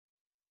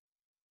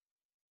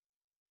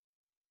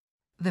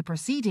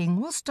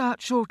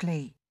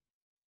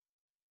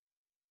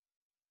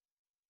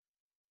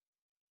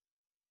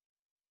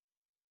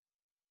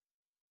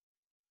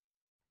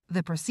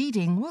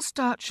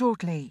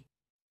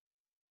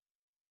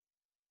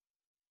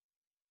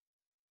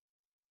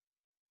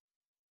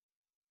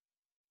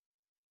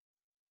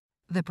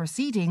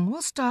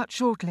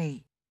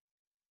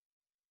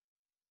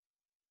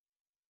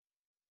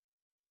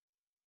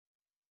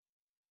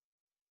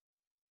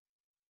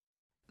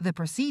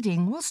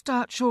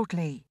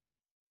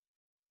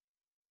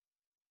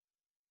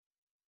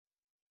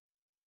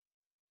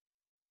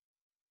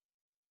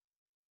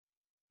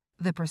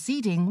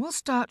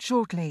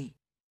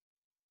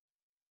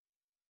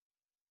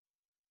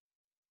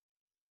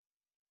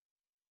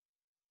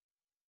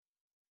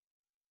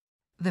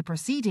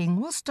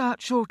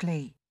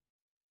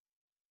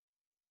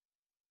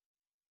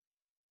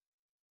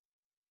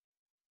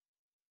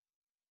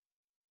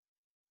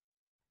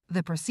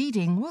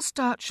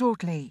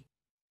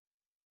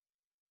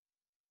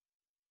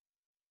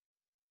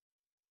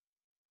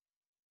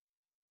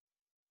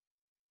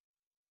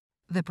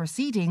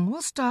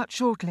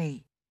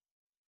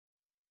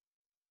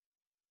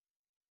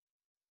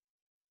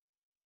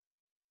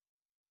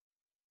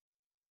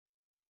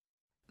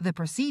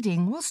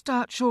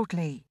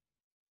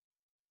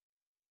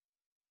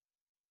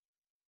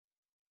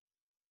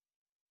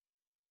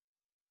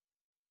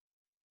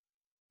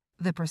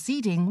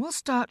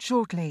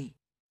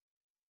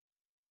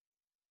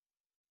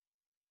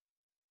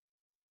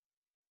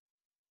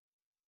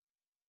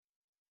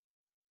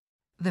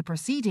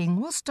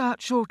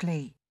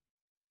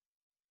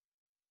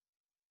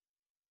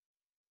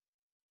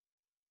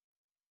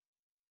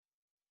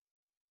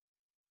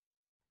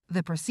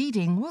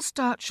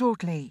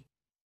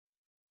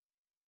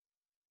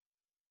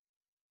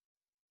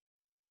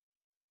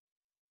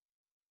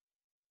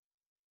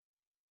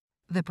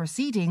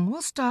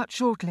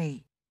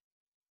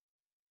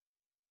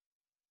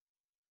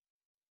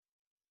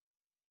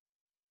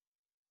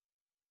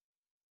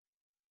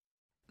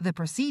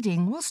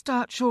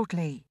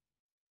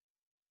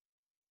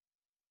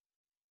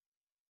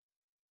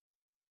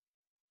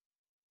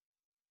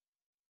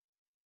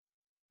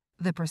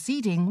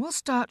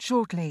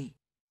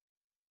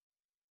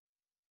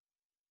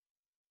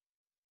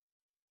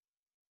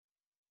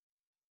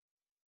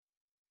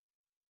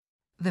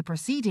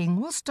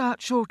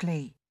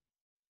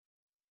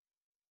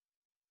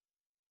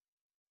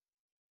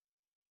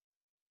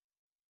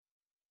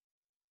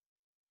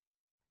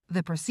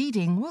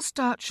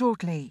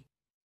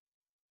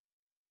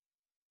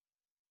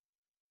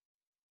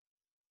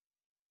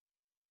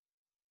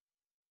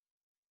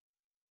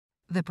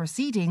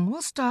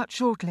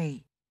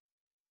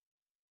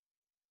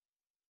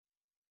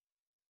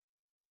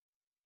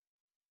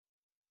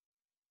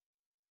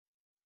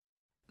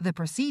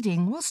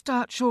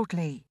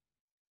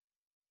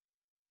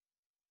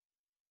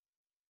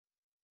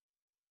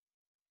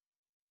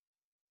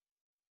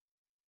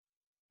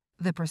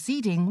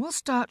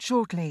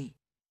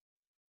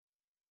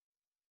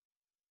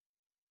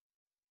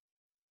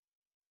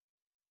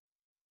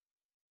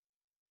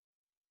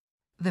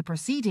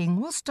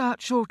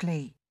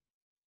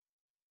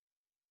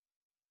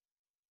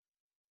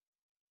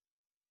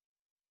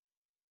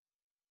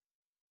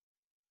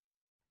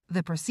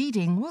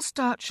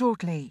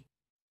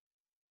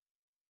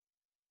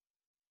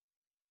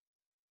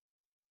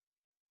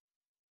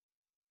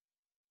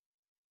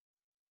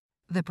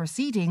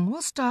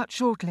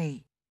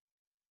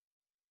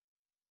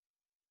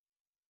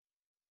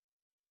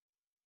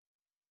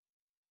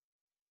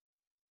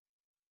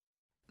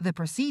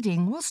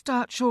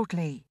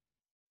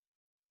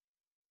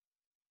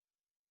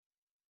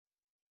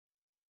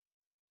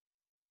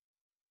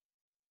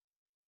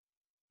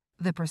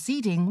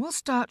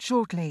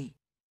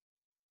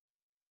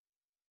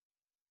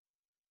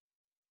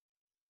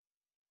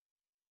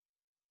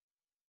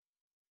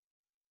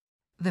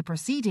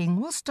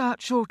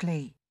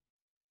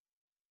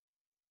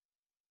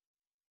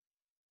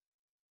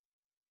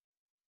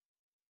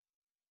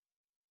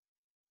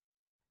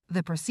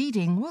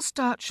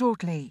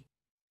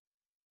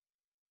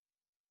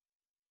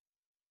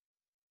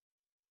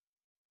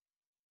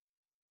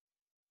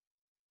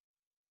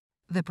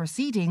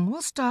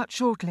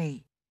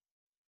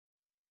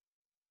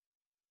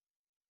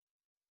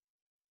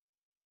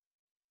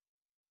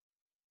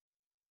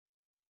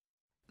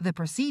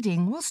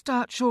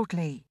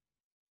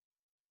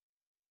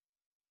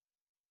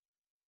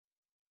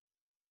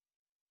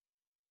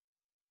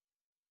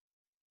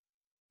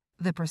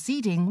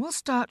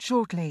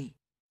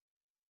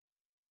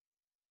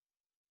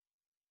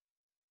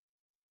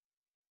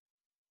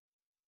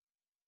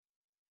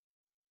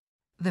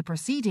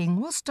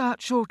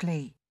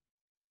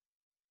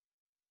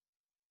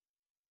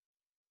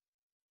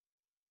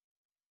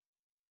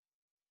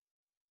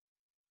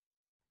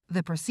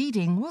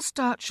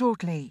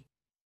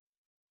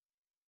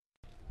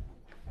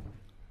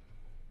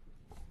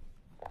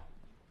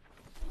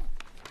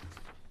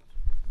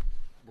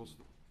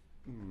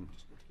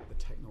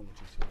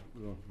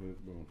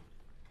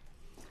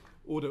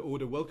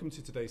Order. Welcome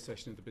to today's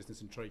session of the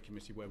Business and Trade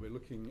Committee, where we're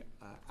looking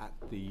at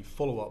the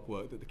follow-up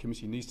work that the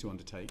committee needs to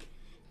undertake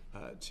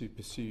to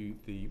pursue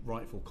the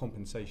rightful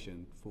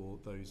compensation for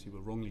those who were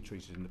wrongly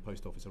treated in the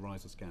Post Office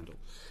arisal scandal.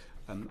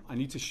 I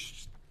need to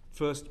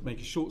first make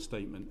a short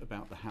statement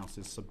about the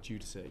House's sub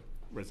judice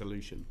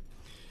resolution.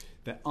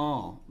 There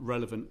are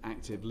relevant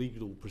active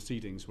legal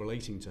proceedings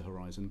relating to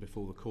Horizon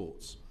before the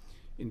courts.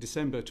 In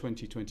December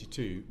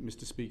 2022,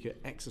 Mr. Speaker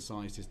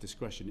exercised his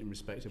discretion in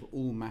respect of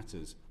all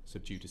matters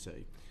sub judice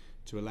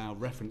to allow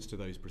reference to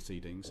those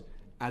proceedings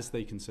as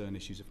they concern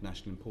issues of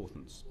national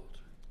importance.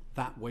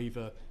 That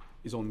waiver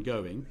is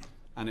ongoing,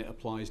 and it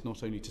applies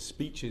not only to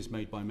speeches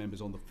made by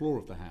members on the floor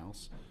of the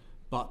House,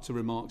 but to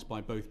remarks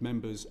by both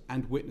members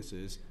and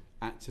witnesses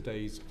at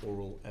today's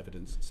oral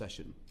evidence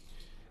session.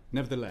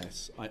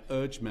 Nevertheless, I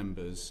urge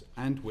members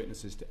and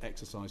witnesses to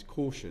exercise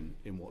caution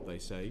in what they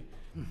say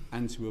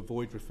and to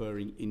avoid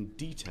referring in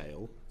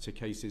detail to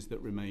cases that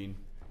remain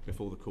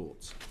before the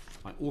courts.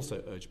 I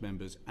also urge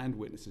members and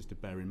witnesses to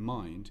bear in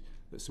mind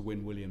that Sir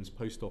Win Williams'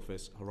 Post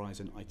Office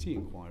Horizon IT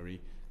inquiry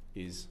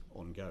is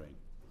ongoing.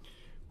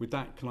 With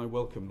that, can I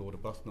welcome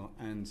Lord Arbuthnot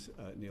and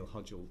Neil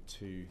Hudgell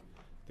to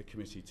the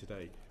committee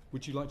today.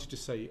 Would you like to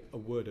just say a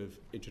word of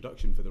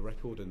introduction for the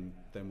record, and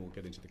then we'll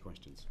get into the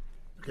questions?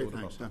 Okay,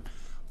 thanks, Dan.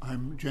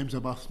 I'm James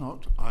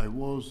Arbuthnot. I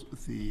was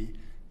the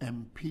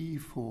MP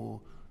for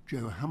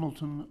Joe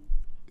Hamilton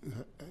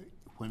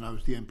when I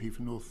was the MP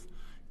for North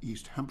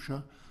East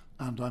Hampshire,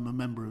 and I'm a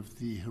member of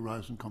the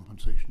Horizon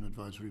Compensation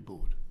Advisory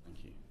Board.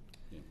 Thank you.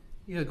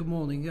 Yeah, good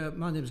morning.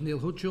 My name is Neil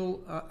Hudgell.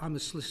 I'm a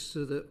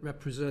solicitor that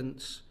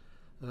represents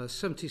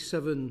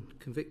 77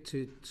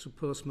 convicted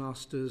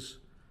sub-postmasters,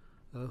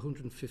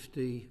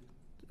 150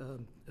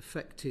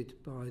 affected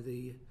by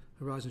the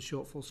Horizon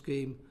Shortfall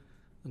Scheme,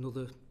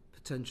 another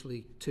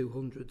potentially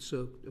 200,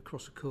 so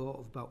across a cohort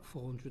of about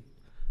 400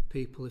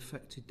 people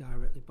affected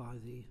directly by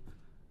the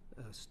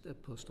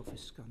Post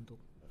Office scandal.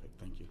 Perfect,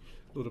 thank you.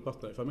 Lord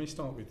Arbuthnot, if I may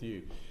start with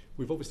you.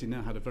 We've obviously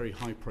now had a very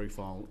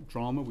high-profile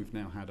drama. We've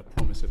now had a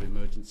promise of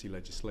emergency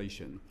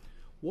legislation.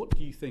 What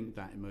do you think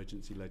that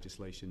emergency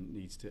legislation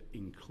needs to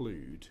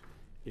include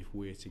if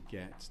we're to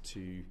get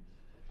to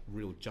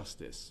real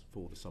justice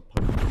for the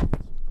sub-postmasters?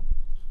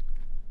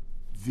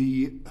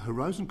 The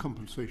Horizon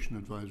Compensation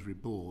Advisory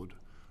Board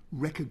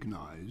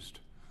recognised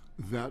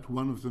that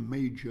one of the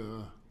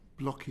major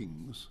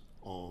blockings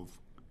of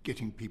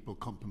getting people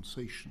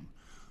compensation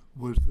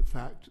was the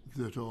fact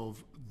that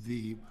of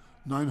the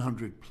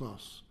 900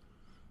 plus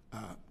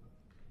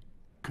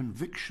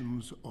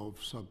convictions of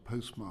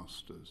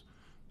sub-postmasters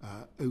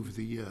over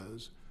the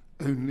years,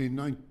 only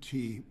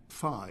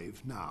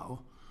 95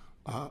 now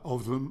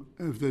of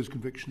those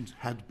convictions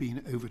had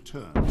been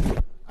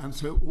overturned. And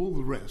so all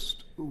the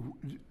rest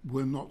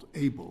were not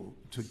able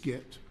to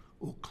get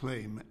or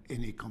claim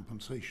any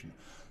compensation.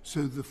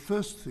 So the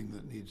first thing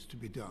that needs to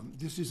be done,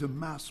 this is a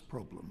mass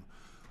problem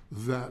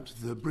that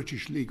the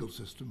British legal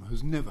system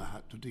has never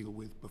had to deal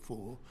with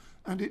before,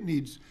 and it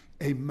needs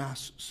a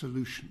mass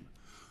solution.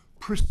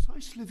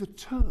 Precisely the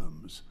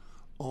terms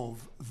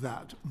of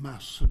that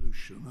mass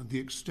solution and the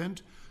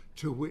extent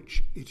to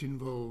which it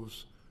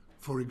involves,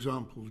 for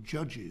example,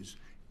 judges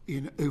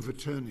in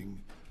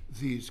overturning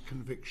these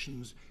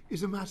convictions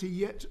is a matter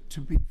yet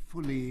to be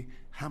fully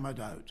hammered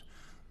out.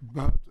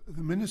 But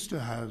the Minister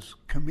has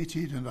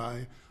committed, and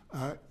I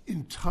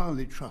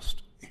entirely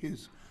trust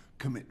his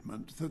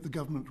commitment, that the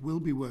government will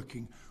be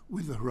working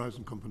with the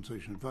Horizon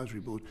Compensation Advisory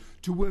Board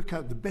to work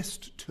out the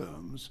best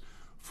terms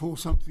for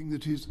something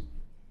that is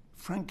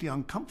frankly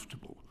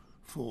uncomfortable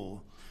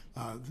for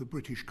the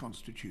British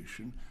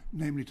Constitution,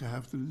 namely to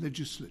have the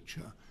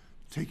legislature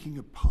taking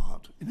a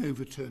part in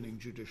overturning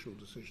judicial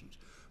decisions.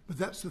 But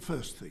that's the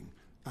first thing,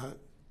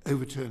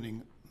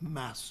 overturning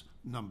mass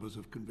numbers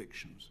of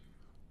convictions.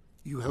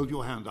 You held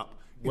your hand up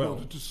in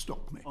order to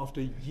stop me. After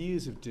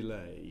years of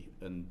delay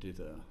and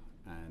dither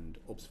and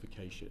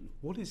obfuscation,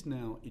 what is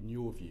now, in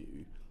your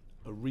view,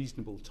 a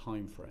reasonable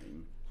time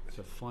frame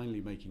for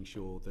finally making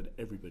sure that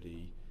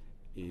everybody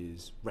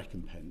is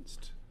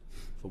recompensed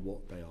for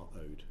what they are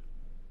owed?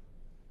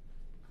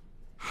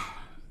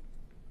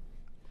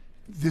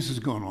 This has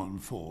gone on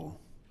for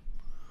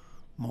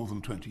more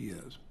than 20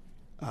 years.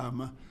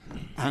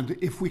 And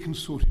if we can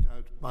sort it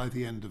out by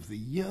the end of the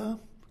year,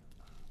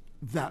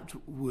 that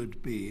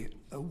would be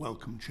a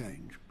welcome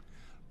change.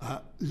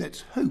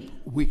 Let's hope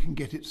we can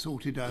get it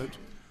sorted out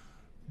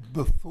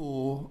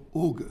before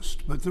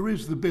August. But there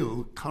is the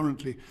bill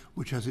currently,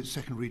 which has its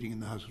second reading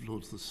in the House of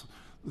Lords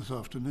this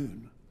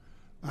afternoon,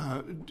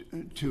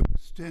 to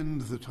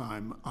extend the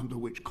time under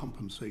which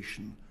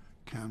compensation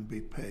can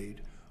be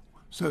paid.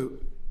 So,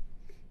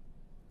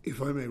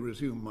 if I may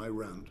resume my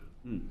rant,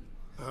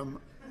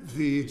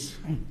 the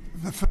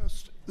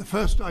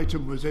first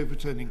item was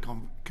overturning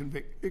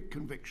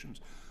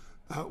convictions,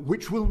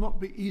 which will not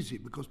be easy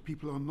because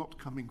people are not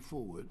coming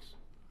forwards.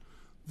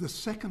 The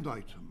second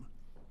item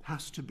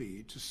has to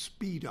be to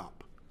speed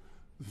up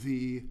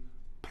the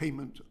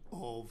payment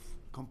of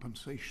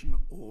compensation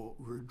or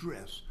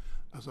redress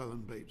as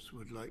Alan Bates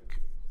would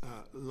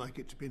like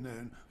it to be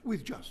known,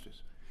 with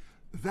justice.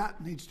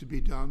 That needs to be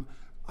done.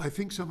 I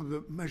think some of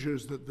the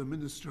measures that the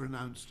Minister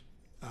announced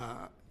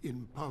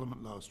in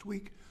Parliament last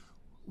week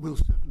will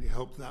certainly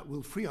help that,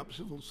 will free up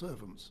civil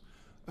servants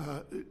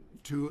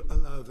to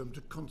allow them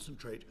to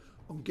concentrate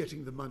on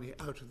getting the money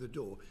out of the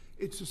door.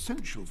 It's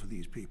essential for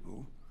these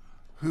people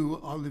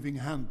who are living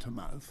hand to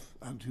mouth,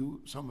 and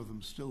who, some of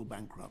them still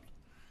bankrupt,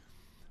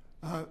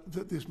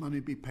 that this money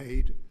be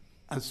paid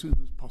as soon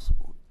as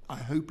possible. I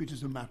hope it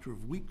is a matter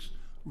of weeks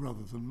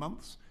rather than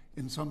months.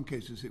 In some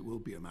cases it will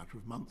be a matter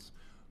of months,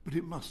 but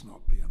it must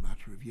not be a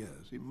matter of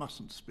years. It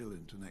mustn't spill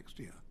into next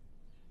year.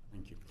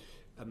 Thank you.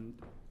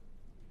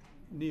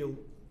 Neil,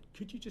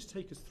 could you just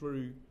take us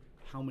through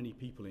how many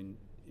people, in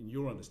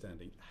your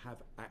understanding, have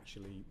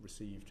actually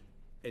received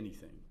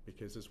anything?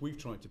 Because as we've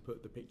tried to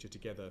put the picture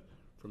together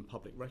from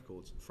public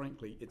records,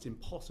 frankly, it's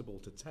impossible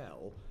to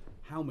tell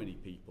how many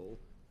people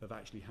have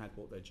actually had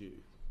what they're due.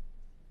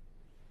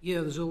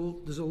 Yeah, there's a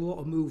lot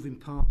of moving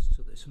parts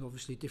to this, and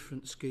obviously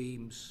different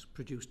schemes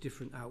produce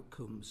different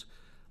outcomes.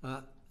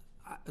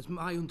 As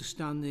my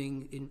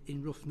understanding,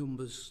 in rough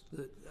numbers,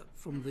 that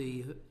from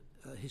the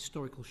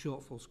historical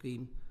shortfall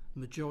scheme, the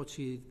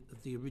majority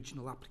of the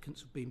original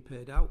applicants have been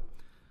paid out.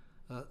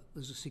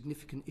 There's a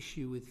significant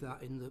issue with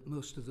that, in that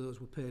most of those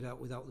were paid out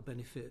without the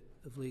benefit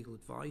of legal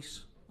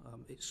advice.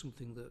 It's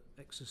something that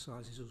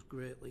exercises us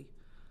greatly,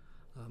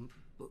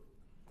 but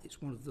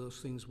it's one of those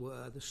things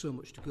where there's so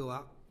much to go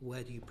at.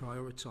 Where do you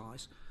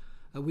prioritise?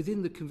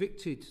 Within the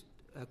convicted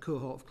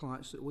cohort of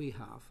clients that we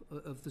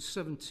have, of the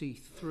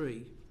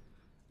 73,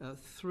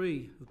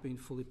 3 have been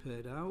fully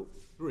paid out.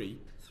 Three.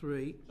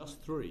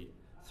 Just three?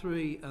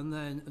 3, and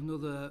then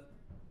another,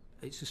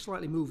 it's a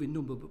slightly moving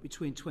number, but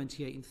between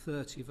 28 and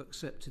 30 have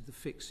accepted the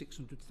fixed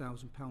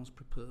 £600,000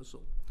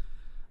 proposal.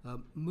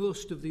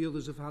 Most of the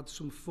others have had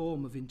some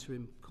form of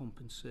interim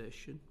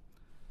compensation,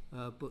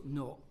 but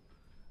not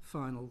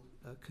final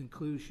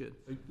conclusion.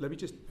 Let me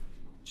just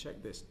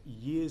check this.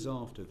 Years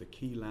after the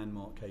key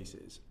landmark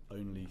cases,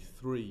 only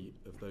 3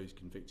 of those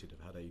convicted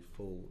have had a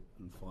full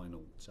and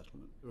final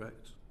settlement.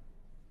 Correct.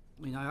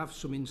 I mean, I have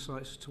some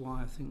insights as to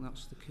why I think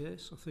that's the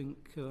case. I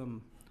think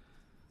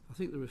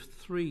there are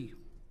 3,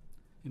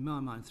 in my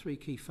mind, 3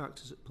 key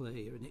factors at play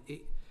here, and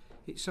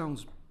it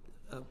sounds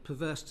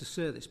perverse to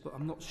say this, but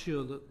I'm not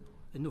sure that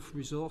enough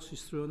resource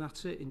is thrown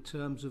at it in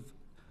terms of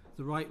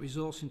the right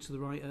resource into the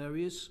right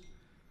areas.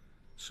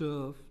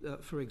 So,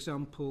 for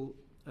example,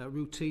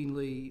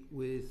 routinely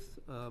with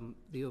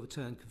the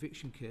overturned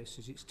conviction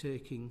cases, it's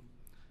taking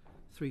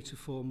 3 to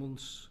 4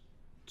 months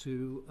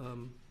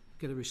to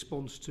get a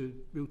response to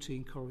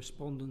routine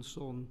correspondence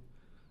on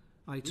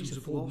items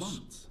of loss. 4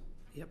 months?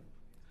 Yep.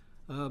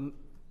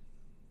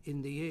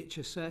 In the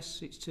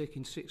HSS, it's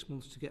taking 6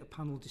 months to get a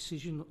panel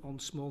decision on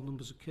small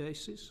numbers of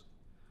cases,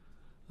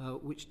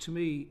 which to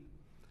me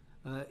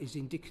is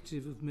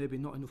indicative of maybe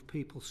not enough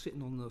people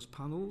sitting on those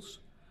panels.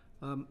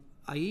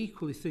 I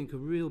equally think a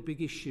real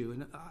big issue,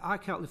 and I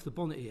can't lift the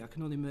bonnet here, I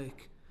can only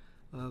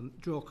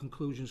draw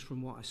conclusions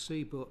from what I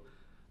see, but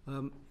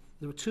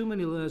there are too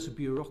many layers of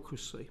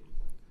bureaucracy.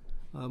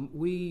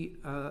 We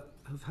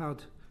have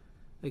had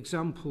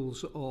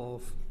examples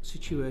of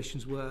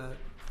situations where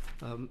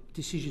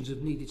decisions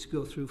have needed to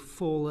go through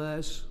 4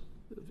 layers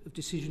of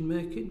decision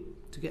making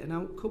to get an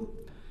outcome.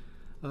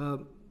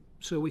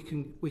 So we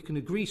can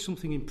agree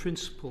something in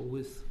principle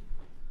with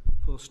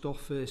post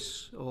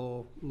office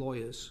or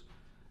lawyers.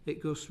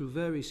 It goes through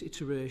various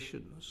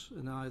iterations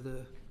and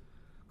either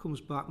comes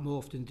back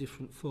morphed in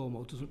different form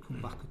or doesn't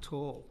come back at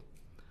all.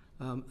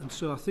 And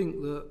so I think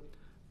that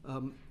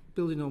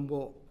building on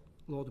what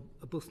Lord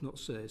Arbuthnot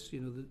says,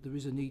 that there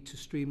is a need to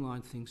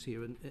streamline things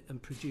here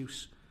and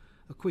produce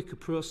a quicker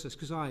process,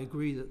 because I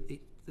agree that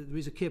there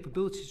is a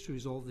capability to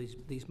resolve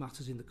these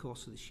matters in the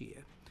course of this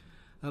year.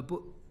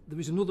 But there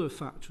is another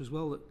factor as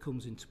well that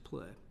comes into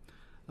play.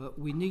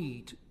 We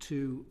need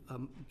to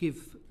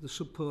give the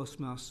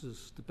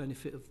sub-postmasters the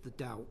benefit of the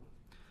doubt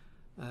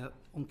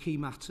on key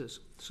matters.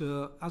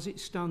 So as it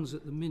stands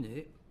at the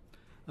minute,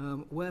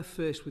 we're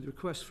faced with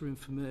requests for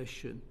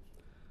information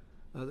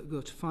that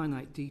go to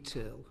finite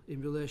detail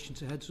in relation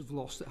to heads of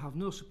loss that have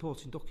no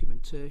supporting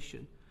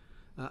documentation,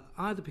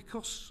 either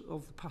because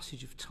of the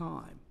passage of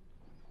time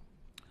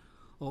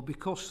or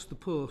because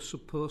the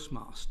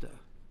sub-postmaster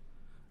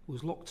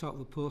was locked out of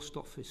the post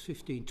office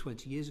 15,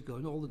 20 years ago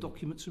and all the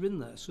documents are in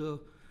there. So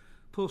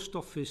post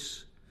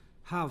office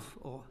have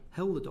or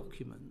held the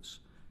documents,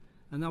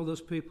 and now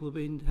those people are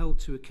being held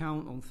to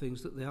account on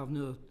things that they have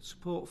no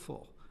support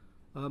for.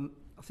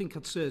 I think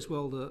I'd say as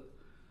well that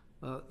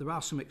there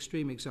are some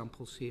extreme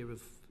examples here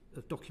of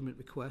document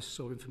requests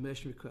or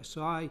information requests.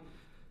 So I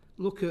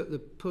look at the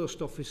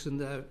post office and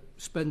their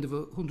spend of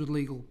 £100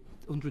 million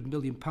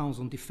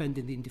on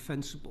defending the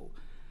indefensible.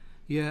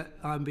 Yeah,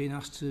 I'm being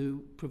asked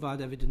to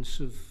provide evidence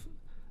of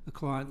a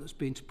client that's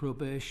been to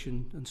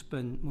probation and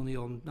spent money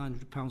on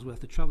 £900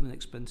 worth of travelling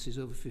expenses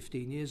over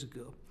 15 years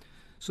ago.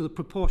 So the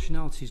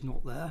proportionality is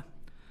not there.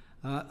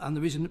 And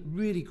there is a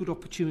really good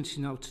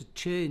opportunity now to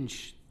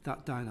change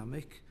that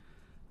dynamic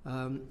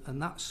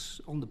and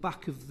that's on the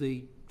back of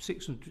the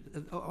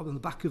on the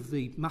back of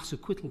the mass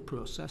acquittal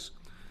process.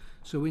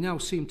 So we now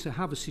seem to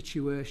have a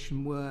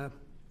situation where,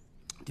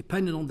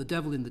 depending on the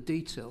devil in the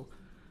detail,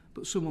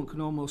 but someone can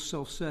almost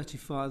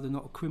self-certify they're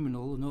not a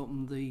criminal and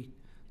open the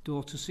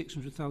door to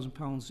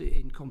 £600,000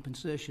 in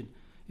compensation.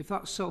 If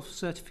that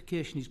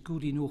self-certification is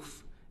good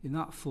enough in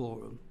that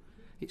forum,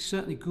 it's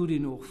certainly good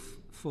enough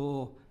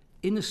for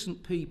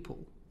innocent people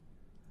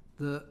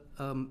that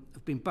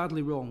have been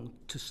badly wronged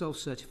to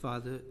self-certify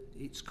that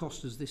it's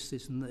cost us this,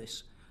 this and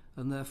this,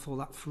 and therefore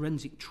that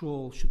forensic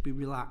trawl should be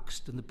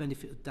relaxed and the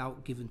benefit of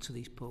doubt given to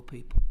these poor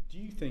people. Do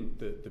you think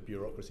that the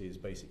bureaucracy is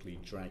basically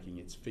dragging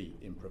its feet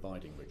in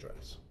providing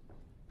redress?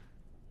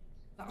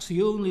 That's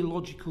the only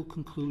logical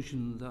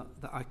conclusion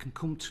that I can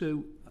come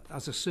to.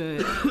 As I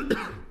say,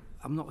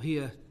 I'm not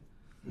here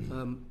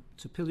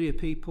to pillory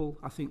people.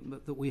 I think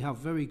that we have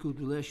very good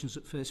relations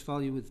at face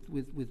value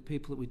with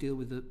people that we deal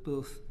with at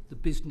both the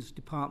business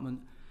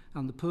department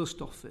and the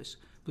post office.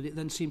 But it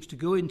then seems to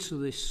go into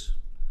this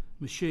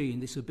machine,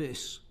 this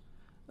abyss,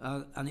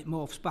 and it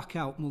morphs back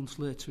out months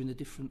later in a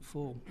different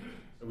form.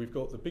 So we've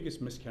got the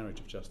biggest miscarriage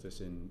of justice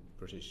in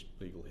British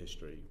legal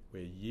history.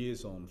 We're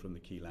years on from the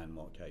key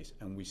landmark case,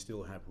 and we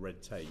still have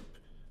red tape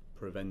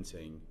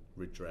preventing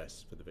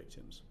redress for the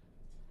victims.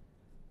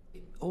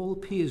 It all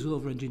appears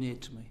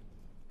over-engineered to me.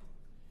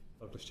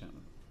 Douglas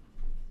Chapman.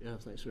 Yeah,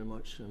 thanks very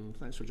much, and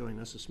thanks for joining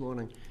us this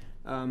morning.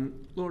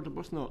 Lord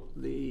Arbuthnot,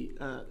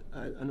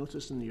 I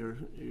noticed in your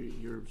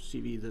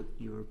CV that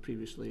you were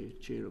previously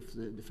chair of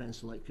the Defence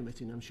Select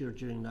Committee, and I'm sure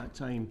during that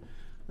time,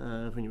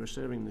 when you were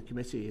serving the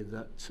committee,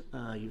 that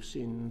you've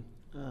seen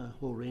a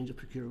whole range of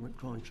procurement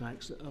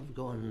contracts that have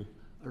gone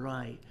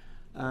awry.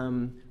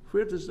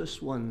 Where does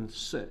this one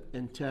sit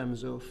in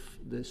terms of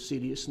the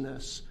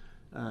seriousness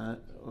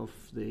of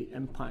the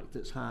impact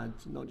it's had,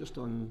 not just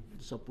on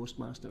the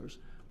sub-postmasters,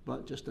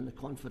 but just in the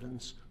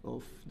confidence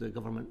of the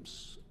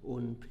government's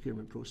own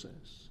procurement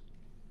process?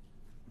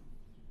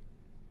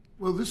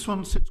 Well, this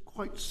one sits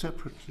quite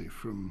separately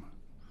from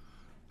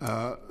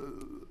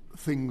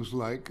things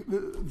like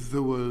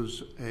there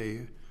was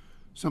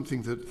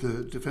something that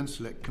the Defence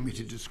Select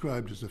Committee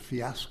described as a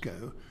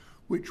fiasco,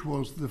 which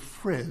was the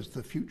FRES,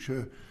 the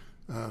Future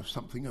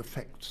Something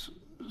Effects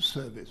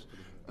Service,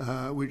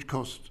 which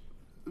cost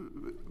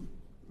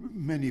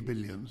many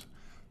billions.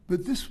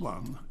 But this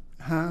one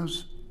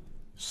has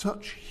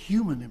such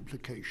human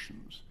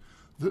implications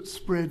that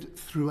spread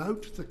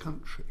throughout the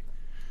country.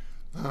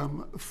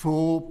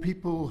 For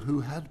people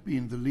who had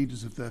been the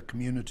leaders of their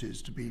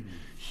communities to be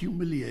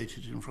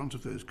humiliated in front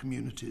of those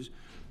communities,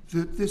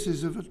 that this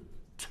is of a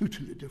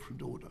totally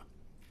different order.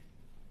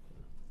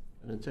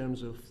 And in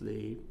terms of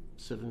the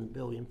 £7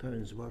 billion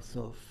worth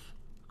of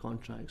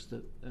contracts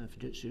that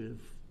Fujitsu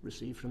have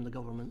received from the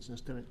government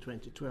since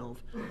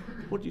 2012,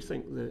 what do you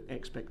think the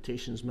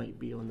expectations might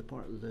be on the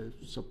part of the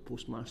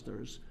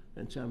sub-postmasters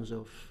in terms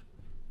of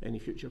any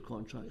future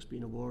contracts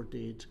being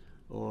awarded?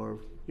 Or,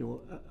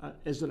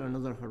 is there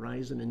another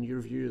horizon in your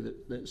view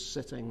that's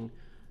sitting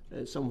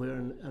somewhere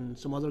in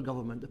some other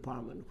government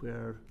department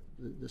where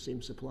the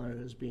same supplier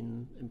has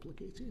been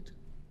implicated?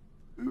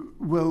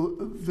 Well,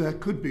 there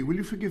could be. Will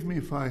you forgive me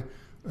if I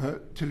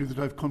tell you that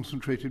I've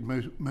concentrated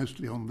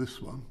mostly on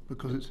this one,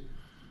 because it's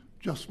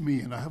just me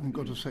and I haven't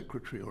got a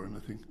secretary or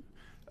anything.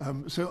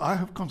 So I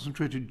have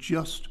concentrated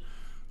just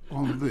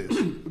on this,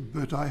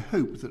 but I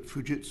hope that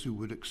Fujitsu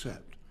would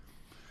accept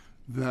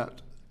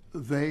that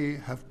they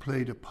have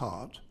played a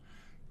part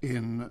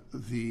in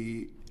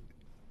the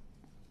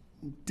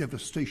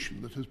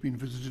devastation that has been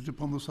visited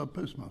upon the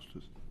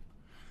sub-postmasters.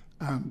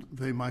 And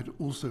they might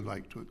also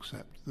like to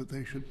accept that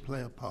they should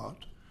play a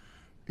part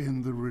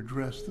in the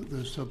redress that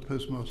those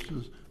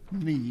sub-postmasters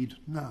need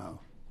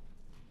now.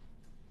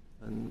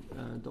 And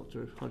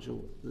Dr.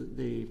 Hudgell,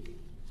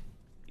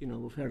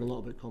 we've heard a lot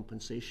about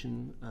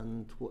compensation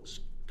and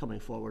what's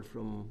coming forward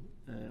from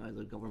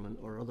either government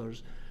or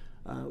others.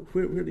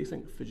 Where do you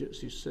think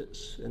Fujitsu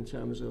sits in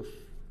terms of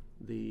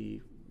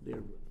their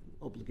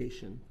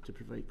obligation to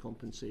provide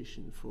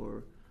compensation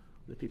for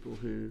the people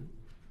who,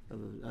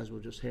 as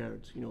we've just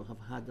heard, have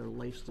had their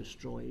lives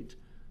destroyed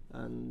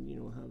and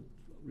have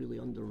really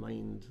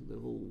undermined the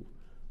whole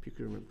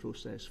procurement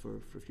process for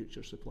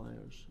future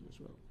suppliers as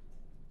well?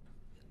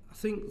 I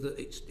think that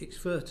it's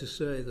fair to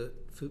say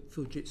that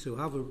Fujitsu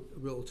have a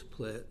role to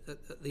play.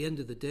 At the end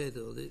of the day,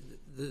 though,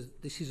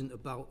 this isn't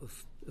about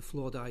a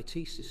flawed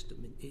IT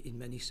system in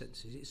many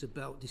senses. It's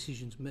about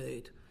decisions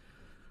made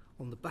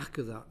on the back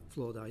of that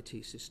flawed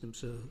IT system.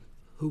 So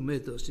who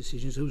made those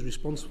decisions? Who's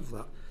responsible for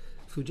that?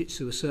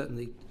 Fujitsu are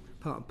certainly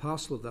part and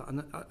parcel of that.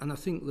 And I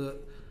think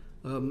that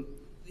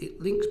it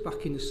links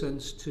back in a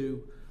sense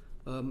to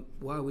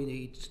why we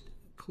need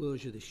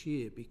closure this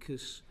year,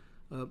 because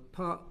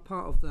part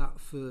of that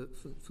for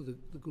the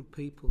good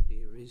people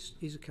here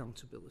is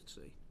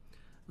accountability.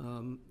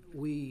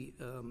 We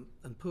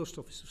and Post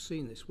Office have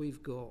seen this.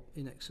 We've got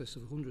in excess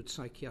of 100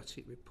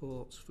 psychiatric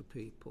reports for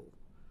people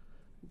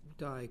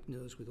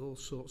diagnosed with all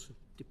sorts of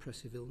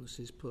depressive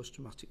illnesses,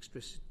 post-traumatic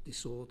stress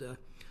disorder,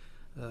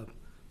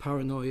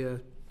 paranoia,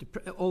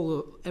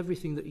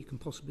 everything that you can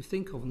possibly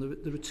think of. And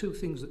there are two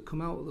things that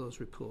come out of those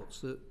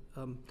reports that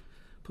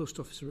Post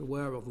Office are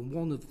aware of, and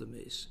one of them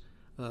is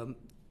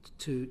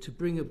to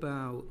bring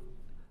about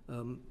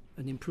an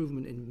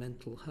improvement in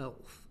mental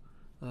health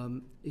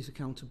is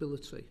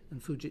accountability,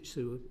 and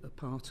Fujitsu are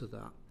part of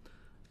that.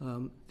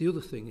 The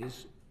other thing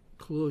is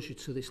closure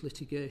to this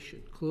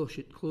litigation,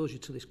 closure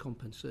to this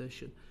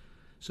compensation,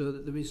 so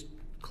that there is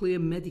clear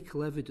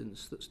medical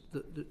evidence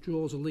that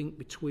draws a link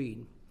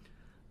between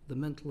the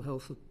mental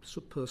health of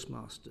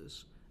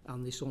sub-postmasters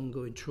and this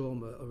ongoing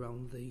trauma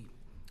around the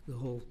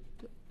whole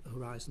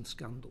Horizon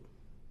scandal.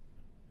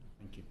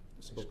 Thank you.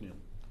 Mr. Neil.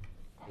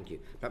 Thank you.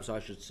 Perhaps I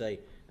should say,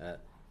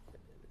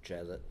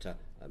 Chair, that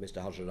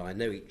Mr. Hudgell and I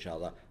know each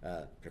other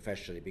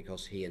professionally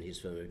because he and his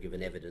firm have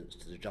given evidence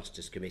to the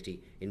Justice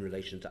Committee in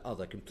relation to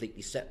other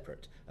completely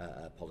separate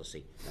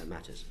policy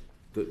matters.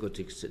 Good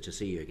to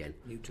see you again.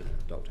 You too.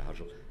 Dr.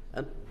 Hudgell.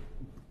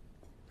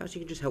 Perhaps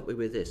you can just help me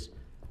with this.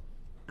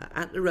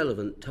 At the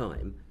relevant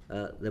time,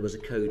 there was a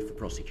code for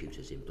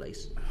prosecutors in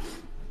place.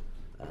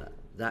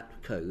 That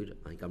code,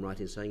 I think I'm right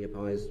in saying,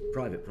 applies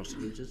private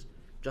prosecutors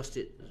just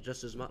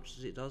as much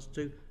as it does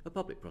to a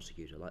public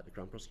prosecutor, like the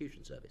Crown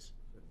Prosecution Service.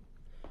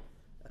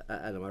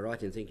 And am I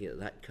right in thinking that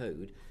that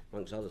code,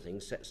 amongst other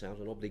things, sets out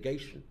an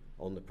obligation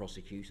on the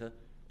prosecutor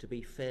to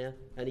be fair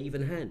and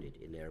even-handed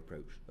in their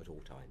approach at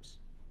all times?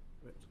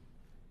 Right.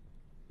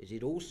 Is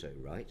it also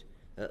right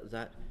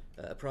that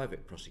a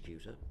private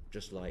prosecutor,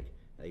 just like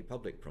a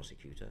public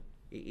prosecutor,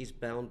 is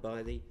bound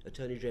by the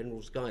Attorney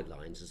General's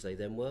guidelines, as they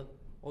then were,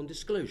 on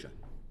disclosure?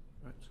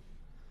 Right.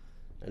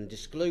 And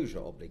disclosure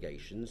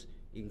obligations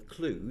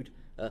include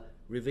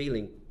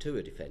revealing to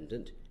a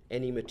defendant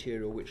any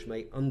material which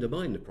may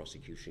undermine the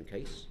prosecution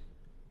case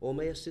or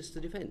may assist the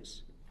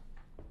defence.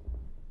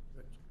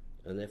 Right.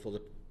 And therefore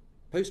the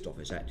Post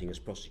Office, acting as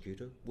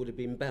prosecutor, would have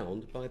been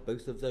bound by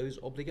both of those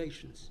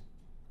obligations.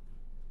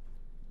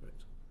 Right.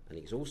 And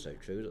it's also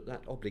true that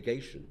that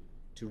obligation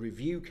to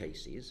review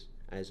cases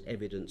as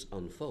evidence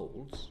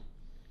unfolds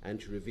and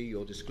to review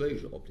your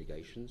disclosure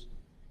obligations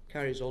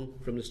carries on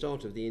from the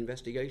start of the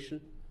investigation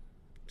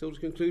till the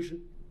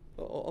conclusion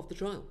of the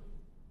trial.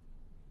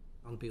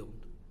 And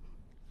beyond.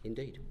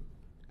 Indeed.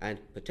 And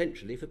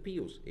potentially if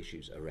appeals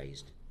issues are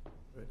raised.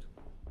 Right.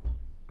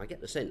 I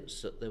get the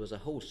sense that there was a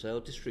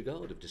wholesale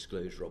disregard of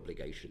disclosure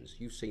obligations.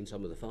 You've seen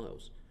some of the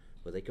files.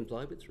 Were they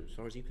complied with, as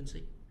far as you can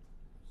see?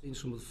 Seen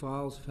some of the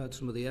files, I've had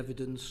some of the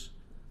evidence.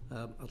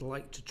 I'd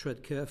like to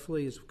tread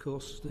carefully, as of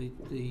course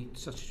the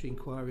statutory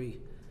inquiry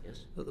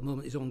Yes. at the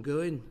moment is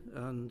ongoing,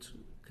 and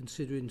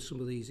considering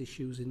some of these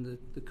issues in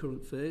the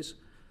current phase,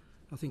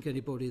 I think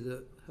anybody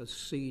that has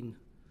seen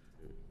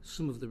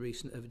some of the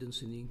recent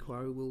evidence in the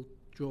inquiry will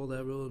draw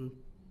their own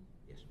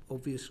Yes.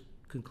 obvious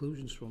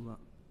conclusions from that.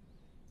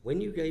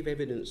 When you gave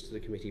evidence to the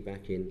committee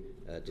back in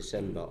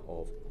December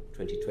of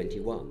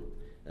 2021,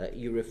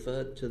 you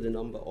referred to the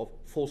number of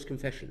false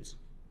confessions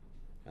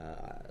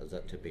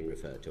that have been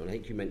referred to. And I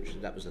think you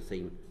mentioned that was a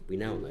theme we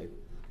now know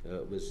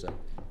was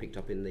picked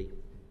up in the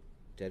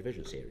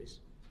television series.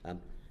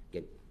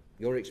 Again,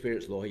 you're an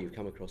experienced lawyer, you've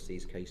come across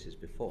these cases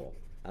before.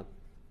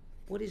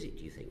 What is it,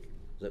 do you think,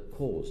 that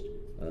caused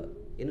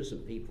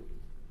innocent people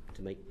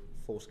to make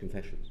false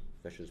confessions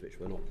which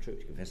were not true,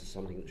 to confess to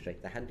something which they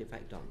hadn't in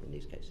fact done in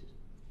these cases?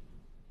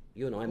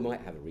 You and I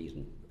might have a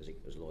reason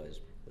as lawyers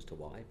as to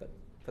why, but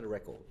for the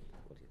record,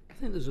 what do you think? I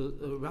think there's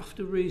a raft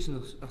of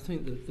reasons. I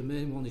think that the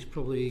main one is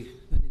probably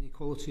an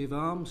inequality of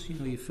arms. You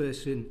know, you're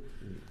facing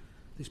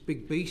this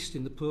big beast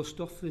in the post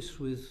office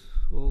with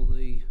all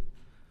the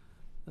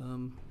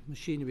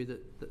machinery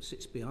that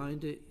sits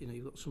behind it. You know,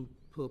 you've got some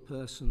poor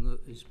person that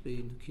is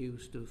being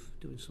accused of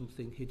doing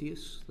something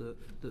hideous that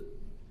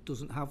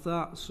doesn't have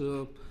that.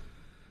 So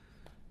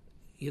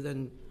you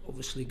then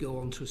obviously go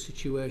on to a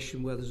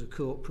situation where there's a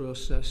court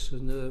process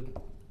and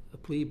a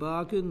plea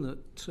bargain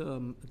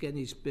that again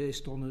is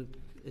based on an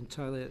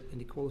entirely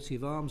inequality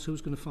of arms.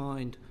 Who's going to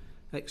find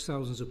X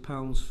thousands of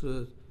pounds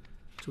to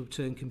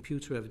obtain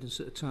computer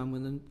evidence at a time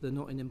when they're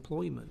not in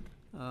employment?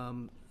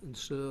 And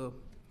so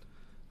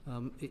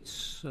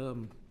it's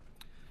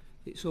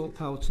all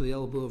power to the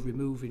elbow of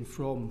removing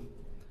from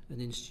an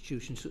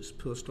institution such as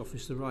Post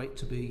Office the right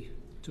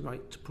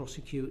to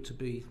prosecute, to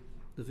be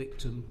the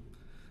victim,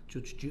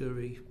 judge,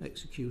 jury,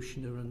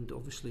 executioner, and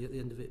obviously at the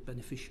end of it,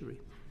 beneficiary.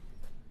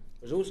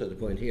 There's also the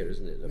point here,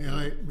 isn't it? May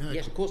I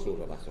yes, of course,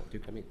 Lord Arbuthnot, do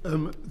come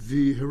in.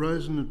 The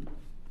Horizon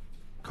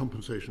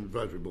Compensation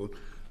Advisory Board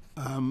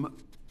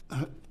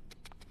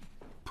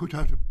put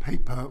out a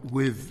paper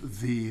with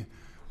the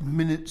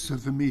minutes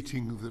of the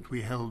meeting that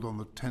we held on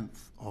the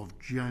 10th of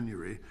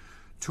January,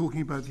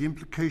 talking about the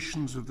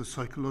implications of the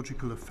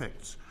psychological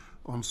effects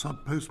on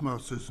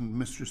sub-postmasters and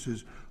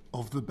mistresses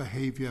of the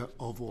behaviour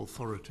of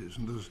authorities.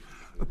 And there's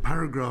a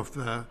paragraph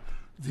there,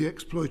 the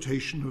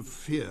exploitation of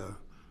fear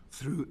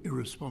through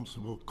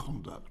irresponsible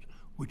conduct,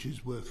 which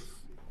is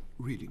worth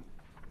reading.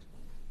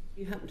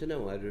 You happen to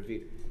know, either of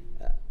you,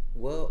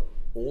 were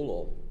all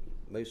or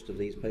most of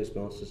these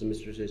postmasters and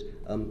mistresses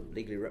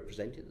legally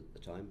represented at the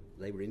the time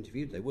they were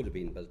interviewed. They would have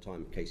been by the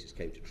time cases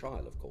came to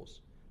trial, of course.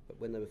 But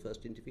when they were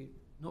first interviewed?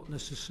 Not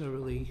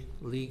necessarily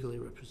legally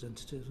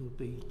representatives, would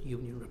be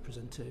union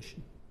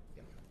representation.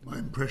 Yeah. My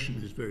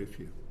impression is very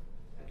few.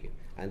 Thank you.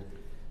 And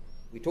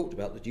we talked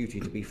about the duty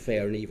to be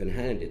fair and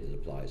even-handed that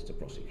applies to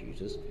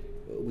prosecutors.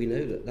 We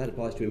know that that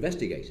applies to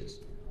investigators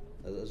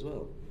as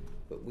well.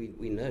 But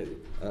we know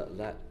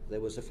that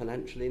there was a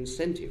financial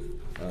incentive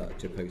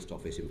to post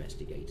office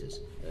investigators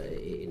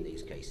in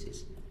these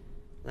cases.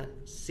 That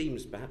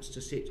seems perhaps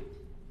to sit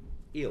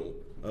ill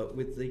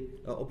with the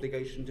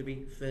obligation to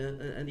be fair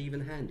and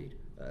even-handed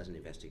as an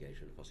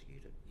investigation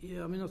prosecutor.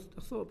 Yeah, I mean,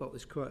 I thought about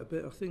this quite a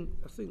bit. I think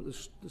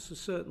there's a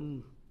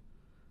certain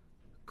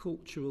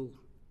cultural.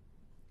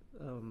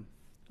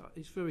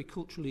 It's very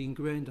culturally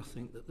ingrained, I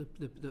think,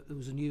 that there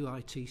was a new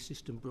IT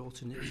system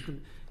brought in.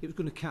 It was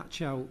going to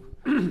catch out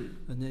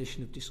a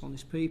nation of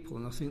dishonest people,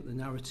 and I think the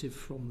narrative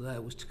from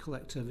there was to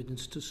collect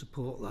evidence to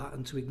support that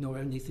and to ignore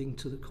anything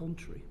to the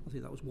contrary. I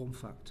think that was one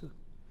factor.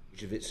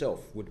 Which of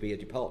itself would be a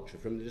departure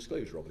from the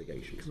disclosure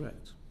obligations.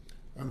 Correct.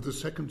 And the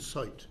Second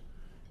Sight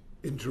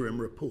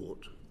interim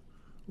report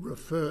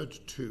referred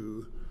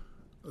to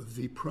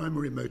the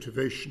primary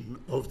motivation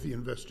of the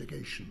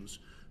investigations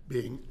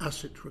being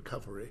asset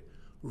recovery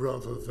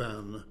rather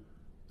than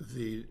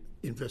the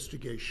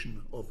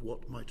investigation of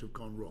what might have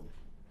gone wrong.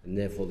 And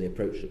therefore the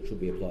approach that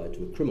should be applied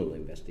to a criminal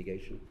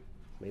investigation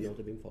may not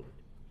have been followed.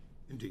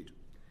 Indeed.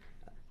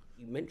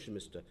 You mentioned,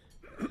 Mr.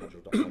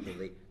 Hudgell, Dr.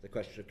 Hudgell, the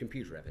question of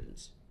computer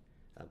evidence.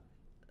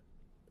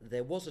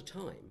 There was a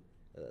time,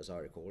 as I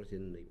recall it,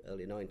 in the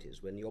early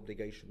 90s, when the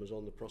obligation was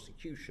on the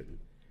prosecution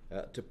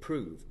to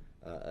prove,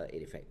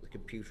 in effect, the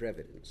computer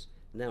evidence.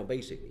 Now,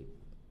 basically,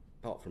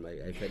 apart from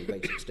a fairly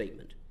basic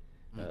statement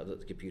that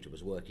the computer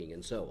was working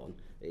and so on,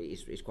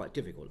 it's quite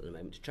difficult at the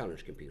moment to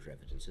challenge computer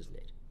evidence, isn't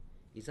it?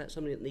 Is that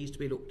something that needs to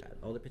be looked at?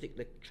 Are there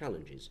particular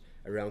challenges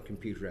around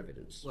computer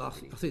evidence? Well,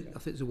 I think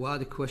there's a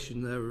wider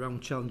question there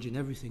around challenging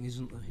everything,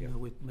 isn't there? You know,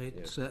 we've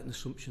made certain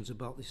assumptions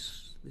about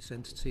this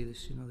entity,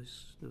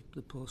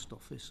 the post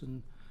office,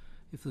 and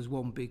if there's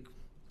one big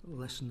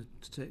lesson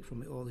to take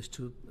from it all is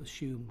to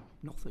assume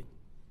nothing.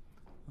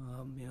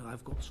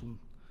 I've got some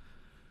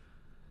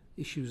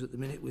issues at the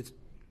minute with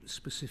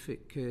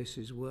specific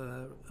cases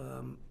where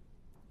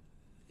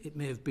it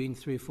may have been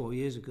 3 or 4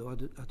 years ago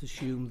I'd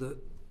assumed that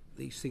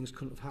these things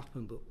couldn't have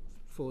happened, but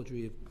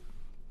forgery of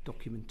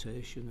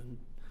documentation and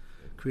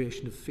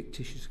creation of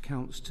fictitious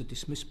accounts to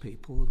dismiss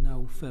people are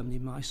now firmly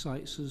in my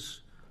sights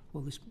as,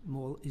 well, this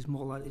is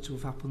more likely to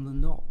have happened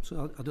than not.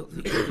 So I don't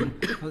think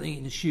you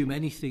can assume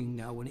anything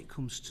now when it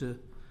comes to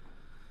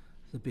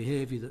the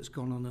behaviour that's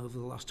gone on over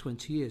the last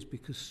 20 years,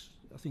 because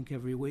I think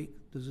every week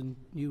there's a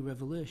new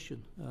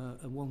revelation.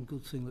 And one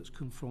good thing that's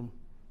come from,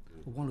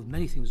 or one of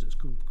many things that's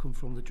come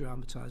from the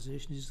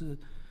dramatisation is the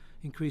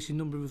increasing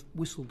number of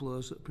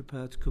whistleblowers that are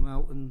prepared to come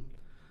out and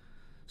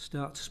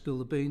start to spill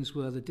the beans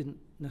where they didn't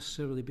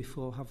necessarily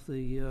before have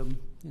the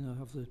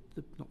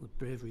not the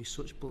bravery as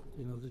such, but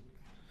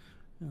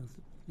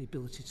the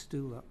ability to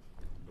do that.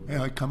 May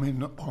I come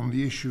in on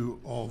the issue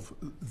of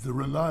the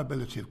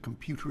reliability of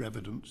computer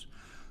evidence?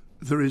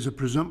 There is a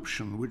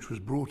presumption which was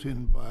brought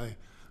in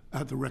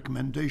at the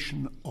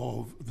recommendation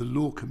of the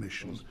Law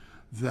Commission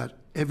that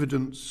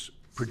evidence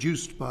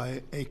produced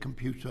by a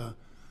computer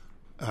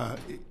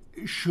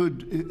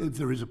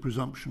there is a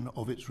presumption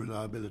of its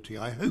reliability.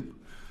 I hope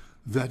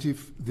that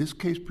if this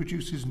case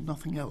produces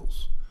nothing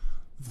else,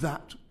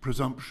 that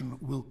presumption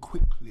will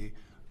quickly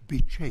be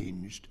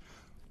changed.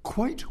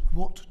 Quite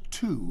what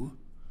to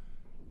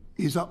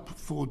is up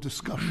for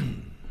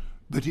discussion,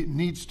 but it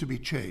needs to be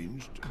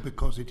changed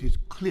because it is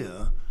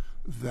clear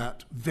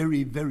that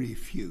very, very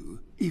few,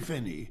 if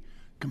any,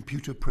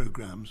 computer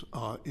programs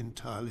are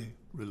entirely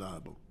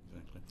reliable.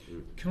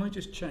 Exactly. Can I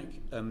just check,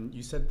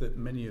 you said that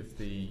many of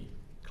the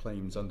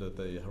claims under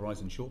the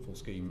Horizon Shortfall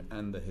Scheme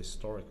and the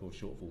Historical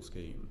Shortfall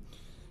Scheme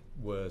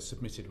were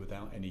submitted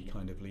without any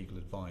kind of legal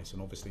advice,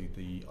 and obviously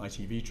the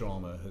ITV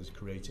drama has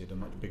created a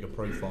much bigger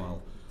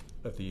profile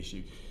of the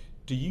issue.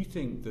 Do you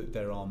think that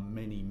there are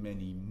many,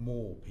 many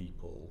more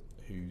people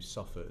who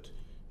suffered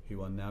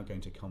who are now going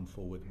to come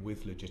forward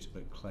with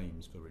legitimate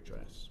claims for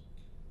redress?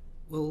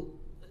 Well,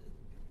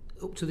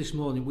 up to this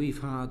morning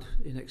we've had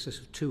in excess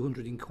of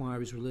 200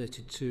 inquiries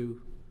related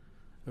to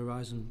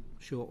Horizon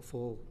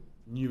Shortfall.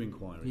 New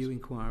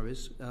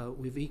inquiries.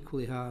 We've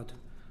equally had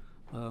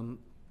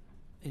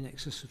in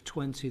excess of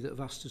 20 that have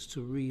asked us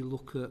to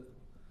re-look at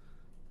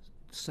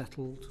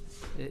settled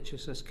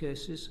HSS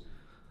cases.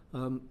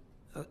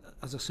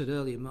 As I said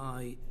earlier,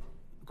 my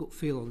gut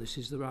feel on this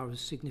is there are a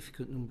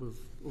significant number of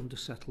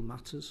undersettled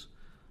matters.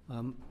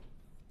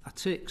 I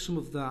take some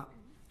of that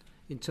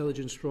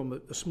intelligence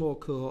from a small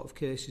cohort of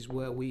cases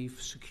where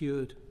we've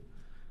secured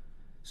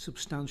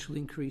substantial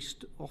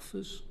increased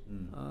offers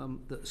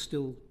that are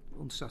still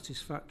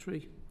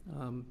unsatisfactory.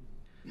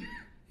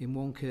 In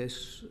one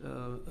case,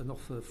 an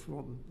offer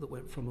that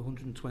went from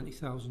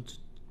 120,000 to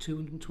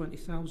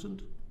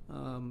 220,000.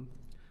 In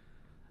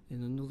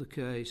another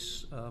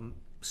case,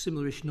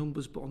 similar-ish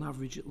numbers, but on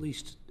average at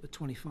least a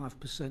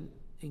 25%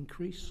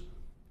 increase.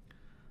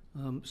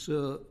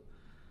 So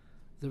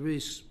there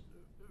is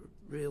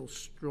real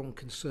strong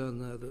concern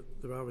there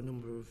that there are a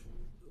number of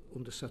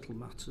undersettled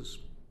matters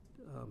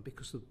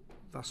because the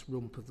vast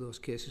rump of those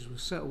cases were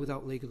settled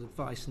without legal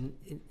advice and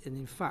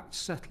in fact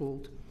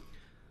settled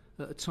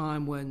at a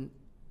time when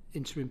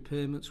interim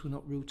payments were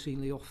not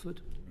routinely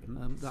offered.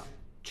 That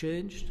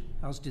changed,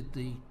 as did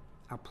the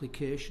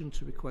application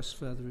to request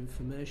further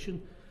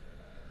information.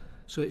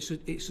 So it's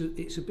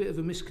a bit of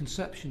a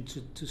misconception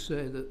to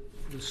say that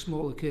the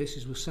smaller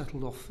cases were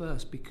settled off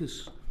first,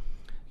 because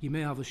you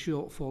may have a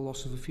shortfall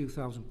loss of a few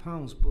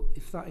 £1,000s, but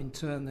if that in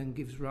turn then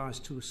gives rise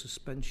to a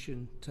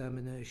suspension,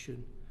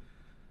 termination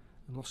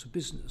and loss of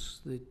business,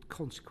 the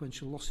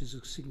consequential losses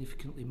are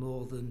significantly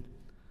more than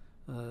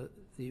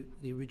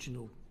the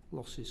original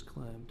losses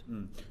claimed.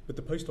 But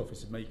the Post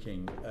Office is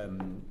making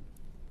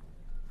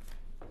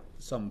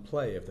some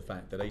play of the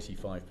fact that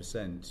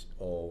 85%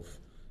 of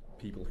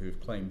people who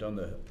have claimed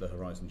under the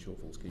Horizon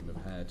Shortfall Scheme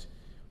have had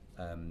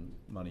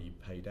money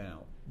paid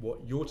out. What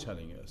you're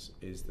telling us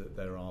is that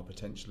there are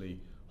potentially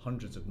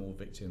hundreds of more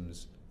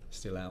victims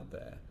still out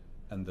there,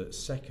 and that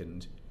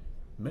second,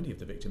 many of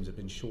the victims have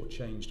been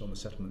shortchanged on the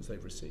settlements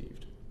they've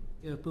received.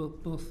 Yeah,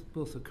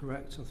 both are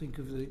correct. I think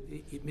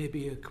it may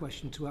be a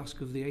question to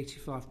ask of the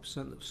 85%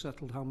 that have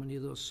settled, how many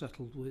of those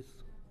settled with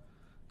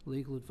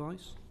legal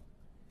advice?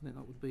 I think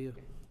that would be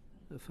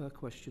a fair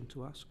question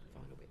to ask.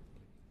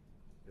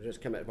 I'll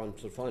just come back to one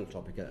sort of final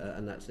topic,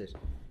 and that's this.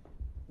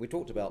 We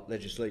talked about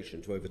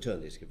legislation to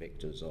overturn these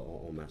convictions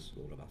or mass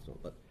slaughter of Arbuthnot,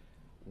 but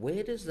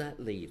where does that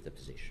leave the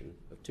position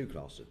of two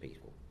classes of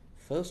people?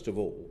 First of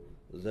all,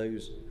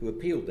 those who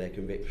appealed their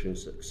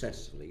convictions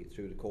successfully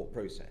through the court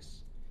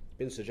process. It's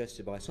been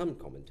suggested by some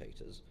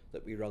commentators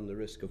that we run the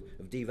risk of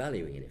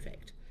devaluing, in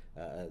effect,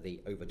 the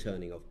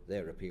overturning of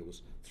their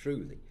appeals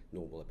through the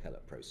normal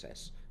appellate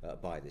process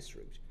by this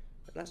route.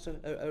 That's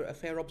a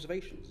fair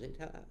observation, isn't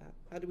it?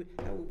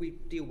 How will we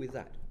deal with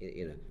that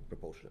in a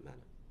proportionate manner?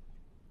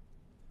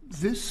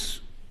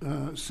 This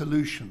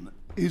solution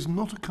is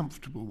not a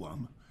comfortable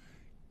one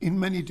in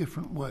many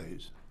different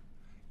ways.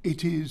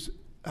 It is,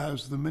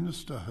 as the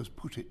Minister has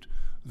put it,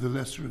 the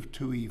lesser of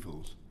two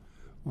evils.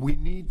 We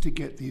need to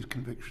get these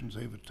convictions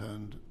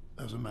overturned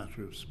as a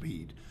matter of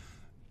speed.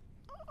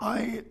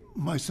 I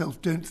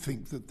myself don't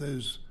think that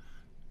those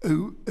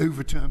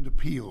overturned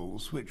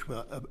appeals, which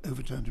were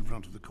overturned in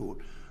front of the court,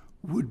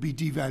 would be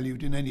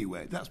devalued in any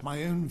way. That's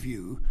my own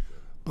view,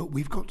 but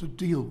we've got to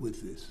deal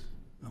with this,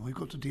 and we've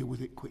got to deal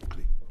with it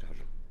quickly.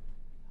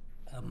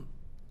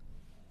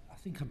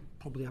 I think I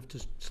probably have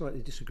to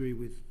slightly disagree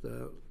with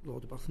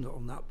Lord Arbuthnot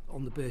on that,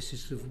 on the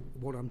basis of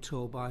what I'm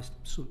told by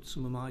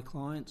some of my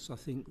clients. I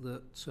think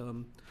that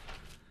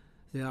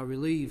they are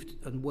relieved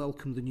and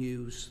welcome the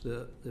news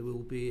that there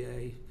will be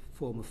a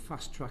form of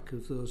fast track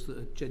of those that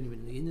are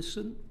genuinely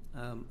innocent.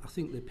 I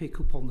think they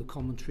pick up on the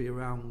commentary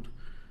around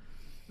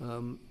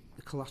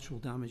the collateral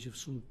damage of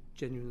some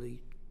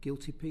genuinely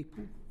guilty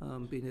people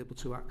being able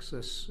to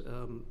access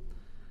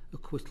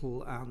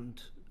acquittal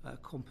and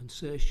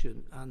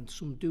compensation, and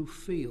some do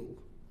feel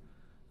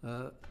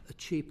a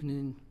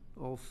cheapening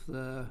of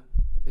their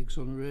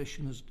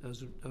exoneration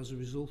as a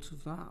result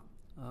of that.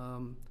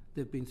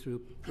 They've been through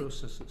a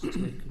process that's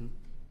taken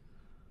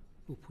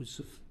upwards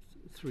of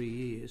 3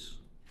 years,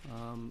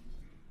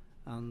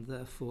 and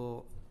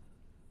therefore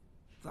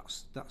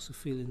that's a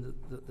feeling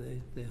that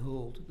they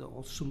hold,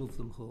 or some of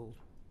them hold.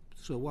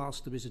 So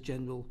whilst there is a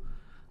general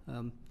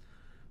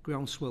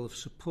groundswell of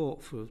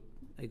support for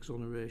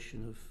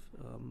exoneration of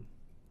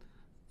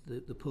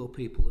the poor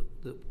people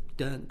that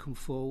daren't come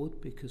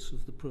forward because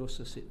of the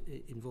process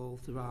it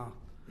involved, there are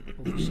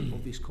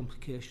obvious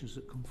complications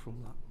that come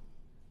from that.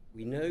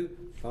 We know,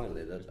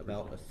 finally, that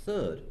about a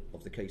third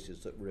of the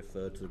cases that were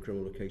referred to the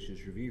Criminal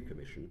Cases Review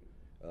Commission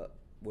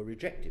were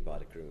rejected by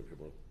the Criminal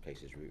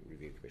Cases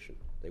Review Commission.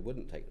 They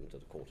wouldn't take them to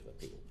the Court of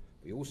Appeal.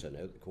 We also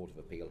know that the Court of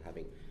Appeal,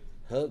 having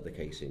heard the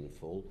case in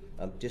full,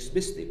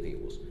 dismissed the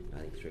appeals, I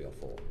think 3 or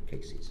 4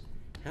 cases.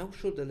 How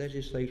should the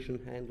legislation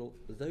handle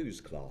those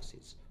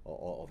classes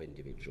of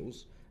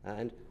individuals?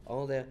 And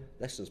are there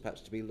lessons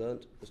perhaps to be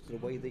learnt as to the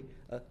way the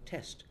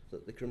test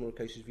that the Criminal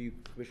Cases Review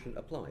Commission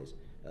applies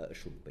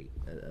should be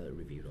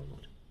reviewed or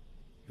not?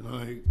 Can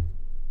I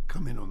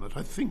come in on that?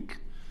 I think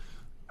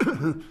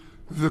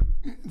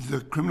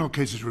the Criminal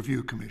Cases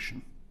Review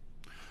Commission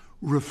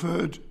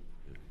referred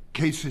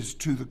cases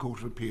to the Court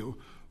of Appeal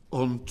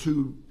on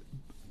 2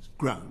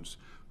 grounds.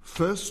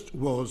 First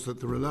was that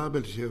the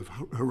reliability of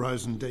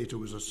Horizon data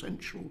was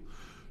essential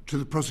to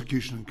the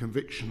prosecution and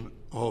conviction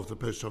of the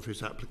Post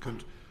Office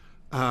applicant,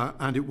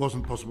 and it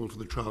wasn't possible for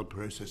the trial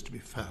process to be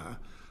fair.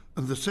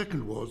 And the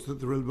second was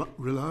that the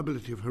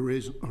reliability of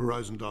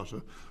Horizon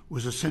data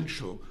was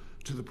essential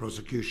to the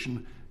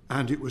prosecution,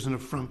 and it was an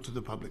affront to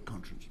the public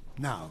conscience.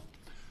 Now,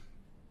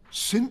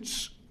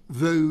 since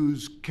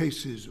those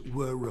cases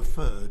were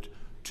referred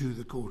to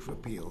the Court of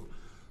Appeal,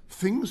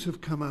 things have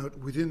come out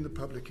within the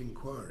public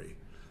inquiry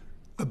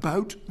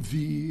about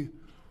the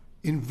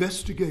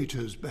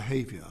investigators'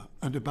 behaviour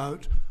and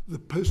about the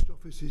Post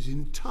Office's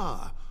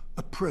entire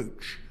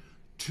approach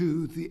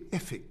to the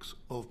ethics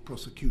of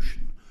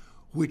prosecution,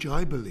 which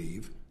I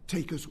believe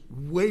take us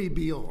way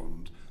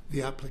beyond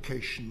the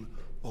application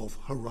of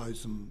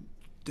horizon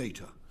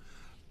data.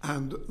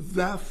 And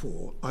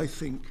therefore, I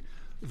think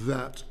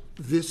that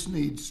this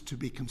needs to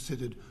be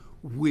considered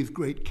with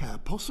great care.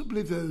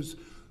 Possibly those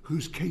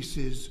whose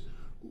cases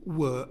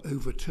were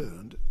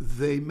overturned,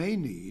 they may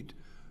need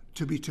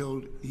to be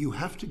told, you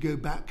have to go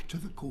back to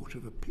the Court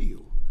of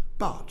Appeal,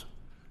 but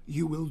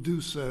you will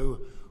do so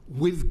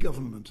with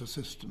government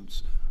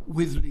assistance,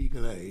 with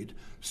legal aid,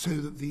 so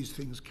that these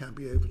things can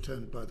be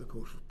overturned by the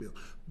Court of Appeal.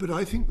 But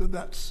I think that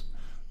that's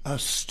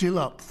still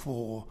up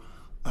for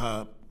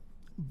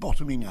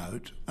bottoming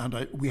out,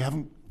 and we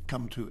haven't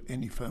come to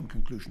any firm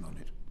conclusion on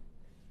it.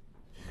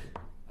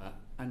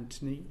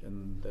 Anthony,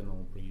 and then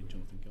I'll bring in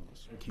Jonathan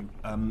Gillis. Thank you.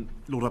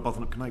 Lord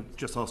Arbuthnot, can I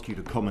just ask you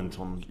to comment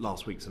on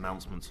last week's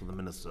announcements from the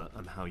Minister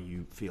and how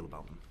you feel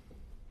about them?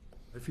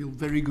 I feel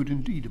very good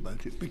indeed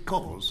about it,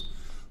 because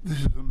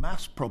this is a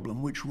mass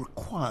problem which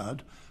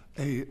required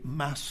a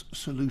mass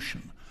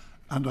solution.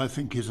 And I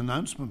think his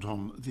announcement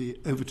on the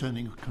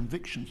overturning of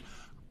convictions,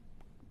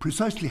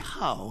 precisely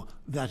how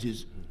that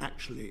is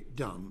actually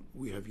done,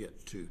 we have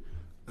yet to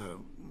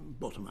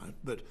bottom out.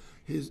 But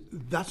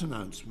that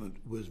announcement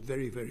was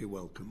very, very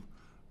welcome.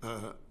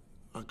 I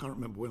can't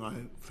remember when I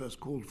first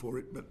called for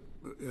it, but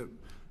a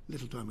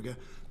little time ago.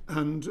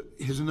 And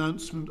his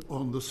announcement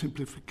on the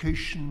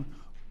simplification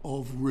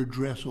of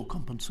redress or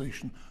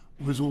compensation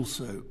was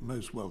also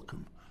most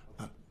welcome.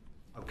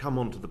 I'll come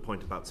on to the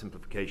point about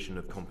simplification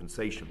of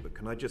compensation, but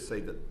can I just say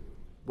that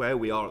where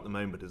we are at the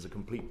moment is a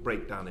complete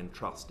breakdown in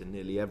trust in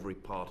nearly every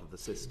part of the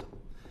system.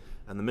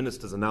 And the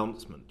Minister's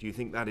announcement, do you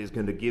think that is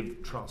going to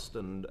give trust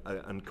and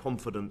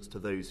confidence to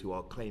those who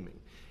are claiming?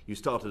 You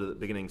started at the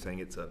beginning saying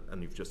it's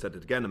and you've just said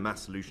it again, a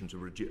mass solution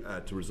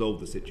to resolve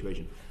the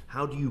situation.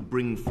 How do you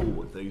bring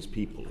forward those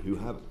people who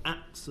have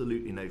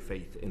absolutely no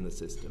faith in the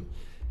system,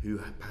 who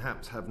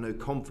perhaps have no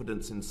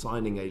confidence in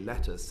signing a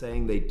letter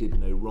saying they did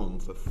no wrong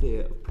for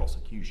fear of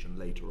prosecution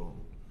later on?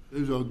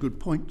 Those are good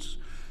points.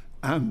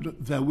 And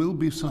there will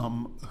be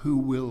some who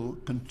will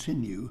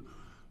continue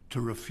to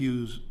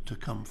refuse to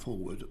come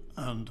forward.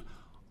 And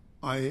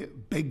I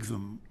beg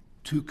them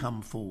to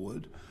come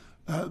forward.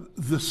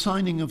 The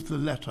signing of the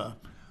letter,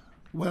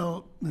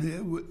 well,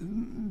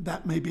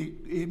 it may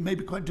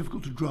be quite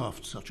difficult to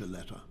draft such a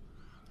letter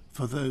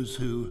for those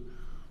who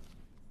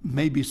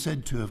may be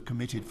said to have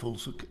committed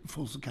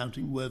false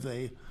accounting. Where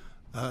they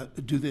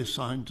do they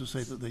sign to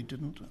say that they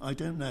didn't? I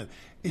don't know.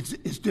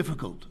 It's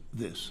difficult,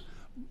 this,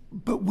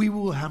 but we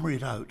will hammer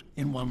it out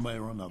in one way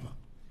or another.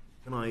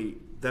 Can I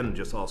then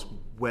just ask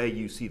where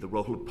you see the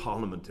role of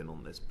Parliament in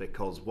on this?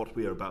 Because what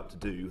we are about to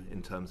do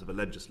in terms of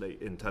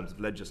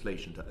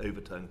legislation to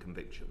overturn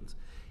convictions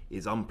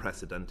is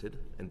unprecedented.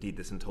 Indeed,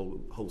 this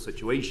whole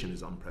situation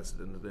is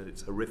unprecedented and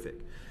it's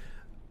horrific.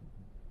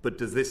 But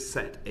does this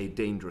set a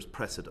dangerous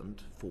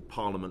precedent for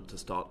Parliament to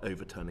start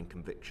overturning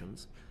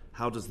convictions?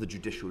 How does the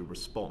judiciary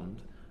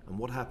respond? And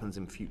what happens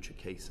in future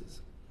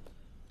cases?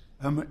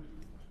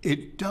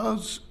 It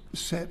does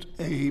set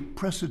a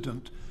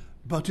precedent,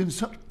 but in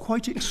such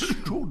quite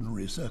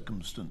extraordinary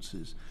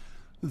circumstances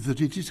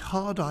that it is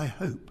hard, I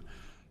hope,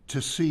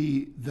 to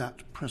see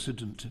that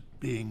precedent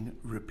being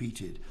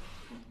repeated.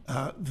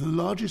 The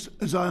largest,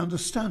 as I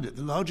understand it,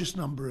 the largest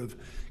number of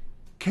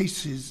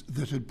cases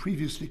that had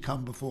previously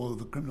come before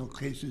the Criminal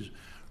Cases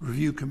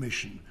Review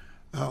Commission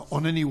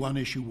on any one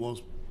issue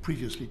was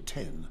previously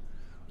 10.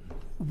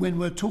 When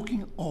we're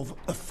talking of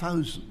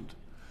 1,000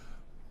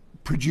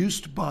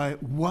 produced by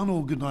one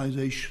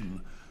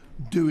organisation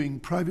doing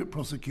private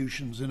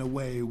prosecutions in a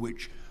way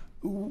which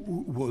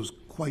was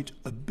quite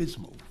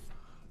abysmal,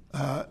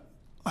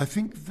 I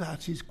think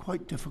that is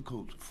quite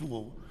difficult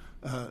for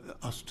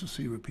us to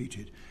see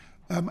repeated.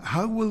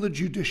 How will the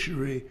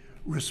judiciary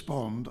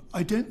respond?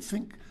 I don't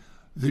think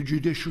the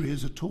judiciary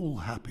is at all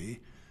happy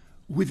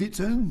with its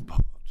own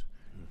part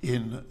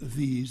in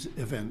these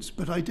events,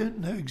 but I don't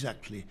know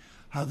exactly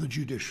how the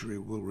judiciary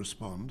will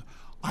respond.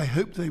 I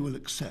hope they will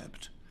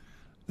accept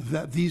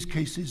that these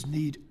cases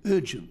need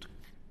urgent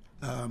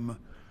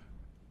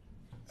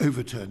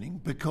overturning,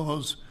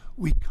 because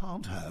we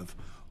can't have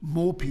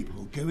more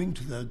people going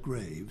to their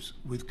graves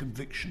with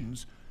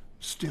convictions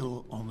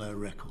still on their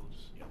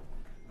records.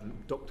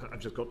 Doctor,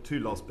 I've just got two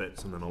last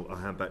bits and then I'll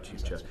hand back to you,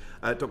 Chair.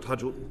 Dr.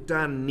 Hudgell,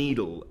 Dan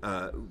Needle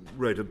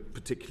wrote a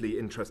particularly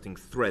interesting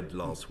thread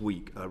last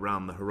week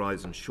around the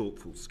Horizon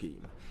shortfall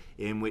scheme,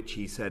 in which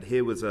he said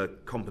here was a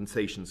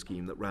compensation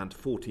scheme that ran to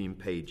 14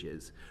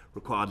 pages,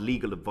 required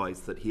legal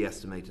advice that he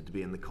estimated to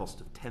be in the cost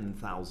of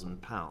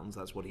 £10,000.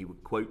 That's what he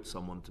would quote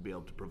someone to be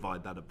able to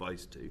provide that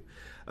advice to,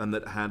 and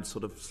that had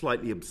sort of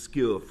slightly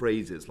obscure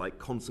phrases like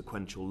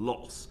consequential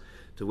loss,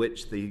 to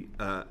which the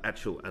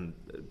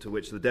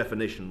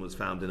definition was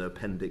found in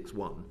Appendix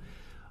 1.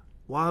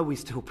 Why are we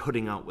still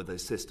putting up with a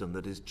system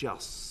that is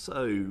just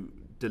so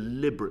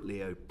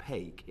deliberately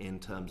opaque in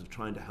terms of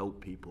trying to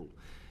help people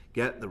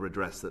get the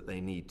redress that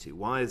they need to?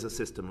 Why is a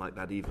system like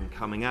that even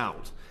coming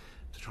out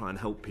to try and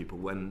help people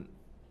when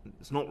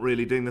it's not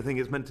really doing the thing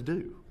it's meant to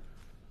do.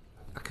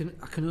 I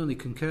can only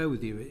concur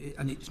with you,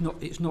 and it's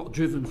not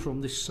driven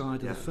from this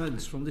side of the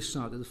fence. From this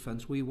side of the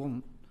fence, we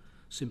want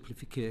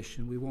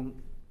simplification, we want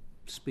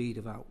speed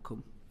of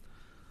outcome,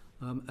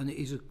 and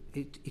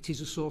it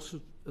is a source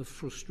of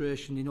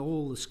frustration in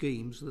all the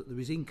schemes that there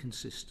is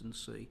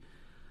inconsistency,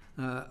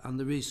 and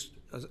there is,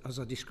 as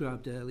I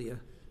described earlier,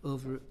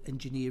 over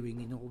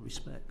engineering in all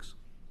respects.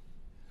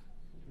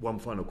 One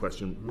final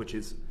question, which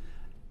is,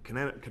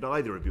 could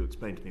either of you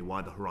explain to me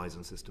why the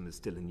Horizon system is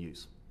still in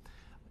use?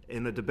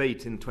 In a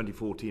debate in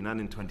 2014 and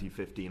in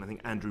 2015, I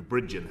think Andrew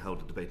Bridgen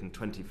held a debate in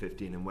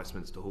 2015 in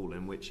Westminster Hall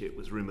in which it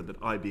was rumoured that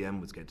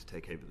IBM was going to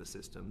take over the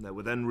system. There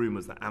were then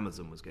rumours that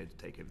Amazon was going to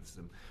take over the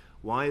system.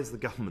 Why is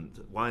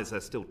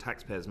there still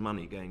taxpayers'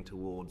 money going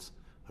towards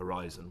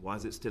Horizon? Why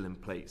is it still in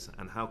place?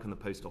 And how can the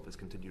Post Office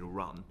continue to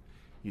run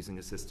using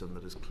a system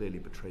that has clearly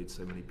betrayed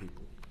so many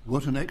people?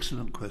 What an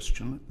excellent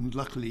question, and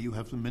luckily you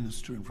have the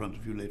Minister in front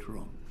of you later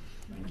on.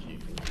 Thank you.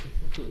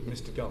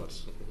 Mr.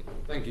 Gullis.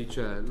 Thank you,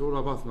 Chair. Lord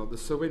Arbuthnot, the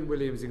Sir Win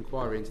Williams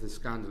inquiry into the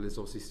scandal is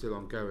obviously still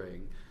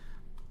ongoing.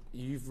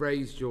 You've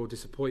raised your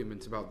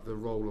disappointment about the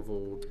role of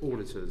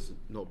auditors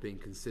not being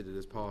considered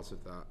as part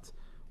of that.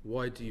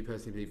 Why do you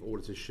personally believe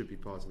auditors should be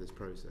part of this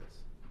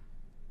process?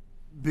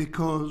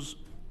 Because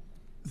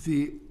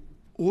the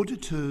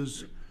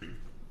auditors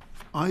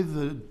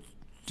either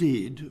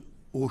did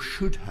or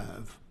should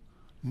have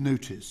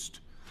noticed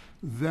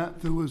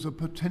that there was a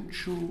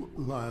potential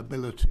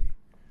liability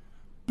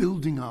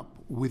building up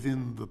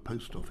within the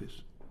Post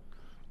Office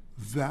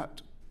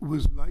that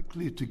was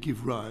likely to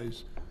give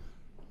rise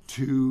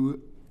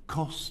to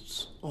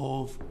costs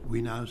of,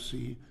 we now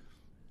see,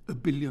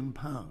 £1 billion.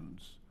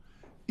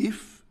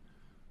 If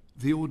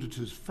the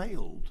auditors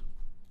failed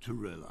to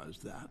realise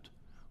that,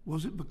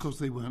 was it because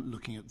they weren't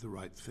looking at the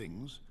right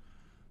things,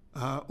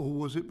 or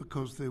was it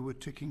because they were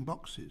ticking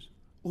boxes?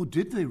 Or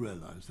did they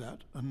realise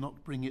that and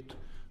not bring it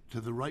to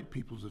the right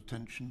people's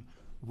attention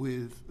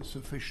with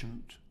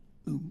sufficient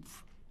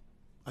oomph?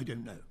 I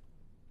don't know.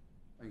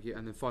 Thank you.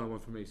 And the final one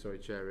for me, sorry,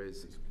 Chair,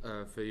 is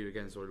for you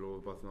again, sorry,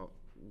 Lord Arbuthnot.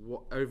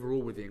 What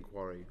overall with the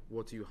inquiry,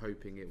 what are you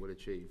hoping it will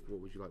achieve?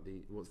 What would you like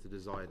what's the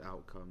desired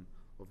outcome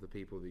of the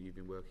people that you've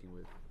been working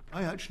with?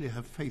 I actually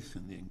have faith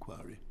in the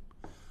inquiry,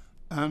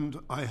 and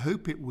I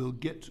hope it will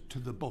get to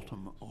the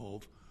bottom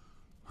of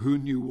who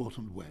knew what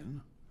and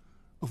when,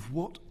 of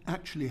what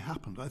actually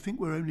happened. I think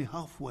we're only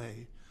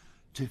halfway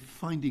to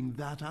finding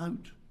that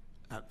out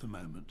at the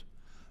moment.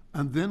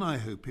 And then I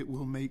hope it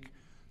will make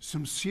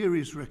some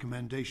serious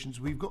recommendations.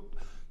 We've got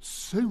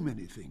so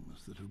many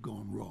things that have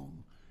gone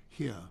wrong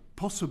here.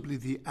 Possibly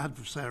the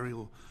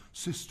adversarial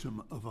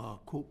system of our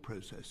court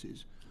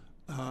processes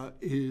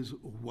is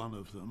one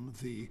of them.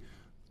 The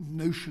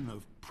notion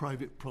of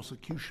private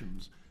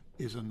prosecutions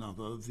is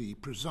another. The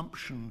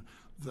presumption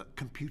that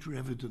computer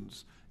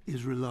evidence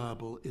is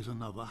reliable is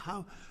another.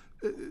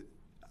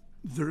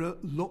 There are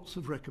lots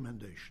of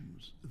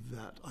recommendations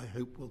that I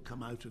hope will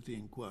come out of the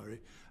inquiry,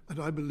 and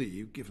I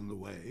believe, given the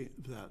way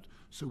that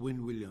Sir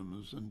Win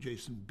Williams and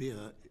Jason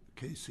Beer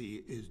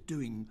KC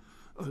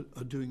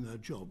are doing their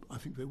job, I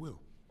think they will.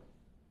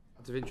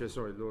 Out of interest,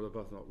 sorry, Lord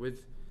Arbuthnot,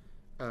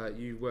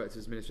 you worked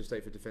as Minister of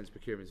State for Defence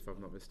Procurement, if I'm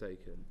not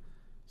mistaken,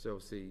 so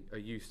obviously are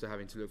used to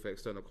having to look for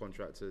external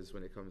contractors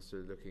when it comes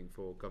to looking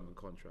for government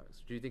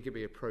contracts. Do you think it'd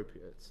be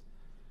appropriate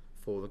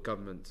for the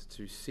government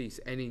to cease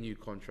any new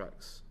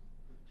contracts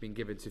being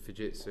given to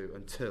Fujitsu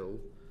until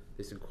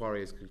this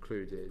inquiry is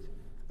concluded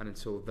and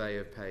until they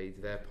have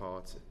paid their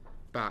part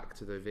back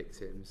to the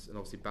victims and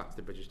obviously back to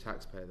the British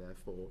taxpayer,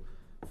 therefore,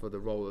 for the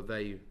role that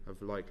they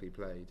have likely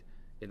played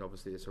in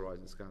obviously this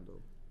Horizon scandal?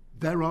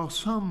 There are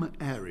some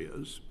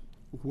areas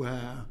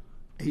where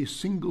a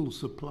single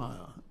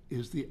supplier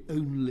is the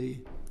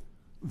only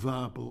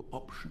viable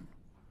option,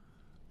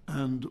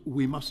 and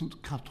we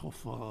mustn't cut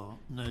off our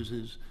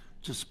noses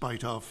to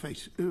spite our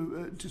faces,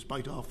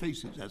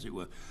 as it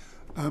were.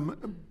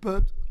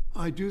 But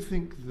I do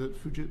think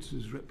that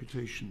Fujitsu's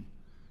reputation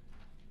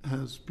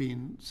has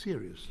been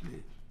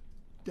seriously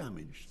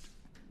damaged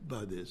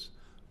by this,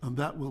 and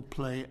that will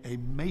play a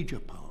major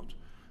part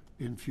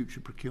in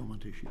future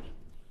procurement issues.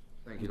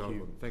 Thank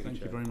you.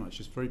 Thank you very much.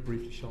 Just very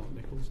briefly, Charlotte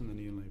Nichols and then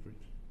Ian Lavery.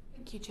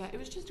 Thank you, Chair. It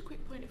was just a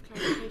quick point of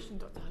clarification,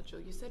 Dr.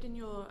 Hudgell. You said in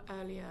your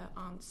earlier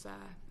answer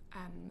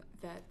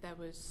that there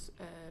was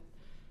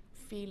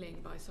feeling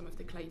by some of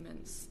the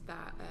claimants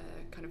that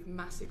kind of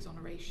mass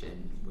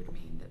exoneration would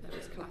mean that there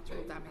was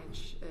collateral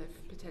damage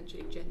of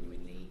potentially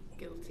genuinely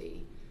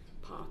guilty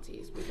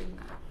parties within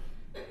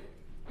that.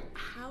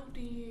 How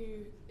do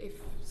you, if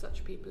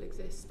such people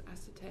exist,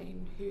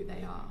 ascertain who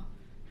they are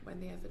when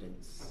the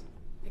evidence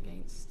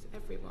against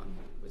everyone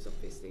was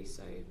obviously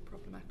so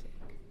problematic?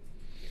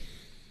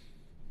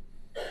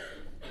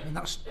 I mean,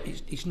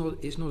 it's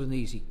not an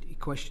easy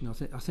question. I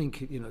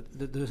think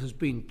there has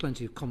been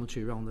plenty of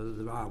commentary around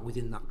that there are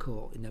within that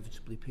court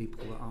inevitably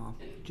people that are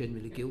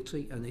genuinely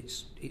guilty, and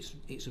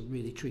it's a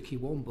really tricky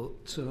one. But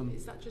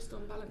is that just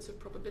on balance of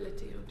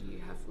probability, or do you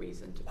have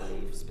reason to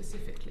believe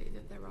specifically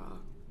that there are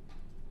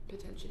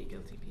potentially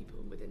guilty people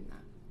within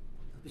that?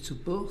 It's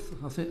of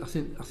both. I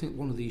think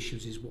one of the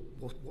issues is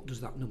what does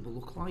that number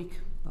look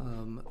like?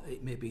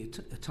 It may be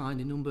a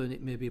tiny number, and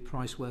it may be a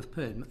price worth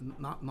paying.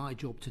 My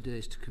job today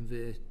is to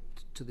convey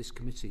to this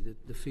committee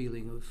the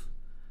feeling of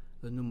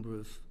a number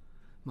of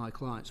my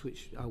clients,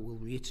 which I will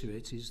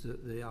reiterate, is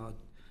that they are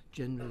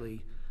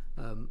generally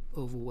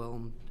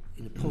overwhelmed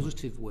in a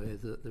positive way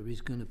that there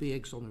is going to be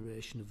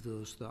exoneration of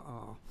those that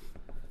are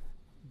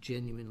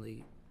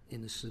genuinely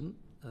innocent,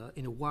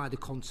 in a wider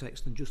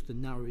context than just the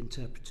narrow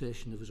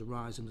interpretation of as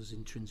arising as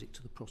intrinsic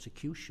to the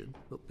prosecution,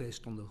 but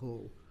based on the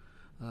whole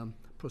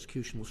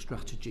prosecutional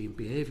strategy and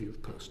behaviour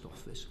of Post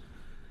Office.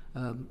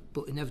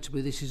 But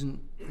inevitably this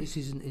isn't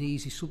an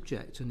easy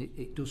subject, and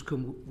it does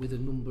come with a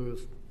number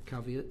of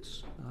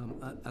caveats,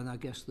 and I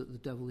guess that the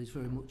devil is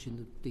very much in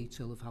the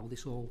detail of how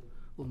this all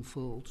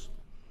unfolds.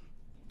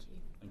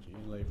 Thank you.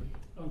 Ian Lavery.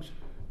 Thanks.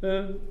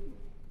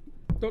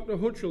 Dr.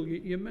 Hudgell,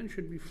 you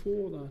mentioned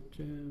before that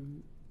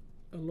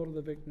a lot of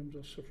the victims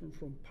are suffering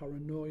from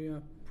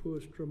paranoia,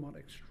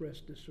 post-traumatic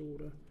stress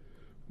disorder.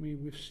 I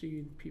mean, we've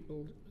seen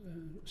people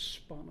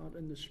spat at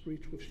in the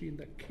streets. We've seen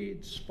their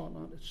kids spat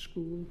at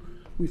school.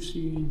 We've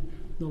seen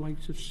the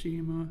likes of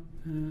Seema,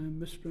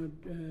 Mr.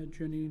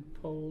 Janine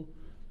Paul,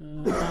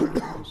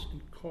 was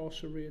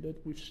incarcerated.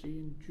 We've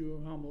seen Joe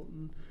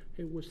Hamilton,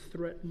 who was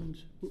threatened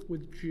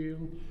with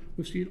jail.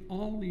 We've seen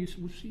all these.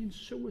 We've seen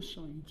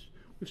suicides.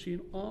 We've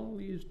seen all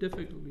these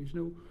difficulties.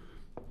 Now,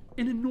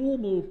 in a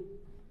normal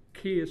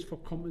case for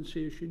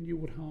compensation, you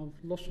would have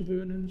loss of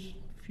earnings,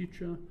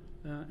 future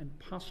and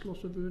past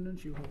loss of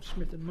earnings. You have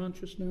Smith and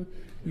Manchester.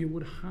 You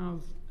would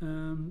have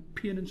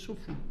pain and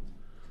suffering.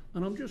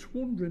 And I'm just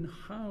wondering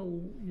how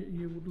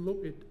you would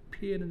look at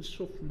pain and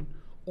suffering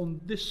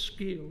on this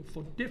scale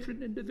for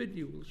different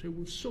individuals who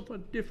will suffer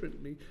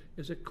differently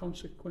as a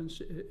consequence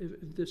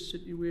of this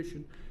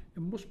situation.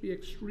 It must be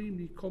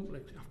extremely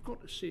complex. I've got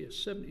to say,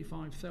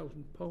 £75,000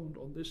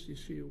 on this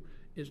issue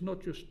is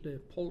not just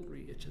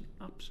paltry, it's an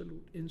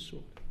absolute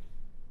insult.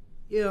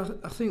 Yeah,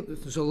 I think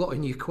that there's a lot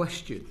in your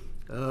question,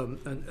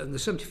 and the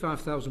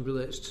 75,000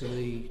 relates to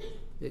the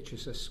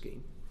HSS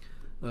scheme.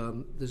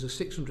 There's a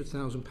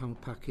 £600,000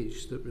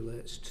 package that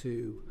relates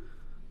to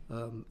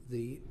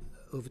the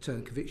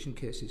overturned conviction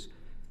cases.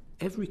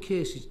 Every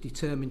case is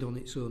determined on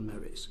its own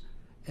merits.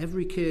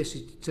 Every case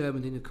is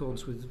determined in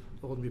accordance with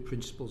ordinary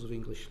principles of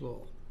English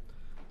law.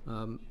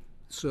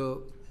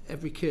 So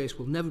every case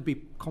will never be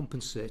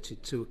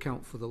compensated to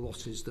account for the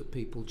losses that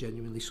people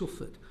genuinely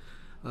suffered.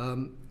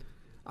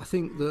 I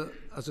think that,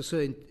 as I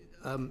say,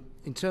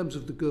 in terms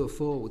of the go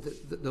forward,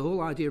 the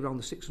whole idea around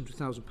the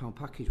 £600,000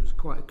 package was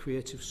quite a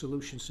creative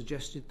solution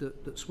suggested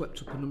that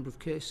swept up a number of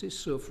cases.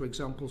 So, for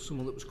example,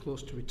 someone that was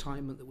close to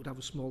retirement that would have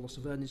a small loss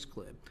of earnings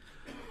claim,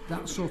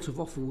 that sort of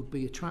offer would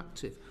be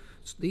attractive.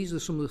 So these are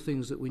some of the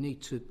things that we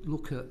need to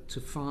look at to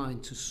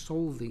find to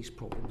solve these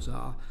problems,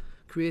 are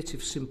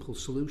creative, simple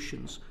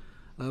solutions.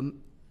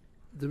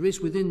 There is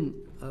within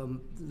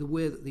the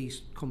way that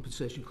these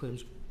compensation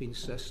claims have been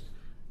assessed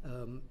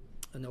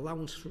an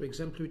allowance for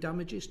exemplary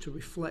damages to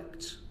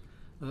reflect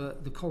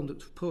the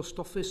conduct of Post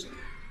Office.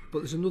 But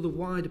there's another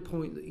wider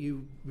point that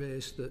you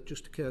raised that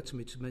just occurred to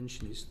me to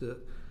mention, is that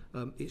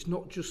it's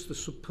not just the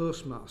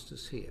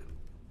sub-postmasters here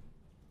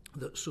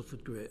that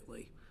suffered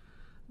greatly.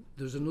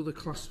 There's another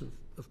class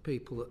of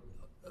people that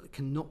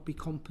cannot be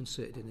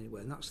compensated in any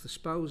way, and that's the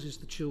spouses,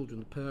 the children,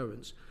 the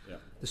parents. Yeah.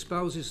 The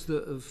spouses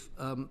that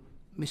have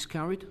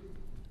miscarried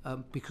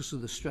because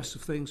of the stress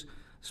of things,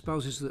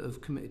 spouses that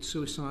have committed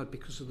suicide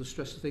because of the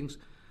stress of things,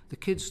 the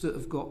kids that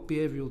have got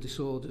behavioural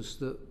disorders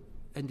that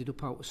ended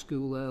up out of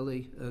school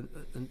early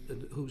and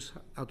whose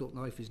adult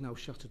life is now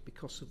shattered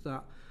because of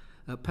that,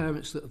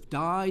 parents that have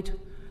died,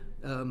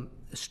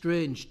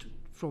 estranged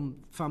from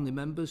family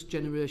members,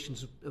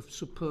 generations of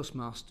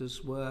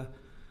sub-postmasters where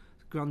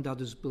granddad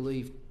has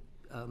believed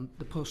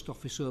the post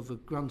office over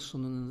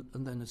grandson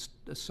and then has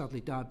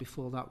sadly died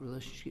before that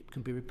relationship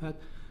can be repaired.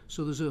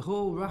 So there's a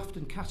whole raft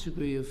and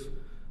category of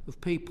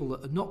people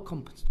that are not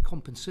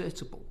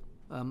compensatable,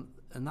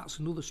 and that's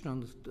another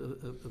strand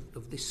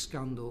of this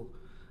scandal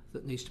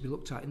that needs to be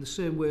looked at, in the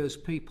same way as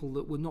people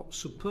that were not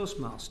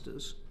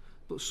sub-postmasters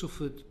but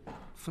suffered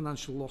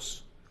financial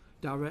loss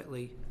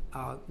directly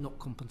are not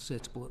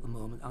compensatable at the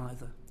moment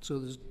either. So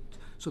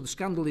the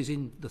scandal is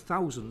in the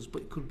thousands,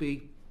 but it could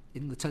be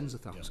in the tens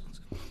of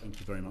thousands. Yeah. Thank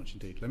you very much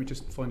indeed. Let me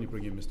just finally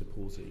bring in Mr.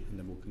 Pawsey, and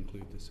then we'll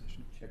conclude this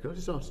session. Can I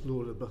just ask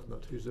Lord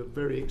Arbuthnot, who's a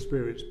very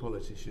experienced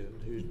politician,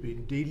 who's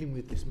been dealing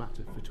with this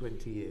matter for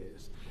 20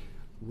 years,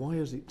 why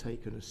has it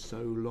taken us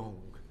so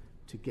long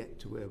to get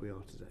to where we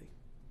are today?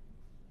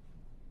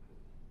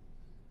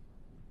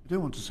 I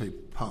don't want to say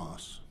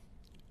pass.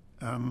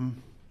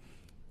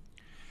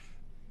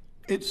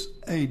 It's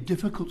a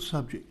difficult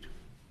subject.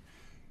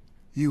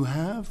 You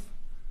have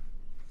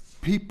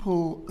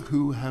people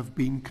who have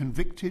been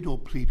convicted or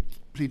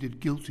pleaded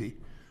guilty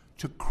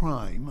to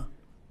crime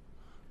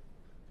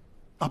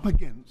up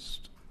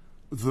against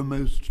the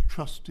most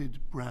trusted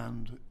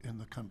brand in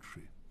the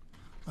country.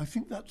 I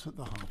think that's at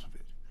the heart of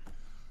it.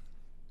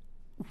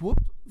 What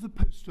the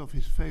Post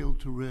Office failed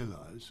to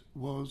realise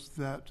was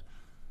that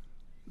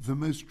the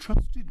most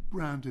trusted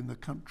brand in the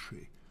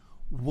country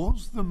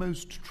was the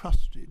most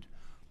trusted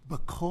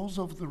because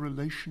of the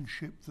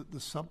relationship that the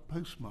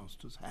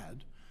sub-postmasters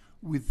had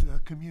with their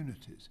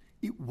communities.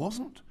 It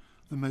wasn't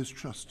the most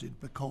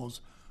trusted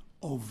because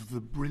of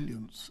the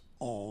brilliance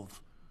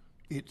of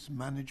its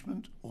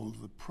management or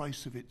the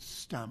price of its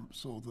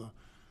stamps or the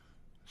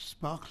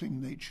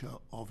sparkling nature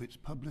of its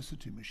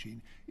publicity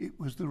machine. It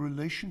was the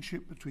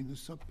relationship between the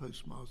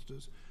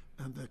sub-postmasters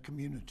and their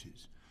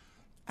communities.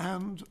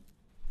 And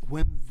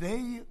when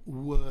they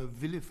were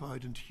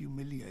vilified and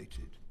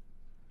humiliated,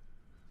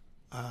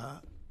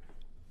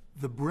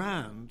 the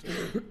brand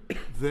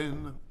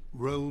then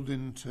rolled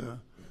into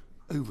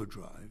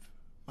overdrive.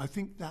 I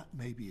think that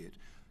may be it.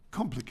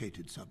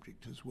 Complicated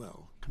subject as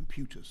well.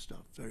 Computer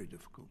stuff, very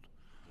difficult.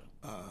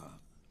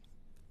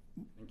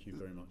 Thank you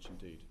very much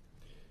indeed.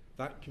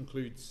 That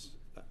concludes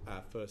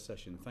our first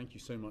session. Thank you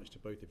so much to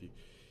both of you.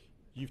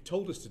 You've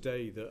told us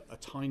today that a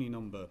tiny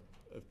number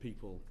of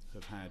people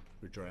have had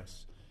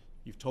redress.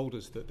 You've told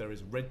us that there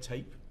is red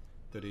tape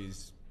that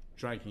is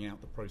dragging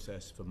out the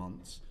process for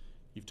months.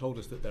 You've told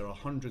us that there are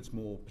hundreds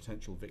more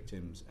potential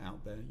victims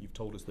out there. You've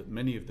told us that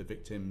many of the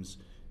victims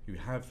who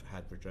have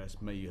had redress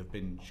may have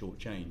been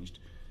shortchanged.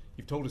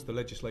 You've told us the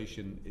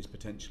legislation is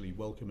potentially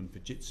welcome and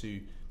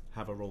Fujitsu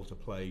have a role to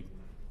play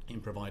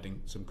in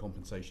providing some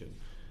compensation.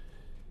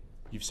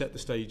 You've set the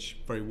stage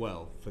very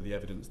well for the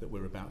evidence that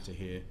we're about to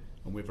hear,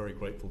 and we're very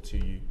grateful to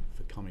you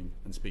for coming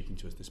and speaking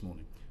to us this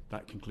morning.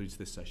 That concludes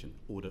this session.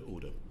 Order,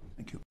 order.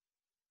 Thank you.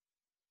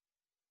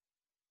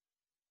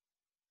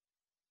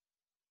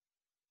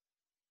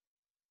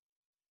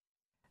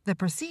 The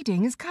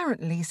proceeding is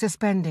currently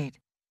suspended.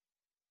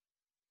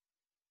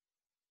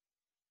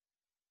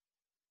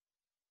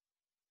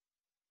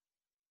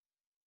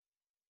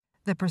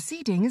 The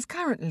proceeding is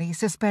currently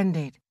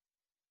suspended.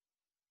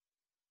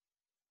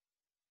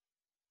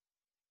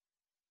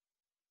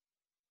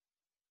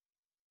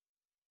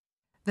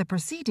 The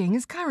proceeding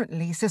is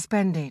currently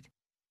suspended.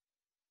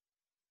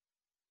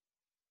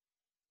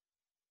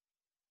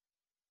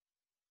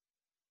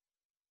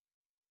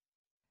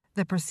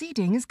 The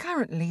proceeding is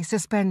currently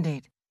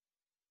suspended.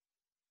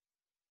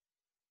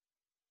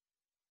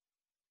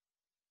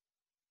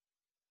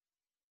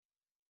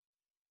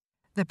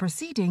 The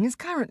proceeding is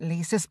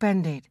currently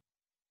suspended.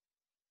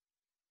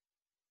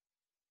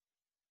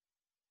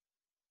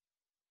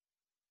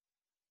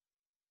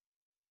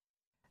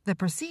 The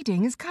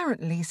proceeding is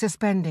currently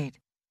suspended.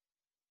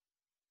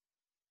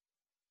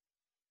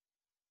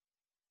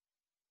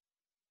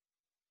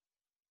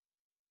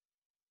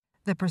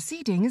 The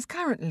proceeding is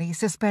currently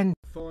suspended.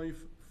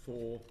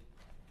 5-4.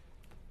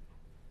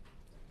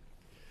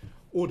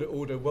 Order,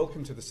 order.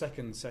 Welcome to the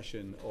second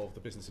session of the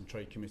Business and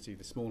Trade Committee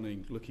this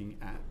morning, looking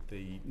at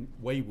the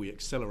way we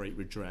accelerate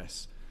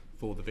redress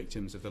for the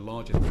victims of the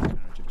largest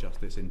miscarriage of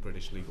justice in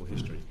British legal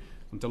history.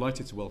 I'm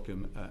delighted to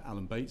welcome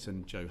Alan Bates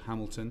and Joe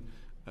Hamilton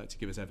to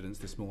give us evidence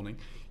this morning.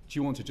 Do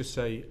you want to just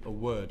say a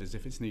word, as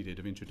if it's needed,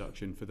 of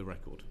introduction for the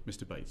record?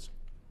 Mr. Bates.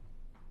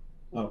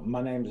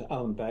 My name's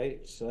Alan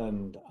Bates,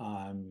 and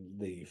I'm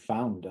the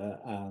founder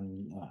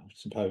and I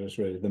suppose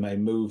really the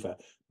main mover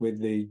with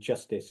the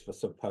Justice for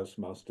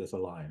Sub-Postmasters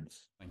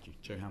Alliance. Thank you.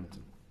 Joe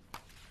Hamilton.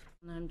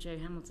 And I'm Joe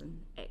Hamilton,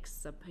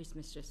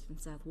 ex-sub-postmistress from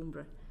South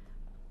Warnborough.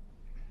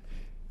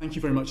 Thank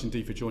you very much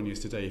indeed for joining us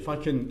today. If I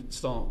can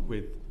start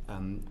with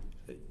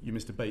you,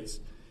 Mr. Bates.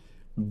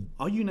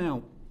 Are you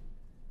now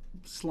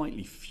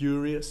slightly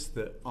furious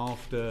that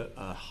after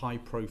a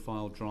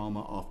high-profile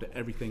drama, after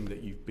everything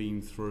that you've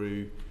been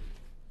through,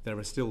 there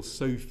are still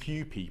so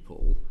few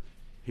people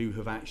who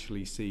have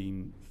actually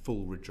seen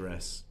full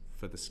redress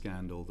for the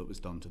scandal that was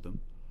done to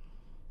them?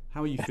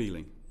 How are you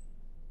feeling?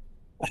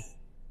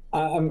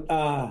 I'm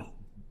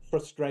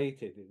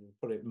frustrated, to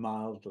put it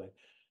mildly.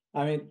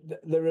 I mean,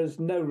 there is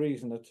no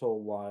reason at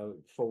all why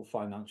full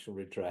financial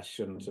redress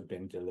shouldn't have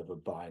been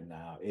delivered by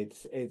now.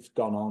 It's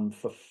gone on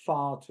for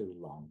far too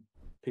long.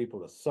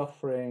 People are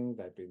suffering,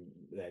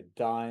 they're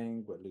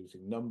dying, we're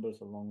losing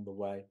numbers along the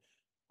way.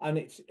 And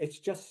it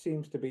just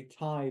seems to be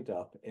tied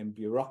up in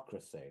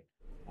bureaucracy.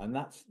 And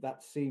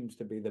that seems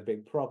to be the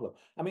big problem.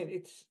 I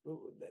mean,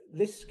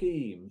 this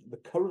scheme, the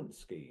current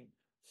scheme,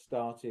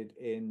 started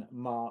in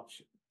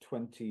March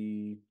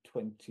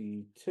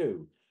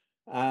 2022.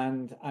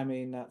 And I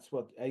mean, that's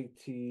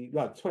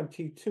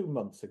 22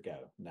 months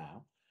ago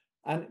now.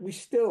 And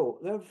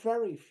there are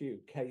very few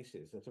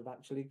cases that have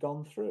actually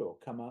gone through or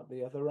come out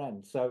the other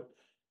end. So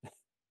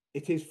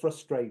it is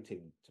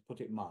frustrating, to put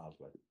it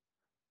mildly.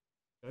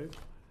 Okay.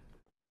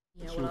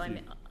 Yeah, well,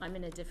 I'm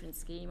in a different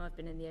scheme. I've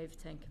been in the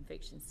overturned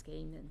conviction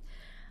scheme,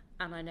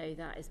 and I know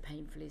that is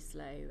painfully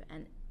slow,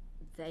 and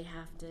they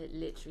have to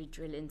literally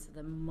drill into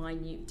the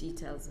minute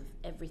details of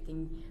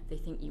everything they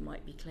think you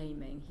might be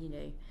claiming.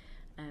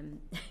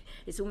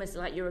 It's almost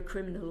like you're a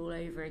criminal all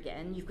over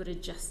again. You've got to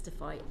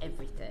justify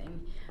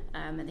everything,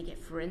 and they get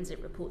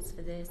forensic reports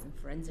for this and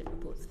forensic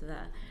reports for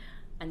that,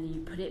 and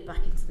you put it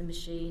back into the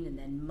machine, and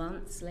then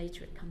months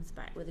later it comes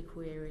back with a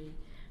query.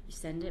 You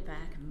send it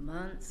back, and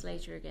months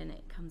later again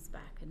it comes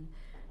back, and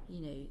You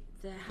know,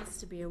 there has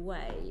to be a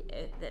way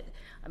that,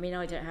 I mean,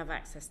 I don't have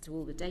access to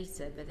all the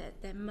data, but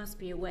there must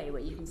be a way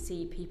where you can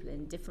see people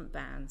in different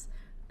bands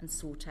and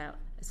sort out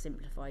a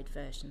simplified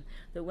version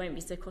that won't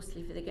be so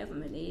costly for the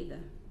government either.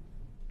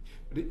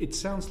 But it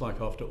sounds like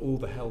after all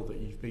the hell that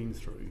you've been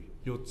through,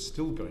 you're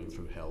still going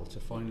through hell to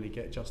finally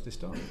get justice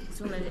done.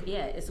 It's almost,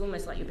 yeah, it's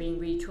almost like you're being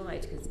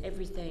retried, because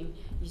everything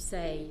you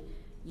say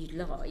you'd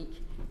like,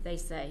 they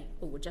say,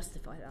 oh, we'll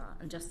justify that,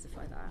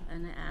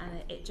 and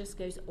it just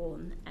goes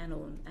on and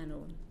on and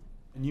on.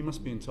 And you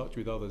must be in touch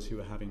with others who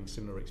are having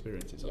similar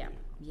experiences, aren't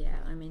you? Yeah,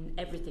 I mean,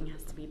 everything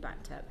has to be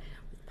backed up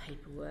with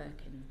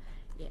paperwork, and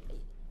yeah,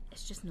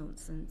 it's just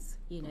nonsense,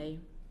 you know.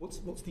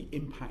 What's the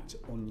impact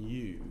on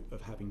you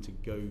of having to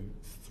go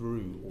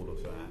through all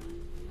of that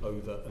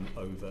over and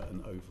over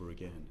and over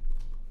again?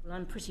 Well,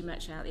 I'm pretty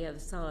much out the other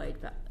side,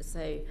 but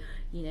so,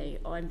 you know,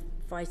 I'm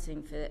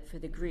fighting for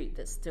the group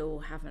that still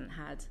haven't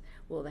had,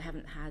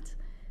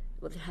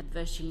 they had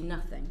virtually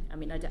nothing. I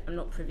mean, I'm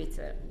not privy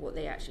to what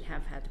they actually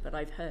have had, but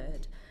I've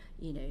heard,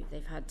 you know,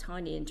 they've had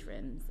tiny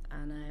interims,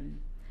 and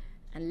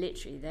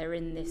literally they're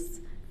in this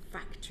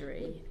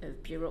factory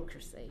of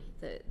bureaucracy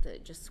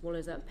that just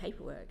swallows up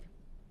paperwork.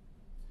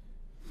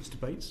 Mr.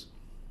 Bates,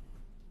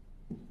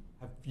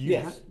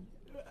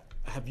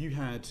 have you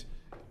had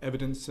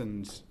evidence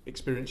and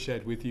experience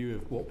shared with you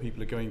of what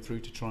people are going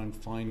through to try and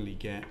finally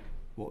get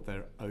what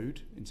they're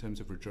owed in terms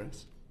of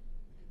redress?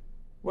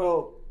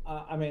 Well,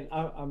 I mean,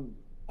 I'm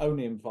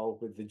only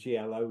involved with the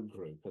GLO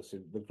group, as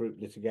in the Group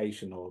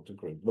Litigation Order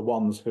Group, the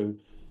ones who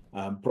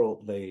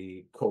brought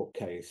the court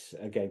case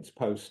against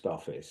Post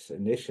Office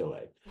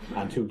initially,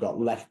 and who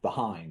got left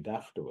behind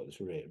afterwards,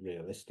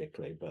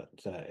 realistically, but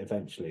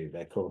eventually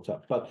they're caught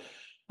up. But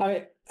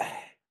I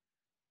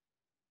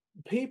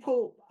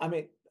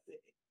mean,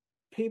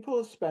 people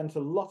have spent a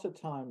lot of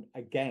time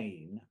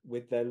again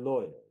with their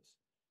lawyers.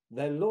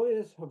 Their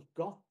lawyers have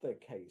got their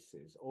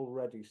cases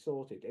already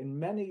sorted. In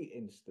many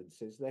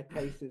instances, their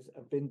cases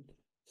have been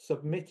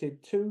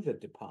submitted to the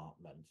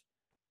department,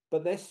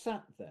 but they're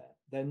sat there.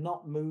 They're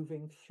not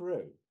moving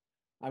through.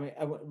 I mean,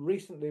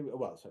 recently,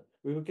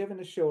 we were given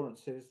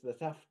assurances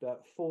that after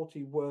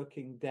 40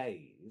 working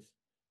days,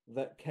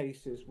 that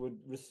cases would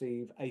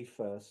receive a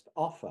first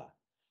offer.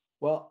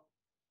 Well,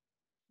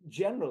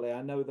 generally,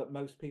 I know that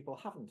most people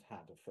haven't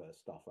had a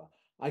first offer.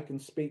 I can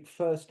speak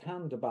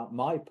firsthand about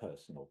my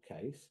personal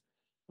case.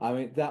 I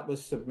mean, that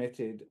was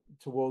submitted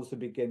towards the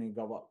beginning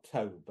of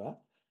October.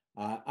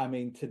 I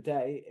mean,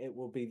 today it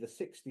will be the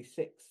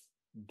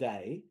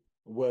 66th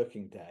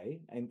working day,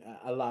 and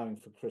allowing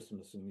for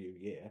Christmas and New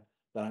Year,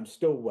 that I'm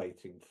still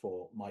waiting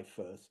for my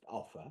first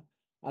offer.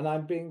 And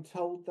I'm being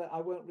told that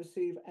I won't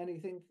receive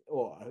anything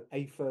or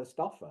a first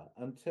offer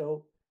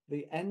until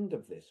the end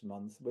of this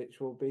month,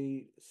 which will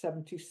be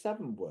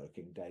 77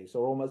 working days,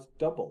 or almost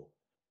double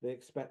the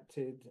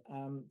expected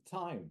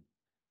time.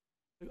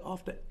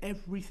 After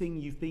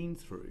everything you've been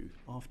through,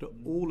 after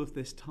all of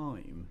this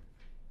time,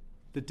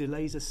 the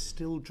delays are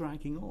still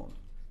dragging on.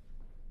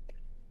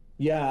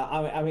 Yeah,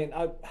 I mean,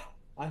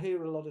 I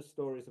hear a lot of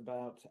stories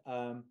about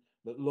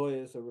that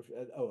lawyers are,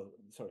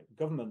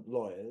 government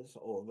lawyers,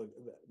 or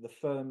the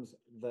firms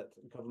that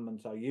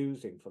governments are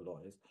using for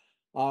lawyers,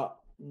 are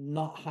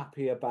not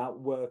happy about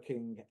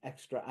working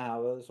extra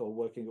hours, or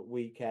working at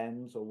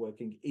weekends, or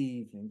working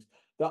evenings.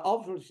 There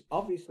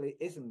obviously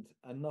isn't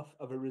enough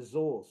of a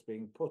resource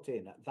being put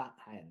in at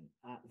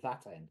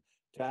that end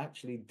to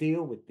actually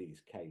deal with these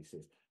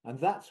cases, and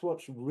that's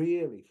what's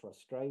really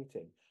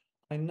frustrating.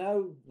 I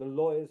know the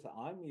lawyers that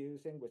I'm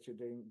using, which are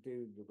doing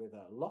with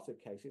a lot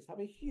of cases, have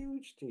a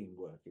huge team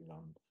working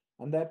on them,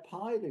 and they're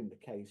piling the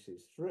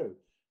cases through.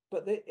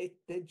 But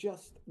they're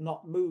just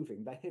not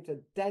moving. They hit a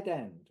dead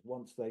end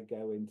once they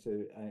go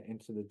into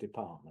the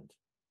department.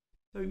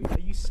 So are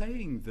you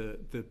saying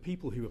that the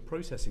people who are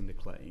processing the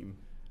claim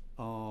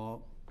are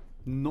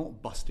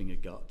not busting a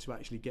gut to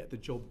actually get the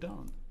job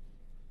done?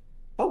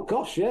 Oh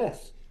gosh,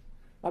 yes.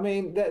 I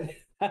mean,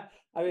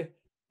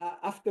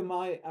 after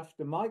my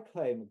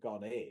claim had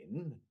gone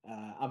in,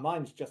 and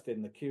mine's just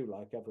in the queue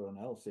like everyone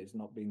else's,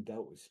 not being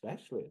dealt with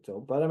specially at all.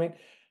 But I mean,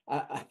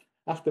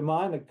 after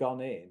mine had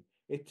gone in,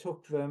 it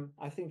took them,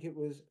 I think it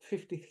was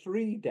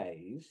 53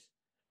 days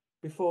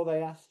before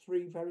they asked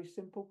 3 very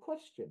simple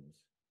questions.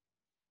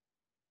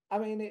 I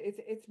mean,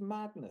 it's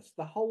madness.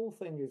 The whole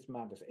thing is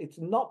madness. It's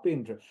not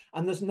being driven,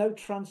 and there's no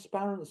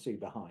transparency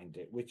behind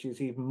it, which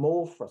is even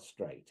more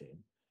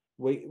frustrating.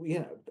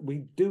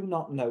 We do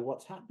not know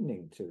what's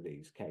happening to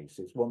these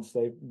cases once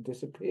they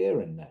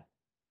disappear in there.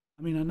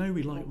 I mean, I know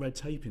we like red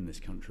tape in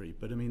this country,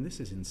 but I mean, this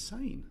is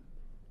insane.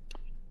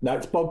 No,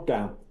 it's bogged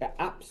down.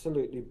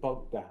 Absolutely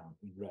bogged down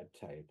in red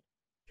tape.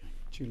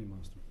 Julie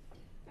Marsden.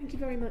 Thank you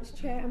very much,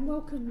 Chair, and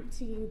welcome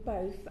to you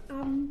both.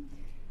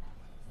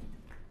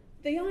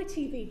 The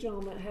ITV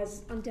drama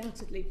has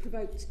undoubtedly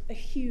provoked a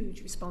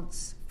huge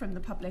response from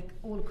the public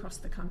all across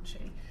the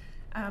country.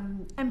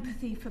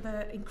 Empathy for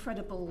the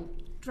incredible,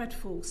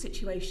 dreadful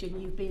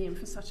situation you've been in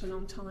for such a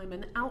long time,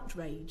 and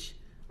outrage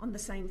on the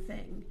same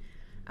thing.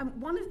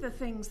 One of the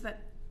things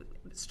that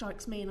that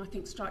strikes me, and I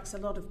think strikes a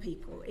lot of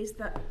people, is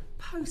that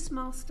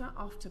postmaster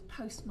after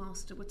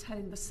postmaster were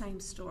telling the same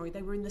story.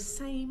 They were in the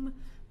same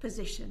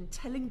position,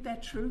 telling the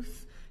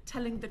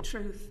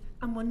truth,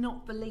 and were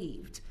not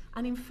believed.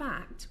 And in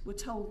fact, were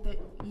told that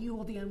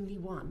you're the only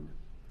one.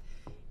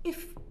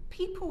 If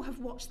people have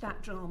watched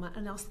that drama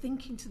and are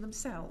thinking to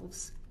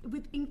themselves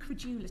with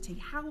incredulity,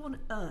 how on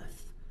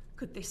earth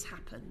could this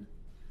happen?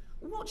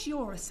 What's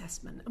your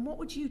assessment, and what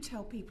would you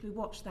tell people who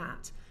watch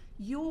that?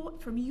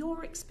 From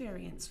your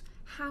experience,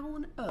 how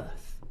on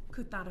earth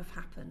could that have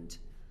happened?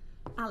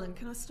 Alan,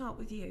 can I start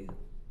with you?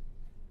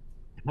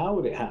 How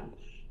would it happen?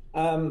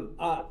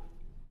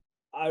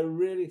 I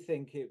really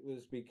think it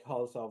was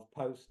because of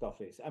post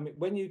office. I mean,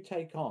 when you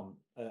take on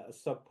a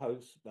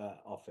sub-post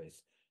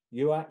office,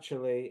 you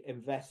actually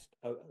invest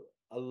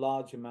a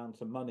large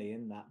amount of money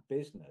in that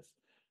business.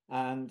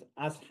 And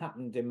as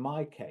happened in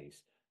my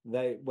case,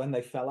 when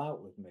they fell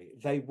out with me,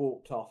 they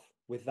walked off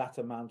with that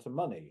amount of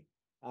money.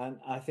 And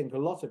I think a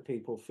lot of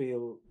people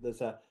feel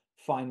there's a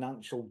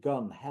financial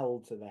gun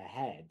held to their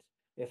head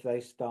if they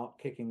start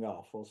kicking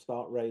off or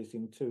start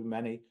raising too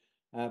many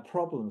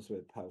problems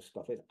with post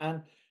office.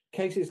 And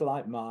cases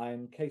like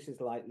mine,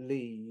 cases like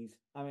Lee's,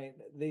 I mean,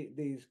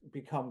 these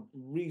become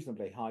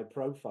reasonably high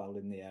profile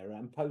in the area,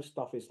 and post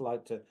office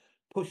like to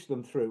push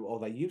them through, or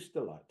they used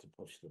to like to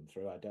push them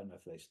through, I don't know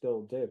if they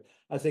still do,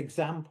 as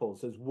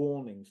examples, as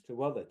warnings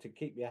to others to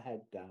keep your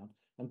head down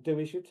and do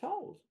as you're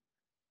told.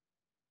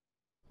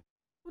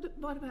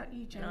 What about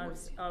you, Joe?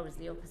 I was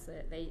the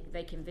opposite.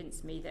 They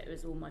convinced me that it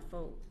was all my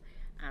fault.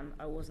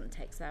 I wasn't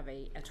tech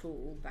savvy at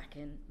all back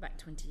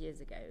 20 years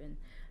ago, and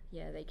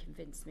yeah, they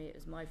convinced me it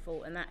was my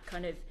fault. And that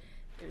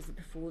it was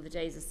before the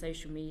days of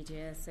social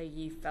media, so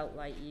you felt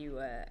like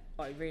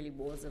I really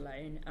was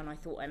alone, and I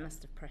thought I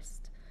must have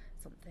pressed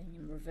something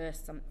and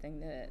reversed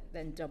something that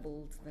then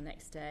doubled the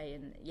next day,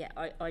 and yeah,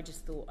 I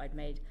just thought I'd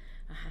made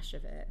a hash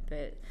of it.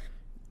 But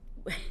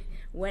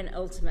when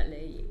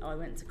ultimately I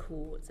went to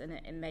court and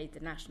it made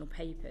the national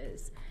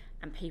papers,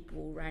 and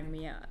people rang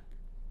me up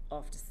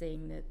after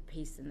seeing the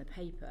piece in the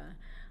paper,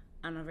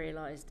 and I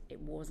realised it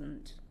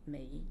wasn't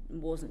me, it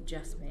wasn't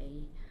just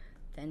me,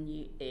 then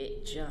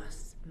it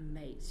just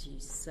makes you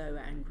so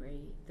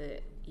angry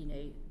that,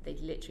 they'd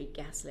literally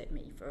gaslit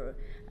me for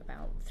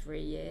about 3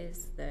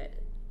 years, that,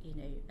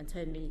 and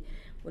turned me,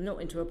 well,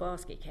 not into a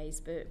basket case,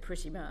 but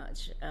pretty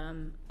much.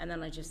 And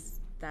then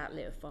that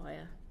lit a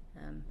fire.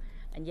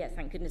 And yeah,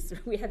 thank goodness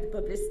we had the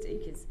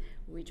publicity because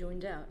we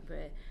joined up.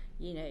 But,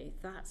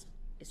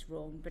 it's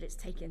wrong, but it's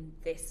taken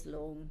this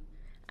long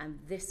and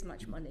this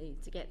much money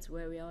to get to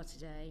where we are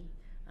today.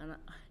 And,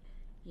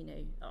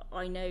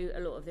 I know a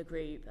lot of the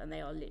group, and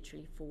they are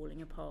literally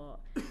falling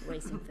apart,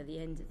 waiting for the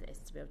end of this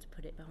to be able to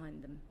put it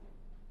behind them.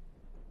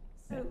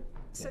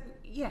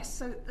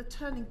 So the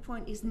turning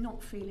point is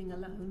not feeling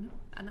alone,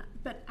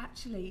 but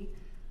actually,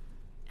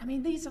 I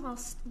mean, these are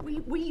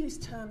we use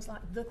terms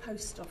like the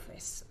post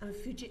office and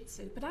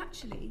Fujitsu, but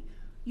actually,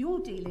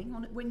 you're dealing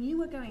on when you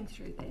were going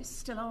through this,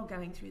 still are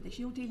going through this.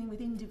 You're dealing with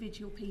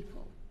individual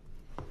people.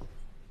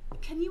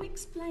 Can you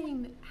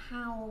explain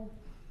how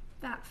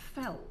that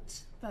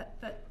felt?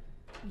 That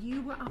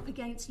you were up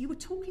against, you were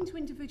talking to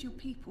individual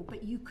people,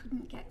 but you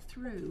couldn't get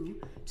through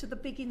to the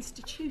big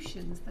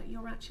institutions that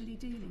you're actually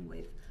dealing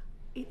with.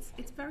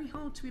 It's very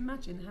hard to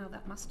imagine how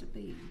that must have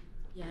been.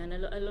 Yeah, and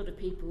a lot of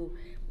people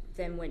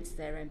then went to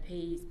their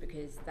MPs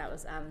because that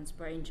was Alan's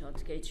brainchild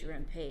to go to your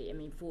MP. I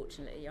mean,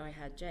 fortunately, I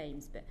had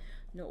James, but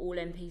not all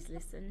MPs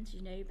listened,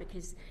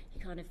 because you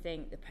kind of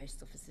think the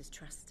post office is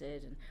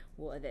trusted and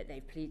what are they?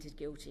 They've pleaded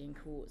guilty in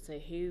court. So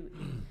who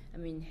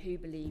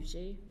believes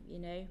you? I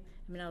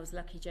mean, I was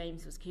lucky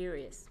James was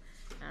curious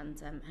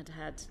and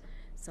had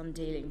some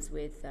dealings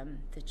with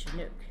the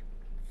Chinook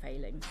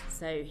failings.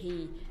 So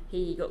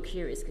he got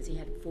curious because he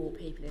had 4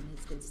 people in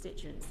his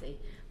constituency.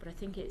 But I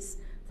think it's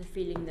the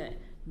feeling that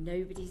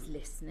nobody's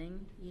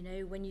listening.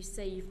 When you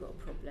say you've got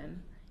a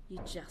problem, you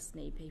just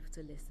need people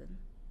to listen.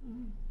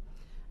 Mm.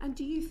 And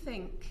do you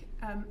think,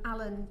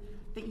 Alan,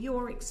 that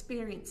your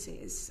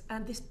experiences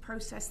and this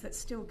process that's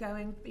still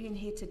going, being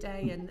here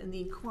today and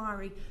the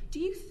inquiry, do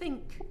you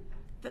think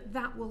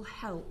that will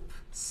help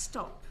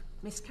stop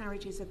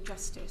miscarriages of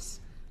justice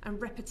and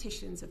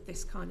repetitions of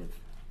this kind of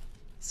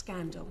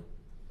scandal?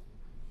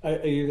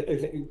 Are you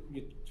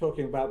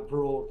talking about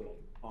broadly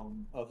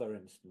on other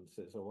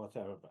instances or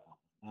whatever?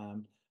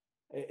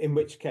 In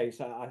which case,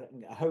 I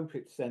hope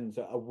it sends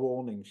a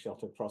warning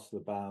shot across the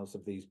bows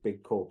of these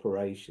big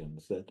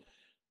corporations that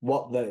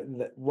what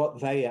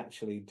they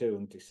actually do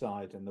and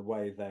decide and the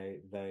way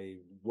they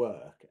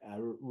work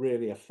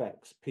really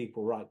affects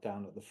people right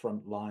down at the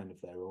front line of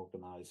their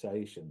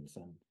organisations,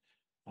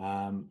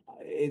 and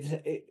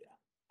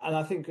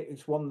I think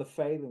it's one of the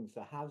failings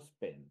there has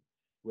been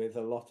with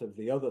a lot of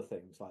the other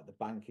things like the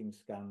banking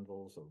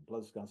scandals or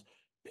blood scandals.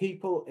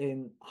 People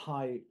in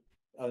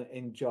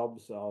in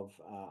jobs of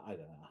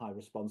high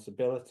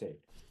responsibility,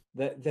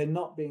 they're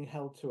not being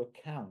held to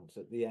account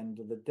at the end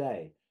of the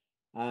day,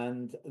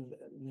 and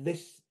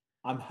this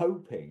I'm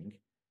hoping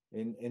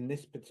in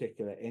this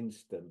particular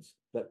instance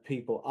that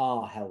people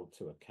are held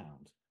to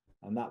account,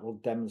 and that will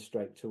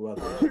demonstrate to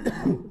others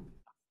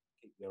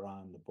keep your eye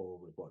on the ball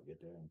with what you're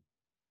doing.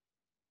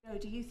 So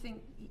do you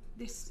think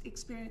this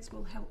experience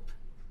will help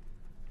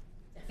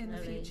in the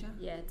future?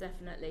 Yeah,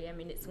 definitely. I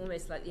mean, it's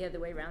almost like the other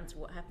way around to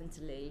what happened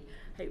to Lee.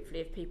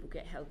 Hopefully, if people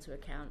get held to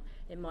account,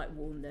 it might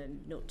warn them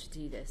not to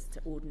do this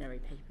to ordinary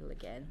people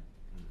again.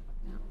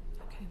 Yeah.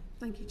 Okay.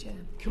 Thank you, Chair.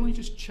 Can I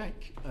just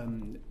check,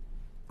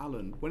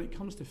 Alan, when it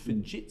comes to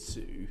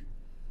Fujitsu,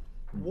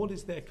 what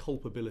is their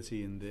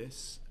culpability in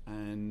this,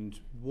 and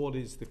what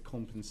is the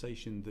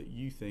compensation that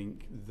you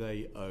think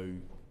they owe,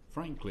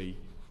 frankly,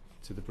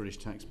 to the British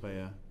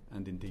taxpayer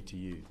and indeed to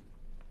you?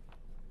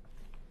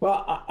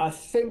 Well, I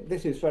think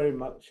this is very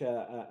much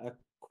a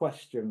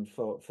question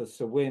for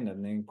Sir Win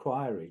and the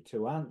inquiry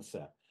to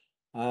answer.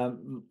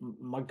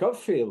 My gut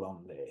feel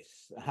on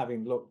this,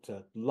 having looked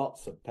at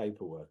lots of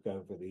paperwork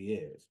over the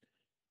years,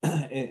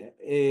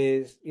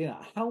 is,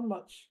 how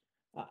much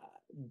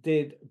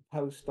did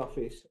Post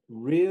Office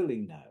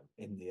really know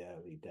in the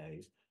early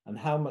days, and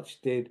how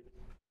much did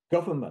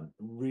government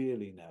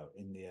really know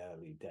in the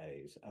early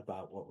days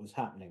about what was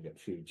happening at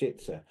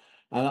Fujitsu?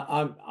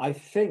 And I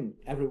think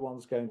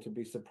everyone's going to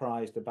be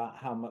surprised about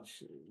how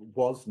much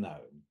was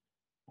known.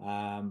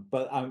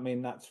 But I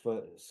mean, that's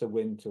for Sir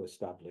Win to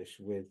establish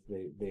with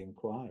the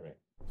inquiry.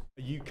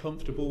 Are you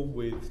comfortable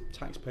with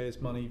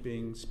taxpayers' money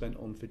being spent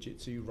on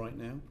Fujitsu right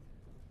now?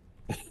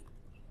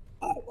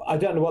 I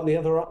don't know what the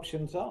other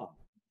options are.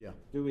 Yeah.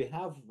 Do we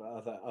have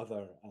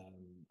other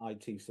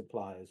IT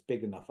suppliers,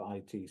 big enough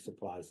IT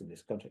suppliers in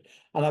this country?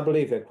 And I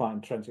believe they're quite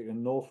entrenched in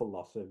an awful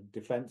lot of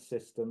defence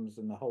systems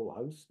and a whole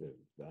host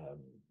of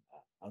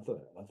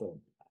other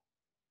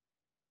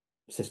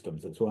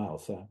systems as well.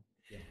 So,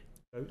 yeah.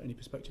 So, any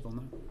perspective on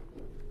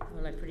that?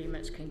 Well, I pretty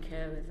much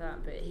concur with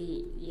that, but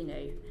he,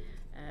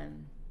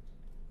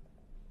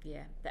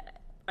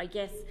 I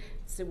guess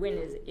Sir Win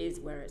is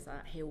where it's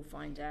at. He'll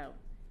find out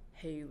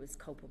who was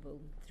culpable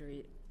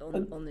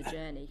on the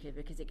journey,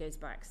 because it goes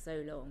back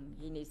so long.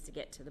 He needs to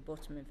get to the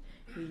bottom of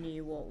who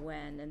knew what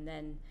when, and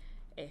then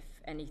if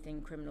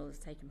anything criminal has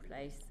taken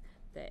place,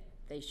 that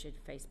they should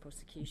face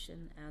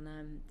prosecution,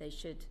 and they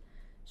should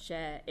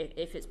share,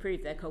 if it's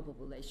proved they're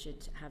culpable, they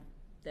should have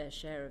their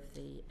share of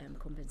the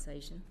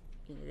compensation.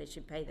 They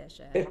should pay their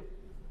share.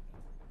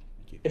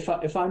 If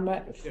I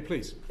may, yeah,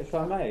 please. If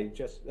I may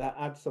just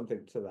add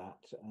something to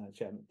that,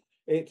 Chairman.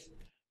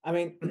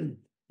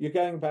 You're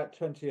going back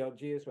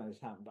 20-odd years when this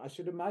happened. I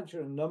should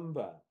imagine a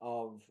number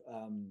of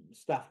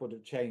staff would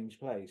have changed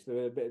place. There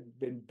would have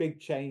been big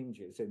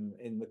changes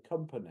in the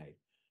company.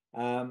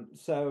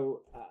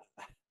 So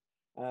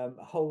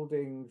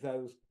holding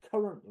those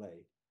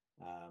currently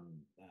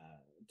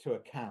to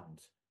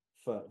account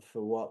for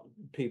what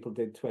people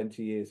did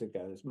 20 years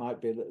ago might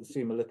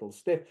seem a little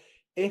stiff.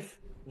 If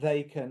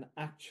they can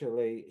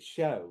actually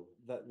show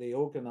that the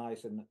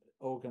organisation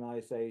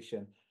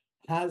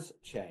has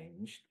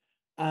changed,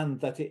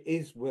 and that it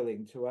is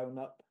willing to own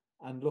up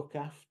and look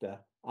after,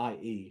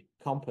 i.e.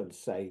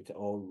 compensate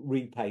or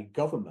repay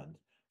government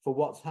for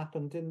what's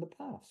happened in the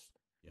past.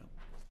 Yeah,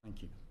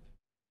 thank you.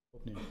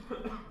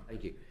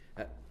 Thank you.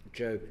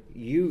 Joe,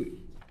 you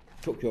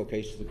took your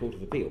case to the Court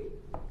of Appeal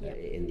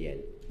in the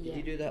end. Did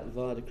you do that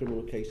via the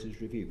Criminal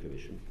Cases Review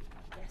Commission?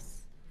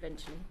 Yes,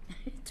 eventually.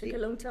 It took a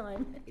long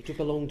time. It took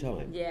a long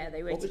time? Yeah,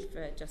 they waited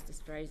for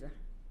Justice Fraser.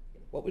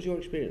 What was your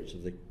experience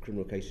of the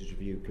Criminal Cases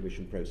Review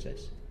Commission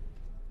process?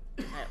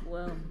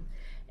 Well,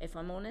 if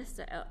I'm honest,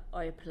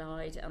 I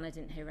applied and I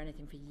didn't hear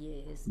anything for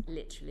years,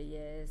 literally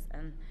years.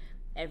 And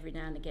every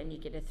now and again you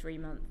get a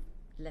 3-month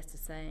letter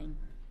saying,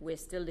 we're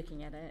still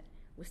looking at it,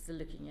 we're still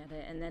looking at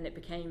it. And then it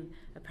became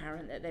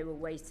apparent that they were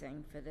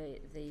waiting for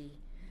the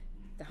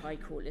High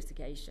Court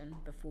litigation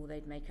before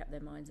they'd make up their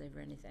minds over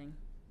anything.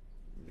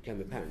 It became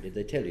apparent. Did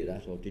they tell you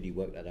that, or did you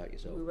work that out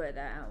yourself? We worked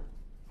that out.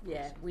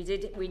 Yeah, we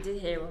did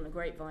hear on the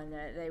grapevine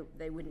that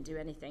they wouldn't do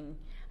anything,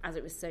 as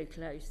it was so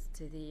close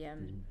to the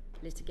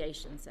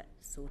litigation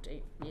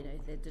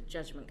the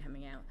judgment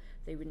coming out.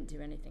 They wouldn't do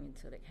anything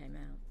until it came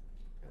out.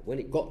 When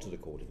it got to the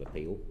Court of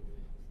Appeal,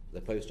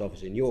 the Post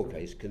Office in your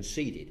case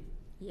conceded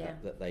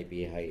that they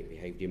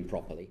behaved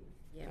improperly,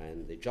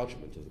 and the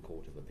judgment of the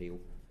Court of Appeal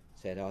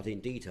set out in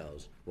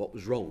details what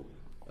was wrong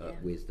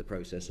with the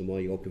process and why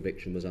your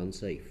conviction was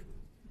unsafe.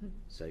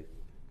 So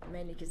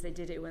mainly because they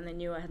did it when they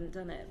knew I hadn't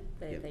done it.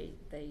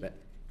 But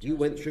you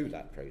went through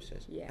that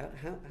process. Yeah.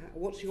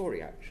 What's your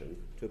reaction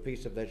to a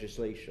piece of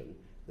legislation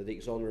that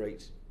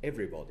exonerates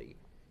everybody,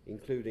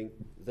 including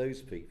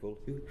those people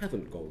who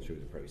haven't gone through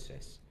the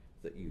process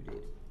that you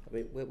did? I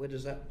mean, where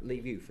does that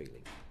leave you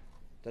feeling?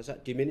 Does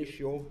that diminish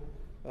your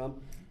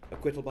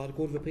acquittal by the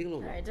Court of Appeal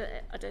or not?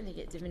 I don't think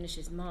it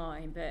diminishes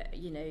mine, but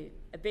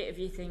a bit of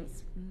you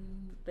thinks,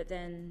 but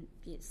then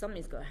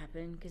something's got to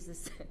happen because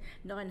there's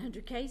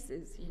 900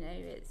 cases.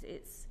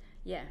 It's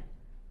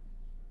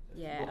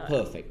not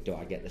perfect, do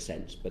I get the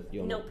sense? But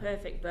you're not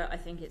perfect, but I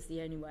think it's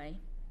the only way.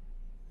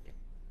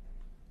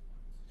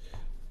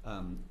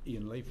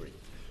 Ian Lavery.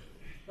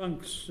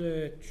 Thanks,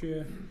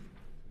 Chair.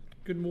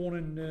 Good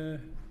morning,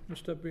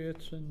 Mr.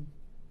 Bates and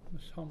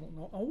Ms.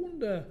 Hamilton. I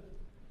wonder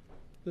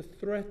the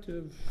threat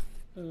of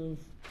a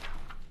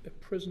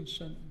prison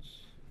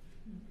sentence,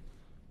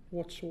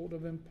 what sort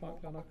of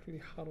impact that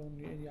actually had on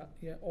you.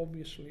 Yeah,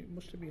 obviously it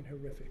must have been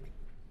horrific.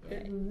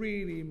 It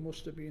really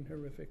must have been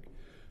horrific.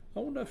 I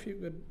wonder if you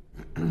could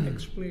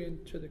explain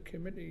to the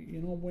committee,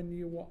 you know, when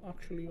you were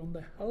actually on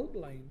the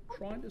helpline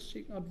trying to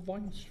seek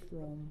advice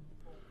from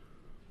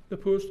the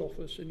post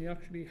office and you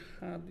actually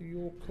had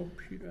your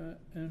computer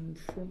in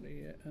front of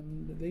you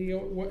and they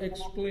were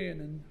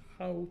explaining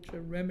how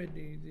to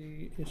remedy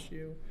the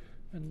issue,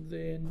 and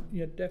then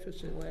your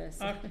deficit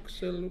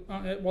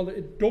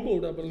it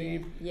doubled, I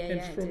believe, in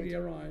front of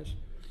your eyes.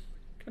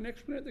 Can you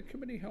explain to the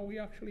committee how we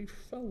actually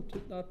felt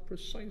at that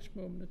precise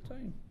moment of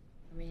time?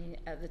 I mean,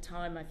 at the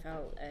time I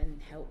felt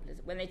helpless.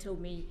 When they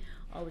told me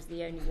I was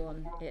the only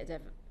one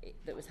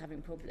that was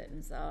having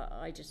problems,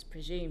 I just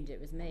presumed it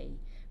was me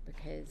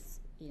because,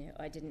 you know,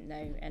 I didn't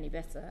know any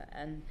better.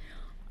 And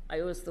I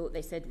always thought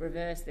they said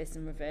reverse this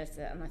and reverse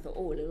that, and I thought,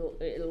 oh,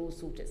 it'll all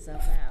sort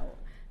itself out.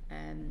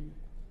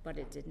 But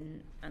it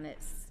didn't, and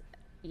it's,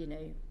 you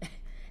know,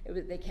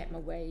 they kept my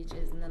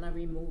wages, and then I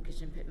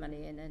remortgaged and put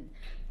money in, and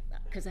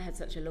because I had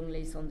such a long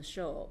lease on the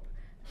shop,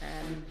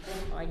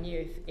 I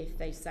knew if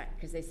they sacked,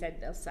 because they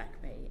said they'll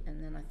sack me,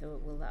 and then I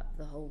thought, well,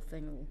 the whole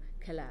thing will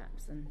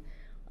collapse, and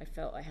I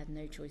felt I had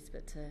no choice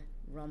but to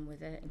run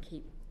with it and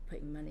keep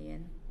putting money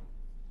in.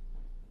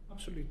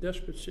 Absolutely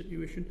desperate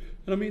situation.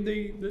 And I mean,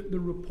 the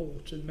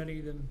reports, and many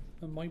of them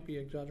might be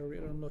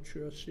exaggerated, I'm not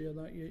sure, say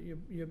that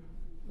you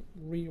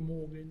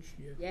remortgage,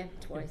 you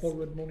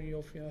borrowed money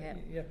off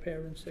your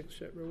parents,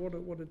 etc.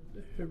 What a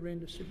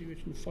horrendous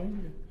situation you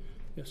find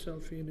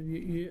yourself in, and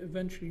you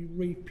eventually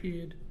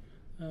repaid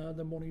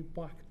the money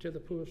back to the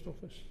post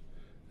office.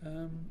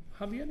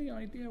 Have you any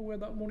idea where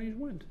that money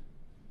went?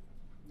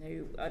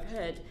 No, I've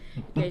heard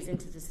it goes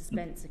into the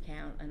suspense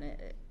account, and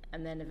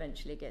then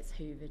eventually gets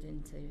hoovered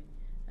into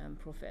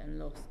profit and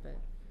loss. But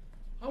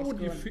how would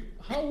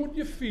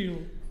you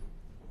feel,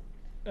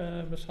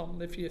 Ms.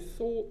 Hamilton, if you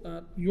thought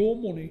that your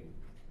money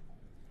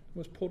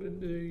was put in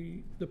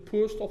the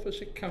post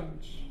office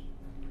accounts,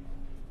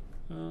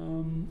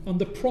 and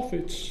the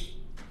profits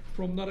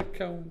from that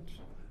account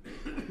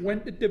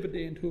went to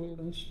dividend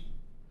holders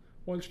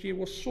whilst you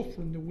were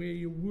suffering the way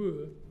you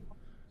were,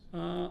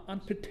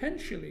 and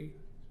potentially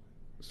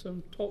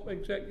some top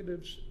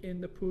executives in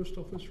the post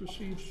office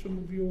received some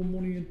of your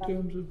money in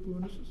terms of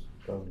bonuses?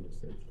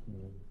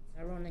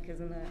 Ironic,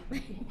 isn't it?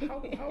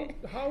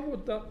 how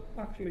would that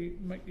actually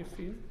make you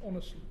feel,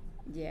 honestly?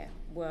 Yeah,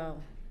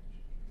 well,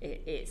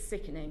 it's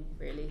sickening,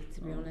 really,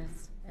 to be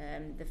honest.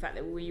 The fact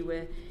that we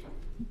were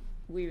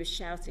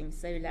shouting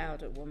so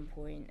loud at one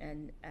point,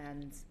 and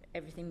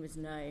everything was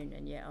known,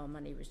 and yet our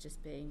money was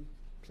just being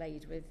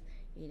played with,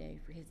 you know,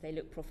 because they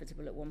looked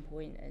profitable at one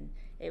point, and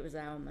it was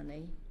our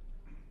money.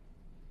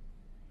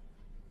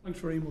 Thanks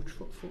very much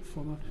for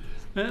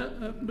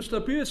that.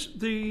 Mr. Bates,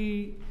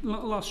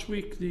 last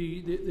week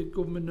the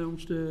government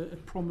announced a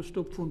promised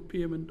upfront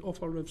payment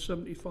offer of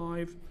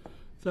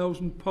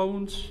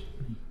 £75,000.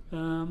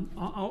 I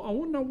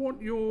wonder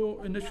what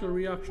your initial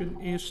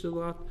reaction is to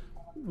that,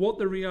 what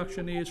the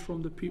reaction is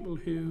from the people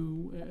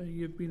who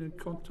you've been in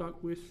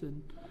contact with,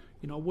 and,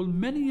 you know, will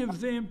many of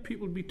them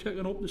people be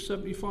taking up the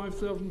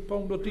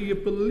 £75,000, or do you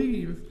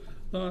believe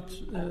that,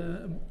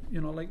 you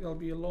know, like there'll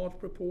be a large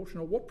proportion,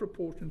 or what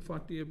proportion, in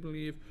fact, do you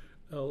believe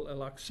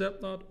will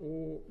accept that,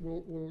 or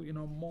will you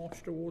know,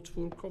 march towards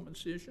full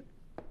compensation?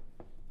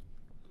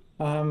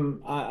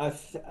 I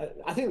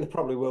think there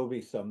probably will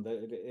be some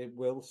that it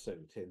will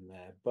suit in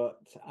there,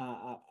 but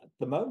at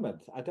the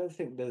moment, I don't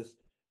think there's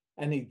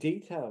any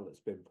detail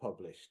that's been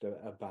published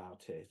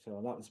about it,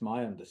 or that was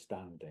my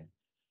understanding.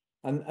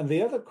 And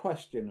the other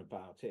question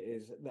about it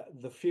is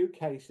that the few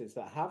cases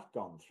that have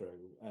gone through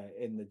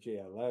in the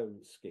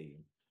GLO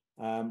scheme,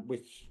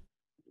 which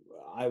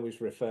I always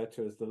refer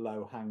to as the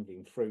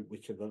low-hanging fruit,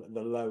 which are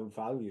the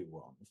low-value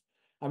ones,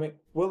 I mean,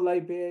 will they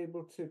be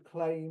able to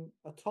claim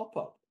a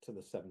top-up to the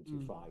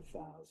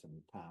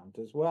 £75,000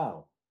 as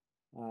well?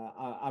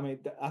 I mean,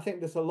 I think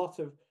there's a lot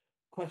of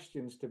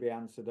questions to be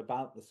answered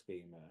about the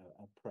scheme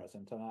at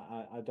present, and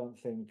I don't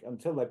think,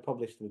 until they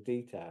publish the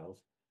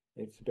details,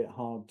 it's a bit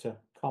hard to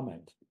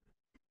comment.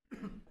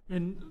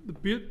 And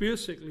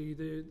basically,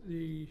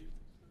 the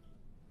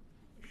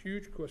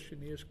huge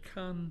question is,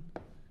 can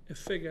a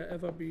figure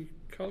ever be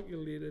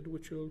calculated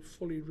which will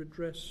fully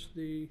redress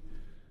the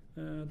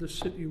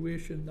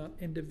situation that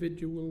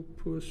individual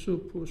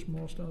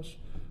sub-postmasters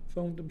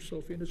found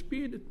himself in? It's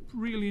been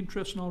really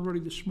interesting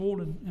already this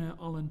morning,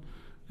 Alan,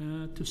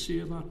 to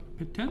see that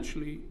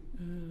potentially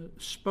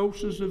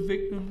spouses of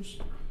victims,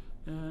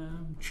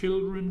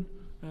 children,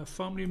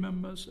 family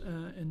members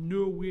in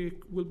no way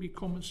will be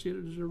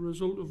compensated as a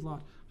result of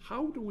that.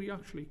 How do we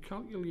actually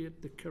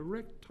calculate the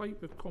correct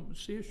type of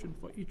compensation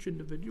for each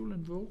individual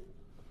involved?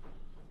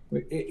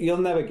 You'll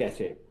never get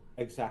it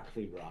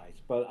exactly right,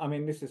 but I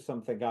mean, this is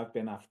something I've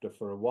been after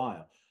for a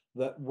while.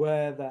 that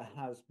where there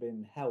has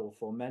been health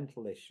or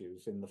mental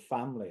issues in the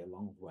family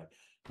along the way,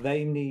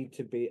 they need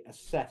to be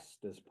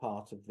assessed as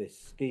part of this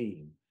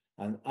scheme,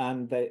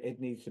 and it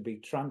needs to be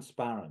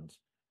transparent,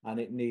 and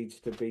it needs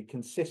to be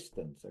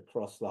consistent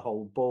across the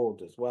whole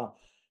board as well,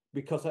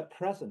 because at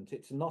present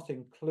it's not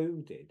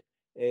included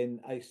in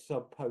a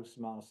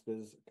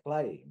sub-postmaster's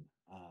claim.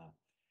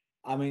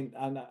 I mean,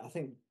 and I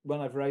think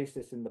when I've raised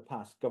this in the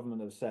past,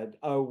 government have said,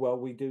 "Oh well,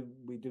 we do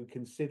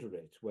consider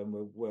it when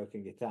we're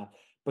working it out,"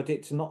 but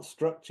it's not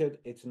structured,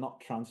 it's not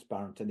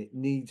transparent, and it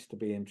needs to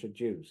be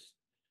introduced.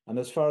 And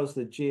as far as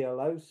the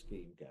GLO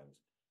scheme goes,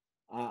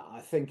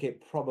 I think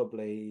it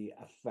probably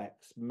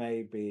affects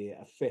maybe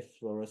a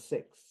fifth or a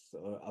sixth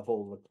of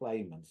all the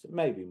claimants,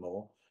 maybe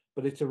more,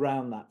 but it's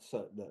around that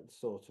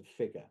sort of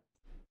figure.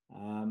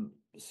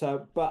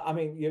 But I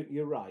mean,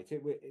 you're right.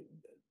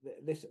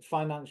 This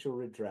financial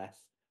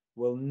redress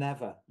will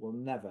never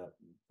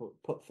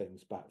put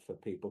things back for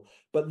people.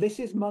 But this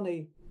is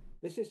money.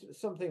 This is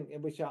something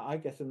which I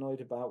get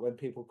annoyed about when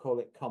people call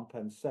it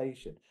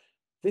compensation.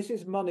 This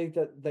is money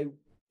that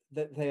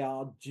they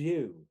are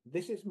due.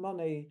 This is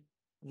money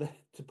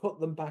to put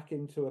them back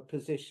into a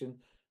position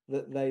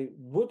that they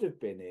would have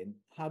been in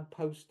had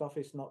Post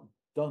Office not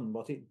done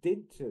what it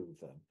did to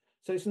them.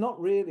 So it's not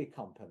really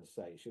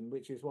compensation,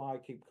 which is why I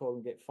keep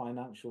calling it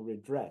financial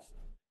redress.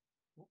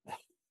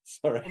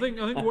 Sorry. I think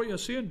what you're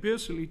saying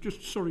basically,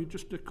 just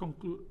to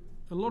conclude,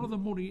 a lot of the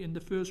money in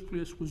the first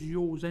place was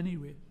yours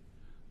anyway,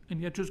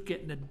 and you're just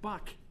getting it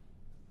back.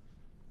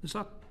 Is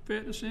that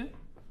fair to say?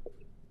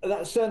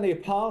 That's certainly a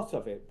part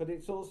of it, but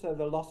it's also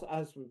the loss,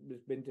 as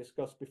has been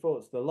discussed before,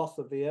 it's the loss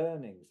of the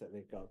earnings that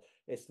they've got.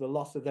 It's the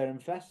loss of their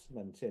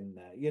investment in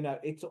there. You know,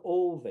 it's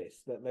all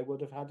this that they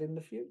would have had in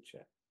the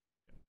future.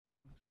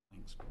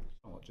 Thanks.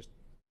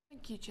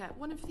 Thank you, Chair.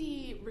 One of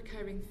the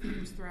recurring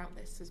themes throughout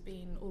this has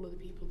been all of the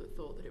people that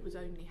thought that it was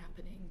only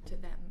happening to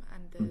them,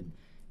 and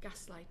the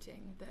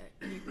gaslighting that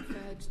you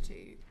referred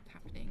to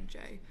happening,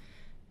 Joe.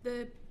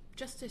 The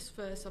Justice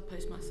for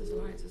Sub-Postmasters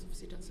Alliance has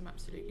obviously done some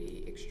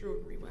absolutely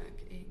extraordinary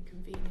work in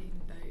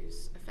convening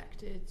those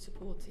affected,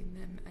 supporting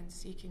them and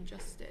seeking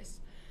justice.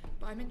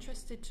 But I'm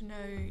interested to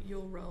know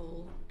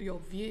your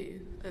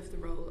view of the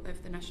role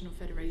of the National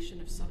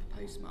Federation of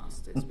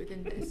Sub-Postmasters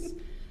within this,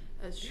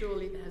 as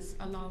surely there's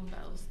alarm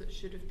bells that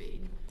should have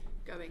been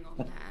going on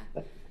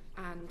there,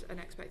 and an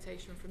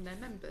expectation from their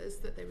members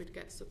that they would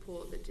get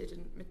support that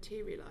didn't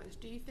materialise.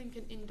 Do you think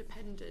an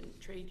independent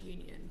trade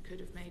union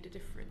could have made a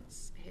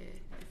difference here?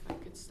 If I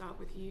could start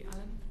with you,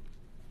 Alan.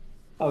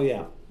 Oh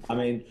yeah, I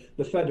mean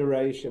the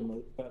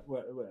Federation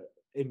were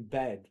in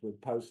bed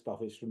with Post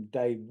Office from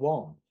day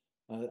one,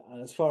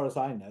 and as far as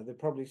I know, they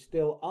probably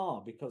still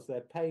are, because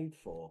they're paid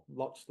for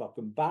lock, stock,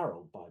 and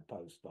barrel by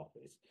Post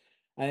Office.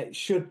 It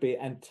should be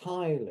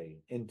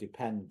entirely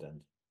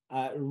independent.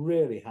 It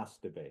really has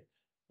to be.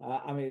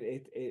 I mean,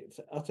 it's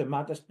utter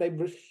madness. They've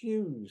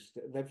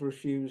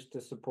refused to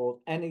support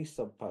any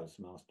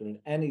sub-postmaster in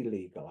any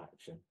legal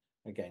action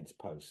against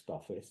Post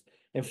Office.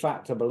 In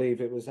fact, I believe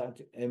it was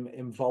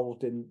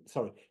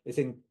it's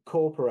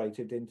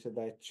incorporated into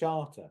their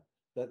charter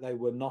that they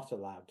were not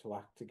allowed to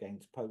act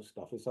against Post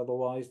Office,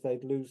 otherwise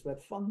they'd lose their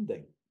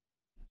funding.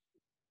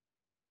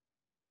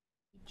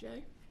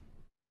 Joe?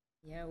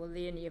 Yeah, well,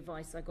 the only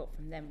advice I got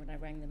from them when I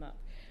rang them up,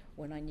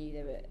 when I knew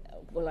they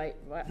were, I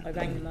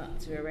rang them up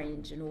to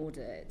arrange an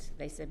audit.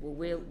 They said, well,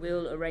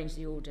 we'll arrange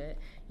the audit.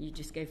 You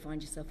just go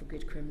find yourself a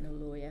good criminal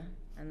lawyer.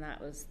 And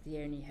that was the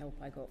only help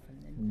I got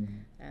from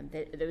them.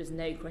 There was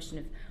no question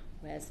of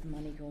where's the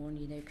money gone,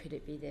 you know, could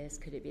it be this,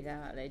 could it be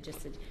that? They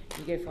just said,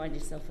 you go find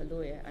yourself a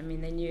lawyer. I mean,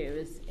 they knew it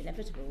was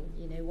inevitable.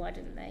 You know, why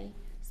didn't they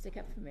stick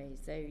up for me?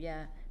 So,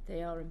 yeah,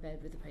 they are in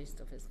bed with the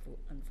Post Office,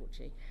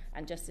 unfortunately.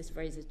 And Justice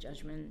Fraser's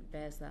judgment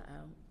bears that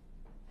out.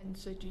 And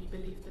so do you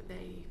believe that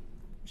they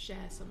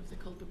share some of the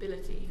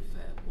culpability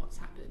for what's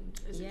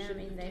happened? Yeah, I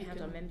mean, they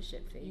had our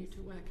membership fees. You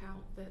to work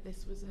out that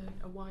this was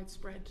a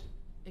widespread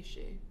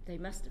issue? They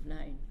must have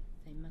known.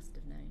 They must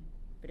have known.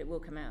 But it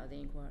will come out of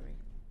the inquiry.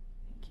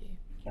 Thank you.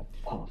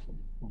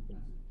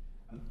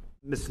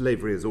 Ms.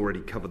 Lavery has already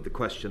covered the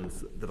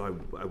questions that I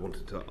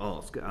wanted to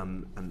ask,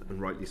 and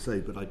rightly so,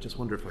 but I just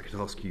wonder if I could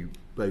ask you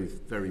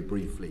both very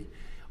briefly.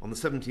 On the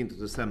 17th of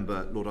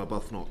December, Lord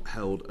Arbuthnot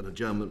held an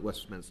adjournment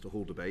Westminster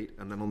Hall debate,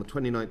 and then on the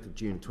 29th of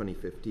June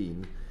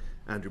 2015,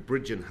 Andrew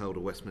Bridgen held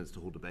a Westminster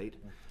Hall debate.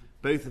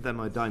 Both of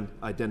them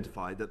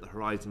identified that the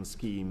Horizon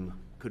scheme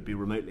could be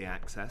remotely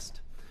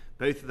accessed.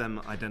 Both of them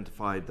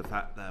identified the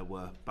fact there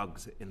were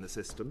bugs in the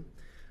system.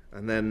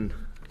 And then,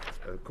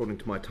 according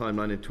to my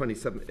timeline,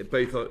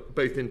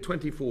 both in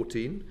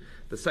 2014,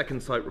 the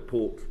second site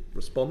report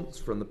response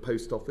from the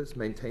Post Office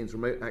maintains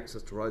remote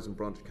access to Horizon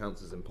branch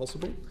accounts is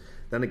impossible.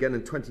 Then again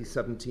in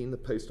 2017, the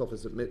Post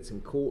Office admits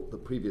in court the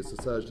previous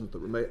assertions that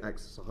remote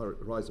access to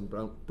Horizon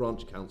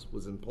branch accounts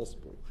was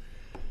impossible.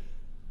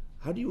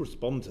 How do you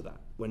respond to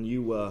that when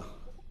you were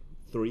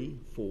 3,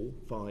 4,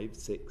 5,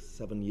 6,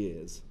 7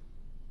 years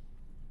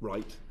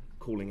right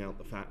calling out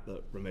the fact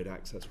that remote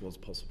access was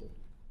possible?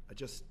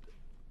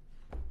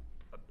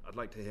 I'd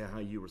like to hear how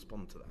you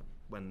respond to that.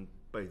 when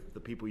both the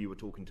people you were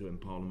talking to in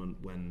Parliament,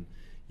 when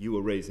you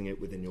were raising it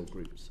within your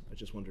groups? I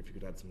just wonder if you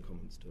could add some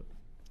comments to it.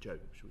 Joe,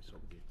 should we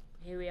start with you?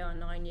 Here we are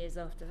 9 years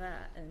after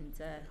that, and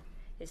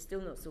it's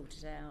still not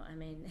sorted out. I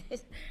mean,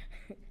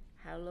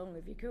 how long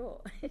have you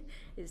got?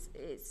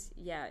 It's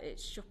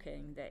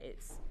shocking that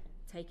it's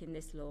taken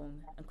this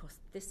long and cost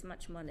this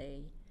much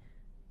money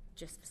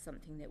just for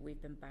something that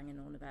we've been banging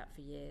on about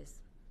for years.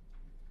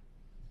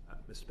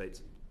 Mr.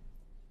 Bates.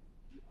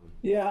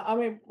 Yeah, I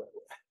mean,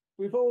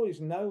 we've always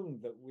known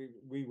that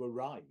we were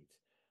right.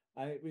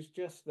 It was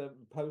just that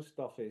the Post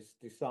Office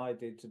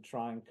decided to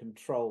try and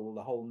control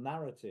the whole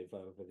narrative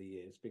over the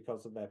years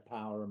because of their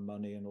power and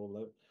money and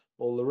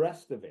all the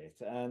rest of it.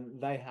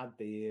 And they had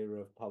the ear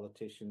of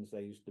politicians.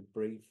 They used to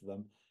brief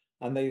them,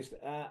 and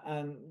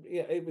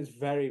it was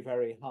very,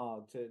 very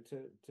hard to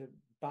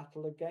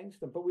battle against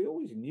them. But we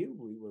always knew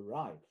we were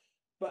right.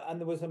 And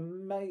there was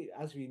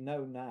as we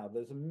know now,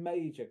 there's a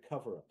major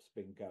cover-up's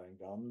been going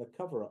on. The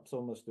cover-up's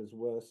almost as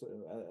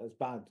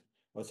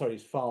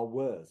far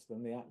worse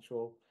than the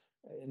actual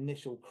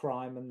initial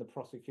crime and the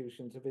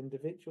prosecutions of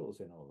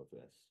individuals in all of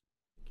this.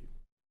 Thank you.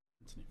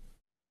 Anthony.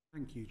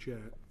 Thank you,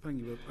 Chair.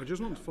 Thank you. I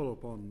just want to follow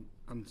up on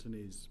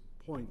Anthony's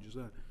point just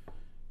there.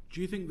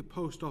 Do you think the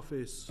Post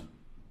Office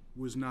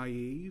was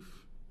naive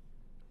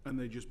and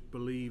they just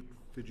believed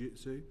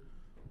Fujitsu?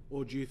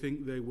 Or do you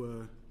think they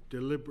were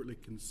deliberately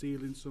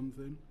concealing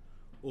something?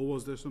 Or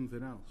was there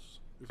something else?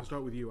 If I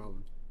start with you,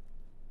 Alan.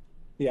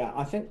 Yeah,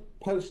 I think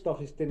Post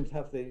Office didn't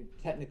have the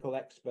technical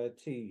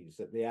expertise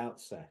at the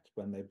outset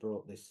when they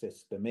brought this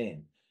system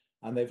in.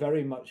 And they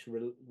very much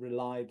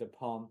relied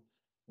upon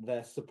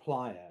their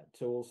supplier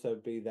to also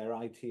be their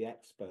IT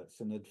experts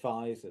and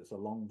advisors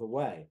along the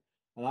way.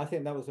 And I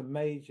think that was a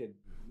major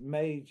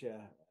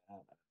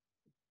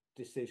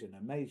decision,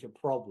 a major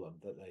problem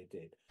that they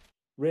did.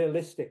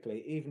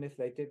 Realistically, even if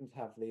they didn't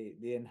have the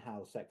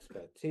in-house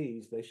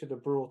expertise, they should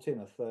have brought in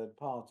a third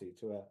party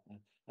to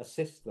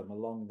assist them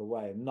along the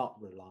way and not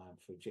rely on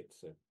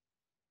Fujitsu.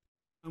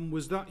 And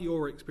was that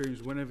your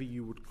experience whenever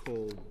you would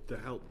call the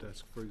help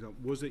desk, for example?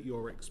 Was it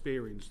your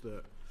experience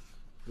that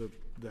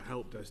the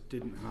help desk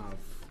didn't have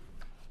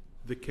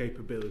the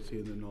capability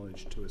and the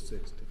knowledge to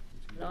assist?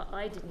 Well,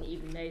 I didn't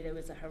even know there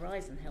was a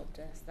Horizon help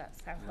desk.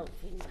 That's how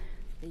helpful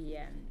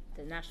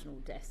the national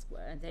desk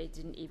were, and they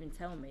didn't even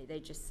tell me. They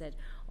just said,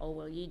 oh,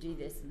 well, you do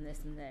this and this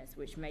and this,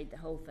 which made the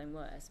whole thing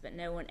worse. But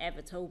no one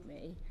ever told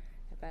me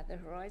about the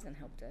Horizon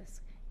help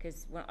desk,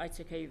 because when I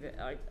took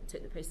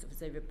the Post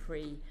Office over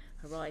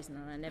pre-Horizon,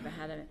 and I never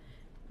had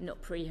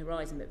not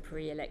pre-Horizon, but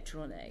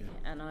pre-electronic,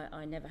 and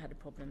I never had a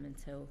problem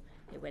until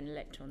it went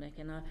electronic,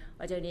 and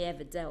I'd only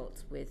ever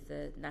dealt with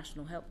the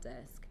national help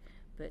desk,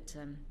 but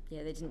they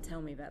didn't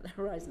tell me about the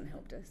Horizon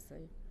help desk. So.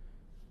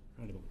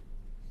 Incredible.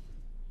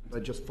 I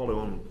just follow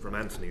on from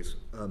Anthony's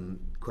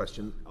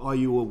question. Are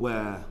you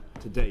aware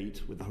to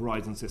date, with the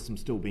Horizon system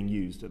still being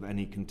used, of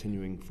any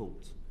continuing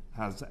faults?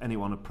 Has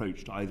anyone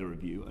approached either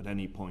of you at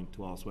any point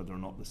to ask whether or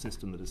not the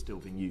system that is still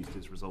being used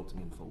is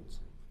resulting in faults?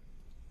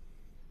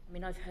 I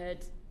mean, I've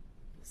heard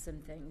some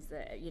things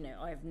that,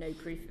 I have no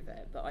proof of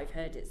it, but I've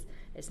heard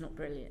it's not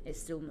brilliant. It's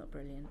still not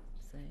brilliant.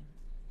 So.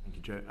 Thank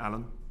you, Joe.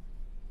 Alan?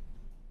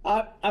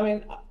 I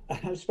mean,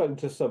 I've spoken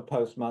to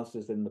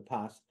sub-postmasters in the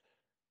past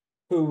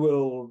who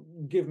will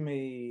give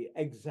me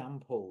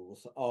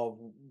examples of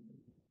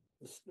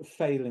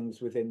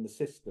failings within the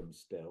system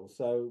still.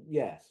 So,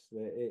 yes,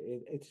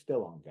 it's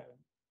still ongoing.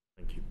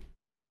 Thank you.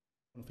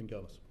 Jonathan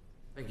Gallis.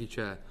 Thank you,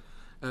 Chair.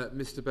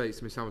 Mr.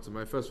 Bates, Ms Hamilton,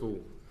 may I first of all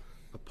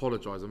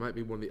apologise. I might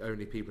be one of the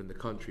only people in the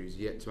country who's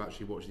yet to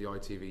actually watch the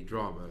ITV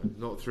drama,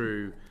 not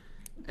through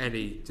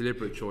any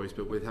deliberate choice,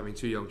 but with having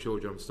two young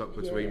children, I'm stuck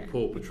between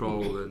Paw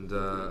Patrol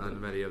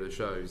and many other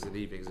shows in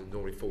evenings, and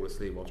normally fall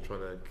asleep whilst trying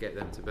to get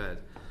them to bed.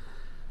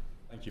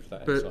 Thank you for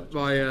that. But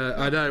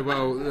I know.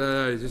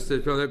 Well, just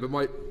to fill it. But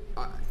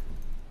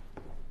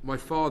my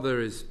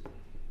father is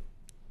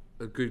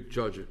a good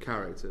judge of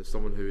character,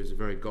 someone who is a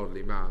very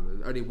godly man.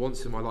 And only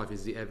once in my life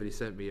has he ever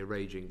sent me a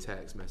raging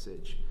text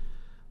message,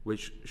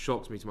 which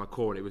shocks me to my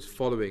core. And it was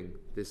following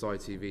this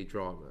ITV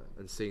drama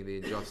and seeing the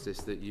injustice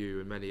that you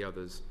and many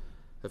others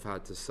have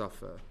had to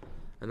suffer.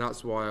 And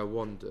that's why I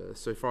wonder,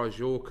 so far as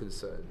you're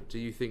concerned, do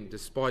you think,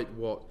 despite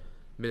what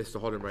Minister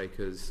Hollinrake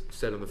has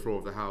said on the floor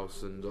of the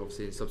House and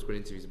obviously in subsequent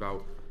interviews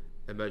about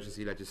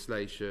emergency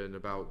legislation,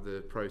 about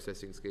the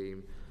processing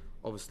scheme,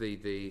 obviously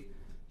the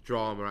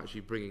drama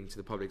actually bringing to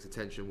the public's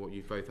attention what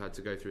you've both had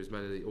to go through as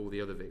many all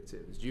the other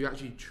victims, do you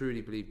actually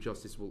truly believe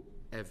justice will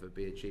ever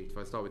be achieved? If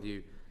I start with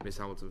you, Ms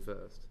Hamilton,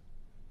 first.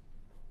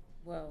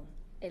 Well,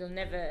 it'll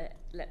never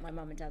let my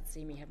mum and dad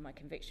see me have my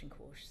conviction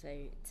course,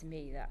 so to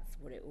me that's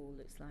what it all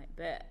looks like.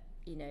 But,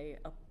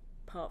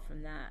 apart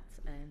from that,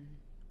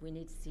 we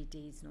need to see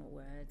deeds, not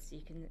words.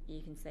 You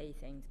can say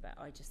things, but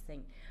I just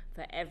think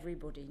for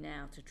everybody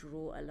now to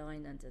draw a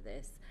line under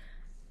this,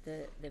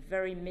 the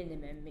very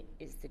minimum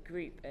is the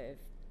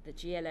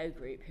GLO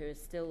group who are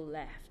still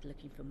left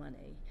looking for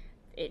money.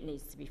 It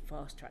needs to be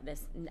fast-tracked. There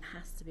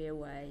has to be a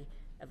way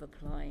of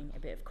applying a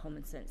bit of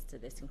common sense to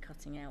this and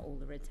cutting out all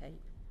the red tape.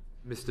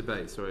 Mr.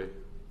 Bates, sorry.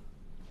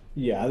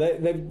 Yeah,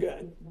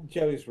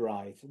 Joe's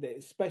right,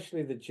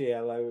 especially the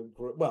GLO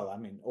group. Well, I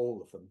mean,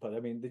 all of them, but I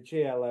mean, the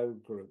GLO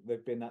group,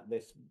 they've been at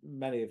this,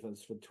 many of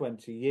us, for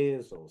 20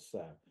 years or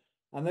so,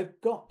 and they've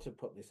got to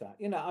put this out.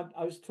 You know,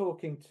 I was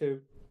talking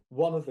to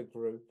one of the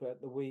group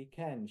at the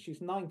weekend. She's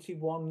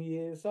 91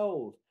 years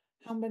old.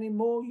 How many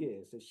more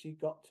years has she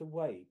got to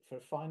wait for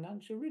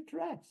financial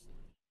redress?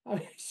 I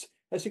mean,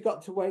 has she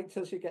got to wait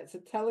till she gets a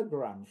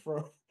telegram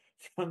from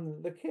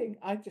the king?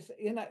 I just,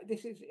 you know,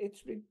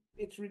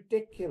 it's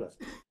ridiculous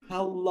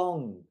how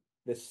long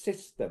the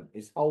system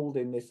is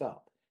holding this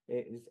up.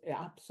 It is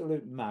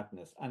absolute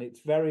madness, and it's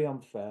very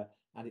unfair,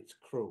 and it's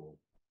cruel.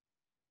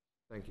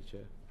 Thank you,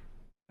 Chair.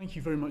 Thank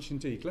you very much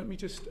indeed. Let me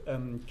just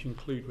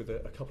conclude with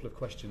a couple of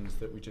questions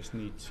that we just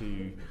need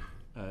to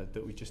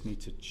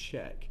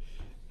check.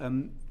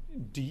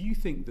 Do you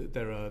think that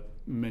there are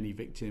many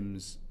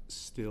victims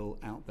still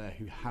out there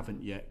who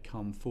haven't yet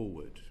come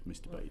forward,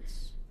 Mr.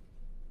 Bates?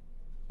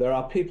 There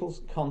are people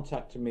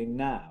contacting me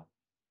now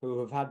who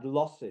have had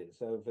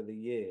losses over the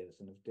years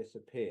and have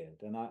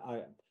disappeared, and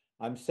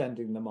I'm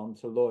sending them on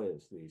to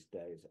lawyers these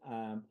days.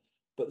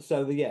 But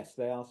so yes,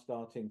 they are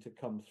starting to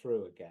come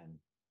through again.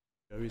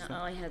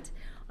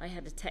 I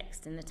had a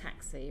text in the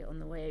taxi on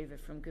the way over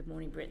from Good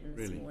Morning Britain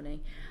this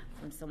morning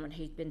from someone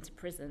who'd been to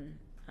prison,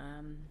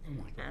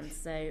 and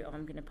so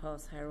I'm going to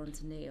pass her on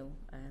to Neil.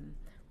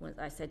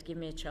 I said, give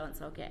me a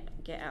chance, I'll get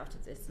out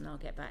of this and I'll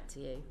get back to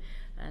you.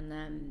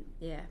 And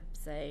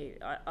so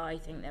I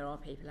think there are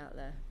people out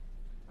there.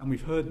 And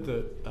we've heard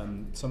that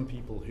some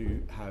people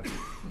who have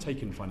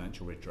taken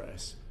financial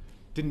redress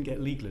didn't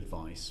get legal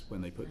advice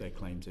when they put their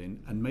claims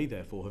in and may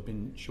therefore have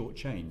been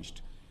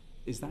shortchanged.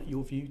 Is that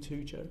your view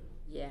too, Joe?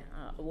 Yeah,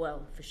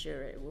 well, for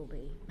sure it will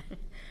be.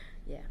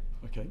 Yeah.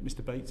 Okay,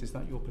 Mr. Bates, is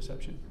that your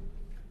perception?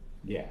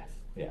 Yes,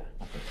 yeah,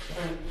 I think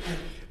so.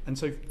 And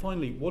so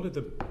finally, what are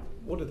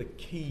the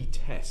key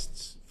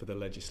tests for the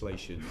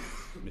legislation,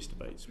 Mr.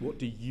 Bates? What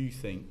do you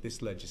think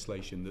this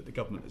legislation that the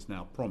government has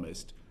now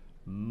promised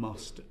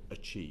must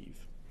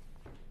achieve?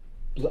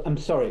 I'm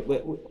sorry,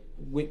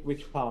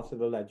 which part of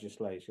the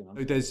legislation?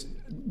 There's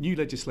new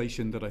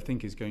legislation that I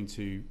think is going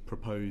to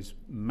propose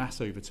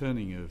mass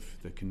overturning of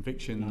the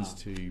convictions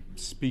to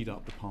speed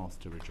up the path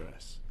to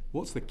redress.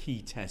 What's the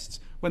key tests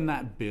when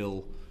that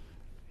bill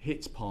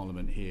hits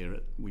Parliament here,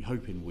 we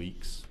hope in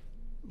weeks,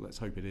 let's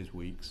hope it is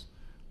weeks,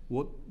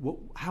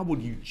 how will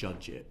you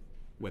judge it,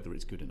 whether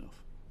it's good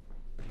enough?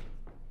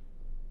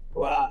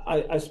 Well,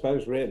 I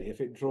suppose really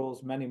if it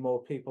draws many more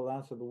people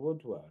out of the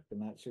woodwork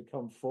and that should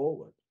come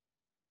forward.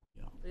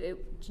 Do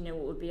you know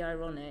what would be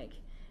ironic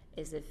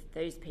is if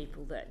those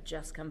people that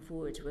just come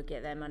forward would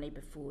get their money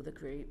before the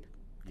group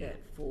that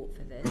fought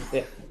for this.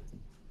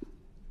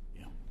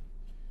 Yeah.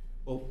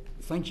 Well,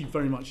 thank you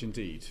very much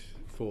indeed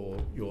for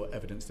your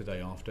evidence today.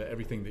 After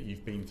everything that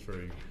you've been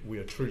through, we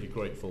are truly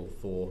grateful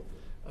for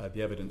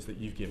the evidence that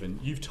you've given.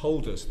 You've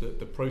told us that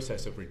the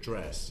process of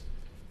redress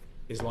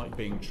is like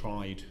being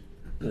tried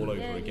all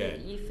over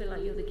again. You feel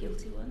like you're the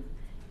guilty one.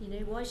 You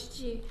know, why should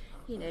you,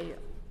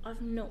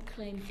 I've not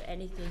claimed for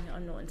anything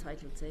I'm not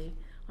entitled to.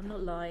 I'm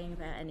not lying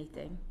about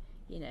anything,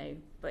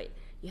 but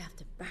you have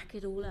to back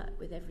it all up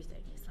with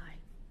everything. It's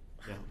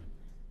like, wow.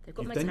 They've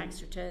got my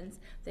tax returns.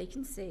 They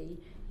can see,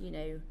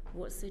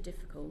 what's so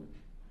difficult.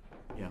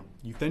 Yeah.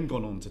 You've then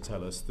gone on to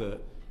tell us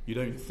that you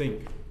don't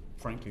think,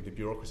 frankly, the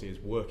bureaucracy is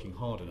working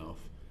hard enough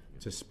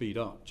to speed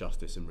up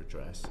justice and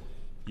redress.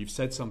 You've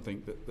said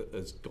something that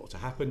has got to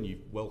happen.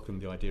 You've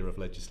welcomed the idea of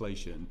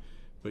legislation.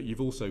 But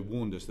you've also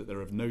warned us that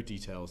there are no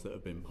details that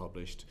have been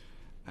published.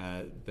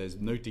 There's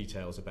no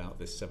details about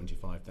this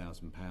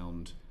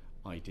 £75,000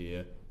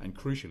 idea, and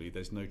crucially,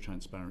 there's no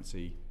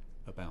transparency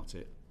about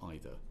it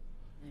either.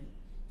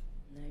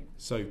 No.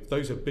 So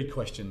those are big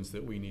questions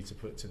that we need to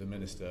put to the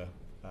Minister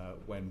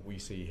when we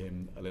see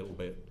him a little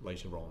bit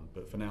later on.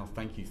 But for now,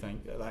 thank you.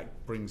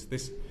 That brings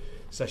this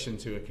session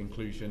to a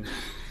conclusion.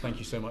 Thank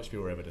you so much for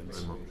your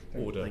evidence.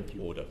 Order. Thank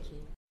you. Order.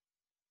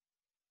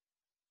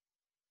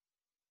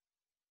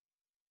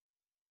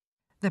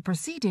 The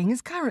proceeding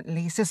is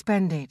currently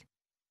suspended.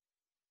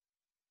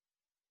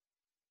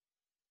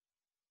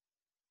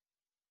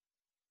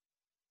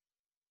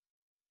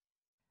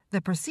 The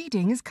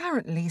proceeding is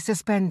currently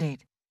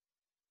suspended.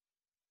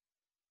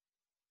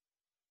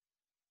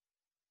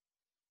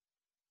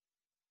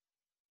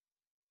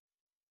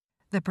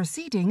 The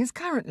proceeding is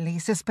currently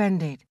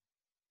suspended.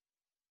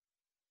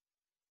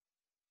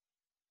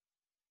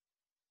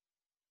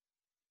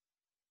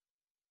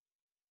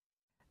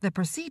 The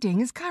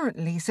proceeding is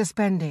currently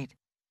suspended.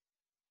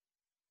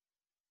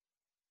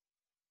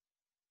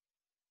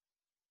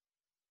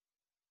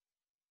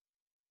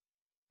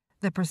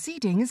 The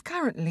proceeding is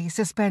currently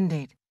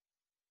suspended.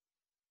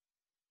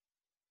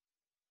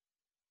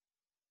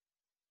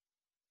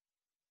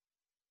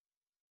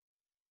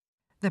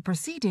 The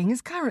proceeding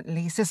is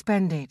currently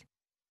suspended.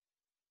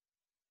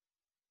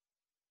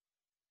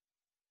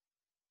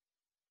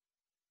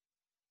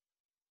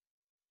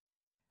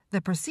 The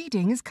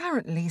proceeding is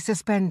currently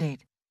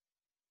suspended.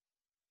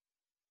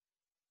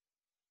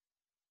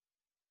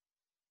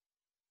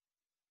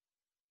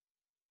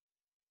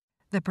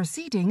 The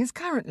proceeding is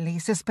currently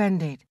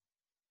suspended.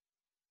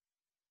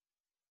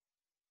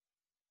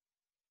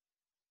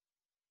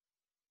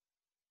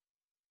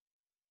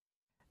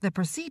 The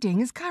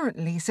proceeding is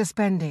currently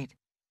suspended.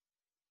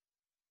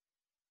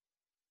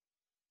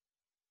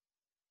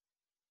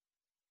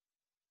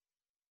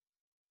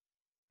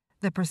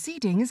 The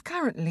proceeding is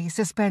currently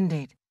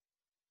suspended.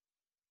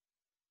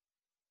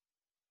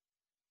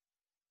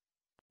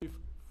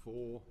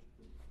 4.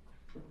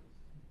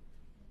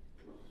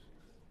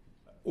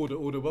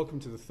 Order. Welcome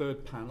to the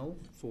third panel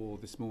for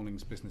this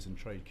morning's Business and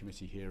Trade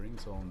Committee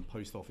hearings on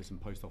Post Office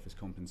and Post Office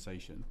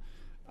compensation.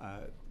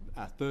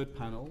 Our third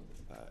panel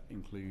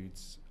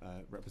includes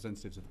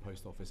representatives of the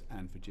Post Office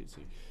and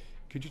Fujitsu.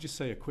 Could you just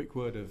say a quick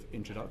word of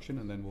introduction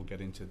and then we'll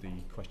get into the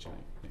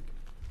questioning, Nick?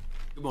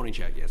 Good morning,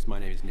 Chair. Yes, my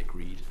name is Nick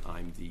Reed.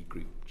 I'm the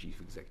Group Chief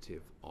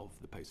Executive of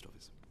the Post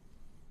Office.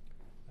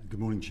 Good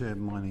morning, Chair.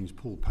 My name is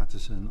Paul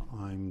Patterson.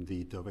 I'm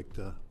the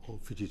Director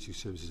of Fujitsu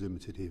Services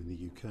Limited here in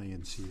the UK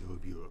and CEO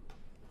of Europe.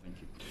 Thank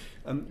you.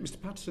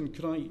 Mr. Patterson,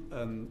 could I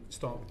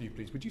start with you,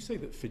 please? Would you say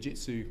that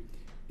Fujitsu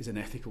is an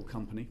ethical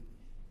company?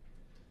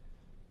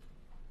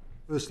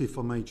 Firstly, if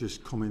I may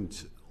just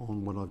comment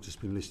on what I've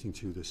just been listening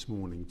to this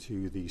morning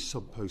to the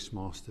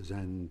sub-postmasters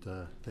and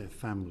their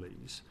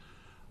families.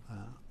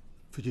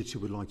 Fujitsu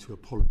would like to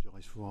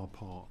apologise for our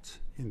part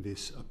in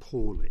this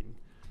appalling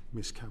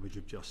miscarriage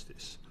of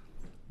justice.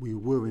 We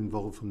were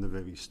involved from the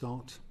very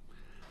start.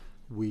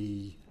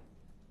 We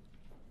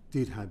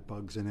did have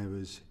bugs and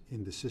errors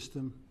in the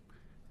system,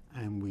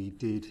 and we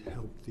did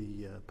help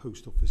the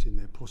Post Office in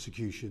their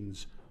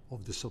prosecutions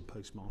of the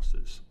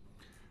sub-postmasters.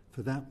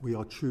 For that, we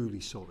are truly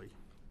sorry.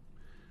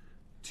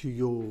 To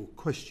your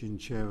question,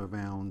 Chair,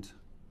 around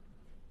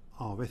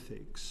our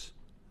ethics,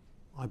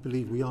 I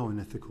believe we are an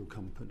ethical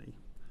company.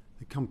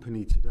 The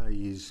company today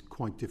is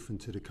quite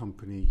different to the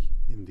company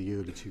in the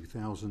early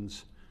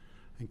 2000s,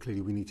 and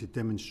clearly we need to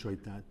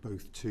demonstrate that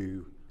both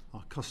to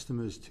our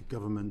customers, to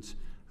government,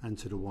 and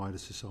to the wider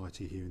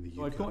society here in the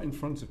UK. I've got in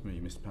front of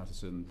me, Mr.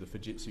 Patterson, the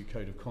Fujitsu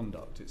Code of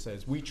Conduct. It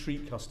says, we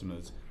treat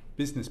customers,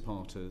 business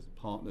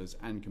partners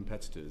and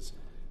competitors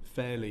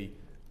fairly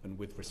and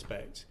with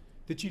respect.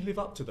 Did you live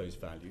up to those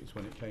values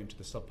when it came to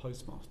the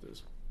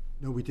sub-postmasters?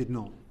 No, we did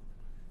not.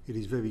 It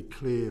is very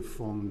clear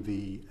from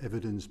the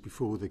evidence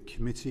before the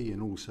committee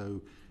and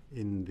also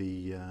in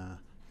the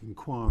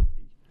inquiry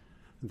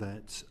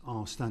that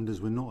our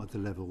standards were not at the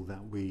level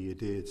that we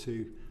adhere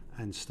to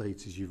and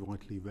state, as you've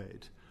rightly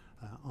read.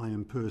 I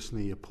am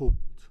personally appalled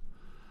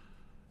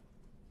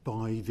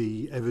by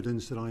the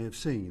evidence that I have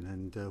seen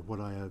and what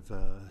I have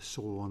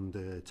saw on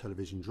the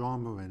television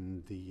drama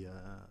and the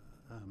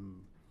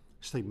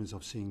statements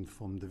I've seen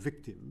from the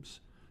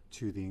victims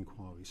to the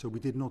inquiry. So we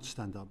did not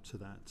stand up to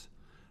that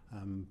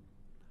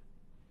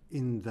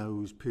in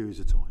those periods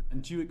of time.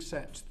 And do you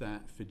accept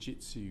that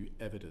Fujitsu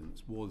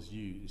evidence was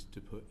used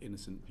to put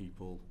innocent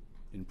people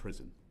in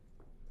prison?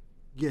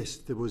 Yes,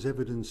 there was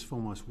evidence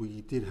from us.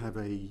 We did have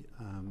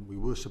we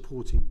were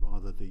supporting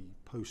rather the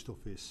Post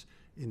Office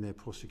in their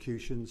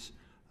prosecutions.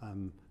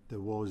 There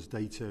was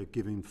data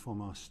given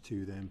from us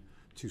to them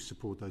to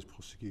support those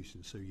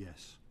prosecutions, so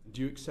yes.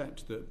 Do you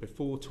accept that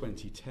before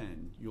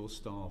 2010, your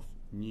staff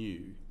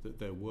knew that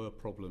there were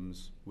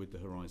problems with the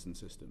Horizon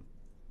system?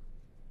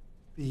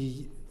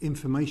 The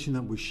information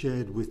that was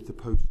shared with the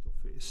Post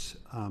Office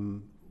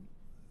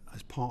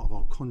as part of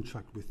our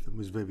contract with them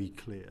was very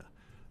clear.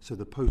 So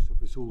the Post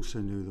Office also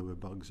knew there were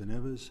bugs and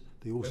errors.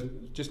 They also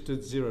just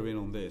to zero in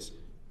on this,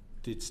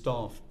 did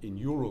staff in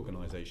your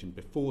organisation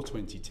before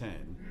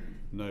 2010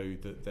 know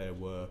that there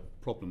were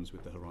problems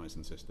with the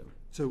Horizon system?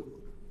 So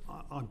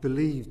I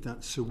believe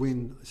that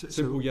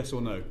Simple yes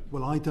or no?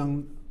 Well, I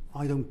don't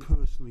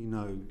personally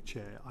know,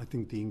 Chair. I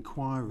think the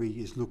inquiry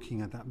is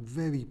looking at that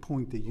very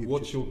point that you.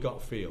 What's your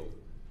gut feel?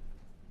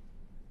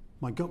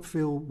 My gut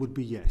feel would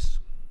be yes.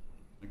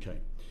 Okay.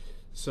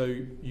 So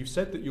you've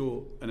said that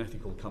you're an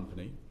ethical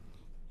company.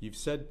 You've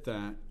said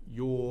that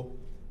your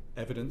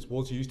evidence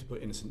was used to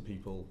put innocent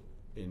people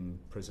in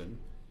prison.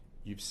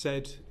 You've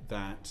said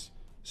that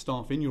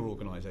staff in your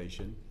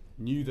organisation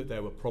knew that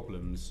there were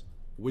problems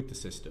with the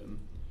system.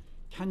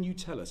 Can you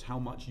tell us how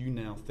much you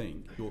now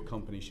think your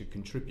company should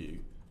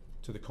contribute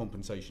to the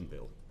compensation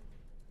bill?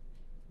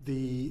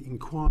 The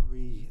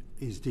inquiry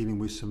is dealing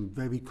with some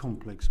very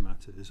complex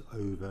matters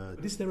over...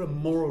 But is there a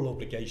moral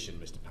obligation,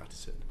 Mr.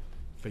 Patterson,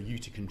 for you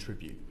to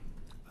contribute?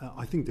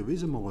 I think there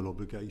is a moral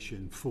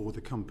obligation for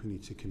the company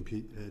to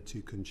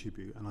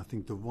contribute, and I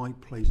think the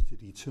right place to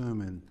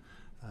determine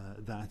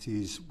that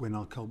is when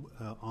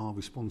our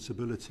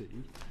responsibility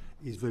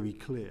is very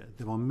clear.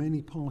 There are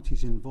many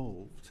parties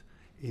involved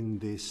in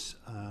this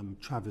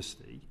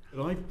travesty.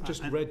 But I've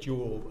just read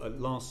your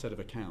last set of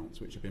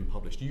accounts which have been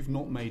published. You've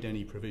not made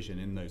any provision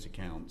in those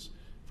accounts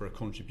for a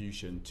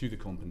contribution to the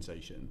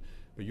compensation,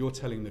 but you're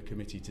telling the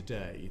committee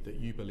today that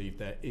you believe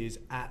there is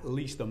at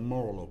least a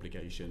moral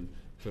obligation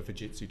for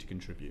Fujitsu to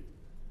contribute.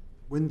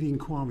 When the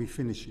inquiry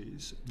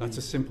finishes... That's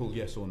a simple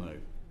yes or no.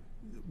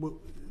 Well,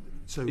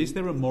 so is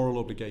there a moral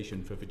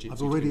obligation for Fujitsu to contribute?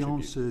 I've already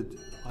answered...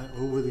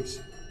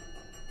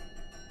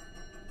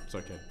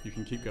 It's okay. You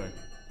can keep going.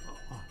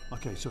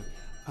 Okay, sorry.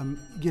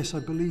 Yes, I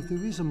believe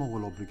there is a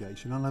moral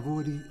obligation, and I've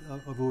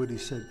already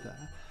said that.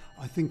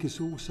 I think it's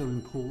also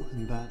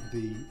important that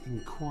the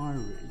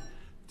inquiry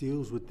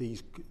deals with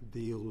these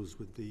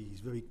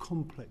very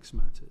complex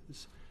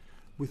matters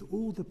with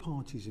all the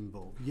parties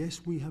involved.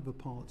 Yes, we have a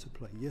part to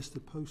play. Yes,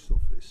 the Post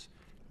Office.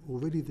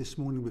 Already this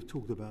morning we've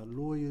talked about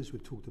lawyers,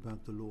 we've talked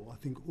about the law. I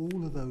think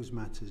all of those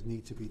matters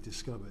need to be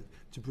discovered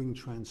to bring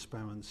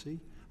transparency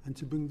and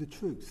to bring the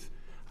truth.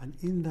 And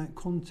in that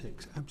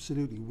context,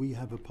 absolutely, we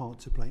have a part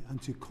to play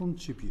and to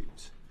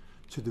contribute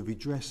to the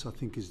redress, I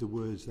think is the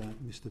words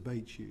that Mr.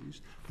 Bates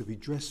used, the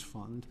redress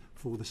fund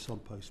for the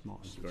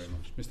sub-postmasters. Thank you very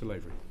much. Mr.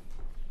 Lavery.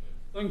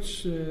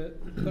 Thanks,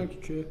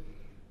 Chair.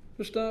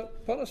 Mr.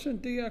 Patterson,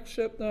 do you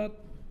accept that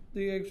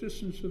the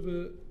existence of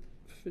a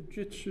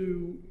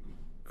Fujitsu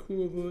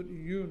covert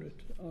unit,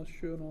 as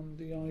shown on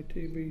the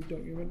ITV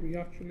documentary,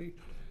 actually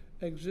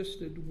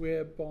existed,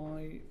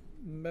 whereby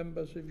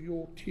members of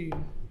your team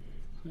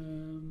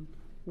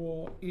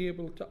were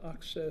able to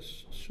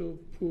access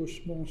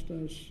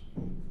sub-postmasters'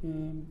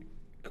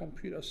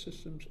 computer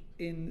systems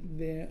in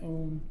their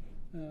own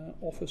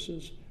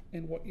offices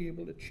and were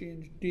able to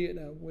change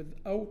data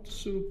without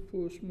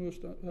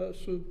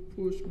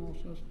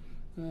sub-postmasters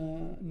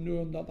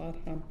knowing that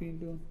had been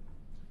done?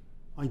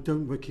 I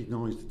don't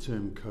recognise the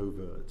term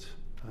covert.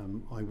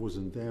 I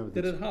wasn't there.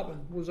 Did it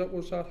happen? Was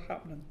that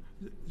happening?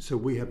 So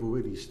we have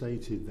already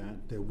stated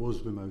that there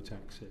was remote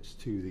access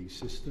to these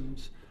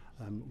systems.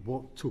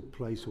 What took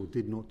place or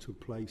did not take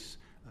place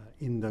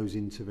in those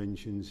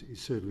interventions is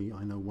certainly,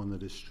 I know, one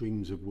of the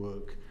streams of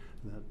work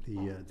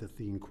that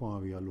the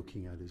inquiry are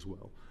looking at as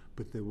well.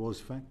 But there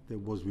was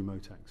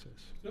remote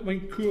access. I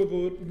mean,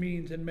 covert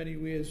means in many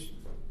ways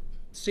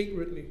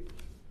secretly.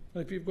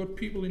 If you've got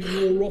people in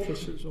your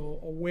offices or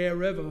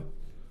wherever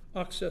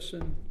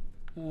accessing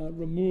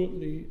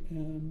remotely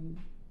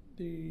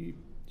the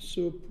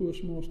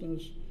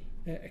sub-postmasters'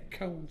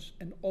 accounts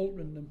and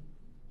altering them,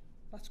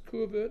 that's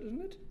covert,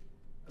 isn't it?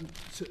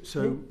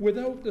 So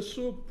without the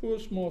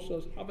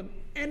sub-postmasters having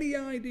any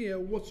idea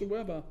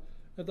whatsoever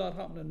of that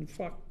happening, in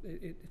fact,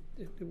 it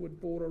would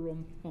border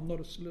on, I'm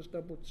not a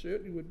solicitor, but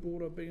certainly would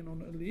border being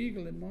on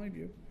illegal in my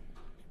view.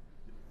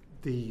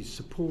 The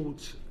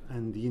support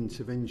and the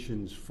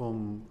interventions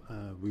from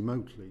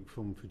remotely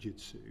from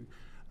Fujitsu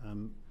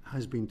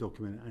has been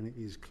documented, and it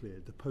is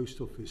clear. The Post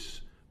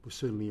Office was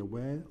certainly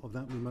aware of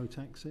that remote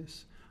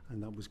access,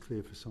 and that was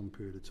clear for some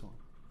period of time.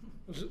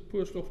 The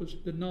Post Office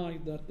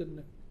denied that, didn't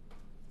it?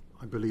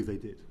 I believe they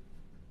did.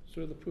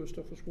 So the Post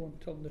Office weren't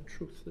telling the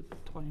truth at the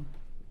time.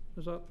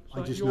 Is that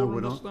your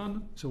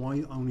understanding? So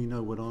I only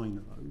know what I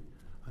know,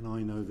 and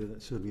I know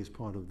that certainly as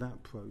part of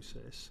that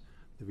process,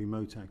 the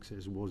remote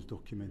access was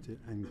documented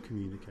and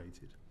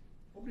communicated.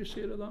 What would you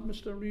say to that,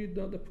 Mr. Reid,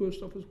 that the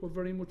Post Office were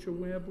very much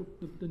aware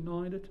but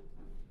denied it?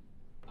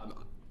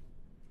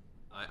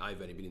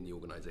 I've only been in the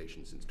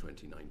organisation since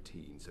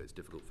 2019, so it's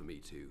difficult for me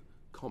to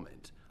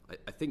comment.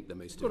 I think the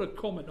most... You've got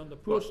to comment on the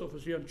Post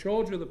Office. You're in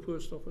charge of the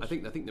Post Office. I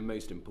think the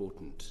most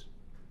important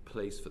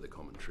place for the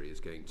commentary is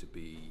going to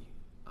be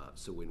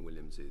Sir Wyn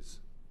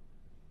Williams's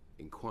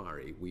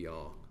inquiry. We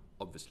are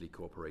obviously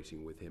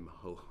cooperating with him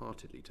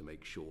wholeheartedly to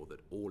make sure that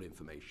all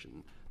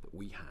information that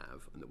we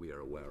have and that we are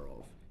aware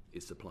of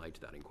is supplied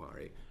to that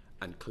inquiry.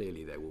 And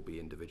clearly there will be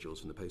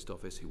individuals from the Post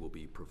Office who will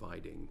be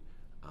providing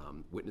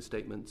witness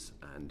statements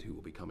and who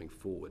will be coming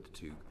forward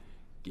to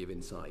give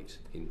insight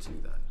into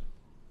that.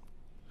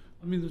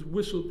 I mean, there's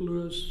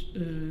whistleblowers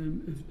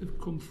have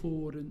come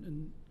forward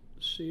and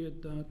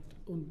said that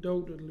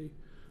undoubtedly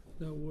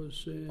there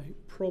was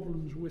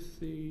problems with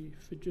the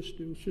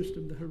Fujitsu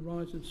system, the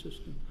Horizon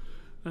system.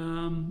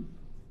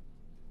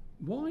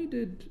 Why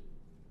did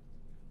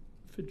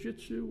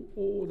Fujitsu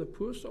or the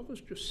Post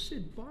Office just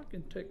sit back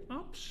and take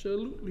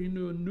absolutely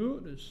no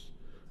notice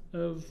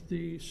of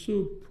the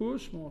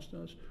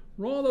sub-postmasters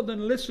rather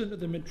than listen to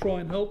them and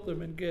try and help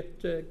them and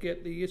get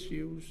the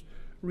issues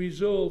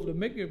resolved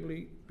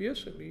amicably?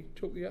 Basically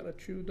took the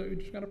attitude that you're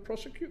just going to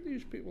prosecute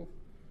these people,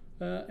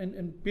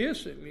 and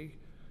basically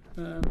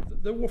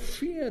they were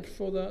feared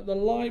for the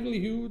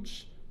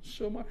livelihoods.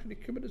 Some actually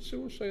committed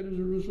suicide as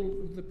a result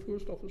of the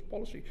Post Office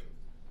policy.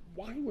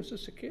 Why was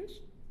this the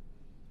case?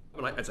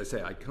 Well, as I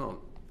say, I can't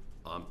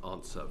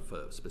answer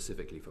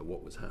specifically for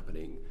what was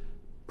happening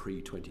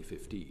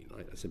pre-2015.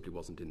 I simply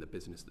wasn't in the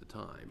business at the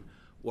time.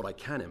 What I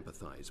can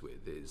empathise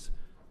with is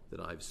that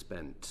I've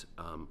spent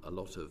a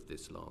lot of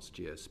this last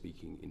year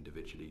speaking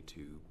individually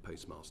to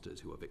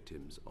postmasters who are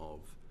victims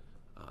of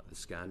the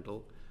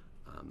scandal,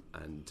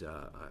 and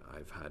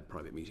I've had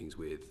private meetings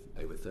with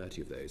over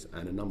 30 of those,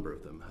 and a number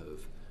of them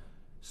have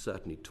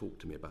certainly talked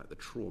to me about the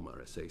trauma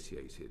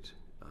associated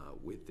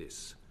with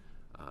this,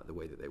 the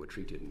way that they were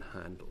treated and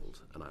handled,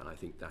 and I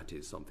think that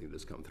is something that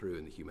has come through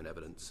in the human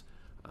evidence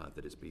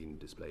that has been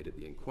displayed at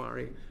the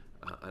inquiry,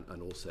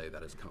 and also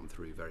that has come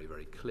through very,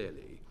 very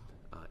clearly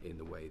in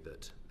the way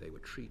that they were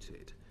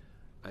treated.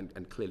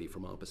 And clearly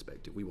from our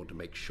perspective, we want to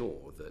make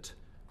sure that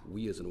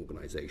we as an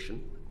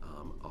organisation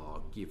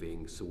are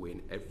giving Sir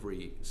Win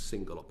every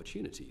single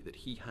opportunity that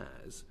he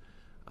has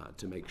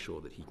to make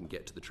sure that he can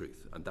get to the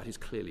truth. And that is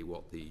clearly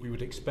what the... We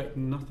would expect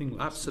nothing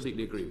less.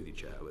 Absolutely agree with you,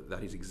 Chair.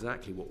 That is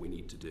exactly what we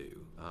need to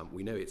do.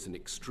 We know it's an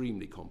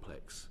extremely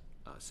complex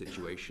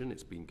situation.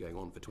 It's been going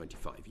on for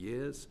 25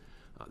 years.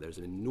 There's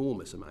an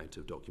enormous amount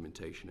of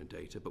documentation and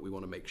data, but we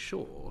want to make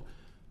sure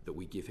that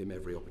we give him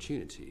every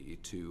opportunity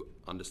to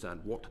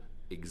understand what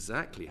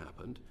exactly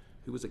happened,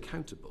 who was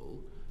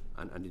accountable,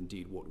 and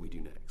indeed what we do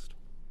next.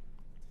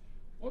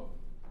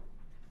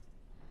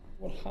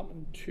 What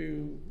happened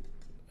to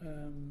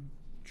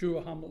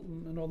Joe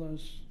Hamilton and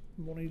others,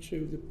 monies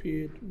who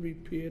they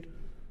repaid?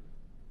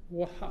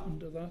 What happened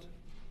to that?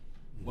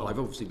 Well, I've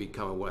obviously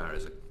become aware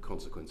as a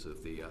consequence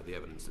of the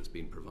evidence that's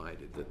been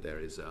provided that there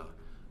is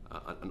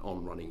an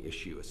on-running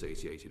issue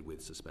associated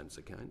with suspense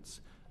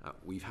accounts.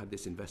 We've had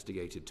this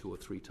investigated 2 or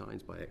 3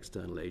 times by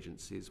external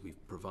agencies.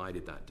 We've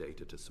provided that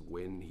data to Sir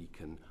Win. He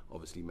can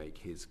obviously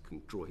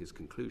draw his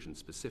conclusions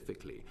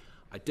specifically.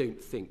 I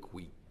don't think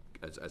we,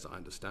 as I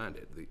understand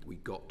it, we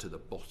got to the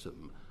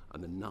bottom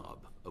and the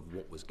nub of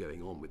what was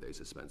going on with those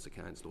suspense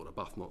accounts. Lord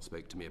Arbuthnot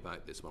spoke to me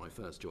about this when I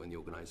first joined the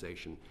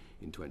organisation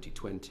in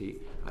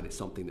 2020, and it's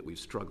something that we've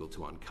struggled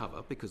to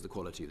uncover because the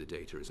quality of the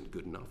data isn't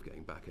good enough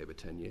going back over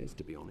 10 years,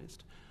 to be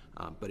honest.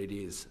 But it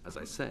is, as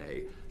I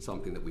say,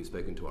 something that we've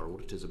spoken to our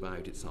auditors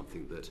about. It's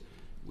something that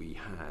we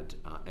had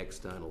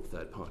external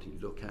third-party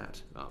look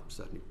at,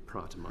 certainly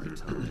prior to my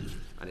time,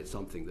 and it's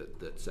something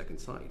that Second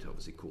Sight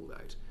obviously called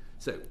out.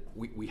 So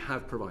we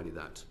have provided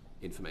that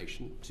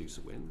information to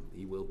Sir Win.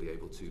 He will be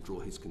able to draw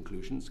his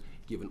conclusions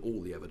given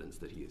all the evidence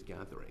that he is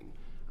gathering,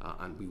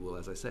 and we will,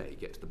 as I say,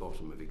 get to the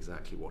bottom of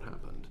exactly what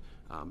happened,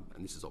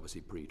 and this is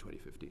obviously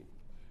pre-2015.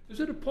 Is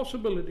it a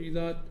possibility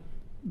that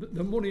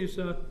the monies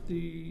that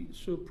the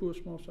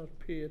sub-postmaster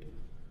paid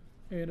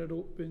ended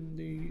up in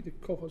the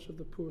coffers of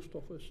the post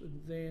office,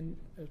 and then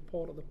as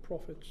part of the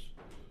profits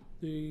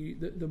the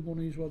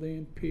monies were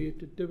then paid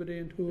to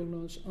dividend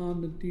holders,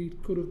 and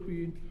indeed could have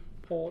been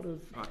part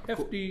of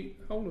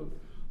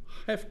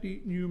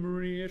hefty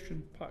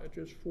numeration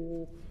packages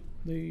for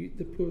the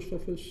post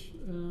office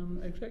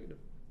executive?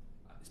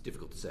 It's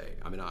difficult to say.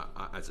 I mean,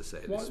 as I say,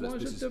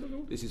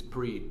 this is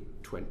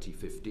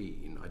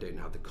pre-2015. I don't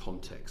have the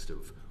context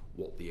of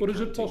what the... But is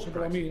it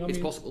possible? It's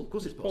possible. Of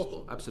course it's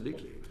possible.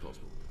 Absolutely, it's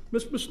possible.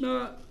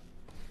 Mr.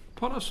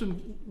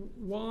 Patterson,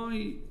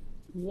 why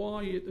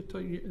at the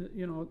time,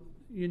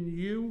 you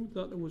knew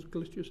that there was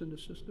glitches in the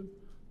system?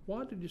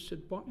 Why did you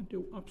sit back and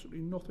do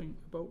absolutely nothing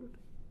about it?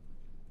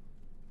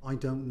 I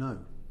don't know.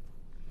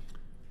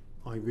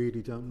 I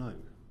really don't know.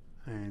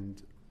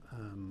 And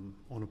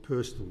on a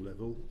personal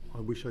level,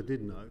 I wish I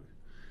did know.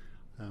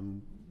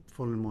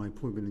 Following my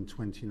appointment in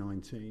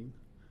 2019,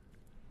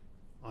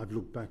 I've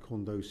looked back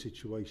on those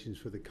situations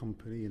for the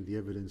company and the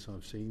evidence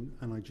I've seen,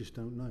 and I just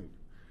don't know.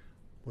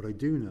 What I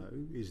do know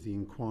is the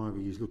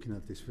inquiry is looking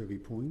at this very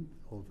point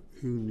of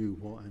who knew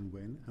what and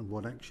when, and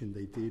what action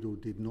they did or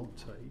did not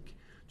take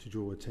to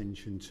draw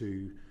attention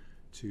to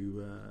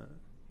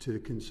the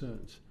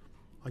concerns.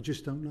 I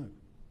just don't know.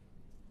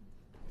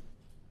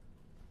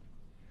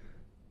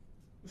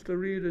 Mr.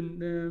 Reid,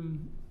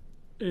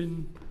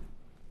 in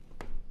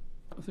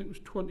I think it was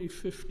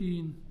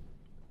 2015,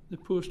 the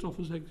Post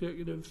Office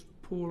executive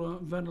Paula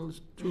Venables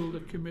told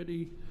the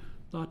committee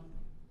that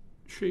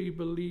she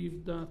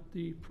believed that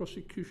the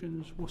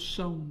prosecutions were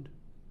sound.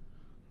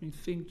 I mean,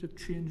 things have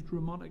changed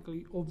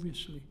dramatically,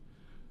 obviously.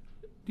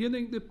 Do you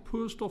think the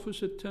Post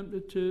Office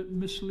attempted to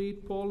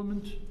mislead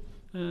Parliament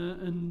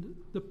and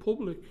the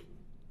public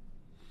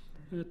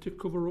to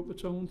cover up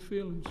its own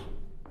feelings?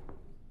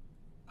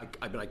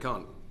 I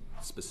can't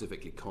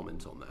specifically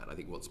comment on that. I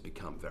think what's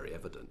become very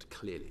evident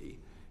clearly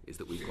is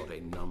that we've got a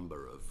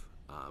number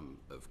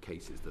of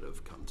cases that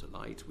have come to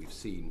light. We've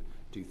seen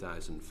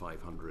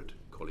 2,500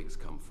 colleagues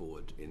come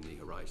forward in the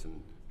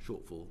Horizon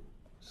shortfall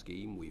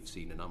scheme. We've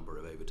seen a number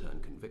of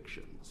overturned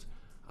convictions.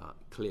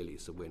 Clearly,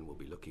 Sir Win will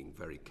be looking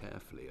very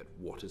carefully at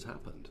what has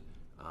happened,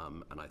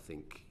 and I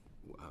think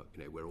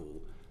we're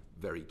all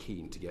very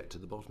keen to get to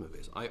the bottom of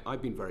this.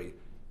 I've been very,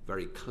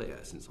 very clear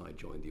since I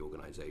joined the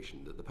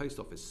organisation that the Post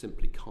Office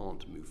simply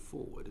can't move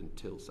forward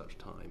until such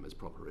time as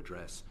proper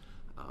redress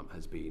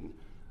has been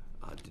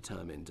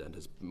determined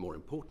and, more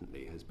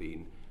importantly, has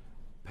been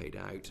paid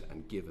out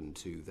and given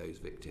to those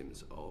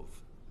victims of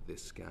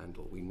this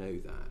scandal. We know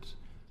that,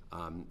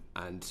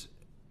 and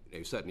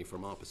certainly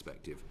from our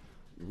perspective,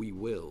 we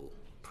will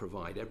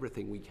provide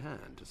everything we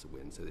can to Sir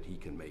Win so that he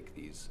can make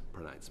these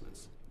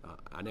pronouncements.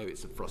 I know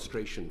it's a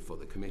frustration for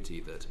the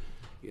committee that,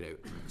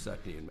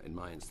 certainly in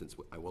my instance,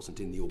 I wasn't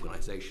in the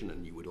organisation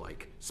and you would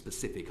like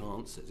specific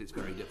answers. It's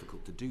very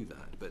difficult to do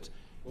that, but...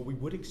 Well, we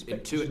would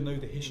expect you to know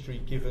the history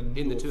given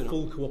your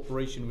full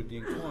cooperation with the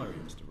inquiry,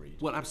 Mr. Reid.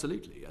 Well,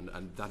 absolutely,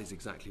 and that is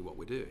exactly what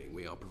we're doing.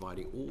 We are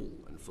providing all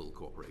and full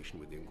cooperation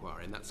with the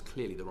inquiry, and that's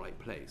clearly the right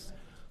place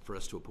for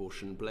us to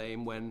apportion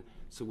blame when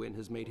Sir Win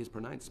has made his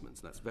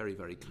pronouncements. That's very,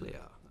 very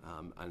clear,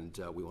 and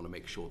we want to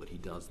make sure that he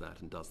does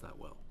that and does that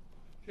well.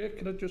 Chair,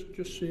 can I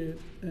just say,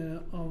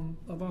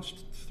 I've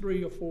asked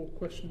 3 or 4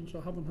 questions.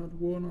 I haven't had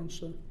one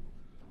answer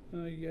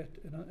yet.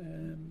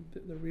 And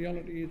the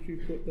reality is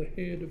you've got the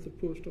head of the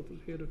post office,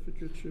 head of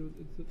Fujitsu,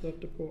 that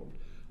department,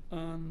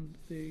 and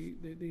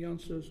the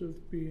answers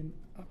have been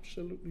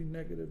absolutely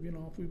negative. You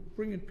know, if we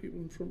bring in people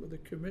in front of the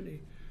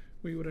committee,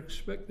 we would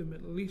expect them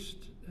at least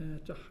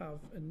to have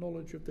a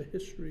knowledge of the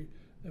history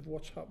of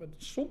what's happened.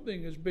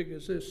 Something as big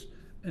as this,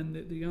 and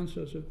the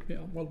answers have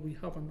been, well,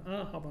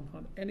 I haven't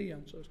had any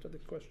answers to the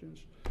questions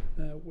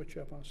which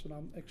I've asked, and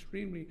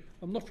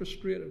I'm not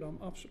frustrated, I'm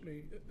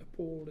absolutely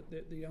appalled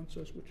at the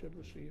answers which I've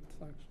received.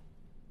 Thanks.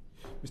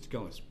 Mr.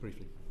 Gullis,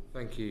 briefly.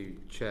 Thank you,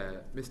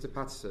 Chair. Mr.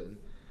 Patterson,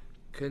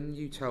 can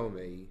you tell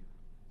me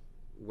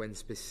when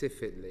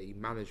specifically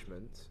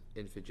management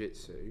in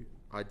Fujitsu,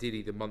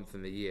 ideally the month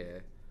and the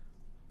year,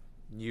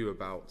 knew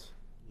about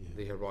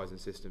the Horizon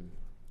system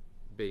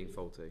being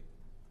faulty?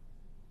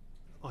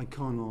 I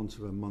can't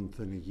answer a month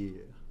and a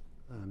year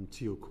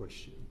to your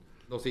question.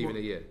 Not even a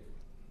year?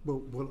 Well,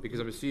 because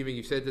I'm assuming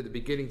you said at the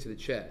beginning to the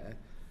Chair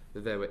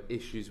that there were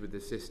issues with the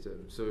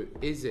system. So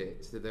is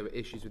it that there were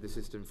issues with the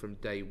system from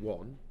day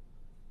one,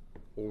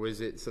 or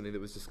is it something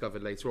that was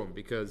discovered later on?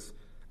 Because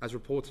as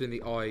reported in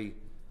the Eye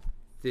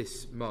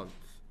this month,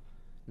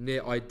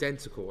 near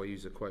identical, I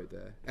use a quote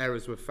there,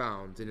 errors were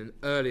found in an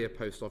earlier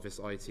post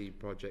office IT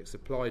project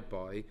supplied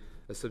by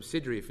a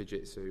subsidiary of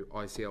Fujitsu,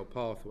 ICL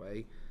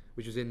Pathway,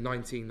 which was in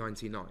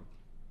 1999.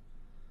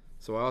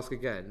 So I ask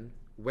again,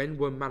 when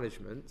were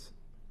management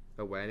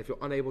aware, and if you're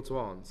unable to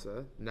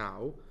answer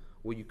now,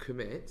 will you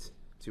commit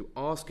to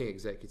asking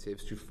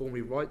executives to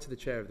formally write to the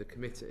chair of the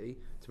committee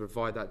to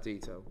provide that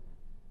detail?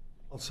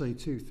 I'll say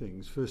 2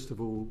 things. First of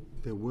all,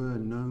 there were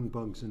known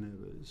bugs and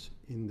errors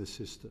in the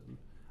system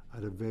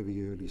at a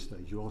very early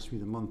stage. You asked me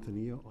the month and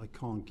the year, I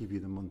can't give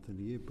you the month and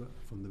the year, but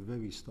from the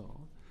very start,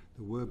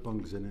 there were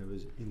bugs and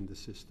errors in the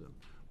system.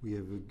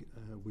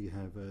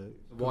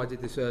 Why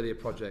did this earlier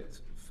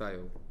project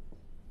fail?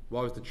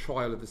 Why was the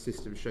trial of the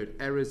system showed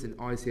errors in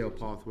ICL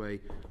Pathway,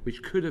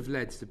 which could have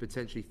led to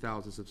potentially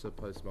thousands of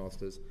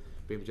sub-postmasters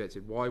being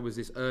rejected? Why was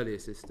this earlier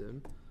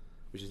system,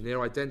 which is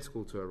near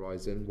identical to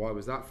Horizon, why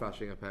was that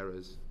flashing up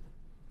errors?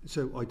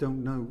 So I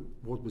don't know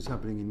what was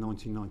happening in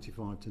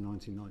 1995 to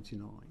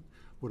 1999.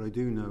 What I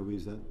do know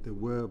is that there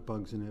were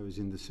bugs and errors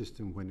in the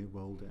system when it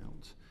rolled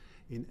out.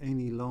 In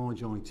any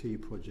large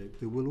IT project,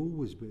 there will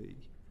always be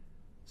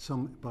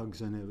some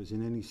bugs and errors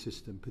in any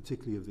system,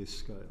 particularly of this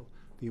scale.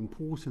 The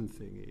important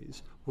thing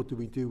is, what do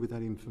we do with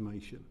that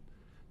information?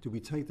 Do we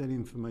take that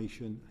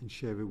information and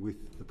share it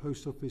with the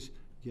post office?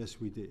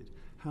 Yes, we did.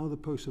 How the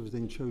post office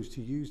then chose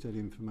to use that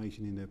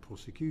information in their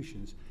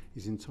prosecutions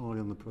is entirely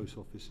on the post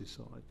office's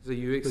side. So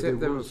you accept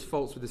there was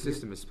faults with the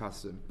system, Mr.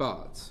 Patterson,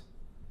 but,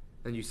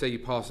 and you say you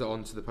pass it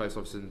on to the post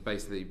office and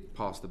basically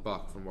pass the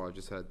buck from what I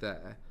just heard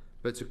there,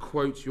 but to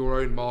quote your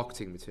own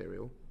marketing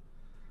material,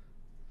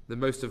 the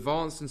most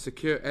advanced and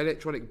secure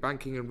electronic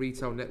banking and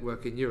retail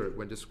network in Europe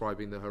when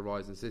describing the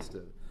Horizon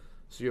system.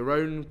 So your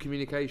own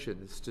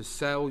communications to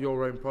sell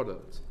your own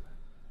product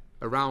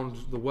around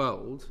the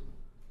world,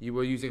 you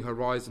were using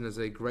Horizon as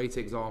a great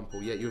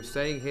example, yet you're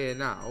saying here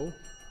now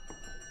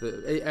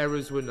that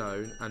errors were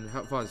known and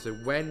fine. So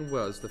when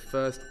was the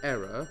first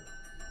error,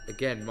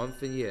 again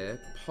month and year,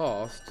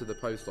 passed to the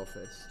post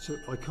office? So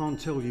I can't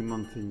tell you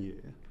month and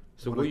year.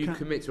 So will you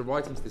commit to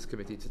writing to this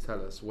committee to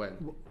tell us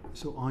when?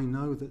 So I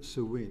know that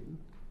Sewin,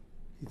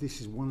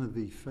 this is one of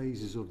the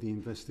phases of the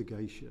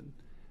investigation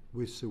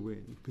with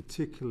Sewin,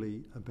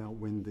 particularly about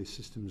when the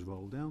system's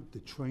rolled out, the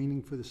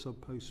training for the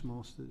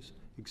sub-postmasters,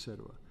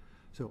 etc.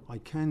 So I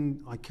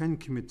can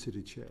commit to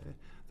the chair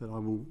that I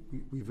will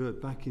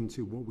revert back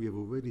into what we have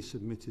already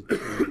submitted to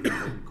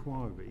the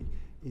inquiry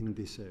in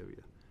this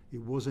area.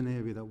 It was an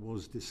area that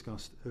was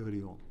discussed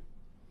early on.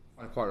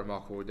 Quite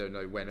remarkable, we don't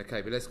know when.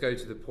 Okay, but let's go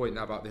to the point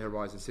now about the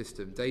Horizon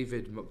system.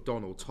 David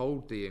McDonnell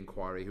told the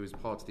inquiry, who was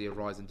part of the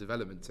Horizon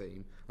development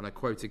team, and I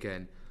quote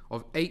again,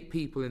 of 8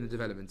 people in the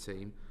development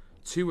team,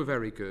 2 were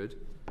very good,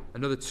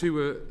 another 2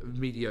 were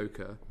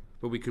mediocre,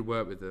 but we could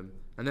work with them.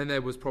 And then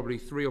there was probably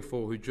 3 or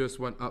 4 who just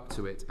weren't up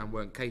to it and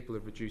weren't capable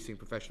of producing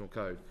professional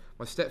code.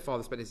 My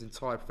stepfather spent his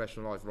entire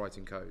professional life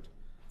writing code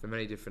for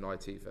many different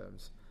IT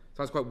firms.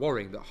 Sounds quite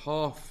worrying that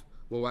half,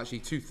 well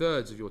actually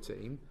 2/3 of your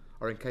team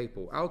are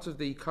incapable. Out of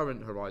the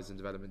current Horizon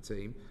development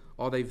team,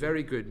 are they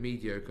very good,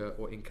 mediocre,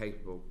 or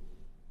incapable?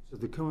 So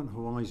the current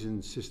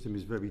Horizon system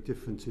is very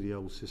different to the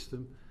old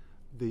system.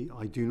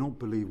 I do not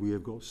believe we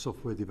have got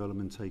software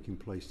development taking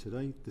place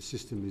today. The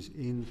system is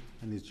in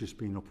and is just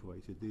being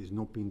operated. It is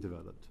not being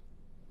developed.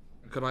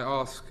 Can I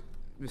ask,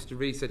 Mr.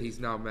 Rees said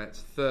he's now met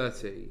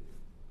 30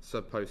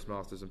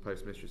 sub-postmasters and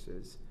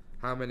postmistresses.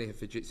 How many have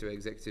Fujitsu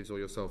executives or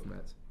yourself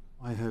met?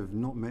 I have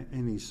not met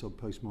any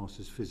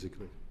sub-postmasters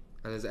physically.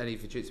 And has any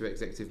Fujitsu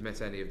executive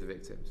met any of the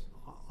victims?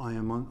 I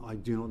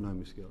do not know,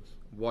 Mr. Gills.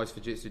 Why has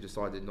Fujitsu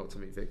decided not to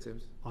meet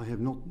victims? I have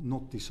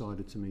not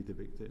decided to meet the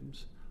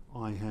victims.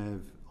 I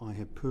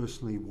have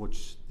personally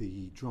watched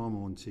the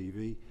drama on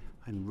TV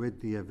and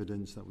read the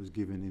evidence that was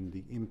given in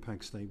the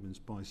impact statements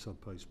by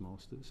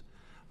sub-postmasters.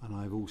 and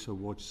I've also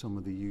watched some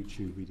of the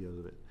YouTube videos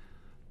of it.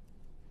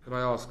 Can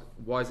I ask,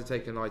 why is it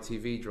taking an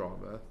ITV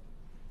drama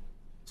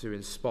to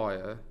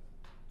inspire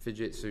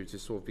Fujitsu to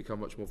sort of become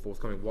much more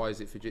forthcoming? Why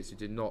is it Fujitsu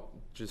did not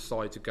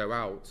decide to go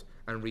out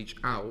and reach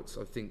out?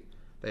 I think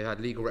they had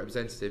legal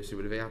representatives who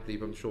would have happily,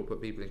 I'm sure,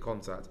 put people in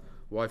contact.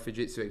 Why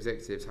Fujitsu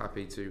executives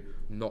happy to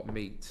not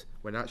meet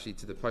when actually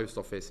to the post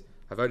office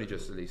have only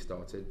just at least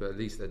started, but at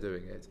least they're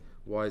doing it?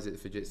 Why is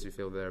it Fujitsu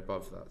feel they're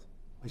above that?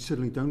 I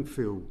certainly don't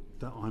feel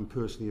that I'm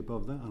personally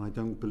above that, and I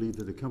don't believe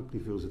that the company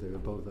feels that they're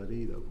above that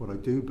either. What I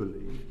do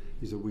believe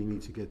is that we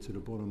need to get to the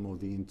bottom of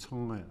the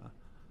entire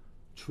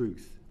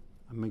truth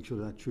and make sure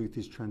that truth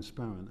is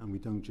transparent and we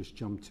don't just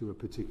jump to a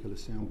particular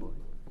soundbite.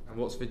 And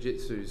what's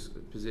Fujitsu's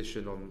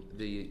position on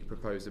the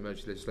proposed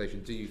emergency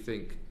legislation? Do you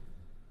think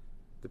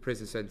the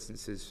prison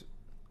sentences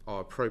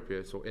are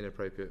appropriate or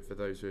inappropriate for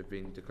those who have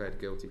been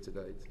declared guilty to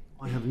date?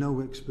 I have no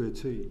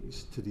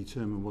expertise to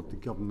determine what the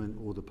government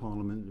or the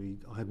parliamentary...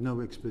 I have no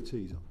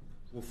expertise.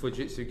 Will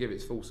Fujitsu give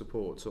its full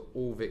support to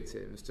all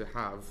victims to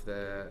have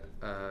their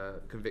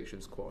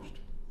convictions quashed?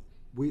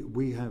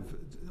 We have,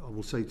 I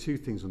will say two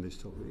things on this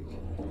topic.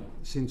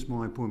 Since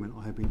my appointment,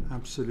 I have been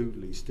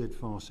absolutely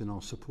steadfast in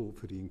our support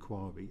for the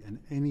inquiry, and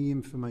any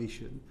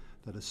information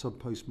that a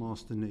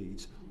sub-postmaster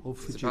needs of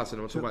Fujitsu... Mr. Patterson,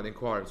 I'm not talking about the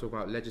inquiry, I'm talking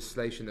about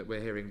legislation that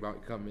we're hearing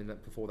about coming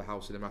before the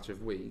House in a matter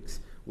of weeks.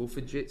 Will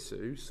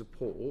Fujitsu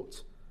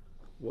support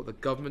what the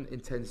government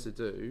intends to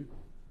do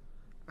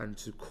and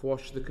to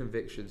quash the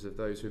convictions of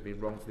those who have been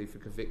wrongfully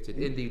convicted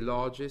in the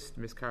largest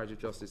miscarriage of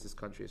justice this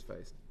country has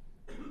faced?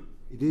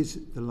 It is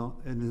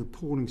an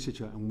appalling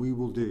situation, and we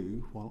will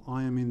do, while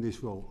I am in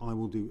this role, I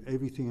will do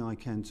everything I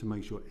can to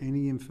make sure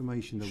any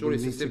information that Surely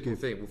we need to give... Surely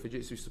it's a simple thing. Will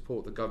Fujitsu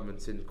support the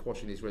government in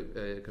quashing these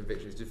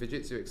convictions? Do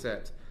Fujitsu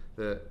accept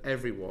that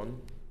everyone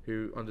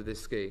who, under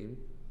this scheme,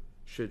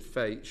 should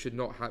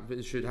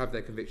have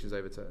their convictions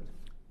overturned?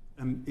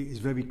 It is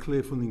very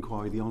clear from the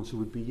inquiry the answer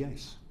would be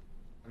yes.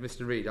 And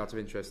Mr. Reid, out of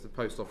interest, the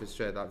Post Office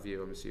share that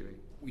view, I'm assuming?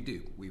 We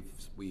do.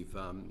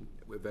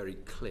 We're very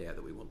clear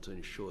that we want to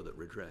ensure that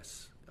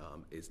redress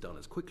is done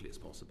as quickly as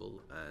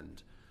possible,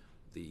 and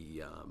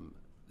the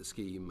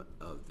scheme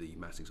of the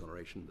mass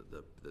exoneration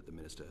that the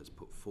Minister has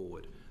put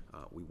forward,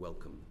 we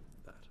welcome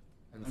that.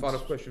 And the final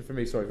question for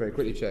me, sorry, very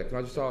quickly, Chair, can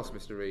I just ask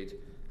Mr. Reid,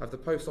 have the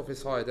Post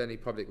Office hired any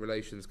public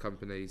relations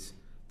companies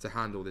to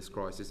handle this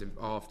crisis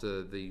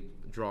after the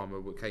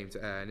drama came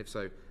to air, and if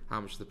so, how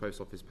much is the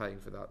Post Office paying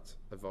for that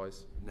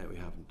advice? No, we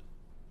haven't.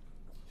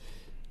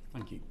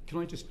 Thank you. Can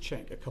I just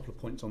check a couple of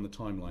points on the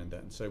timeline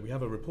then? So we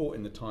have a report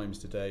in the Times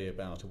today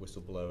about a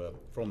whistleblower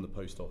from the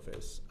Post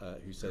Office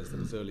who says that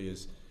as early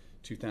as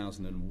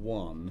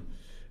 2001,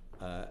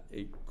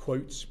 it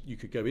quotes, you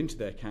could go into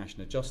their cash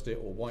and adjust it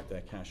or wipe their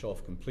cash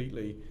off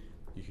completely.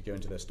 You could go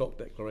into their stock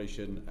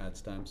declaration, add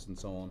stamps and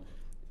so on.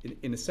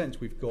 In a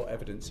sense, we've got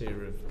evidence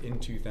here of, in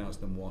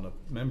 2001, a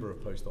member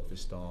of Post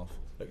Office staff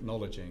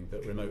acknowledging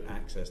that remote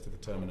access to the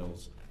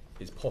terminals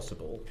is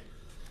possible.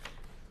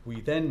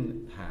 We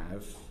then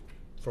have,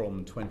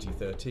 from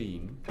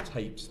 2013,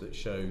 tapes that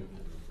show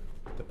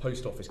the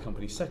Post Office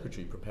Company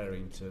Secretary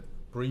preparing to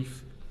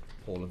brief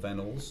Paula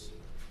Venables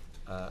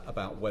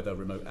about whether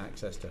remote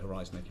access to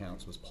Horizon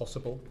accounts was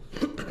possible.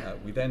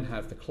 We then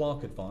have the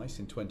Clark advice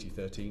in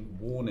 2013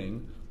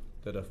 warning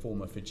that a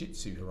former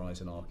Fujitsu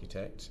Horizon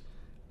architect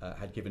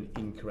had given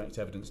incorrect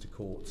evidence to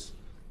courts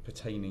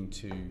pertaining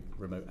to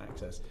remote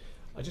access.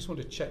 I just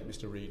want to check,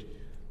 Mr. Reid,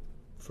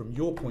 from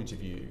your point of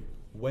view,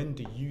 when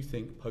do you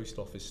think Post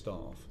Office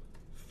staff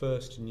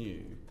first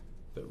knew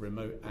that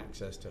remote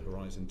access to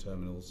Horizon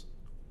terminals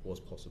was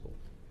possible?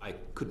 I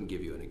couldn't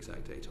give you an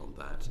exact date on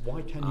that.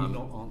 Why can you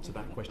not answer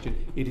that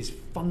question? It is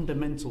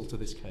fundamental to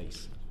this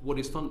case. What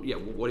is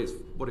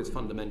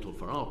fundamental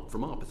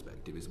from our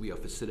perspective is we are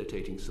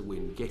facilitating Sir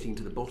Win getting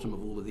to the bottom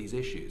of all of these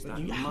issues. How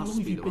long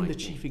have you been the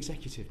chief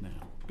executive now?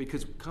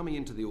 Because coming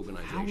into the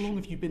organisation... How long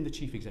have you been the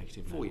chief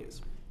executive now? 4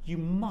 years. You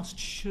must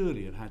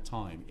surely have had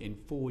time in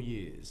 4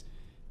 years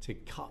to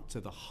cut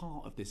to the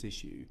heart of this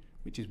issue,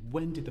 which is,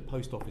 when did the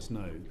Post Office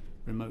know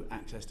remote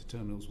access to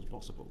terminals was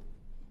possible?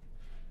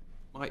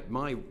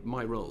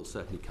 My role,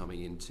 certainly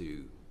coming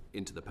into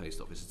the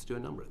Post Office, is to do a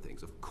number of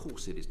things. Of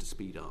course it is to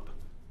speed up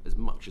as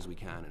much as we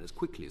can and as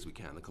quickly as we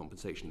can the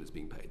compensation that's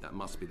being paid. That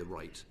must be the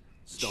right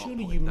start point.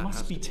 Surely you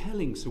must be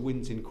telling Sir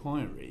Win's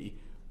inquiry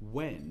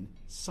when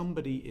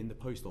somebody in the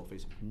Post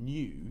Office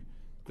knew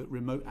that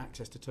remote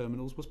access to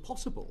terminals was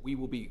possible. We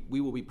will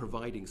be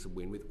providing Sir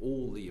Win with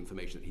all the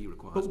information that he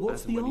requires. But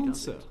what's the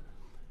answer?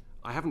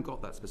 I haven't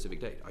got that specific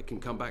date. I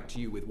can come back to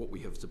you with what we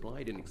have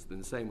supplied in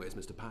the same way as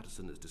Mr.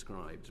 Patterson has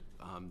described,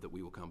 that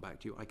we will come back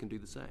to you. I can do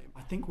the same.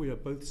 I think we are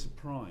both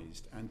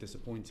surprised and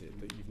disappointed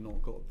that you've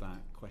not got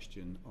that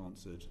question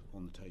answered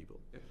on the table.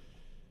 Yep.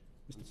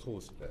 Mr.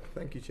 Pawson.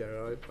 Thank you,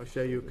 Chair. I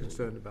share your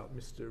concern about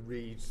Mr.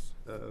 Reid's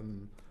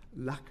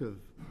lack of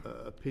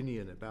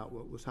opinion about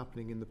what was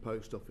happening in the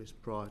Post Office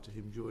prior to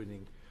him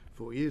joining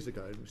 4 years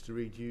ago. Mr.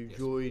 Reid, you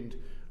joined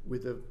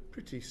with a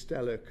pretty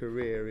stellar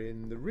career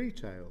in the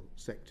retail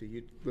sector.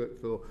 You'd worked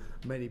for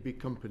many big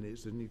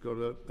companies and you've got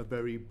a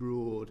very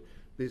broad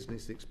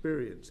business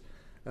experience.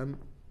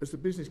 As the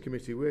Business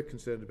Committee, we're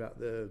concerned about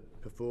the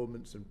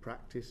performance and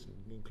practice,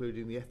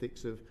 including the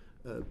ethics of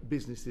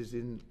businesses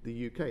in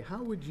the UK.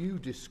 How would you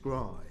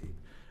describe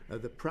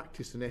the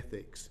practice and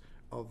ethics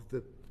of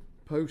the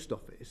Post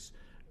Office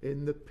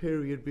in the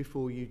period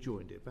before you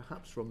joined it,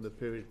 perhaps from the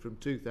period from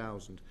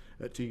 2000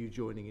 to you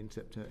joining in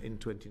September in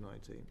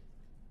 2019?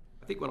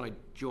 I think when I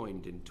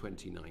joined in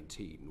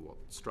 2019, what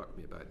struck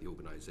me about the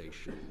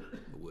organisation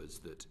was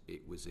that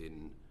it was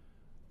in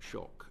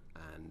shock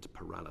and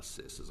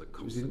paralysis as a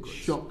consequence. It was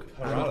in shock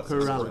and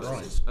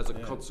paralysis. As a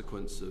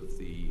consequence of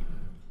the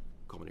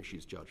Common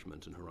Issues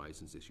Judgment and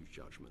Horizons Issues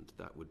Judgment.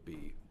 That would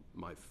be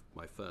my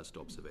first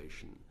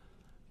observation.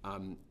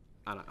 And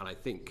I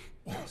think,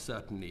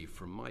 certainly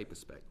from my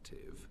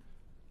perspective,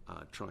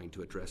 trying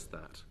to address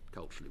that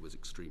culturally was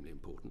extremely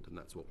important, and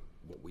that's what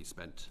we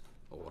spent,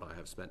 or what I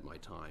have spent my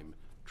time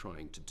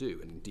trying to do.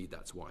 And indeed,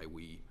 that's why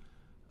we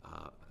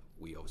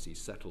obviously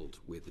settled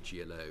with the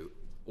GLO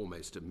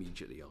almost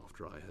immediately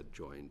after I had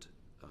joined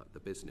the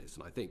business.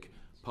 And I think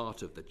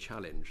part of the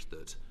challenge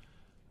that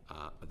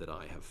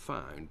I have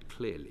found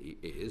clearly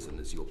is, and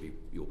as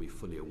you'll be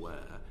fully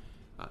aware,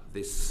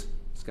 this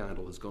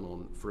scandal has gone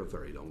on for a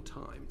very long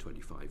time,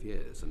 25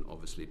 years, and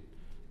obviously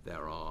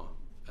there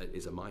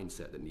is a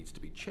mindset that needs to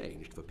be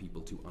changed for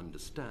people to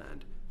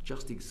understand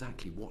just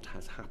exactly what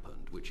has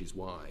happened, which is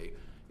why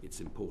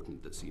it's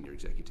important that senior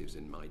executives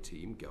in my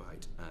team go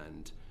out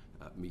and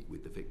meet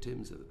with the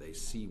victims and that they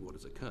see what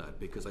has occurred,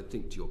 because I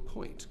think, to your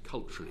point,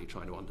 culturally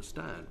trying to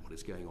understand what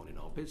is going on in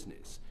our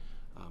business,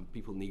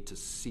 people need to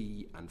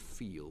see and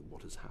feel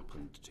what has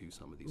happened to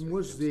some of these victims.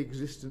 Was the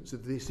existence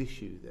of this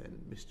issue then,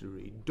 Mr.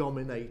 Reid,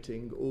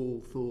 dominating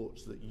all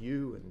thoughts that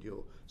you and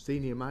your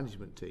senior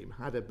management team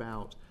had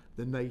about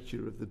the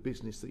nature of the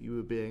business that you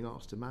were being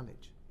asked to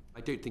manage?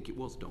 I don't think it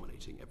was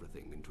dominating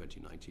everything in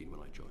 2019 when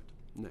I joined.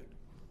 No.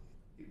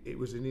 It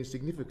was an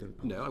insignificant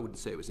part. No, I wouldn't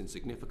say it was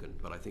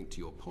insignificant, but I think, to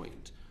your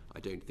point, I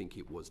don't think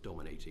it was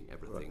dominating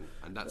everything,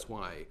 and that's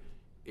why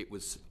it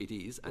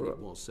is, and it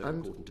was so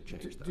important to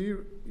change that.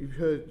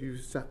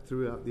 You've sat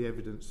throughout the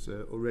evidence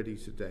already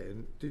today,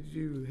 and did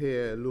you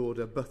hear Lord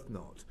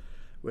Arbuthnot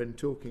when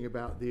talking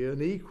about the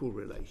unequal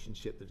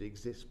relationship that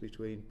exists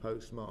between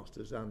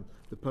postmasters and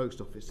the Post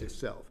Office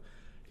itself?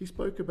 He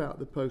spoke about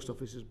the Post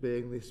Office as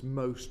being this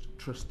most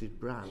trusted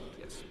brand.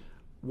 Yes.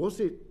 Was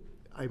it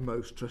a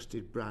most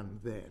trusted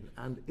brand then,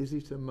 and is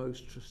it a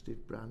most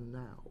trusted brand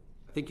now?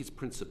 I think his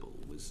principle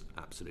was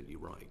absolutely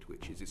right,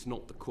 which is it's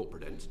not the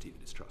corporate entity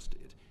that is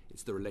trusted,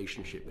 it's the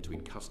relationship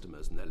between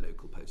customers and their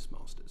local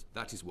postmasters.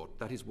 That is what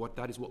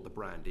the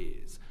brand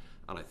is,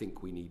 and I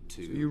think we need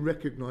to. So you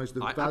recognise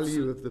the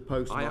value of the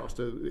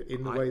postmaster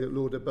in the way that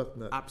Lord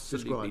Arbuthnot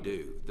absolutely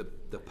described? do.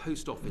 The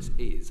Post Office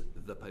is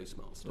the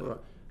postmaster. All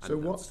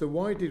right. So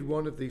why did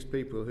one of these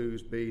people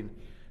who's been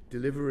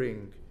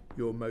delivering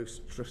your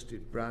most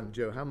trusted brand,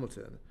 Jo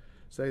Hamilton,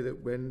 say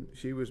that when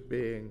she was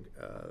being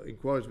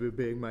inquiries were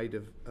being made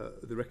of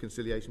the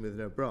reconciliation within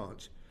her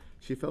branch,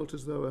 she felt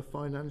as though a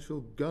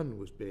financial gun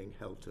was being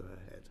held to her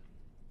head?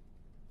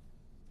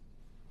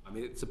 I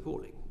mean, it's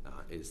appalling.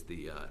 Is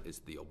the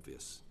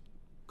obvious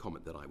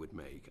comment that I would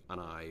make,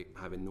 and I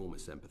have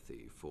enormous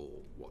empathy for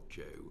what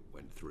Jo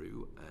went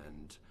through,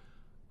 and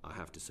I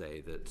have to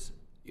say that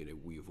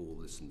we've all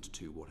listened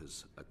to what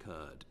has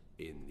occurred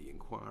in the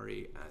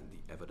inquiry and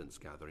the evidence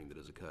gathering that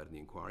has occurred in the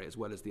inquiry, as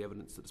well as the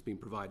evidence that's been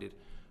provided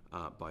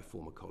by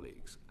former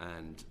colleagues,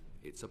 and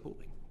it's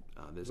appalling.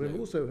 We've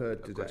also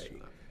heard today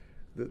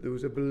that there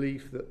was a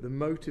belief that the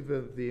motive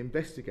of the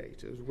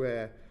investigators,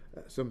 where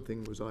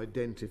something was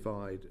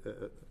identified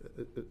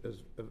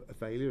as a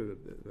failure,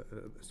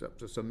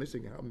 some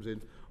missing happens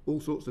in all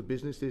sorts of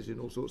businesses, in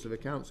all sorts of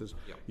accounts, as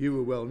you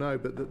will well know,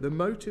 but that the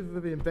motive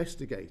of the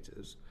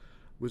investigators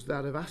was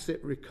that of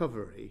asset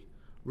recovery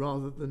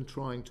rather than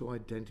trying to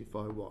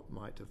identify what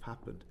might have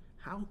happened.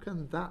 How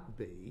can that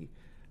be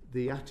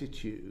the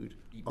attitude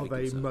of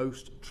a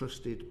most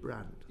trusted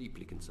brand?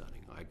 Deeply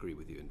concerning. I agree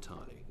with you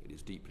entirely. It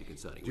is deeply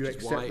concerning. Do you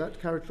accept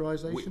that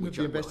characterisation of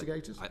the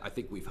investigators? I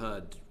think we've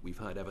heard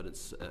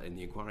evidence in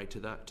the inquiry to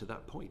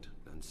that point,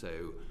 and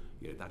so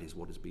that is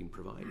what has been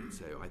provided.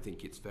 So I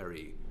think it's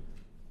very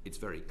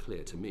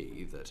clear to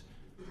me that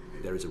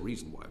there is a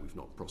reason why we've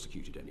not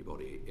prosecuted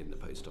anybody in the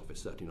Post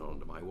Office, certainly not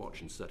under my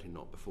watch, and certainly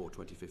not before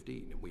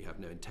 2015, and we have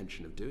no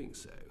intention of doing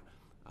so.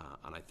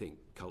 And I think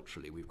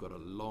culturally we've got a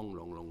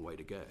long way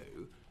to go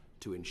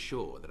to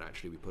ensure that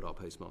actually we put our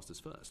postmasters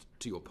first.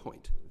 To your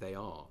point, they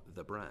are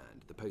the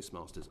brand. The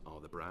postmasters are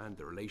the brand.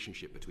 The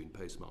relationship between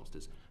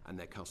postmasters and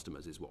their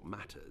customers is what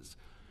matters.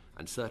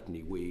 And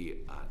certainly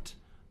we at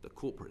the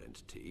corporate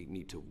entity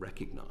need to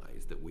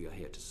recognise that we are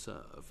here to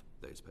serve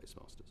those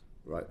postmasters.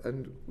 Right,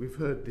 and we've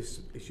heard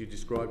this issue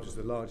described as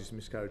the largest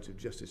miscarriage of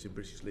justice in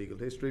British legal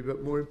history,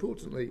 but more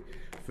importantly,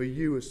 for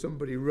you as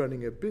somebody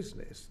running a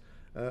business,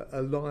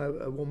 a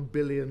 £1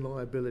 billion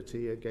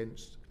liability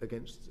against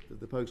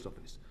the post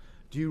office.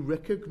 Do you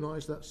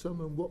recognise that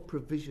sum, and what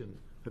provision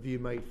have you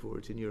made for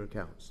it in your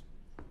accounts?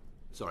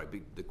 Sorry,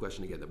 the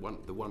question again, the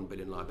 £1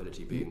 billion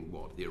liability being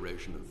what? The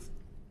erosion of...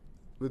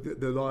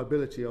 The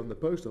liability on the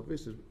post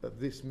office of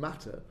this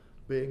matter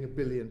being £1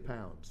 billion.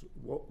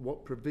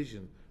 What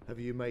provision have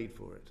you made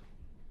for it?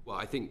 Well,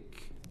 I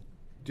think...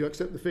 Do you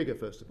accept the figure,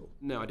 first of all?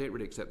 No, I don't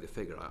really accept the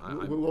figure.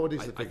 What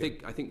is the figure?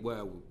 I think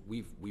where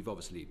we've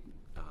obviously,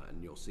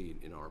 and you'll see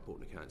in our report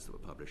and accounts that were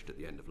published at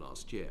the end of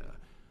last year,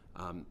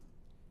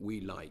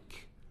 we,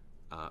 like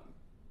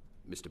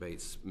Mr.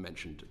 Bates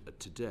mentioned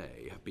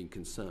today, have been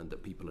concerned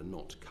that people are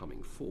not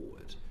coming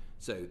forward.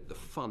 So the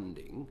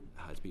funding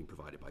has been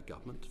provided by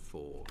government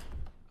for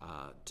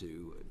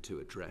to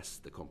address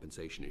the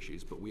compensation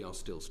issues, but we are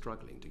still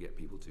struggling to get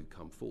people to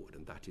come forward,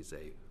 and that is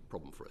a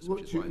problem for us,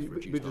 which is why it's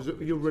reduced our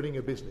provisions. You're running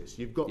a business,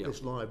 you've got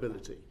this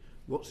liability.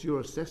 What's your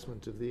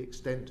assessment of the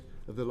extent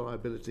of the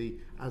liability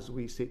as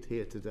we sit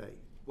here today?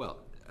 Well,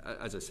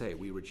 as I say,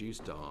 we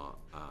reduced our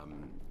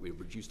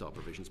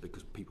provisions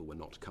because people were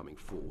not coming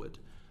forward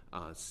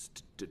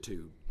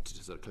to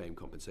sort of claim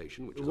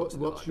compensation. Which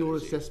what's your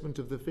assessment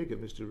of the figure,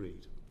 Mr.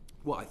 Reid?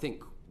 Well, I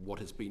think what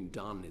has been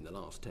done in the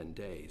last 10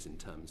 days in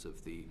terms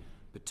of the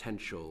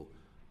potential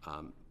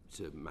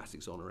to mass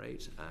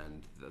exonerate,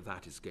 and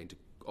that is going to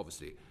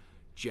obviously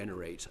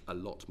generate a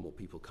lot more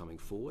people coming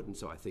forward, and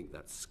so I think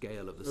that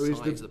scale of the size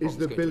of the problem is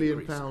the £1 billion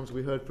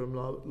we heard from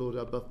Lord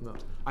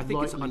Arbuthnot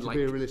likely to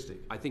be realistic?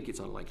 I think it's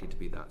unlikely to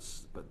be that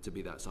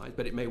size,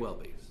 but it may well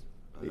be.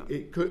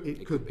 It could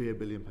be £1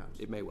 billion.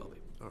 It may well be.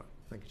 All right,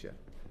 thank you, Chair.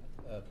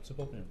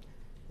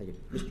 Thank you,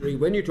 Mr.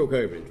 Reid. When you took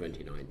over in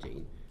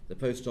 2019, the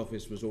Post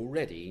Office was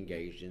already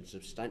engaged in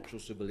substantial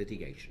civil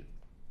litigation.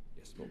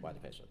 Yes, brought by the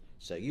Post Office.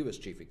 So you, as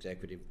Chief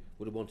Executive,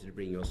 would have wanted to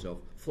bring yourself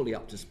fully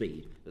up to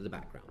speed with the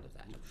background of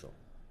that, I'm sure.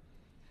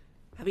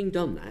 Having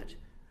done that,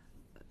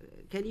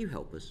 can you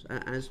help us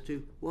as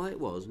to why it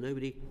was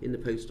nobody in the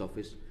Post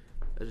Office,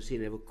 as I've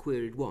seen, ever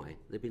queried why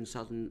there had been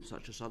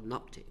such a sudden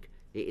uptick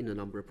in the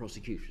number of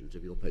prosecutions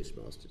of your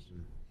postmasters?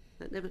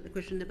 The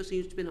question never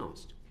seems to have been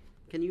asked.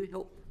 Can you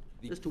help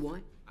as to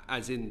why?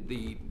 As in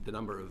the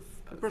number of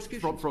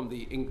prosecutions from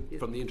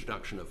the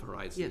introduction of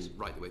Horizon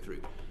right the way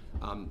through.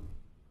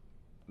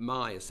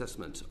 My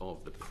assessment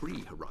of the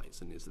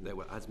pre-Horizon is that there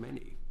were as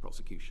many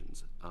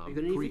prosecutions. Have you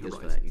got any figures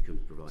for that you can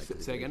provide?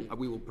 Say again?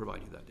 We will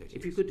provide you that data.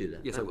 If you could do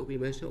that, yes, that would be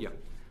most helpful.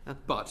 Yeah.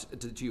 But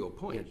to your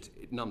point,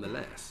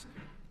 nonetheless,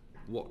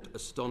 what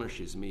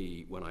astonishes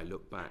me when I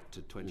look back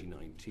to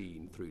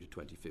 2019 through to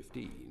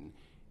 2015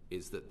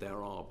 is that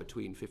there are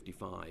between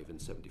 55 and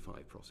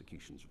 75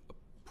 prosecutions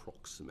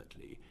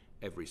approximately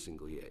every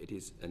single year. It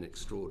is an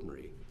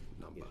extraordinary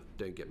number.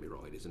 Don't get me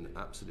wrong, it is an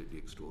absolutely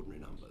extraordinary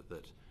number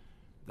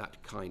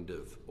that kind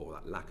of, or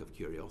that lack of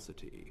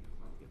curiosity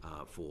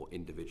for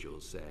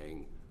individuals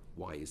saying,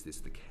 why is this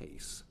the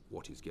case?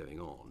 What is going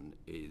on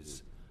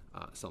is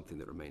something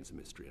that remains a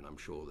mystery, and I'm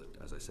sure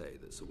that, as I say,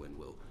 that Sir Wyn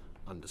will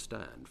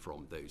understand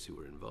from those who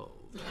were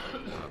involved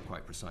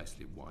quite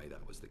precisely why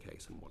that was the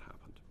case and what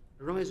happened.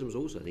 Horizon was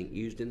also, I think,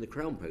 used in the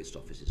Crown Post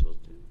Offices,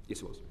 wasn't it?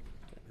 Yes, it was.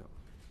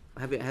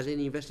 Has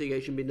any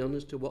investigation been done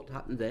as to what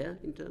happened there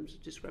in terms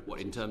of discrepancies?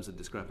 What, in terms of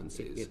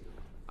discrepancies?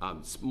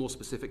 More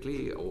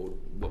specifically, or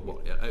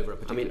what over a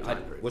particular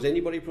time period? Was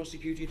anybody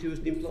prosecuted who was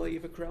an employee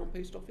of a Crown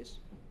Post Office?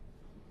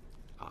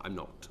 I'm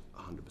not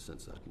 100%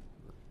 certain.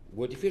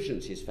 Were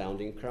deficiencies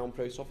found in Crown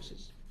Post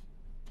Offices?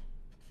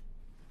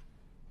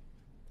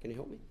 Can you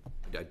help me?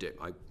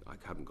 I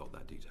haven't got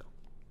that detail.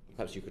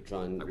 Perhaps you could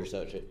try and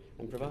research it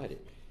and provide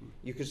it.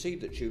 You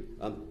concede that you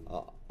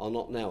are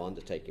not now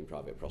undertaking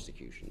private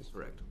prosecutions.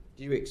 Correct.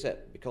 Do you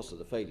accept, because of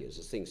the failures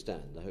as things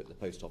stand, the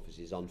Post Office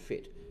is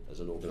unfit as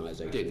an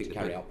organisation to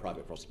carry out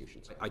private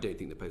prosecutions? I don't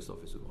think the Post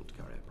Office would want to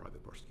carry out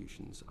private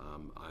prosecutions,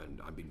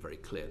 and I've been very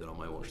clear that on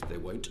my watch they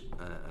won't,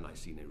 and I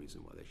see no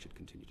reason why they should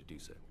continue to do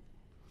so.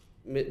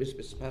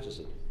 Mr.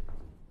 Patterson,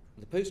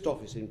 the Post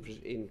Office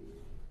in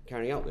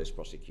carrying out those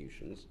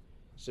prosecutions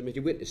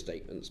submitted witness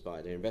statements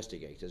by their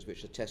investigators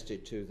which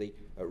attested to the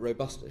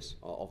robustness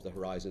of the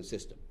Horizon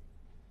system,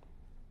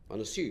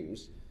 and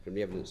assumes, from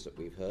the evidence that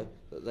we've heard,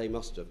 that they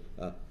must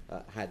have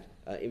had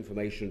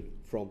information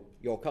from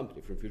your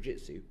company, from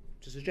Fujitsu,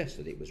 to suggest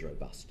that it was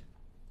robust.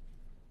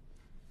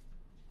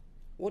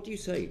 What do you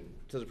say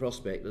to the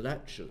prospect that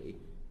actually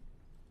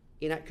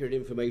inaccurate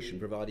information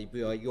provided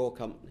by your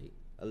company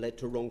led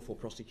to wrongful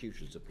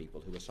prosecutions of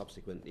people who were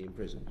subsequently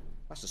imprisoned?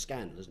 That's a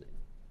scandal, isn't it?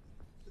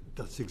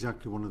 That's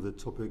exactly one of the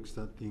topics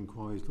that the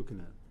inquiry is looking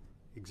at.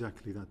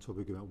 Exactly that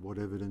topic about what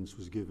evidence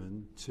was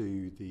given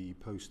to the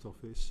Post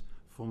Office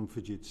from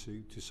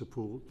Fujitsu to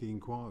support the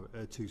inquiry,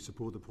 to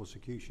support the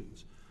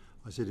prosecutions.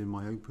 I said in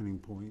my opening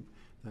point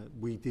that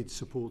we did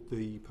support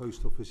the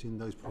Post Office in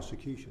those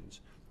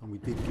prosecutions, and we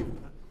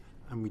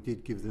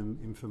did give them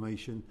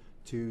information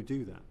to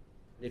do that.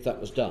 If that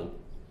was done,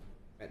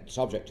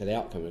 subject to the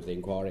outcome of the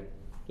inquiry,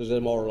 there's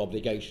a moral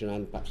obligation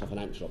and perhaps a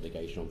financial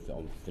obligation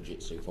on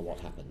Fujitsu for what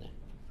happened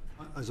there.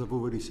 As I've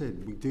already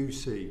said, we do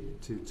see,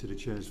 to the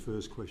Chair's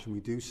first question, we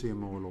do see a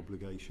moral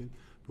obligation,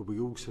 but we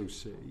also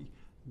see,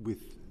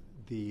 with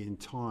the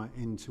entire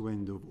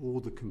end-to-end of all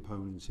the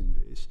components in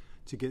this,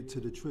 to get to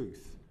the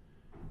truth.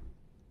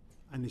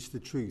 And it's the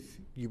truth.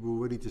 You were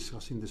already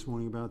discussing this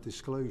morning about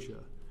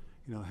disclosure,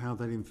 you know, how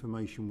that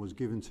information was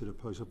given to the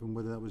post office and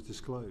whether that was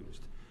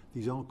disclosed.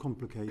 These are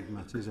complicated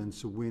matters, and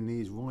Sir Wynne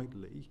is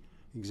rightly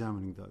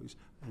examining those.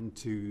 And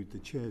to the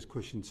Chair's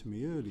question to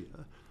me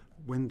earlier,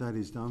 when that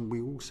is done,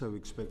 we also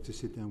expect to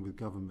sit down with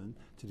government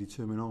to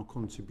determine our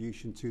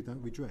contribution to that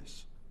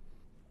redress,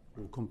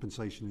 or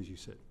compensation, as you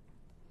said.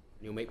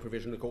 You'll make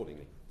provision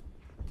accordingly.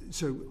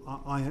 So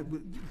I have,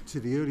 to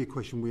the earlier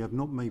question, we have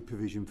not made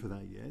provision for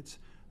that yet,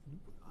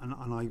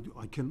 and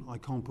I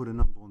can't put a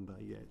number on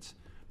that yet.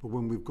 But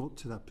when we've got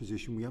to that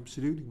position, we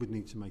absolutely would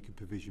need to make a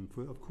provision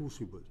for it. Of course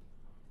we would.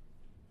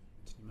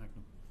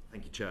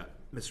 Thank you, Chair.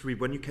 Mr.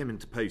 Reid, when you came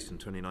into post in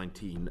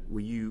 2019,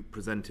 were you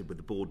presented with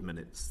the board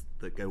minutes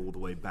that go all the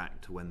way back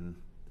to when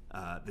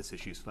this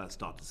issue's first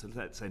started? So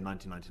let's say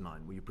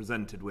 1999. Were you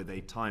presented with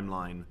a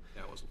timeline?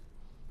 Yeah, I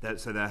wasn't.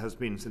 So there has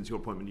been, since your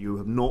appointment, you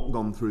have not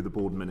gone through the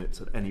board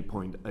minutes at any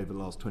point over the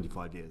last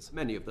 25 years?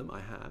 Many of them I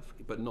have,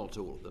 but not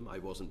all of them. I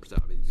wasn't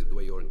presented. I mean, the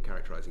way you're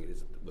characterising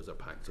it was a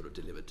pack sort of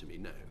delivered to me,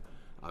 no.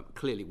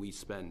 Clearly, we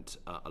spent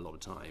a lot of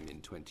time in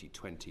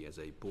 2020 as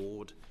a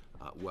board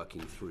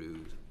working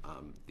through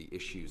the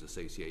issues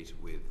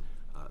associated with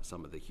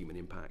some of the human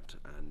impact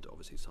and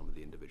obviously some of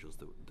the individuals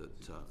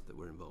that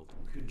were involved.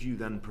 Could you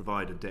then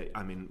provide a date?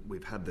 I mean,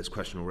 we've had this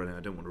question already. I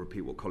don't want to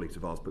repeat what colleagues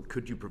have asked, but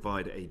could you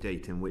provide a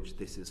date in which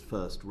this is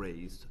first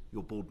raised?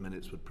 Your board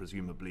minutes would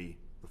presumably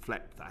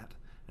reflect that.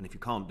 And if you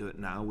can't do it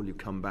now, will you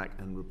come back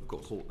and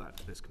report that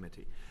to this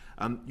committee?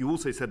 You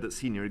also said that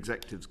senior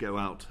executives go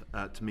out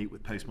to meet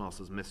with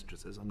postmasters and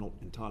mistresses. I'm not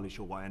entirely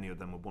sure why any of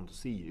them would want to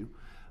see you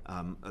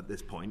at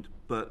this point,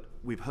 but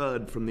we've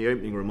heard from the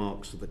opening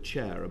remarks of the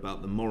Chair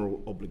about the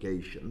moral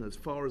obligation. As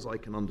far as I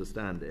can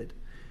understand it,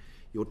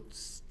 you're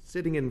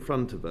sitting in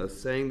front of us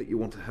saying that you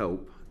want to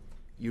help.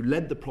 You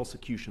led the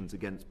prosecutions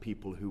against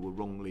people who were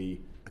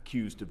wrongly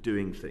accused of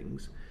doing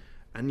things,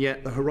 and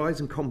yet the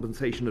Horizon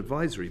Compensation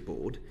Advisory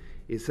Board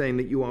is saying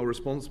that you are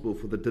responsible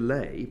for the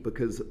delay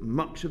because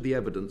much of the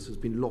evidence has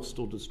been lost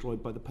or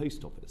destroyed by the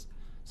Post Office.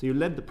 So you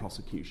led the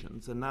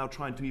prosecutions, and now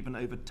trying to even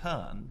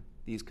overturn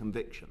these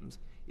convictions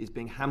is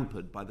being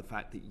hampered by the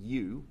fact that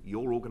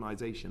your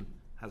organisation,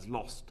 has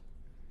lost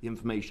the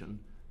information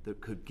that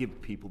could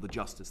give people the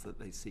justice that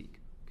they seek.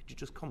 Could you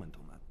just comment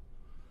on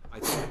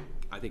that?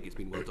 I think it's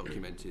been well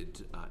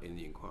documented in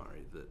the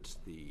inquiry that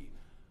the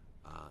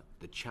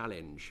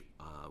challenge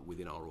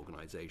within our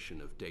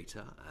organisation of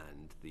data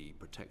and the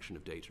protection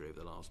of data over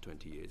the last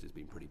 20 years has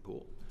been pretty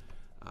poor.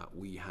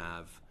 We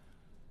have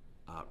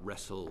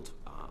wrestled,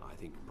 I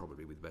think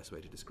probably with the best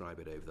way to describe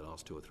it, over the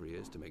last 2 or 3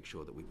 years to make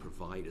sure that we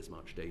provide as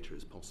much data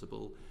as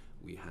possible.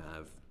 We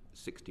have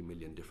 60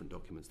 million different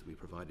documents that we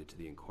provided to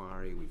the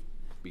inquiry. We've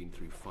been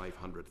through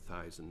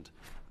 500,000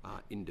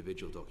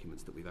 individual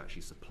documents that we've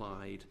actually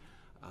supplied.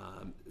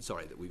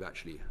 That we've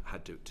actually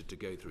had to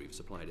go through. We've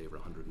supplied over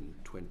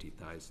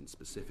 120,000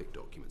 specific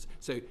documents.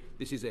 So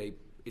this is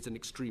it's an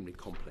extremely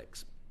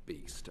complex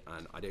beast,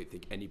 and I don't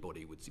think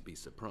anybody would be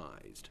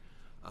surprised,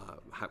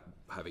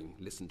 having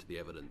listened to the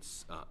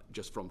evidence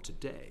just from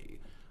today,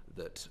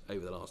 that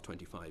over the last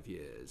 25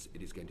 years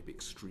it is going to be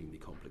extremely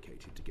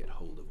complicated to get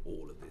hold of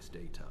all of this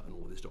data and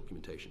all of this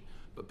documentation.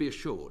 But be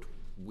assured,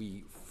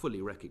 we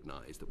fully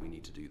recognise that we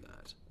need to do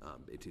that.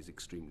 It is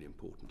extremely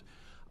important.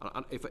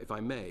 If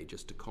I may,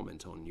 just to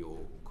comment on your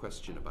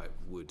question about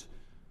would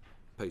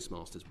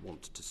postmasters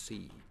want to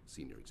see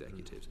senior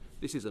executives,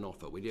 this is an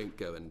offer. We don't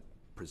go and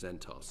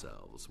present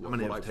ourselves. How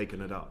many have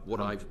taken it up?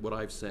 What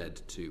I've said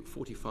to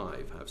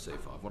 45 have so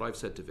far. What I've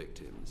said to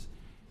victims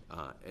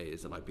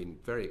is, and I've been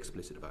very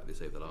explicit about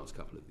this over the last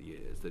couple of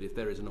years, that if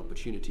there is an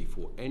opportunity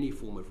for any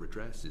form of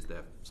redress, is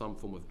there some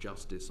form of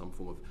justice, some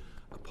form of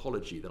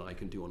apology that I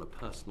can do on a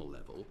personal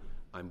level,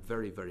 I'm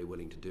very, very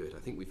willing to do it. I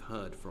think we've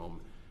heard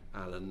from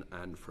Alan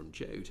and from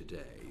Joe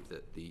today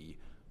that the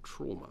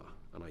trauma,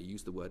 and I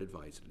use the word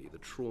advisedly, the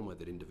trauma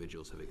that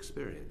individuals have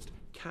experienced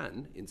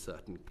can, in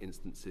certain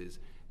instances,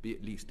 be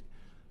at least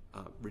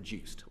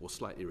reduced or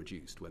slightly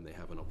reduced when they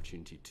have an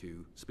opportunity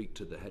to speak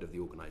to the head of the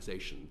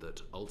organisation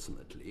that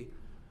ultimately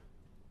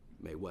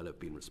may well have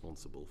been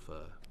responsible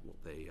for what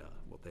they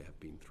have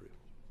been through.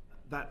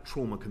 That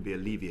trauma can be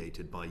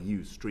alleviated by you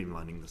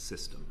streamlining the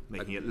system,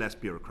 making it less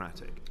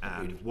bureaucratic.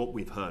 And what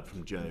we've heard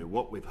from Joe,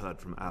 what we've heard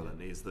from Alan,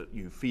 is that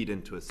you feed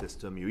into a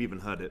system. You even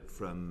heard it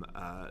from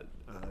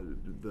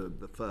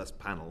the first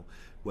panel,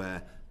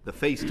 where the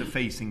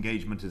face-to-face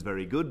engagement is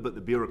very good, but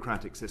the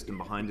bureaucratic system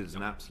behind it is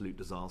an absolute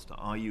disaster.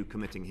 Are you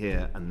committing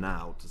here and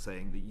now to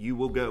saying that you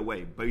will go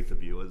away, both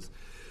of you, as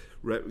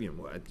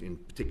in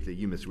particular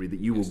you, Mr. Reid, that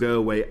you will go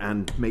away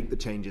and make the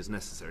changes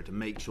necessary to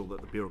make sure that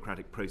the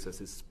bureaucratic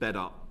process is sped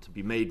up, to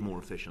be made more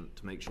efficient,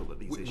 to make sure that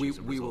these issues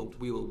are resolved?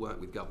 We will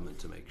work with government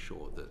to make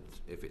sure that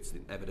if it's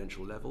an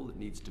evidential level that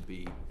needs to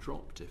be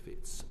dropped, if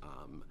it's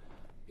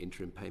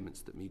interim payments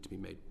that need to be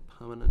made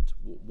permanent,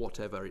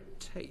 whatever it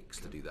takes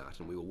to do that,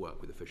 and we will work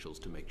with officials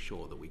to make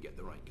sure that we get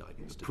the right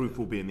guidance. The proof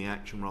will be in the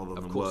action rather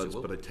than words,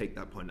 but I take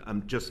that point.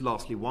 Just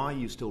lastly, why are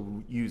you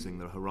still using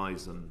the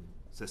Horizon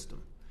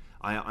system?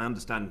 I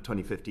understand in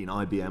 2015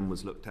 IBM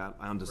was looked at.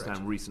 I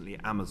understand recently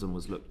Amazon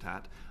was looked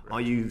at.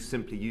 Are you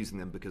simply using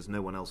them because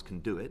no one else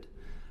can do it?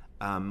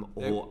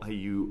 Or are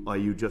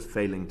you just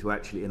failing to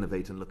actually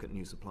innovate and look at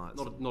new suppliers?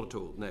 Not at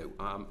all, no.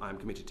 I'm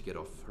committed to get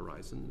off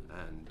Horizon,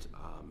 and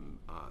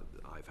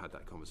I've had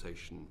that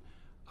conversation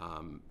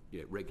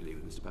regularly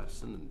with Mr.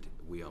 Patterson, and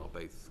we are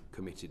both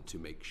committed to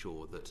make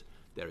sure that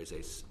there is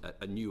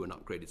a new and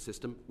upgraded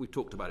system. We've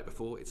talked about it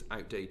before. It's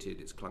outdated,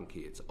 it's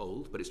clunky, it's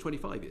old, but it's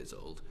 25 years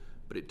old.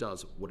 But it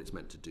does what it's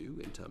meant to do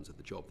in terms of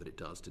the job that it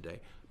does today.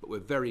 But we're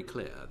very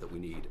clear that we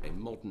need a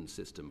modern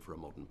system for a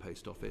modern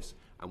post office,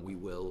 and we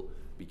will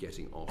be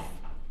getting off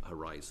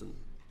Horizon,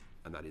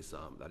 and that is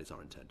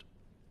our intent.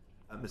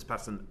 Ms.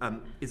 Patterson,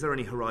 is there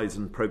any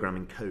Horizon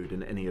programming code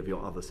in any of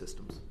your other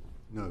systems?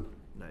 No.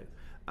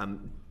 No.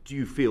 Do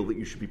you feel that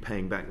you should be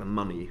paying back the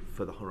money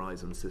for the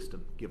Horizon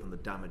system, given the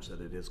damage that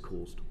it has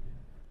caused?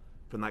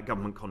 From that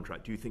government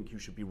contract, do you think you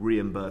should be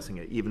reimbursing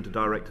it, even to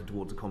direct it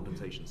towards a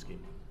compensation scheme?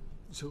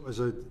 So as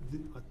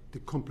the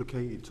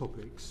complicated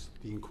topics,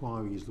 the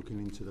inquiry is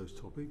looking into those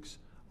topics.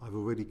 I've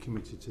already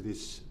committed to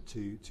this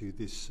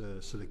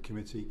select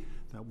committee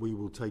that we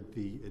will take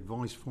the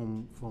advice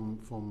from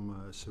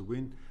Sir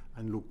Wynne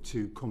and look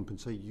to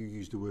compensate. You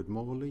used the word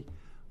morally.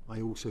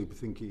 I also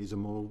think it is a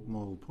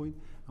moral point,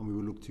 and we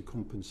will look to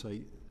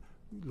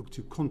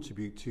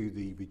contribute to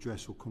the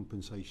redress or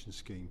compensation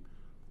scheme.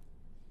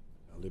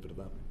 I'll leave it at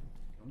that.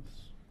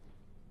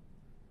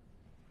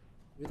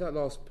 With that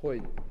last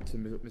point to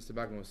Mr.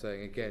 Bagnall was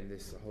saying, again,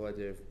 this whole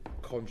idea of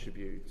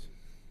contribute,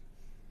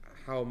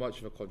 how much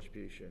of a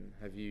contribution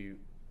have you,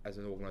 as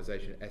an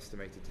organisation,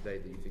 estimated today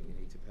that you think you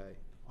need to pay?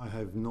 I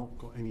have not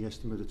got any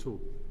estimate at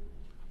all.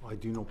 I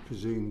do not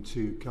presume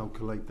to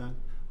calculate that.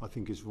 I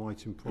think it's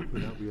right and proper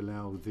that we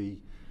allow the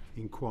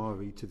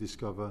inquiry to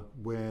discover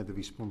where the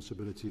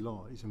responsibility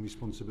lies, and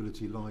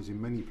responsibility lies in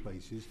many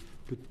places,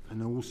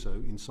 and also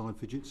inside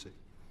Fujitsu.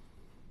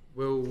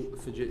 Will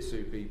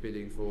Fujitsu be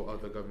bidding for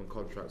other government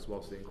contracts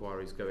whilst the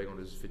inquiry is going on?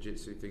 Does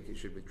Fujitsu think it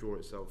should withdraw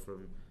itself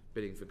from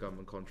bidding for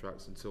government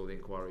contracts until the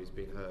inquiry has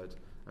been heard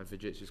and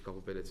Fujitsu's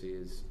culpability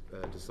is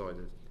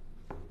decided?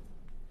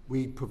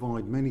 We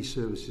provide many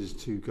services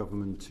to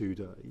government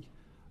today,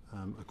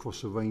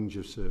 across a range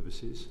of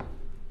services.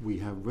 We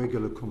have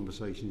regular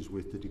conversations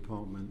with the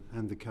department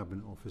and the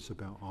Cabinet Office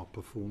about our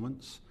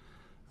performance.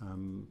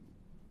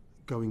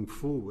 Going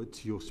forward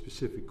to your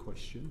specific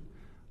question,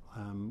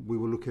 we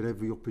will look at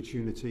every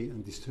opportunity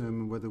and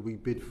determine whether we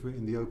bid for it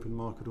in the open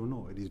market or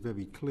not. It is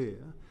very clear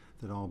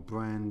that our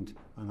brand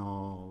and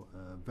our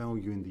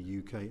value in the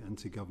UK and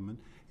to government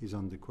is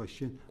under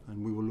question,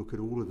 and we will look at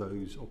all of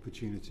those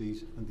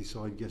opportunities and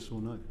decide yes or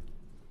no.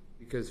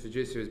 Because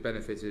Fujitsu has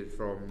benefited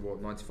from,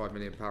 £95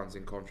 million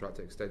in contract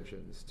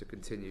extensions to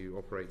continue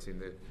operating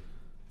the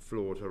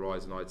flawed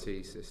Horizon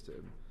IT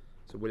system.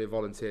 So will it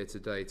volunteer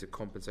today to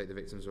compensate the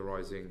victims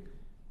arising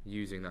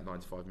using that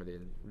 95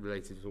 million,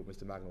 related to what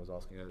Mr. Bagnall was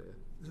asking earlier?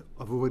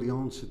 I've already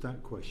answered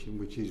that question,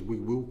 which is we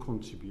will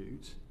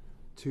contribute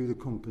to the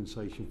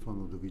compensation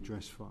fund or the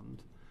redress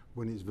fund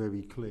when it's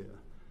very clear.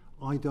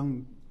 I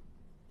do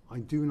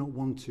not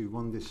want to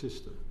run this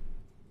system.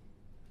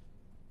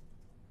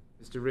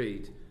 Mr.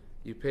 Reid,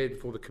 you appeared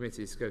before the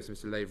committee to go to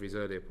Mr. Lavery's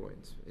earlier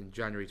point in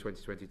January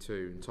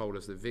 2022 and told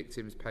us that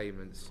victims'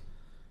 payments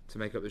to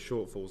make up the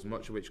shortfalls,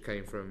 much of which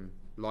came from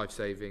life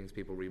savings,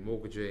 people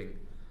remortgaging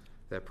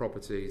their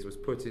properties, was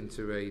put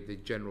into the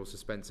general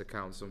suspense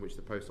accounts on which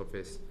the Post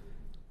Office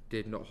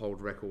did not hold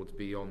records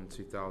beyond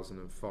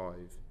 2005.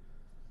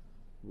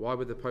 Why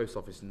would the Post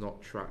Office not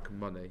track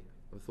money?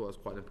 I thought that was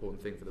quite an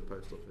important thing for the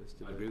Post Office.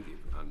 I agree with you,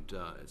 and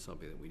it's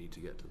something that we need to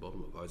get to the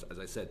bottom of. As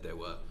I said, there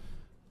were,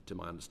 to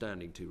my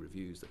understanding, 2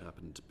 reviews that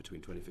happened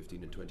between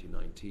 2015 and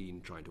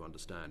 2019, trying to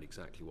understand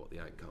exactly what the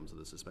outcomes of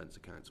the suspense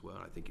accounts were.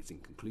 I think it's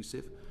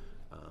inconclusive,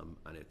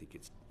 and I think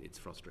it's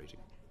frustrating.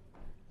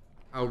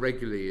 How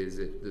regularly is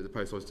it that the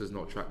Post Office does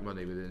not track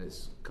money within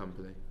its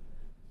company?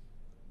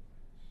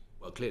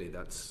 Well, clearly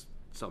that's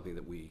something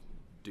that we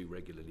do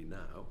regularly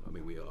now. I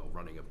mean, we are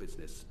running a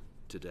business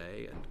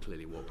today, and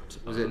clearly what...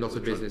 Was it not a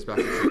business back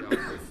in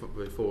 2000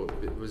 before?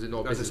 Was it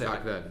not a business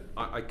back then?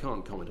 I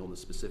can't comment on the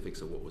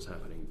specifics of what was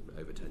happening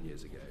over 10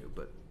 years ago,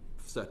 but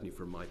certainly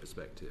from my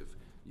perspective,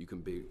 you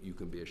can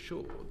be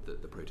assured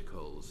that the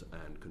protocols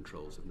and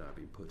controls have now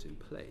been put in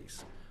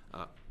place.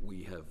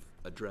 We have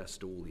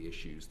addressed all the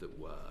issues that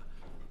were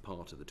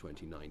part of the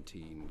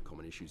 2019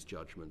 Common Issues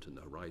Judgment and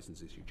the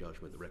Horizons Issue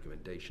Judgment, the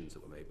recommendations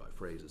that were made by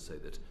Fraser say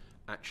that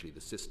actually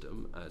the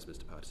system, as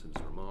Mr. Patterson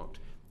has remarked,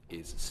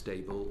 is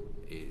stable,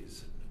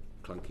 is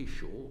clunky,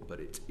 sure, but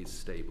it is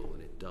stable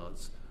and it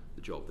does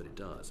the job that it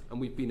does.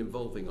 And we've been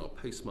involving our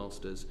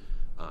postmasters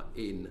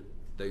in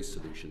those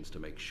solutions to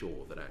make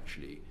sure that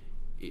actually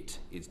it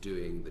is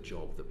doing the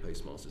job that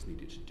postmasters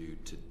needed to do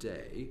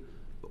today,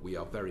 but we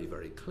are very,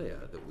 very clear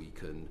that we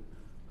can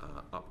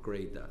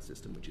upgrade that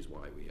system, which is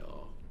why we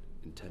are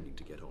intending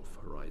to get off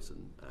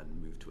Horizon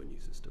and move to a new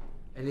system.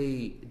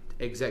 Any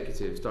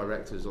executives,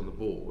 directors on the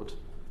board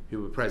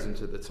who were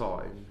present at the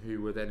time,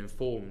 who were then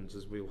informed,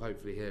 as we'll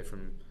hopefully hear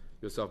from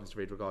yourself, Mr.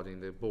 Reid,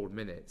 regarding the board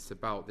minutes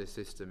about this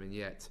system, and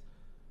yet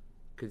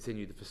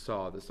continue the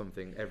facade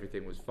that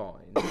everything was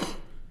fine,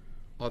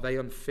 are they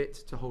unfit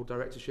to hold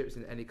directorships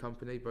in any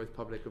company, both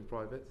public and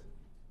private?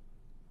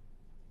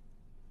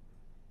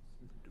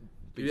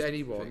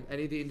 Any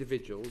of the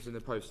individuals in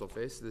the post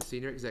office, the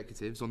senior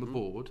executives on the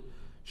board,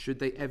 should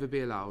they ever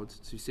be allowed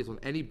to sit on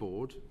any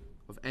board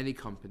of any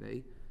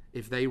company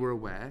if they were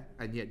aware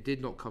and yet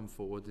did not come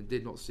forward and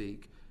did not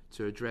seek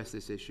to address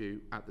this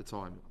issue at the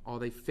time? Are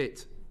they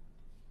fit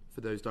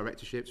for those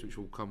directorships, which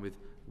will come with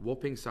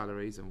whopping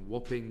salaries and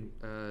whopping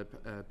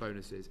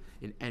bonuses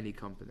in any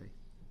company?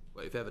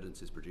 Well, if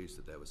evidence is produced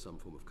that there was some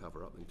form of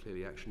cover-up, then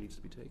clearly action needs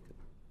to be taken.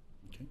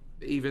 Okay.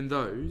 Even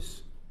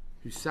those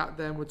who sat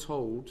there and were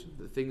told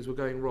that things were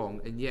going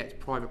wrong, and yet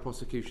private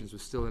prosecutions were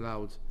still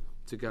allowed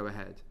to go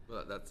ahead.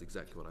 Well, that's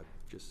exactly what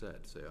I've just said.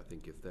 So I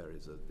think if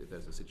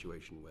there's a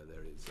situation where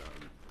there is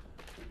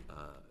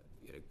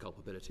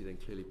culpability, then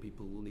clearly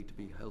people will need to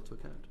be held to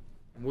account.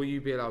 Will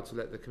you be allowed to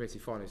let the committee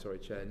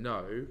Chair,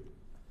 know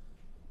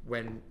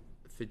when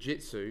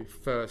Fujitsu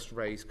first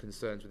raised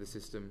concerns with the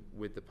system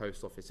with the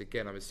post office?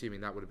 Again, I'm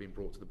assuming that would have been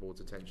brought to the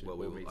board's attention.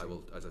 Well, I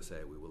will, as I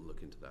say, we will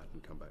look into that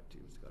and come back to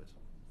you, Mr. Gullis.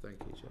 Thank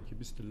you, Chair. Thank you,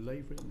 Mr.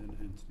 Lavery, and then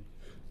Anthony.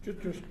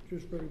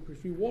 Just very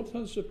briefly, what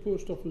has the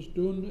post office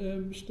done,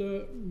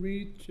 Mr.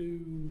 Reid,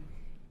 to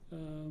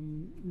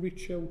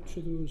reach out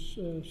to those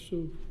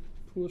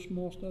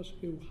sub-postmasters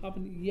who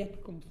haven't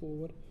yet come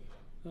forward?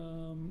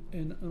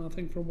 And I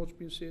think from what's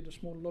been said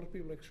this morning, a lot of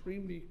people are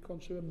extremely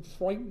concerned and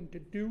frightened to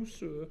do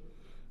so.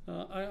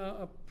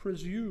 I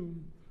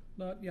presume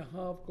that you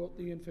have got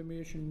the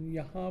information,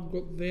 you have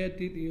got their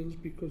details,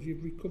 because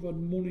you've recovered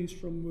monies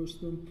from most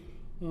of them,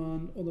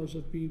 and others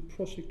have been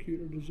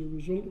prosecuted as a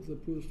result of the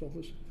post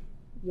office.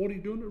 What are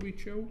you doing to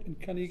reach out, and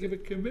can you give a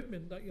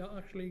commitment that you're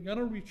actually going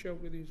to reach out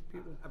with these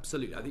people?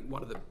 Absolutely. I think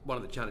one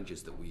of the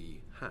challenges that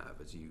we have,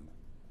 as you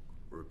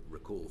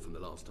recall from the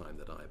last time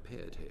that I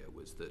appeared here,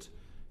 was that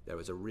there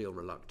was a real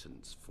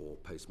reluctance for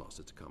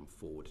postmasters to come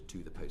forward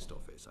to the post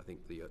office. I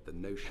think the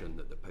notion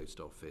that the post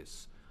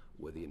office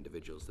were the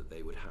individuals that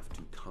they would have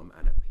to come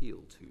and appeal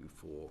to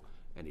for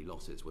any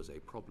losses was a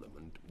problem.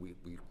 And we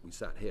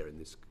sat here in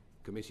this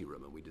committee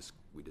room and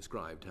we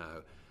described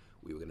how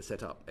we were going to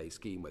set up a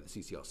scheme where the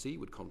CCRC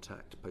would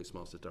contact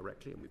postmasters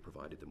directly, and we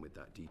provided them with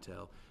that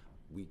detail.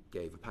 We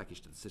gave a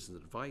package to the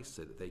citizens' advice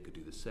so that they could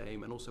do the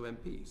same, and also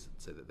MPs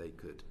so that they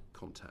could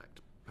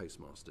contact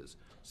postmasters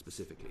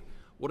specifically.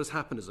 What has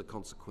happened as a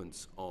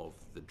consequence of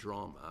the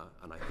drama,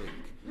 and I think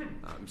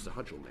Mr.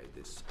 Hudgell made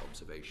this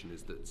observation,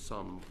 is that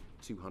some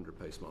 200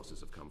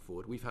 postmasters have come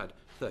forward. We've had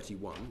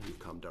 31 who've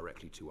come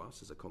directly to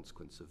us as a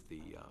consequence of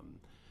the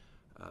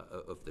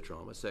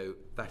drama, so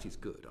that is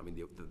good. I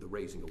mean, the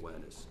raising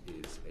awareness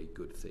is a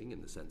good thing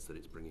in the sense that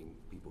it's bringing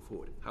people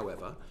forward.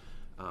 However,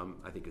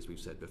 I think, as we've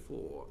said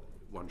before,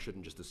 one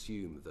shouldn't just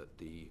assume that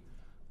the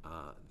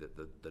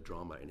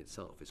drama in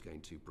itself is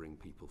going to bring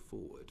people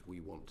forward.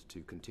 We want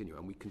to continue,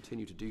 and we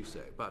continue to do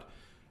so. But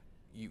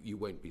you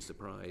won't be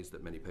surprised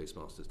that many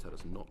postmasters tell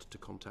us not to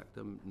contact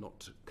them, not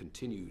to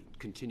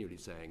continually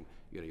saying,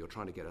 you're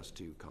trying to get us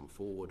to come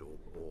forward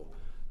or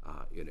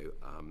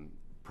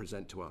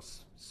present to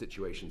us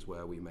situations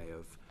where we may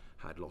have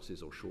had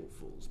losses or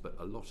shortfalls. But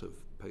a lot of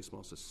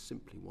postmasters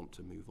simply want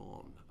to move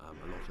on,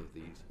 a lot of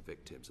these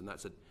victims. And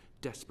that's a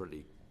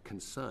desperately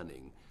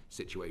concerning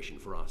situation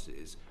for us.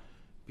 Is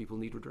people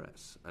need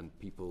redress, and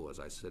people, as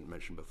I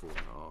mentioned before,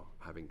 are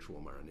having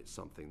trauma, and it's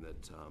something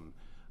that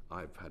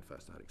I've had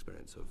first-hand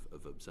experience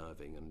of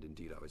observing. And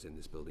indeed, I was in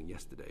this building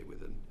yesterday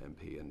with an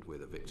MP and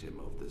with a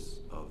victim of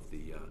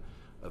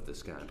the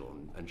scandal,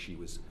 and she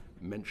was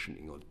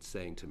mentioning or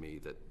saying to me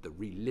that the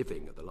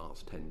reliving of the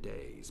last 10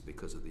 days,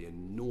 because of the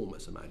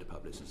enormous amount of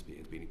publicity,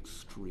 has been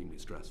extremely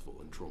stressful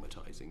and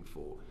traumatizing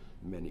for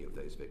many of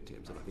those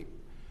victims. And I think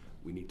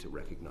we need to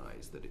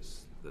recognise that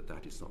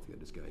that is something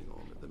that is going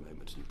on at the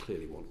moment, and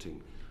clearly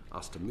wanting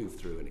us to move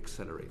through and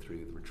accelerate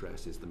through the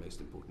redress is the most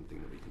important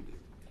thing that we can do.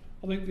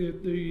 I think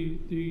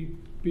the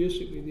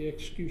basically the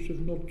excuse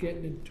of not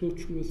getting in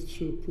touch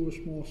with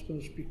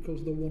postmasters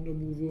because they want to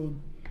move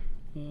on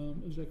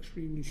is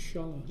extremely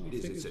shallow. I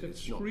think it's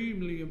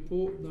extremely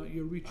important that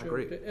you reach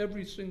out to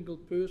every single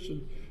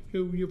person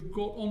who you've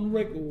got on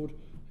record,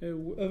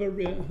 whoever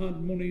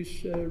had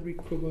monies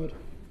recovered,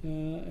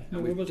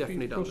 whoever's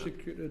been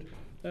prosecuted,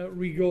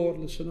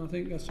 regardless. And I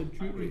think that's a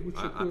duty which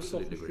the post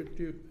office should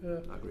do,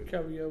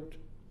 carry out.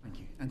 Thank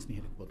you. Anthony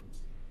Hiddick.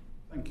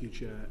 Thank you,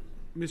 Chair.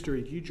 Mr.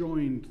 Reid, you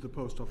joined the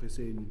post office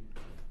in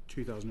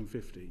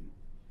 2015.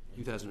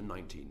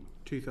 2019.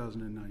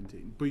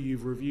 2019. But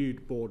you've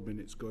reviewed board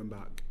minutes going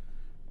back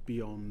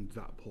beyond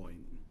that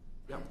point.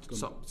 Yeah,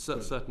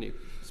 certainly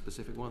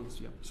specific ones,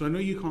 yeah. So I know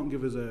you can't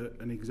give us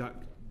an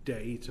exact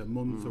date, a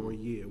month or a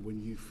year when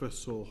you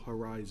first saw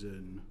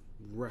Horizon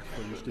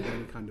referenced in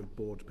any kind of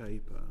board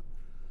paper.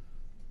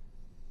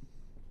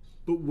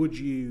 But would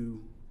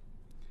you...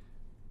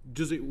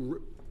 do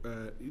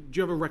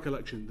you have a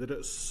recollection that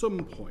at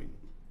some point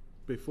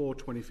before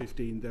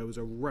 2015 there was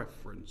a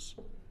reference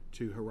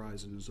to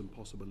horizons and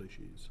possible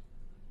issues?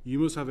 You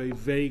must have a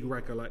vague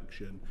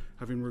recollection,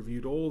 having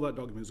reviewed all that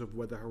documents, of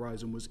whether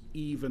horizon was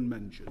even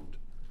mentioned.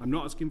 I'm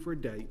not asking for a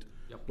date,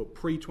 but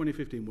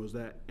pre-2015, was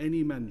there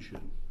any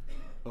mention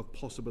of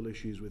possible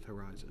issues with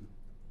horizon?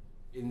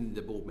 In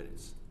the board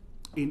minutes?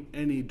 In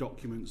any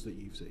documents that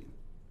you've seen?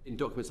 In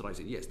documents that I've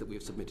seen, yes, that we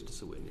have submitted to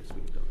SOWIN, yes,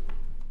 we've done.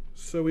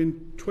 So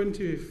in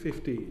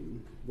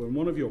 2015, when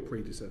one of your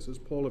predecessors,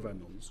 Paul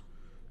Patterson,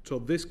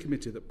 told this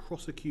committee that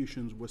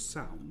prosecutions were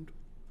sound,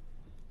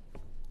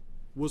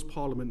 was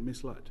Parliament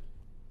misled?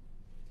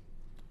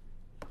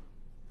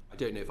 I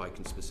don't know if I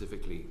can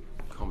specifically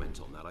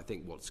comment on that. I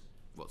think what's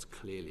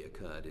clearly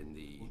occurred in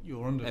the...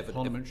 You're under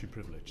parliamentary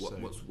privilege.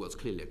 What's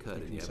clearly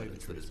occurred in the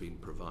evidence that has been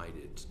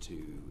provided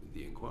to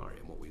the inquiry,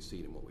 and what we've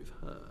seen and what we've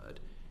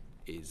heard,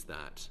 is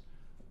that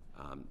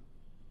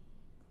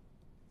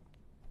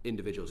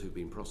individuals who've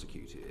been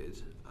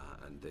prosecuted,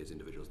 and those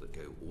individuals that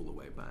go all the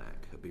way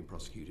back, have been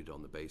prosecuted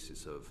on the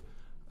basis of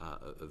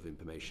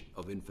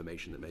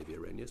information that may be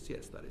erroneous.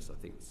 Yes, that is, I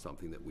think,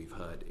 something that we've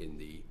heard in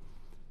the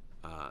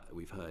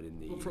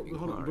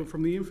inquiry. But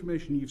from the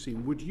information you've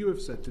seen, would you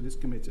have said to this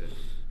committee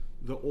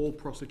that all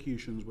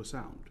prosecutions were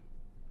sound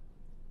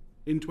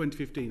in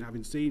 2015,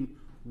 having seen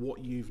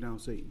what you've now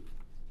seen?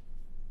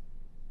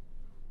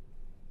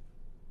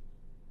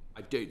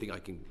 I don't think I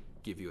can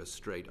give you a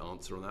straight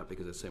answer on that,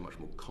 because there's so much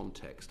more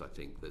context, I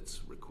think,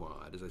 that's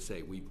required. As I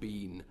say, we've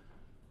been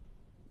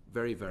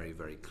very, very,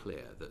 very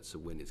clear that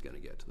SOWIN is going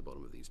to get to the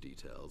bottom of these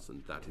details,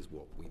 and that is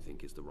what we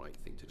think is the right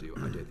thing to do.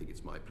 I don't think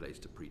it's my place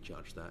to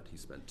prejudge that. He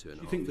spent 2.5 years.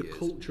 Do you think the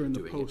culture in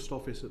the post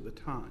office at the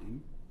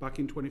time, back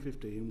in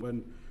 2015,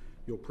 when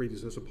your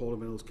predecessor Paul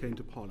Mills came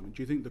to Parliament,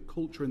 do you think the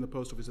culture in the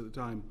post office at the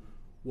time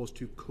was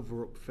to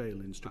cover up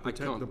failings, to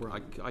protect the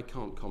brand? I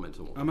can't comment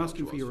on what I'm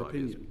asking for your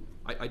opinion.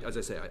 As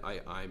I say,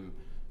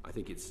 I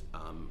think it's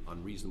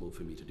unreasonable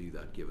for me to do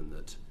that, given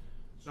that...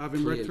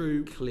 Having read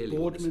through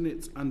board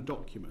minutes and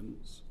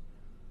documents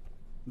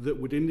that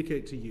would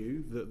indicate to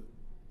you that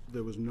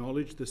there was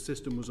knowledge the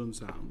system was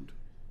unsound,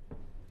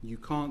 you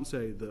can't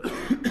say that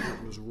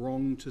it was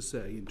wrong to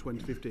say in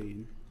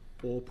 2015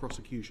 all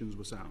prosecutions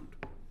were sound.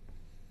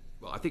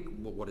 Well, I think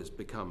what has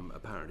become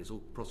apparent is all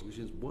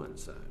prosecutions weren't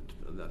sound,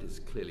 and that is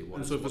clearly what.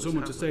 And so, for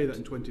someone to say that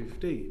in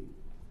 2015,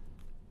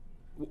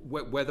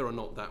 whether or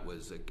not that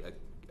was a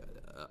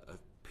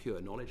pure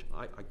knowledge,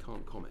 I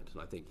can't comment,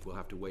 and I think we'll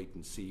have to wait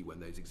and see when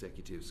those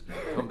executives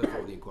come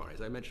before the inquiry.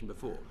 As I mentioned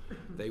before,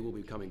 they will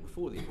be coming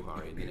before the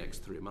inquiry in the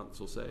next 3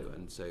 months or so,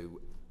 and so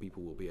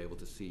people will be able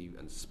to see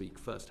and speak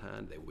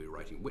firsthand. They will be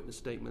writing witness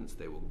statements.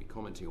 They will be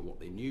commenting on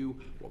what they knew,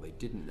 what they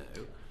didn't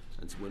know,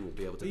 and so when we'll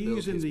be able to build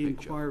using his the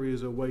picture. Inquiry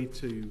as a way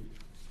to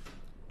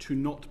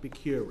not be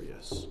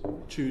curious,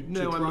 to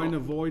No, try and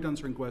avoid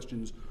answering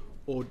questions,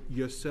 or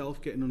yourself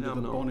getting under the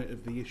I'm not. bonnet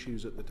of the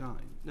issues at the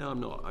time? No,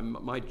 I'm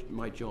not.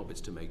 My job is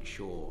to make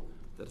sure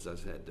that, as I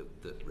said,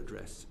 that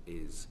redress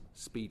is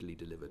speedily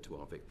delivered to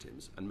our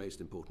victims, and most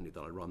importantly,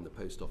 that I run the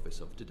post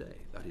office of today.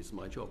 That is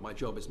my job. My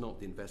job is not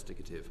the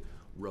investigative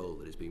role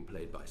that is being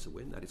played by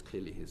SOWIN. That is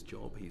clearly his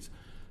job.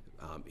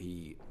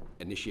 He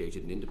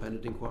initiated an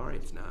independent inquiry.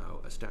 It's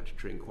now a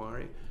statutory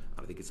inquiry.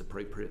 I think it's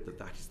appropriate that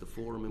that is the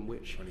forum in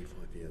which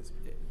 25 years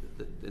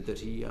that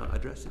he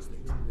addresses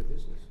things.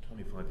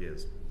 25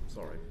 years.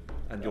 Sorry.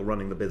 And you're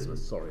running the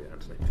business. Sorry,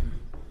 Anthony.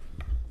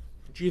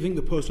 Do you think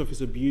the post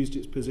office abused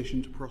its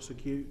position to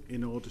prosecute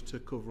in order to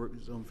cover up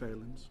its own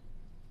failings?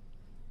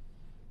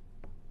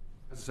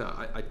 As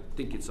I say, I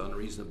think it's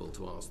unreasonable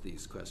to ask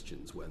these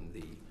questions when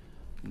the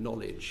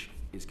knowledge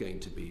is going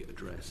to be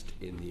addressed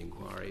in the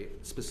inquiry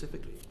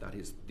specifically. That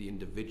is, the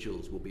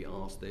individuals will be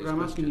asked those questions. What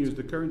I'm asking you is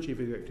the current chief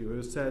executive who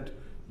has said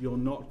you're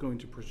not going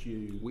to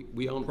pursue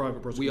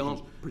private prosecutions. We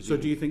aren't so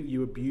do you think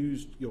you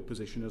abused your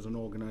position as an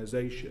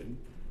organisation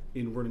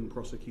in running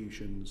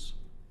prosecutions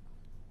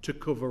to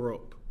cover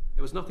up?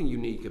 There was nothing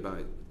unique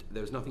about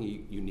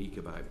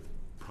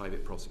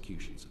private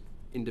prosecutions.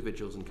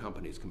 Individuals and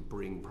companies can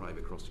bring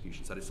private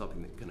prosecutions. That is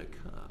something that can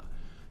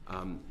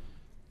occur.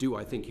 Do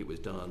I think it was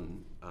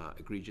done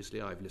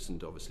egregiously? I've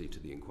listened, obviously, to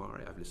the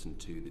inquiry. I've listened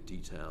to the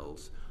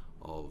details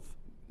of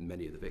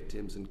many of the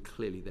victims, and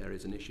clearly there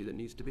is an issue that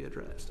needs to be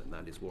addressed, and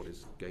that is what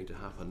is going to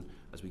happen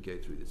as we go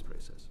through this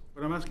process.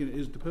 What I'm asking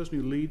is, the person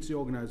who leads the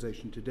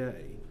organisation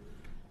today,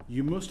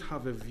 you must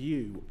have a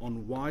view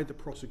on why the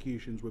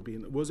prosecutions were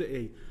being... Was it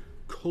a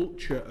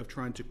culture of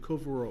trying to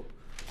cover up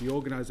the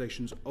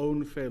organisation's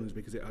own failings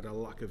because it had a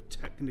lack of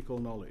technical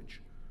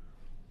knowledge?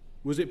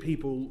 Was it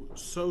people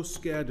so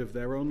scared of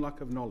their own lack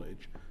of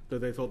knowledge that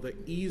they thought the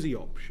easy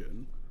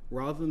option,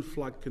 rather than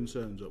flag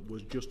concerns up,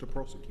 was just to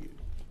prosecute?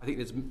 I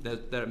think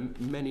there are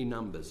many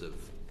numbers of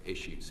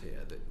issues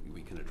here that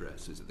we can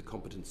address. Is it the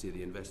competency of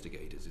the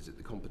investigators? Is it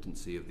the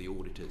competency of the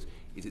auditors?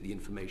 Is it the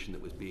information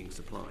that was being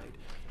supplied?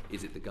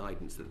 Is it the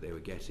guidance that they were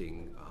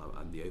getting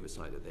and the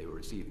oversight that they were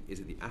receiving? Is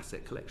it the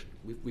asset collection?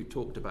 We've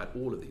talked about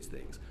all of these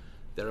things.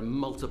 There are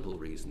multiple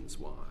reasons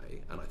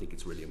why, and I think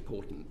it's really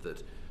important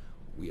that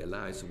we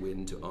allow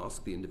Wynne to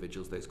ask the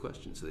individuals those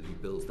questions so that he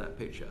builds that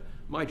picture.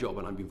 My job,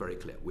 and I'm being very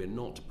clear, we're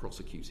not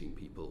prosecuting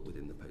people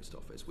within the Post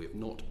Office. We have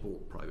not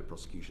brought private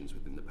prosecutions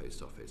within the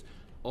Post Office.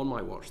 On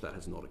my watch, that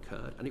has not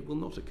occurred, and it will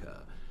not occur.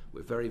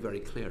 We're very,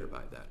 very clear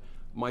about that.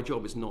 My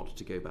job is not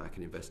to go back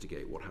and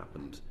investigate what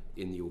happened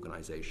in the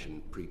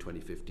organisation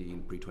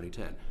pre-2015,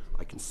 pre-2010.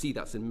 I can see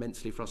that's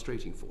immensely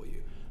frustrating for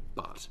you,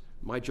 but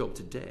my job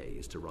today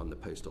is to run the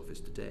Post Office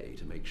today,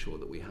 to make sure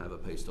that we have a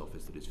Post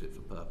Office that is fit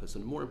for purpose,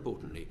 and more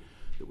importantly,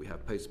 that we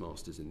have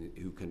postmasters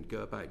who can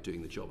go about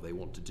doing the job they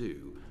want to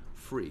do,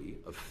 free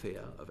of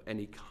fear of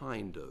any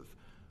kind of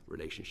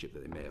relationship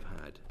that they may have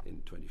had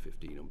in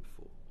 2015 or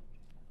before.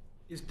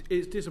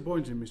 It's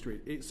disappointing, Mr.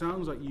 Reid. It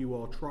sounds like you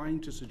are trying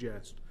to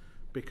suggest,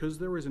 because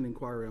there is an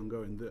inquiry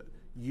ongoing, that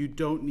you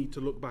don't need to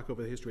look back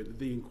over the history, that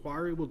the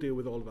inquiry will deal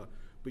with all of that.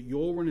 But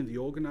you're running the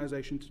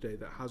organisation today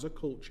that has a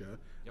culture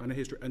and a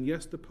history. And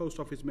yes, the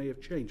Post Office may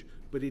have changed,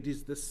 but it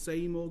is the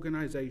same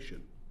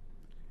organisation.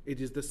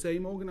 It is the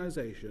same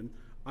organisation,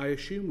 I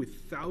assume,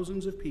 with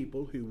thousands of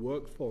people who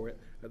worked for it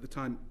at the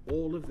time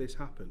all of this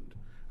happened.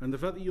 And the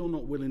fact that you're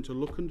not willing to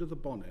look under the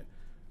bonnet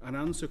and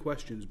answer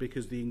questions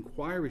because the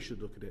inquiry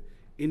should look at it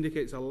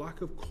indicates a lack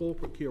of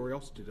corporate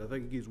curiosity that I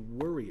think is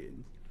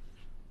worrying.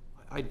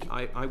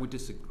 I would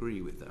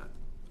disagree with that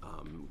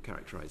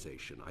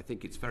characterisation. I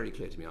think it's very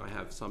clear to me. I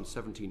have some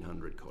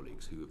 1,700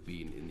 colleagues who have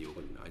been in the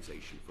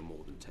organisation for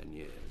more than 10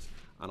 years,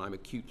 and I'm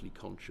acutely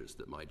conscious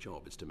that my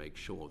job is to make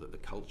sure that the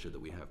culture that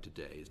we have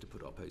today is to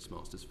put our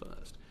postmasters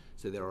first.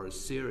 So there are a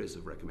series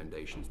of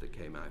recommendations that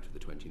came out of the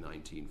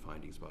 2019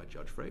 findings by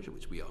Judge Fraser,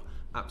 which we are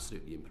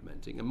absolutely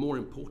implementing, and more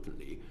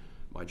importantly,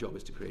 my job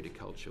is to create a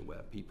culture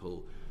where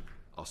people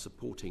are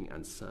supporting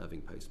and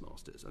serving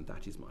postmasters, and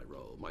that is my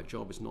role. My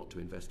job is not to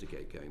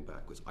investigate going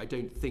backwards. I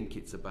don't think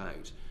it's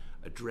about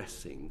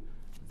addressing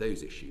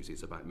those issues.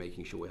 It's about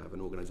making sure we have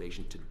an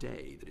organisation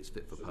today that is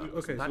fit for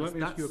purpose. Okay, so let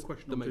me ask you a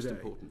question the on most today.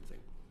 important thing.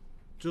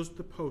 Does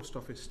the Post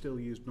Office still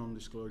use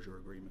non-disclosure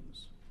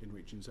agreements in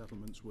reaching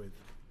settlements with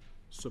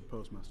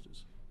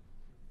sub-postmasters?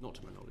 Not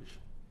to my knowledge.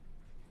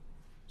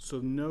 So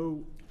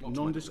no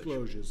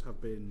non-disclosures have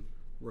been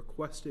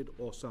requested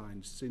or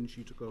signed since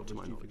you took over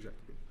as Chief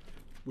Executive?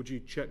 Would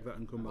you check that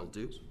and come back? I'll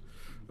do.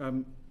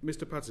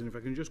 Mr. Patterson, if I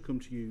can just come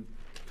to you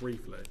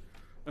briefly.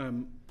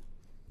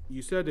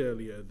 You said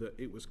earlier that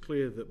it was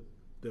clear that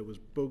there was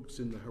bugs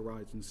in the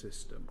Horizon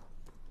system.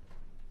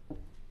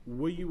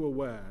 Were you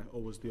aware,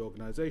 or was the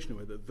organisation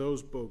aware, that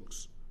those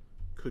bugs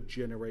could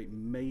generate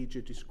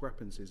major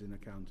discrepancies in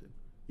accounting?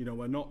 You know,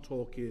 we're not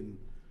talking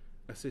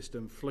a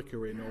system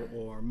flickering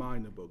or a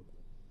minor bug.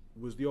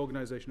 Was the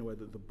organisation aware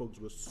that the bugs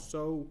were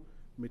so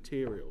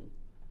material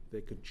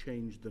they could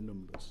change the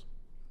numbers?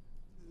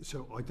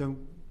 So I don't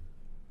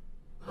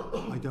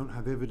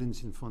have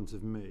evidence in front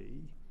of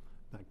me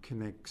that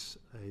connects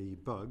a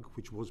bug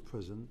which was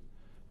present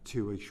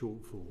to a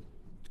shortfall.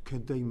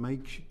 Could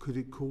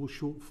it cause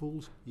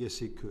shortfalls?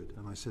 Yes, it could,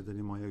 and I said that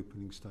in my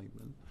opening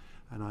statement.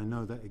 And I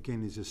know that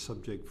again is a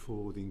subject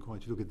for the inquiry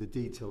to look at the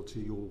detail. To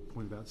your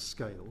point about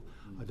scale,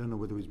 I don't know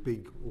whether it's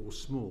big or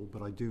small,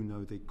 but I do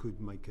know they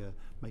could make an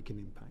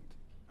impact.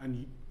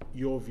 And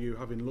your view,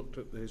 having looked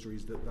at the history,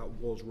 is that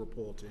was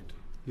reported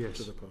yes.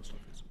 to the Post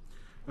Office.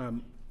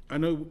 I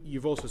know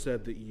you've also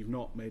said that you've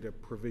not made a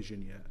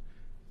provision yet.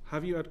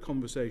 Have you had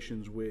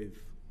conversations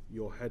with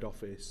your head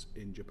office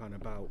in Japan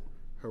about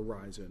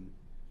Horizon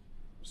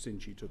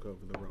since you took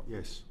over the role?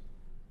 Yes.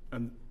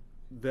 And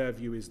their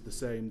view is the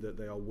same, that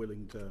they are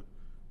willing to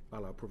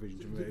allow provision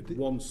to be made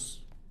once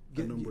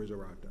the number is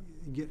arrived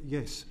at?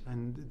 Yes,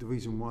 and the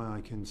reason why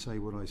I can say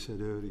what I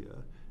said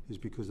earlier is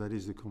because that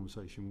is the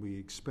conversation we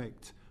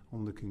expect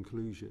on the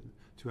conclusion,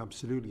 to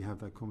absolutely have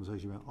that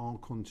conversation about our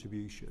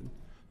contribution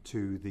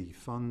to the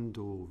fund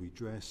or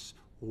redress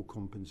or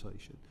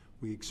compensation.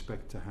 We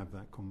expect to have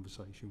that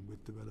conversation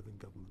with the relevant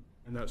government.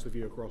 And that's the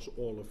view across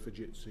all of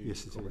Fujitsu?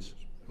 Yes, it is.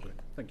 Okay,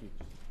 thank you.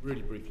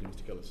 Really briefly,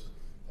 Mr. Gillis.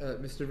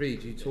 Mr.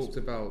 Reid, you talked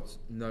about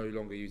no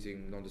longer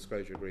using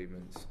non-disclosure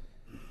agreements.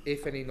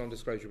 If any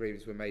non-disclosure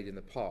agreements were made in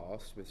the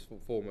past with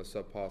former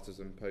sub-partners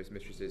and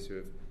post-mistresses who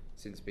have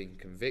since been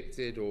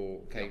convicted or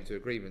came to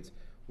agreements,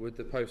 would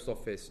the Post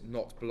Office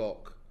not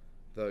block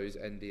those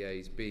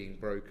NDAs being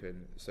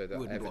broken so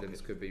that evidence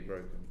could be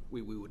broken?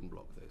 We wouldn't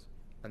block those.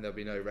 And there'll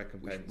be no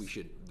recompense?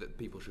 That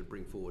people should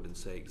bring forward and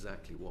say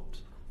exactly what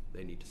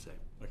they need to say.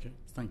 Okay,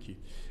 thank you.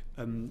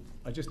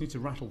 I just need to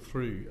rattle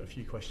through a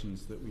few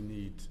questions that we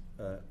need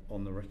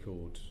on the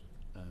record,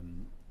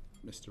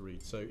 Mr.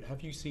 Reid. So,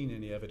 have you seen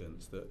any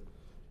evidence that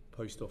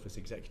Post Office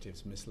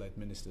executives misled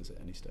ministers at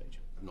any stage?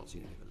 I've not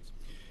seen any evidence.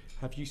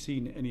 Have you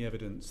seen any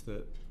evidence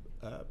that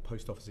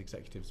Post Office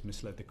executives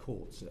misled the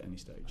courts at any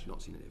stage? I've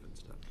not seen any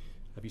evidence of that.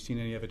 Have you seen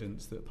any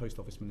evidence that Post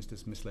Office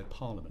ministers misled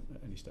Parliament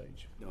at any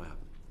stage? No, I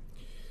haven't.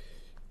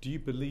 Do you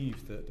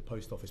believe that the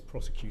Post Office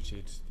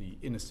prosecuted the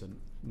innocent,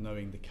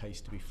 knowing the case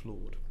to be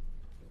flawed?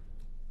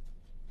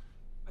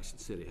 I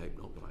sincerely hope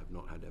not, but I have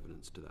not had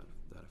evidence to that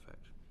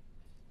effect.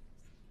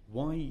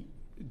 Why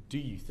do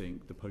you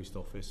think the Post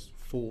Office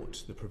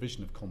fought the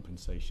provision of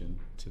compensation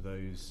to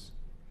those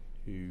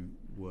who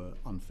were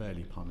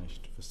unfairly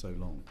punished for so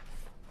long?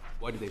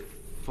 Why did they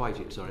fight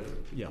it, sorry?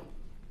 Yeah.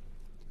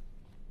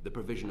 The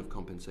provision of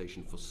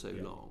compensation for so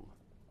long?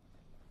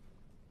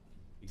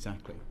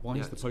 Exactly. Why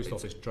has the Post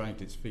Office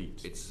dragged its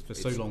feet for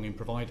so long in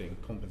providing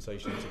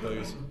compensation to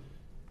those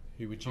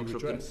who were due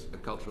redress? A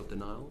culture of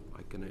denial?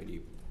 I can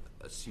only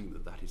assume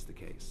that that is the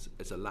case.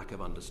 It's a lack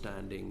of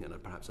understanding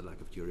and perhaps a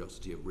lack of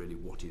curiosity of really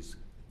what is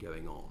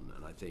going on.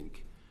 And I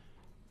think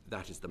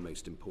that is the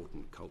most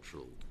important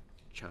cultural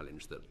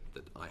challenge that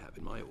I have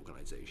in my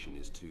organisation,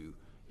 is to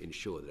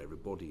ensure that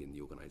everybody in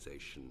the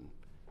organisation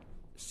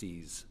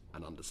sees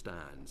and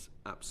understands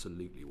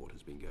absolutely what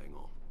has been going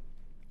on.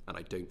 And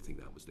I don't think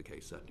that was the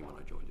case, certainly when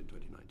I joined in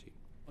 2019.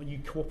 Are you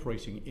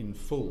cooperating in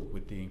full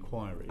with the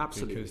inquiry?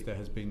 Absolutely. Because there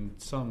has been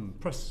some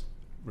press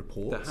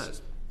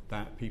reports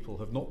that people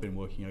have not been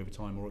working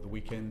overtime or at the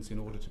weekends in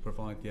order to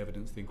provide the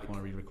evidence the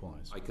inquiry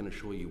requires. I can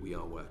assure you we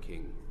are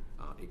working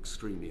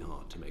extremely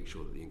hard to make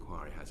sure that the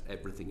inquiry has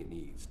everything it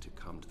needs to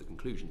come to the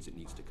conclusions it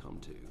needs to come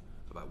to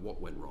about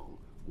what went wrong,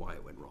 why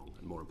it went wrong,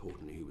 and more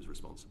importantly, who was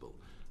responsible.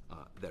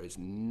 There is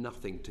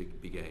nothing to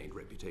be gained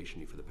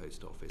reputationally for the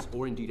Post Office,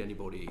 or indeed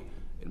anybody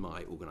in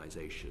my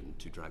organisation,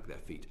 to drag their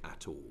feet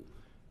at all.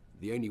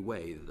 The only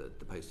way that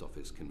the Post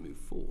Office can move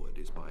forward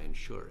is by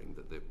ensuring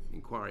that the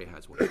inquiry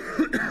has what it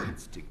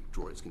needs to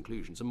draw its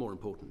conclusions, and more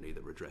importantly,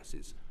 that redress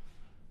is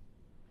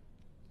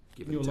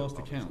given. In your last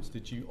accounts,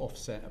 did you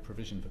offset a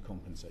provision for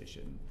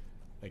compensation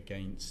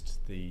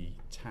against the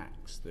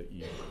tax that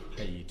you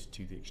paid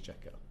to the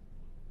Exchequer?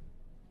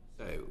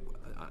 So,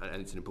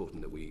 and it's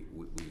important that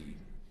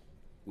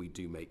we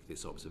do make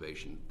this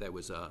observation. There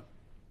was a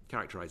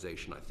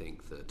characterisation, I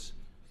think, that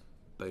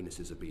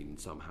bonuses have been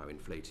somehow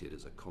inflated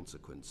as a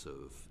consequence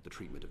of the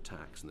treatment of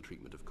tax and the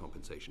treatment of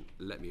compensation.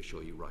 Let me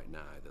assure you right now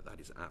that that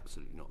is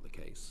absolutely not the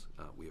case.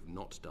 We have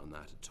not done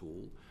that at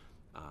all.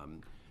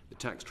 The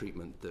tax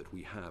treatment that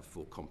we have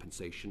for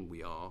compensation,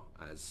 we are,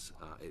 as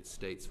it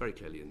states very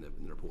clearly in the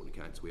report and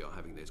accounts, we are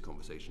having those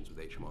conversations with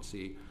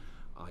HMRC.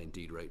 I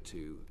indeed wrote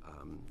to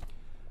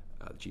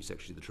the Chief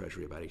Secretary of the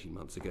Treasury about 18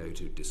 months ago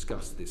to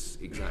discuss this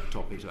exact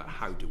topic about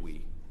how do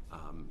we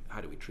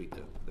treat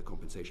the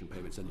compensation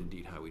payments, and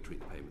indeed how we treat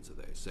the payments of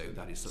those. So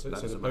that is so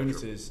the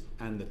bonuses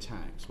and the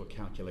tax were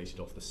calculated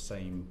off the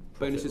same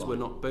profit line. Were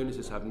not.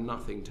 Bonuses have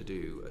nothing to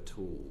do at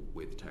all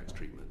with tax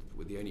treatment.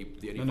 With the only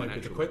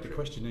financial. But the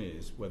question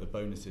is whether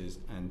bonuses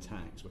and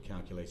tax were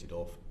calculated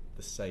off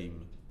the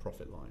same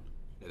profit line.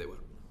 No, they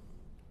weren't.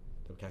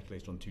 They were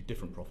calculated on two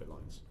different profit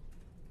lines.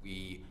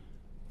 The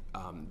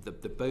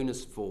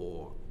bonus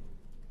for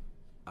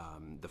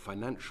the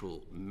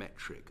financial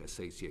metric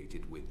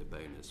associated with the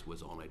bonus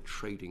was on a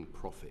trading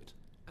profit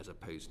as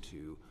opposed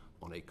to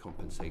on a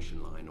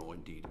compensation line, or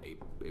indeed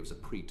it was a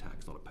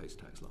pre-tax, not a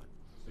post-tax line.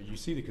 So you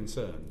see the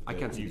concern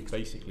that you've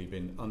basically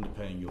been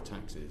underpaying your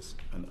taxes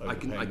and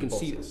overpaying your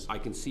bosses. I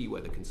can see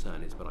where the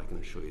concern is, but I can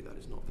assure you that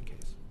is not the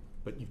case.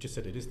 But you've just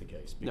said it is the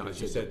case,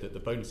 because you said that the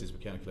bonuses were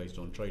calculated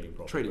on trading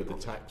profit, but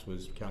the tax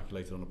was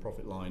calculated on a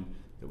profit line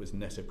that was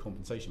net of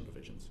compensation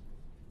provisions.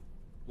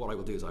 What I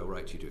will do is I will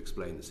write to you to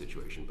explain the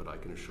situation, but I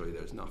can assure you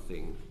there is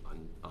nothing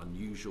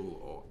unusual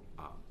or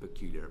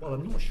peculiar about it.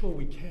 Well, I'm not sure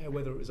we care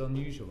whether it was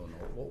unusual or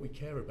not. What we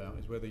care about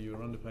is whether you are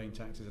underpaying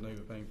taxes and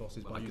overpaying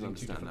bosses by using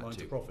two different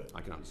lines of profit.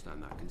 I can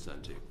understand that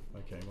concern too.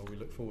 Okay, well, we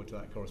look forward to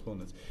that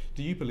correspondence.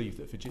 Do you believe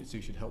that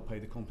Fujitsu should help pay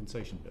the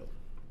compensation bill?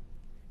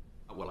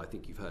 Well, I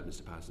think you've heard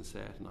Mr. Patterson say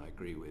it, and I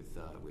agree with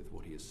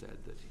what he has said.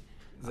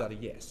 Is that a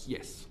yes?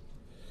 Yes.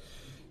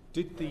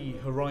 Did the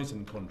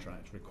Horizon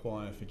contract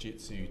require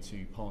Fujitsu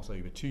to pass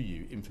over to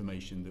you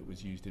information that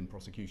was used in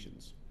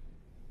prosecutions?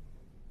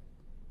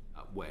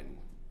 When?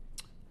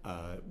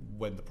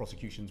 When the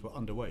prosecutions were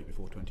underway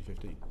before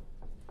 2015.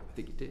 I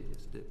think it did,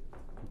 yes it did.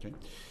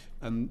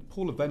 Okay.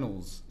 Paula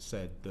Venables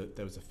said that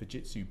there was a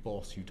Fujitsu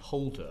boss who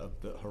told her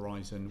that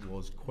Horizon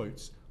was,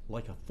 quotes,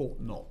 like a Fort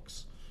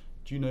Knox.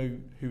 Do you know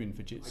who in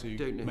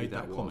Fujitsu made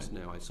that comment?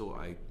 No,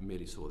 I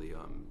merely saw the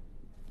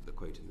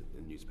quote in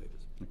the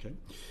newspapers. Okay.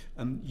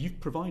 You've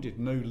provided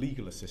no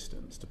legal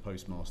assistance to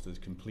postmasters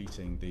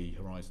completing the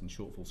Horizon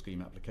Shortfall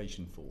Scheme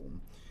application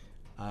form.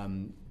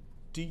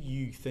 Do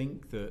you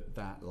think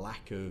that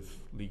lack of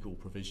legal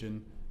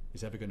provision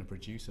is ever going to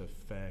produce a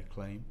fair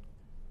claim?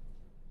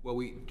 Well,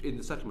 in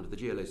the settlement, the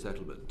GLA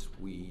settlement,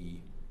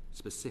 we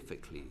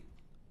specifically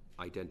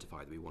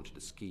identified that we wanted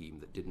a scheme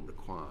that didn't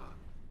require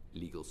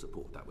legal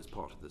support. That was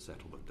part of the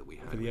settlement that we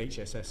had. For the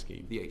HSS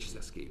scheme? The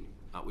HSS scheme.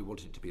 We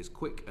wanted it to be as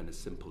quick and as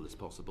simple as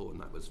possible, and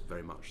that was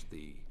very much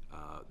the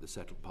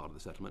settled part of the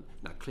settlement.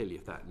 Now, clearly,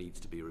 if that needs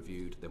to be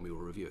reviewed, then we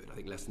will review it. I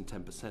think less than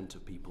 10%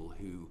 of people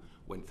who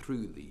went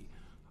through the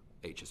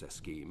HSS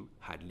scheme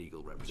had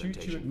legal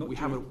representation.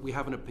 We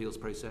have an appeals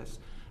process,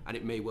 and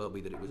it may well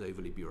be that it was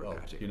overly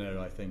bureaucratic. Well,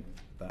 I think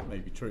that may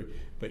be true.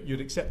 But you'd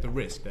accept the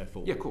risk,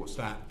 therefore, yeah, of course,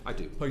 that I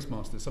do.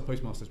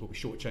 Sub-postmasters will be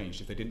shortchanged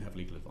if they didn't have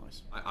legal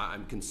advice.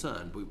 I'm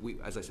concerned.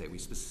 As I say, we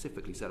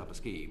specifically set up a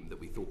scheme that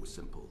we thought was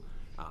simple.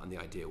 and the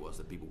idea was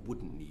that people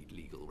wouldn't need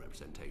legal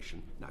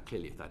representation. Now,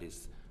 clearly,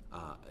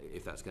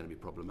 if that's going to be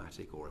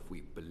problematic, or if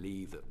we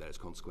believe that there's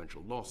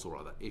consequential loss or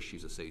other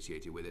issues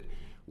associated with it,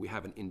 we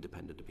have an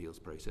independent appeals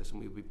process,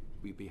 and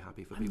we'd be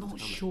happy for people to come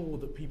in. I'm not sure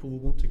that people will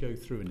want to go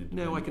through an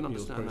independent No, I can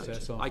appeals understand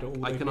process that. after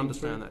all I they've can been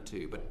understand through. that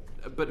too,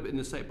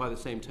 but by the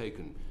same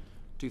token,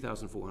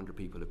 2,400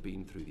 people have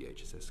been through the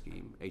HSS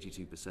scheme.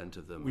 82%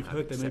 of them. We've have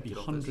heard there may be accepted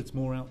offers. hundreds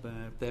more out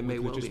there. There may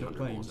well be legitimate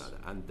hundreds claims. more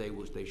out there,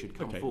 and they should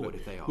come Okay, forward look,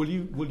 if they are.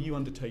 Will you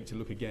undertake to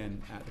look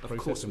again at the Of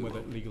process course and we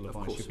whether will. legal Of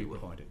advice course should be we will.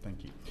 provided?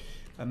 Thank you.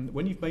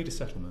 When you've made a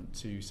settlement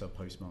to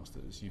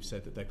sub-postmasters, you've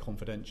said that they're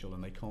confidential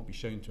and they can't be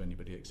shown to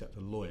anybody except a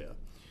lawyer.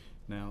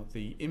 Now,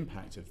 the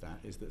impact of that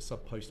is that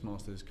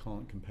sub-postmasters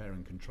can't compare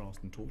and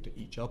contrast and talk to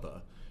each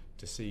other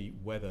to see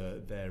whether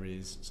there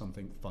is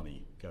something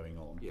funny going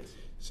on. Yes.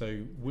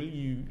 So will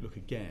you look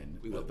again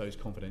We will. at those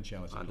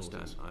confidentiality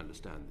clauses? I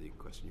understand the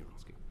question you're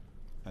asking.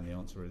 And the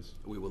answer is?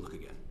 We will look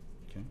again.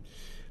 Okay.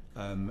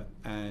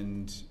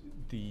 And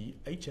the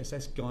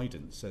HSS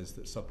guidance says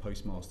that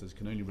sub-postmasters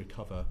can only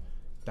recover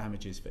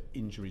damages for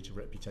injury to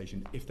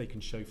reputation if they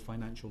can show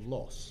financial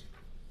loss.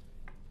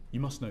 You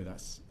must know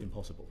that's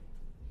impossible.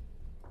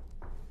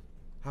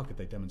 How could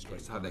they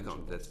demonstrate? Yes, how they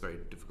can't. That's very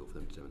difficult for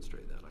them to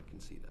demonstrate that. I can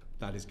see that.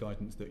 That is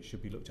guidance that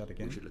should be looked at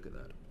again? We should look at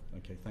that.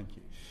 Okay, thank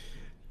you.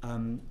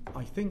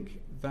 I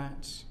think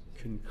that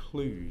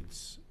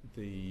concludes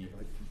the...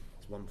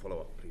 Just one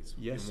follow-up, please.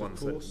 Yes, in one of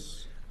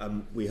course.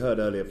 Sentence. We heard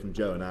earlier from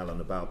Joe and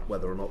Alan about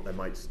whether or not there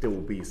might still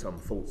be some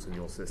faults in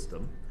your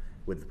system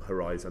with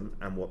Horizon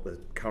and what the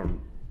current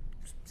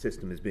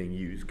system is being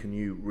used. Can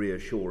you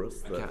reassure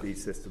us that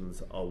these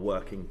systems are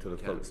working to the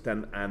full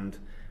extent, and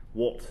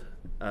what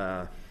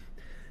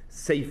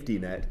safety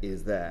net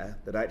is there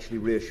that actually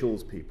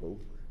reassures people?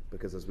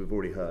 Because as we've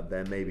already heard,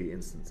 there may be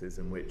instances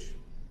in which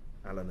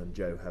Alan and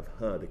Joe have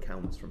heard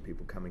accounts from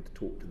people coming to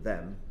talk to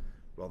them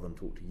rather than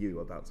talk to you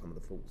about some of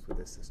the faults with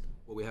this system.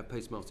 Well, we have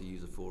postmaster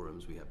user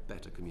forums, we have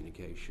better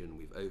communication,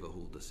 we've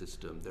overhauled the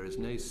system. There is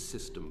no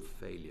system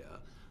failure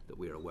that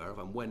we're aware of,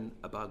 and when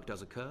a bug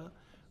does occur,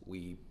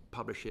 we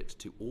publish it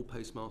to all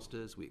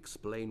postmasters, we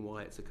explain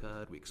why it's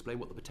occurred, we explain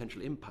what the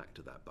potential impact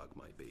of that bug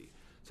might be.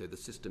 So the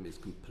system is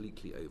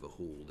completely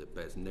overhauled. It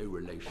bears no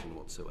relation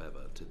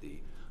whatsoever to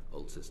the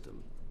old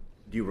system.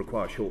 Do you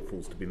require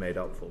shortfalls to be made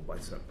up for by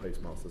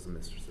postmasters and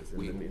mistresses?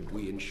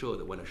 We ensure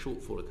that when a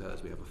shortfall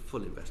occurs, we have a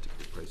full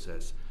investigative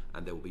process,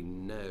 and there will be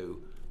no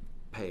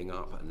paying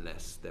up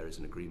unless there is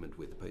an agreement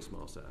with the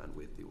postmaster and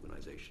with the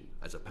organisation,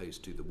 as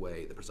opposed to the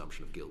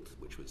presumption of guilt,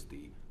 which was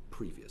the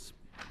previous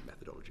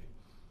methodology.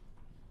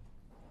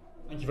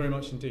 Thank you very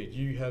much indeed.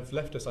 You have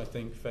left us, I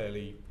think,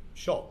 fairly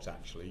shocked,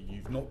 actually.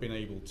 You've not been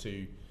able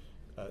to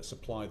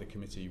supply the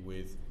committee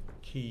with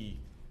key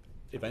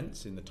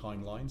events in the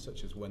timeline,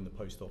 such as when the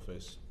Post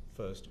Office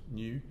first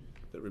knew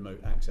that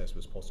remote access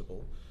was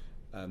possible.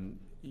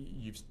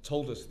 You've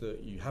told us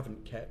that you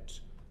haven't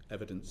kept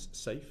evidence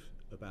safe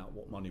about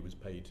what money was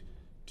paid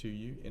to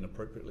you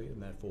inappropriately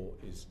and therefore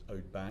is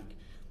owed back,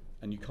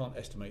 and you can't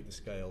estimate the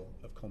scale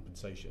of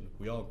compensation.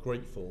 We are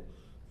grateful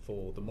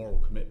for the moral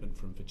commitment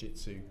from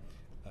Fujitsu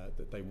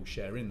that they will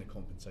share in the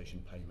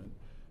compensation payment,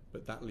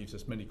 but that leaves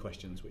us many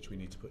questions which we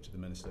need to put to the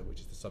Minister, which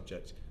is the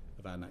subject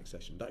of our next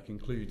session. That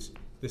concludes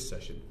this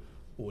session.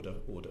 Order,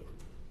 order.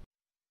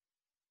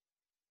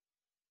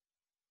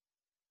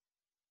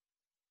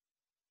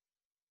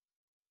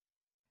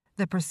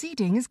 The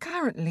proceeding is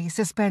currently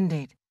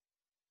suspended.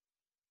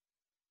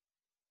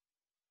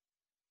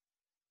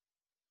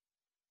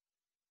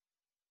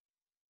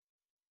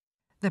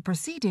 The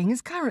proceeding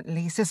is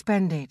currently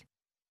suspended.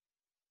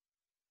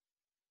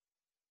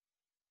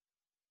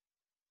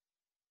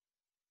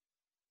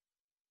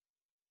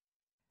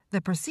 The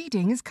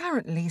proceeding is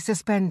currently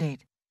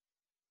suspended.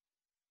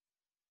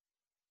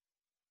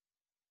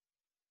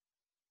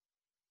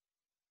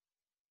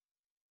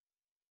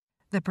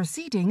 The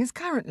proceeding is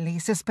currently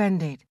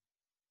suspended.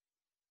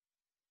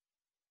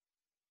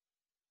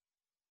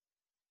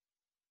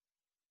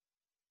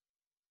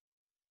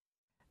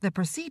 The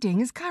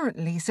proceeding is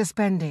currently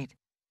suspended.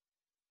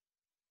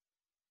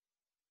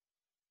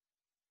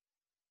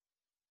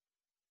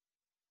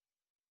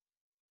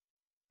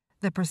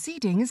 The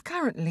proceeding is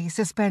currently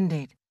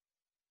suspended.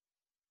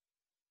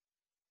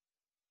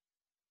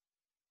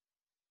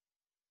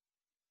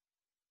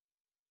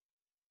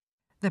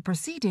 The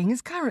proceeding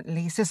is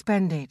currently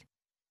suspended.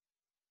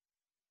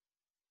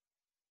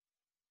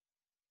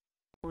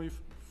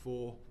 5,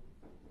 4.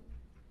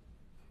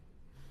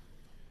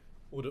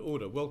 Order,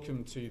 order.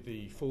 Welcome to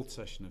the fourth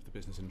session of the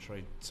Business and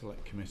Trade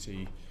Select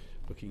Committee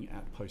looking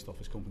at post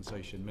office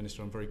compensation.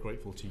 Minister, I'm very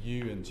grateful to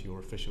you and to your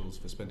officials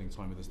for spending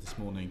time with us this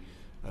morning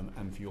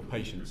and for your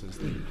patience as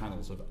the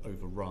panels have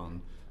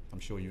overrun. I'm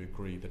sure you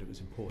agree that it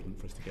was important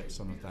for us to get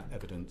some of that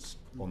evidence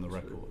on the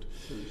record.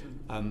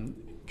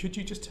 Could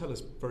you just tell us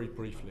very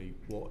briefly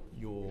what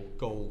your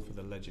goal for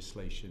the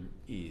legislation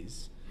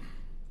is,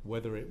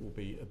 whether it will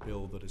be a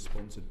bill that is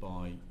sponsored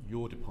by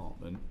your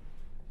department,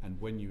 and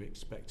when you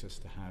expect us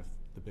to have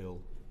the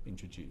bill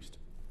introduced?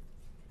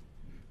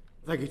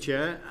 Thank you,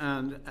 Chair,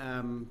 and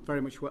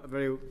very much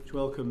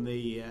welcome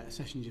the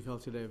sessions you've held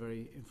today.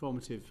 Very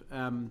informative.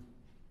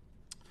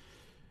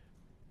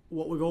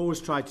 What we've always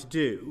tried to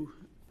do,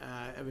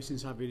 ever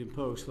since I've been in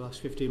post for the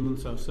last 15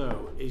 months or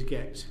so, is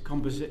get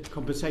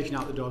compensation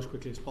out the door as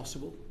quickly as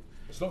possible.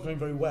 It's not going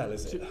very well,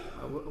 is it?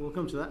 We'll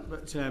come to that,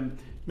 but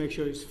make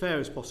sure it's fair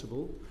as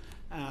possible,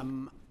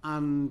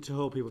 and to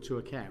hold people to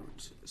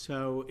account.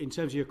 So in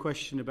terms of your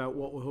question about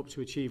what we hope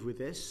to achieve with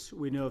this,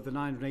 we know of the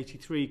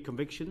 983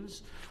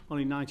 convictions,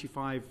 only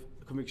 95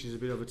 convictions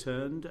have been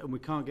overturned, and we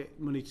can't get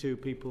money to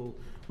people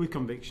with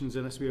convictions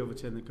unless we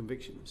overturn the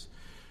convictions.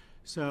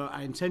 So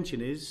our intention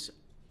is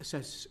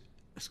assess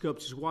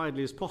scopes as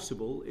widely as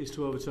possible is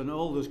to overturn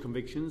all those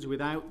convictions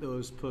without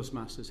those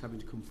postmasters having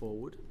to come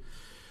forward,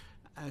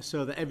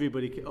 so that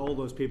all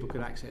those people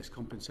can access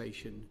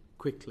compensation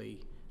quickly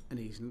and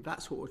easily.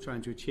 That's what we're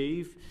trying to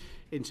achieve.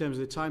 In terms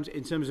of the times,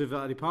 in terms of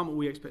our department,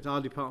 we expect our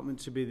department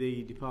to be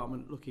the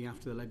department looking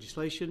after the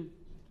legislation.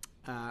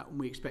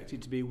 We expect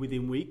it to be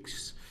within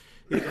weeks.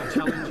 These are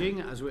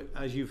challenging, as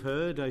you've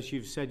heard, as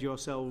you've said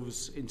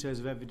yourselves in terms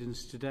of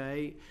evidence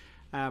today.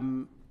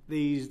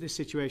 This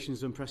situation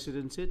is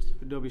unprecedented.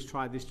 Nobody's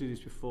tried to do this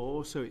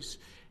before, so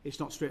it's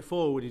not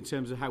straightforward in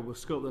terms of how we'll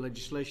scope the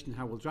legislation,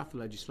 how we'll draft the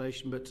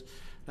legislation, but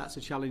that's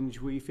a challenge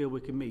we feel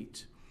we can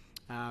meet.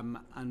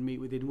 And meet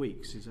within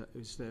weeks is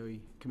the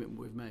commitment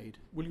we've made.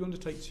 Will you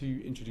undertake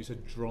to introduce a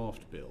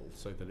draft bill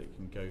so that it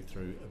can go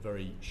through a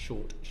very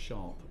short,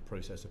 sharp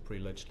process of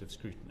pre-legislative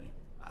scrutiny?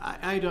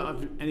 I don't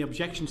have any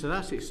objection to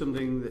that. It's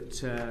something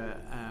that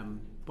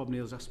Bob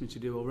Neal's asked me to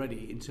do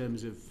already in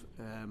terms of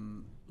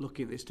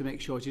looking at this to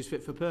make sure it is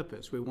fit for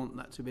purpose. We want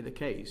that to be the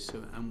case,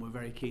 and we're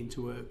very keen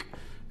to work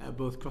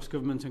both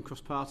cross-government and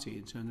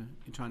cross-party in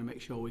trying to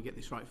make sure we get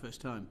this right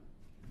first time.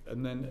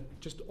 And then,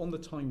 just on the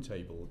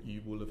timetable,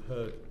 you will have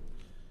heard,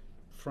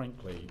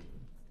 frankly,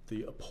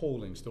 the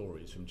appalling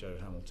stories from Joe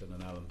Hamilton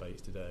and Alan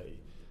Bates today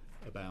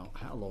about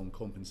how long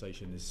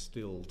compensation is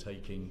still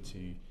taking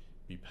to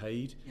be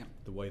paid,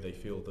 the way they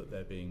feel that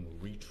they're being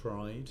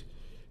retried.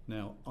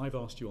 Now, I've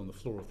asked you on the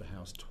floor of the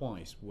House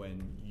twice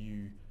when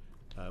you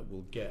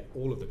will get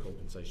all of the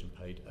compensation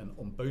paid, and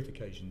on both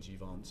occasions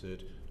you've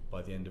answered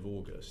by the end of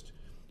August.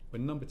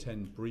 When Number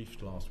 10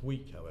 briefed last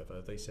week,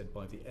 however, they said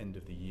by the end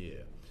of the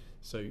year.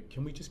 So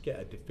can we just get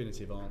a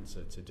definitive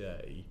answer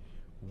today?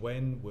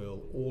 When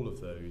will all of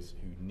those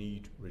who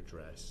need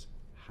redress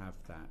have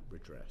that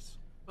redress?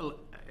 Well,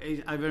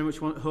 I very much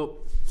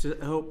hope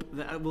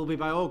that it will be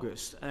by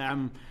August.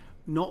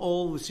 Not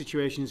all the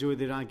situations are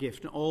within our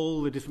gift. Not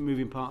all the different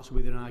moving parts are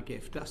within our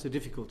gift. That's the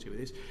difficulty with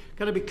this.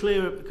 Can I be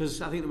clear,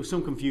 because I think there was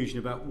some confusion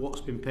about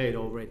what's been paid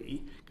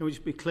already. Can we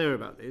just be clear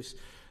about this?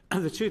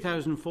 There are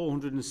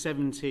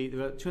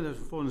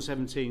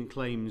 2,417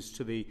 claims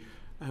to the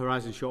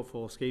Horizon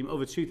Shortfall Scheme.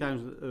 Over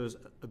 2,000 of those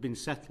have been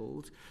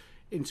settled.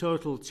 In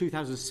total,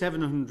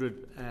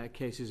 2,700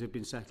 cases have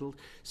been settled,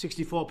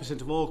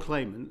 64% of all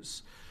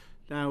claimants.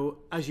 Now,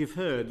 as you've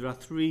heard, there are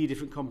 3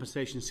 different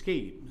compensation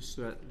schemes.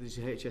 There's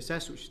the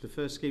HSS, which is the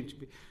first scheme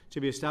to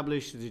be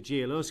established, there's a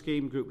GLO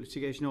scheme, Group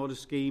Litigation Order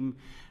scheme,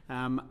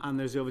 and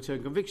there's the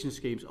Overturned Conviction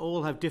schemes.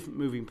 All have different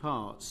moving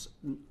parts.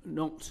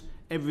 Not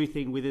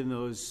everything within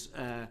those,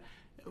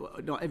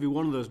 not every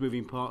one of those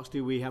moving parts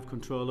do we have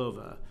control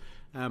over.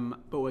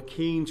 But we're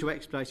keen to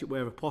expedite it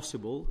wherever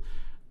possible,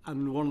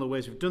 and one of the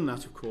ways we've done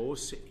that, of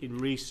course, in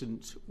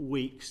recent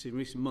weeks, in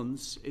recent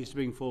months, is to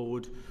bring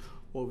forward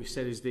what we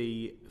said is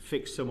the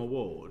fixed sum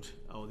award,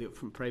 or the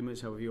upfront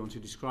payments, however you want to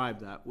describe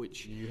that.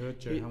 Which you heard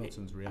Joe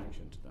Hamilton's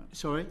reaction to that.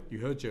 Sorry, you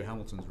heard Joe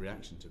Hamilton's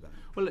reaction to that.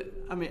 Well,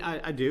 I mean,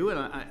 I do,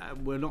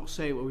 and we're not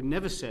saying, we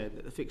never said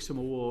that the fixed sum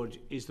award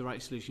is the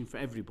right solution for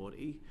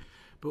everybody.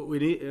 But we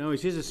need,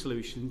 it is a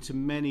solution to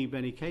many,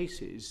 many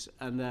cases.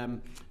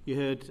 And you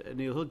heard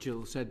Neil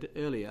Hudgell said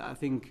earlier, I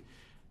think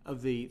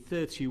of the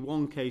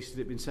 31 cases that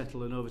have been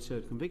settled and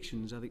overturned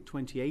convictions, I think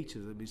 28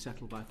 of them have been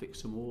settled by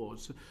fixed sum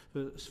awards.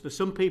 So for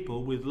some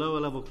people with lower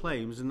level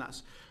claims, and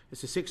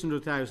it's a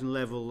 600,000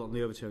 level on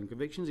the overturned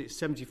convictions, it's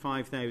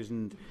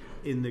 75,000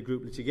 in the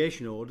group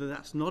litigation order,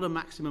 that's not a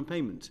maximum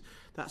payment.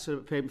 That's a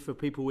payment for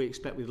people we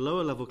expect with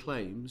lower level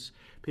claims.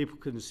 People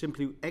can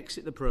simply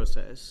exit the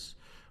process,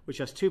 which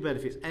has 2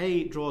 benefits. A,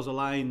 it draws a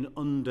line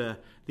under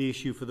the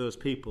issue for those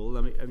people.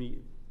 I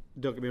mean,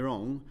 don't get me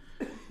wrong,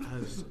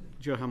 as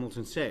Joe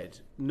Hamilton said,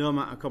 no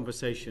amount of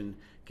compensation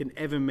can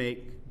ever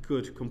make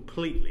good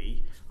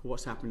completely for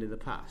what's happened in the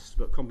past,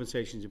 but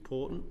compensation is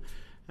important.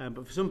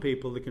 But for some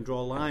people, they can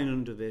draw a line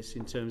under this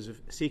in terms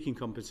of seeking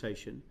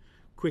compensation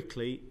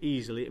quickly,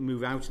 easily, and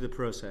move out of the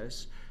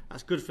process.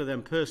 That's good for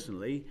them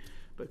personally,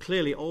 but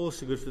clearly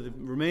also good for the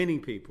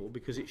remaining people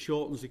because it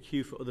shortens the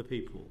queue for other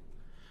people.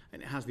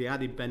 And it has the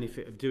added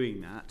benefit of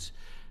doing that.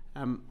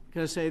 Can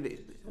I say that?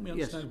 Let me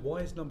understand, why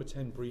is Number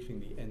 10 briefing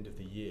the end of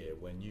the year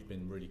when you've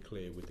been really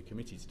clear with the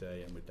committee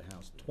today and with the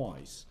House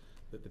twice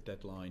that the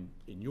deadline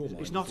in your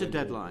mind... It's not a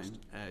deadline,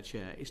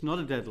 Chair. It's not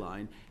a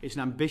deadline. It's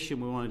an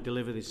ambition we want to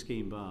deliver this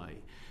scheme by.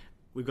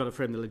 we've got to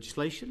frame the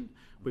legislation.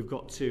 We've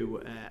got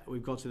to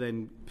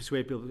then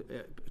persuade people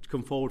to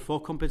come forward for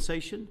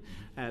compensation.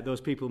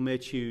 Those people may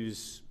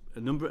choose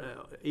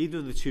either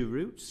of the two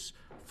routes,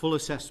 full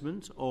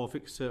assessment or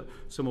fixed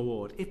sum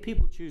award. If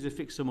people choose a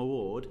fixed sum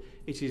award,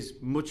 it is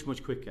much,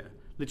 much quicker,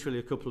 literally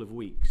a couple of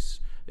weeks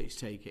it's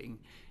taking.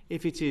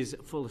 If it is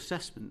full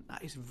assessment,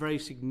 that is a very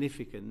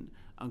significant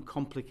and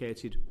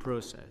complicated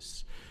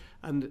process.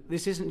 And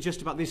this isn't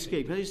just about this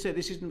scheme. As you say,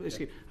 this isn't this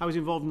scheme. I was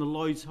involved in the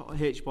Lloyd's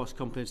HBOS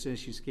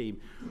compensation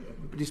scheme.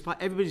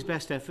 Despite everybody's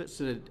best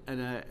efforts and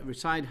a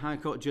retired High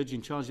Court judge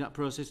in charge of that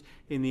process,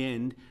 in the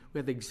end, we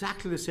had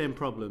exactly the same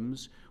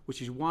problems,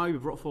 which is why we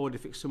brought forward a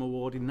fixed sum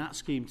award in that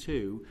scheme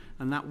too,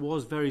 and that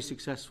was very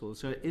successful.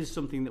 So it is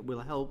something that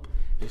will help.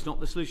 It's not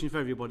the solution for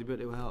everybody, but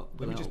it will help.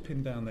 Let me just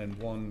pin down then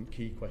one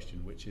key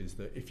question, which is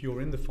that if you're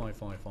in the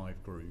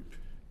 555 group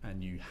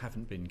and you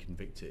haven't been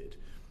convicted,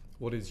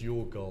 what is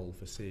your goal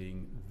for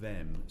seeing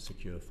them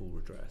secure full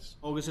redress?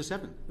 August the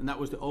 7th, and that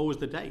was always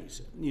the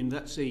date. You know,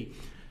 there was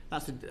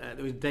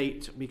a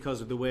date because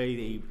of the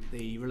way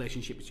the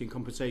relationship between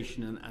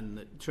compensation and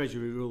the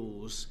Treasury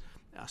rules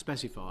are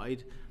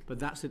specified, but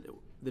that's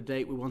the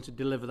date we want to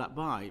deliver that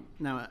by.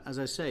 Now, as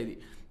I say,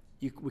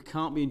 we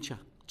can't be in charge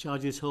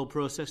of this whole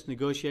process.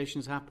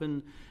 Negotiations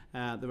happen.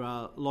 There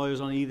are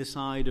lawyers on either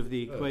side of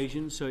the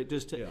equation, so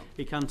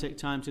it can take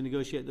time to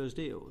negotiate those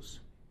deals.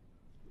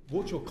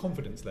 What's your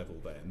confidence level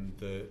then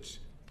that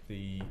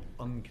the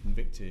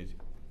unconvicted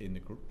in the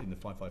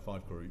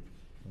 555 group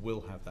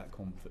will have that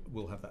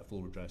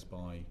full redress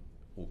by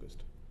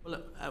August?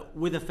 Well,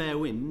 with a fair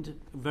wind,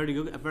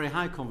 very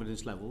high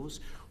confidence levels.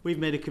 We've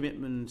made a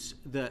commitment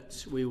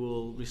that we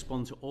will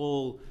respond to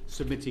all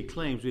submitted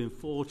claims within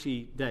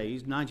 40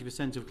 days,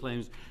 90% of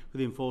claims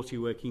within 40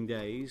 working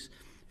days.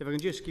 If I can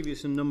just give you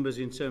some numbers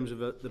in terms of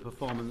the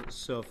performance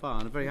so far,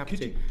 and I'm very happy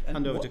to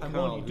hand over to Carl. And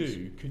while you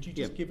do, could you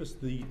just give us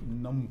the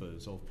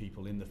numbers of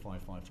people in the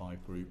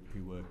 555 group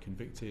who were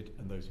convicted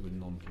and those who were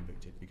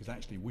non-convicted? Because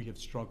actually we have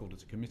struggled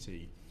as a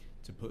committee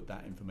to put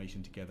that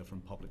information together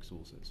from public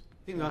sources.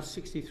 I think there are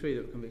 63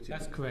 that were convicted.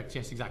 That's correct,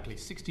 yes, exactly.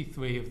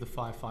 63 of the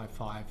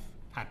 555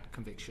 had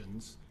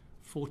convictions.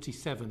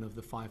 47 of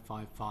the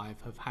 555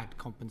 have had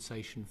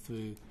compensation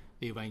through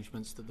the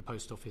arrangements that the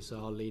Post Office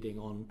are leading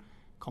on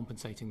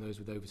compensating those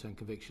with overturned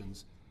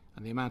convictions.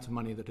 And the amount of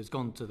money that has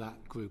gone to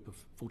that group of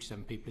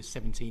 47 people is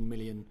 17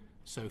 million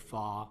so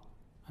far,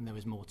 and there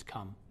is more to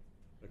come.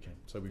 Okay,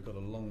 so we've got a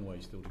long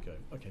way still to go.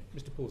 Okay,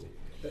 Mr. Pawsey.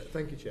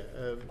 Thank you,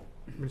 Chair.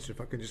 Minister,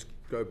 if I can just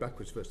go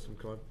backwards first, and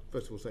can I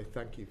first of all say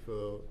thank you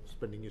for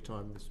spending your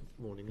time this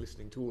morning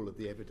listening to all of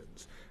the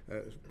evidence.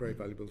 It's very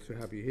valuable to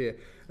have you here.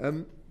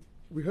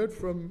 We heard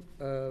from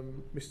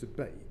Mr.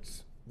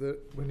 Bates that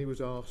when he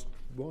was asked,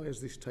 why has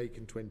this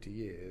taken 20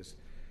 years,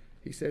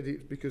 he said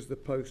it's because the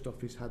Post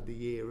Office had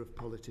the ear of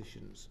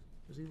politicians.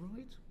 Is he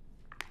right?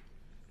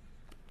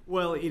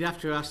 Well, you'd have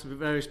to ask the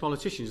various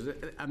politicians.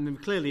 I mean,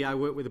 clearly, I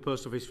work with the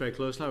Post Office very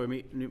closely. I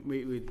meet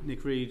with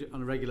Nick Reed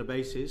on a regular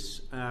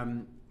basis.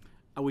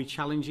 Are we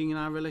challenging in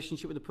our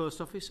relationship with the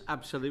Post Office?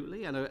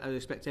 Absolutely, and I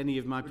expect any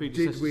of my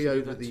predecessors to do that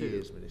too. Did we over the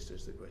years, Minister,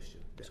 is the question.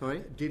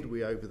 Sorry? Did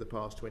we over the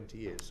past 20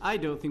 years? I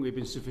don't think we've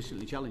been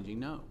sufficiently challenging,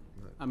 no.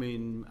 I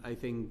mean, I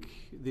think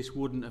this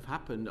wouldn't have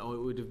happened, or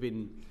it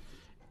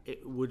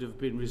would have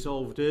been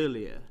resolved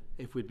earlier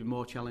if we'd been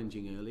more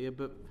challenging earlier.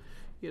 But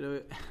you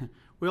know,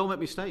 we all make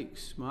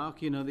mistakes,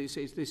 Mark. You know,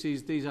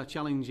 these are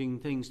challenging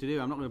things to do.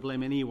 I'm not going to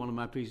blame any one of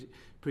my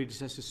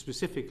predecessors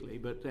specifically,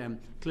 but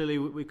clearly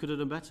we could have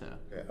done better.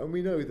 Yeah, and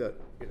we know that,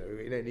 you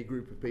know, in any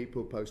group of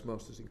people,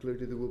 postmasters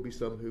included, there will be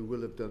some who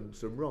will have done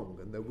some wrong,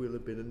 and there will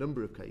have been a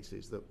number of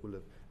cases that will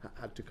have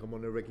had to come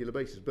on a regular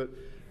basis. But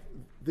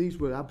these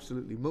were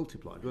absolutely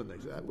multiplied, weren't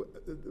they?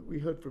 We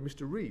heard from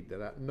Mr. Reed that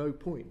at no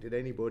point did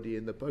anybody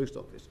in the Post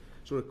Office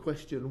sort of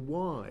question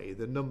why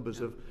the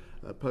numbers of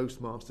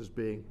postmasters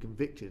being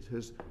convicted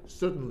has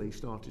suddenly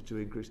started to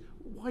increase.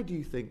 Why do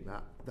you think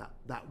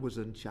that was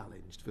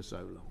unchallenged for so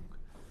long?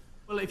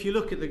 Well, if you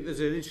look at there's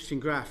an interesting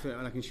graph,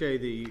 and I can show you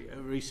the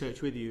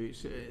research with you.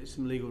 It's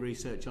some legal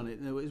research on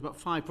it. There was about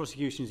 5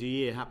 prosecutions a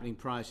year happening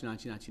prior to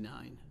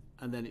 1999,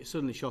 and then it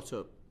suddenly shot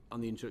up on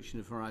the introduction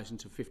of Horizon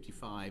to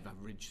 55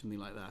 average, something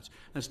like that,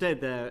 and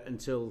stayed there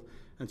until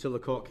the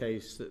court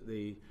case that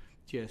the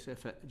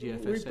GFSA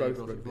we both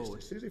run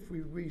businesses. If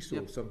we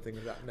saw something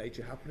of that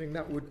nature happening,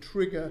 that would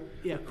trigger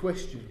a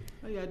question.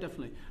 Oh, yeah,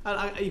 definitely.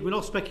 We'll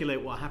not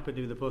speculate what happened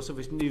in the Post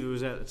Office. Neither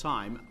was there at the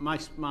time.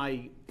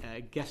 My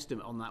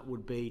guesstimate on that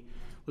would be,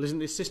 well, isn't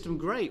this system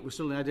great? We're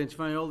suddenly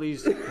identifying all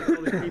these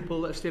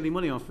people that are stealing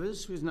money off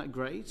us. Isn't that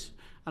great?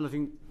 And I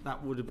think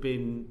that would have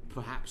been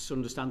perhaps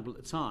understandable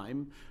at the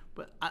time.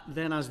 But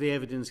then as the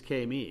evidence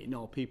came in,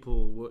 or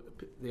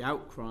the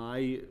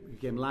outcry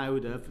became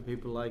louder for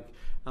people like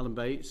Alan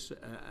Bates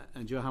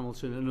and Joe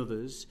Hamilton and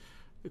others,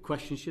 the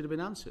question should have been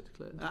asked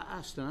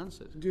and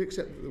answered. Do you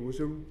accept that there was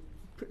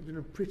been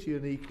a pretty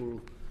unequal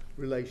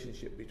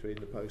relationship between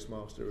the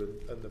postmaster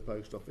and the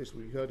Post Office?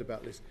 We heard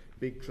about this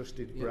big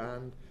trusted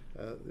brand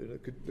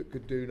that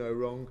could do no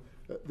wrong.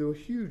 there were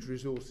huge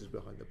resources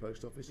behind the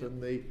post office,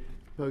 and the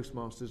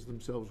postmasters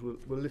themselves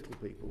were little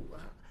people.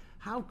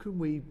 How can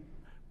we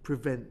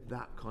prevent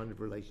that kind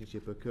of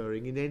relationship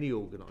occurring in any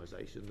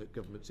organisation that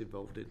government's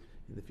involved in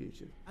the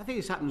future? I think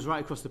this happens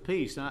right across the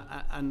piece,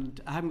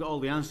 and I haven't got all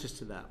the answers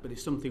to that, but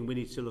it's something we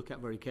need to look at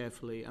very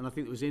carefully. And I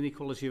think there was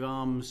inequality of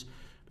arms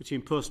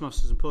between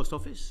postmasters and post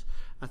office.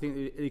 I think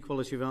the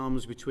inequality of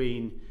arms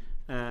between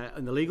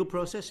in the legal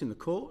process, in the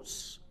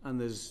courts, and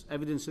there's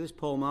evidence of this.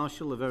 Paul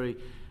Marshall,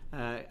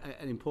 an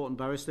important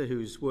barrister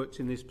who's worked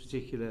in this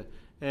particular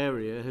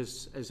area,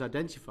 has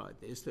identified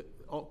this, that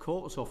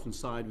courts often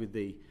side with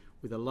the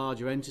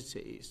larger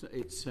entity.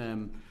 It's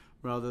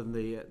rather than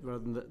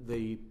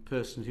the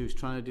person who's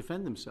trying to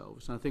defend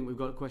themselves. And I think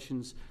there are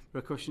questions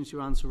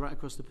to answer right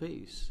across the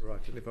piece.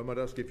 Right, and if I might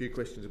ask you a few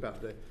questions about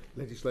the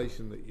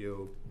legislation that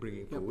you're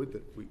bringing forward,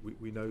 that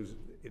we know is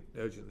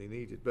urgently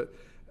needed. But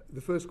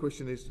the first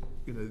question is,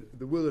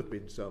 there will have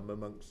been some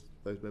amongst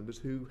those members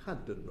who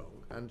had done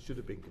wrong and should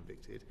have been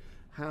convicted.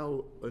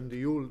 How, under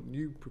your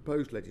new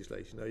proposed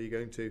legislation, are you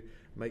going to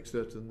make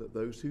certain that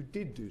those who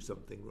did do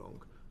something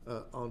wrong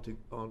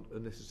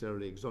aren't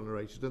necessarily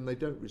exonerated, and they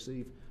don't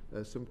receive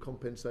some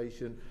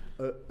compensation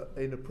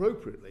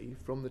inappropriately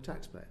from the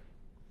taxpayer?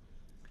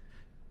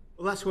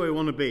 Well, that's where we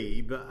want to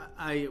be, but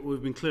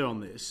we've been clear on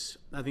this.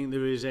 I think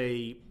there is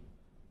a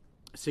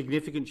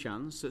significant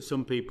chance that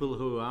some people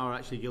who are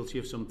actually guilty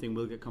of something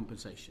will get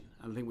compensation.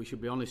 And I think we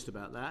should be honest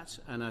about that.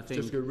 And I think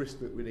it's just a risk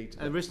that we need to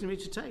take. A risk that we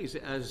need to take.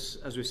 As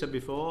we said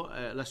before,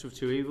 lesser of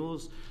two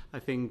evils. I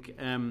think,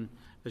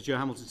 as Joe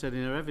Hamilton said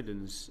in her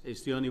evidence,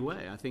 it's the only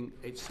way. I think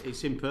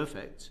it's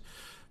imperfect.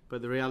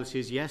 But the reality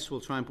is, yes,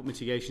 we'll try and put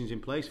mitigations in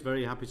place.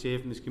 Very happy to hear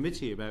from this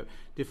committee about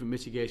different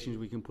mitigations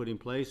we can put in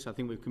place. I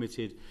think we've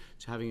committed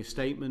to having a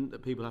statement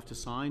that people have to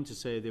sign to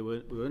say we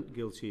weren't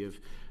guilty of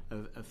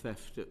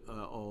theft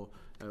or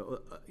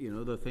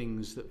other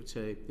things that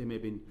they may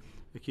have been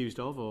accused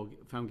of or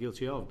found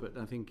guilty of. But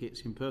I think it's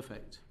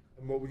imperfect.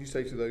 And what would you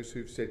say to those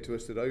who've said to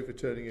us that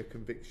overturning a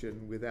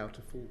conviction without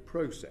a full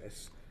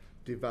process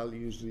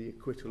devalues the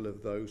acquittal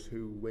of those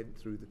who went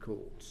through the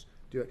courts?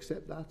 Do you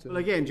accept that? Well,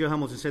 again, Joe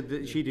Hamilton said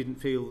that she didn't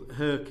feel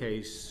her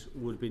case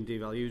would have been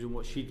devalued and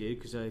what she did,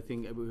 because I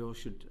think we all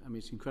should. I mean,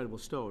 it's an incredible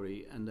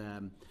story, and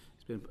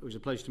it was a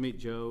pleasure to meet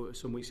Joe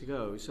some weeks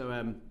ago.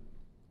 So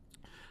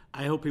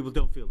I hope people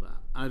don't feel that.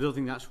 I don't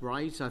think that's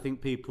right. I think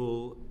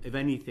people, if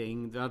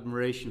anything, the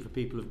admiration for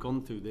people who've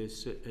gone through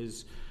this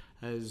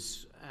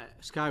has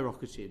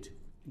skyrocketed,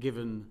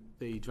 given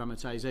the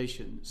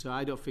dramatisation. So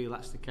I don't feel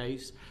that's the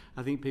case.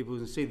 I think people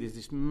can see there's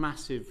this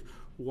massive,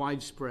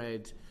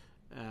 widespread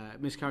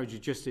miscarriage of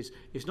justice.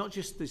 It's not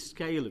just the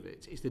scale of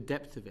it, it's the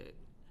depth of it.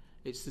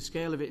 It's the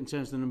scale of it in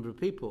terms of the number of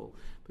people,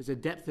 but it's the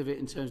depth of it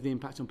in terms of the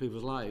impact on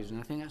people's lives. And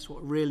I think that's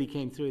what really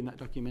came through in that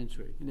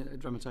documentary, in that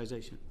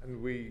dramatisation.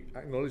 And we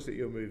acknowledge that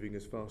you're moving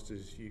as fast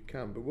as you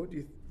can, but what do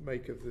you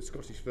make of the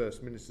Scottish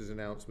First Minister's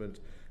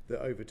announcement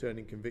that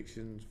overturning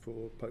convictions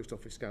for post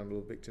office scandal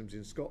victims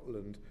in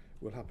Scotland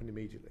will happen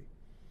immediately?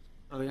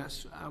 I think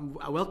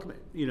I welcome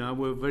it.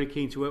 We're very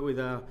keen to work with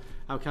our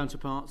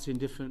counterparts in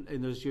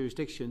those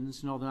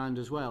jurisdictions, Northern Ireland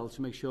as well,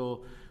 to make sure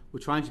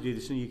we're trying to do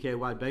this on a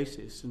UK-wide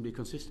basis and be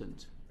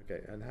consistent.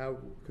 Okay, and how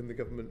can the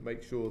government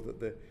make sure that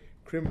the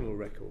criminal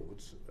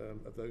records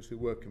of those who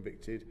were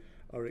convicted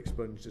are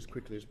expunged as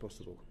quickly as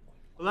possible?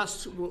 Well,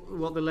 that's what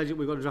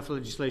we've got a draft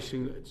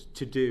legislation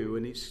to do,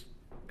 and it's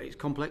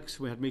complex.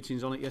 We had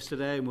meetings on it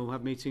yesterday, and we'll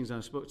have meetings, and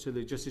I spoke to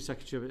the Justice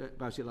Secretary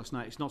about it last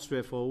night. It's not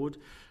straightforward,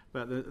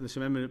 but there's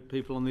some eminent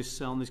people on this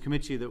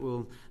committee that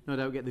will no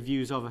doubt get the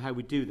views of how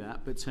we do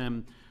that, but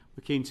we're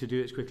keen to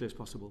do it as quickly as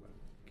possible.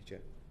 Thank you, Chair.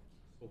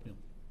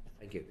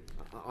 Thank you.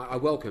 I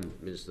welcome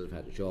ministers that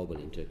have had a job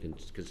willing to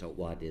consult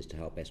widely as to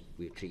how best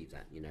we achieve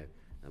that.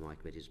 My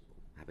committee is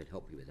happy to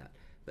help you with that.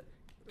 But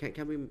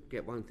can we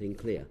get one thing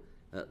clear,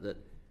 that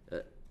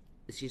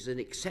this is an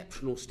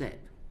exceptional step,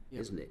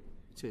 isn't it?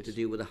 It is. To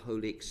deal with a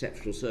wholly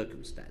exceptional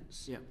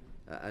circumstance. Yeah.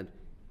 And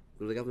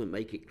will the government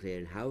make it clear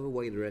in however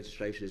way the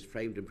registration is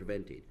framed and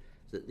prevented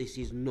that this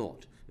is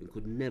not and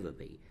could never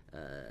be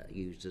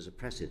used as a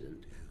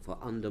precedent for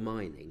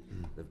undermining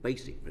the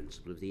basic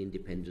principle of the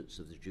independence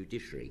of the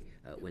judiciary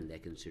when they're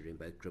considering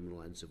both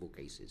criminal and civil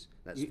cases?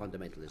 That's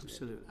fundamental,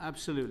 isn't it?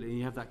 Absolutely, and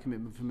you have that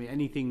commitment from me.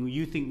 Anything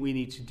you think we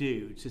need to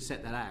do to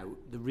set that out,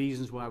 the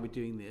reasons why we're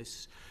doing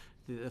this,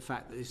 the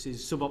fact that this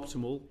is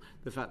suboptimal,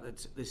 the fact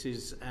that this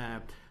is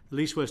the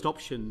least worst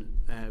option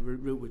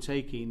route we're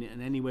taking,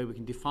 and any way we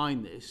can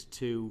define this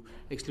to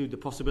exclude the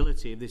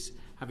possibility of this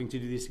having to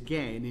do this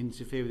again,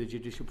 interfere with the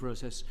judicial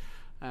process.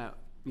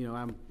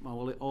 I'm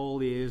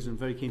all ears and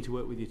very keen to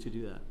work with you to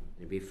do that.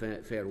 It'd be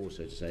fair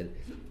also to say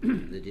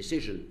that the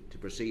decision to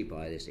proceed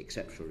by this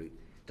exceptional route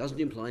doesn't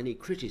imply any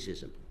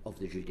criticism of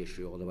the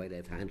judiciary or the way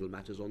they've handled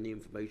matters on the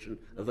information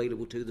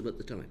available to them at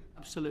the time.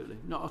 Absolutely,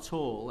 not at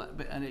all.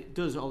 And it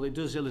does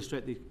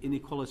illustrate the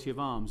inequality of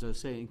arms, as I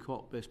say, in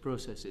court-based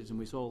processes, and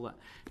we saw that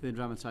in the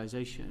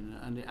dramatisation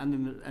and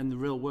in the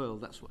real world.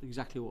 That's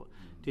exactly what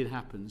did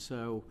happen.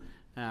 So,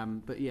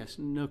 but yes,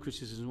 no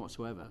criticism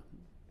whatsoever.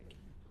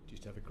 Do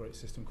used to have a great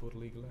system called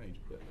legal aid.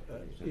 But,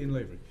 Ian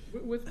Lavery.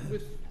 With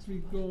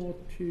regard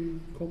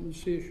to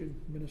compensation,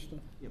 Minister,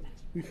 yep.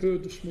 We've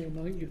heard this morning,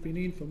 I think you've been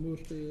in for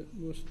most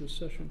of the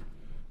session.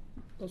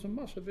 There's a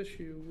massive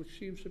issue which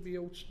seems to be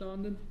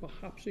outstanding,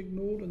 perhaps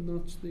ignored, and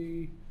that's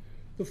the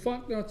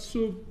fact that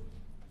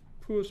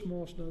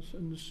sub-postmasters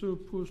and the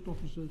sub-post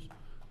officers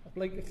are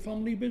like a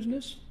family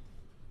business,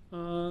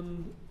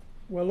 and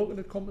we're looking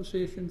at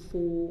compensation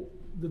for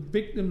the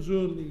victims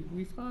only.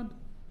 We've had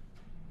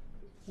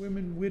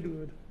women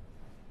widowed,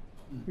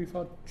 we've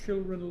had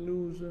children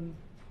losing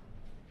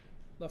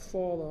their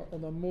father or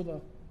their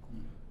mother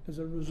as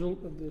a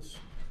result of this.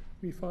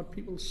 We've had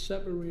people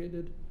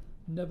separated,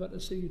 never to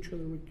see each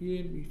other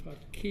again. We've had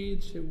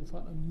kids who've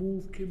had to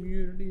move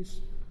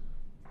communities.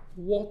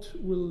 What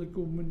will the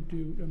government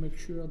do to make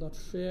sure that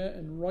fair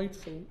and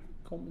rightful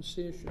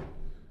compensation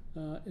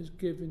is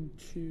given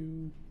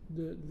to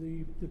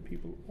the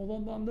people other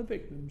than the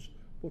victims,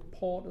 but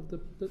part of the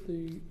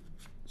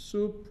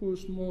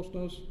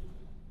sub-postmasters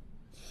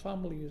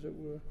family, as it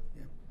were?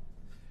 Yeah.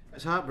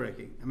 It's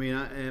heartbreaking. I mean,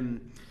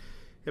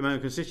 in my own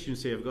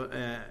constituency, I've got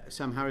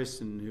Sam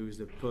Harrison, who was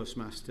the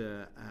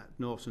postmaster at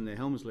Norton near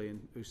Helmsley,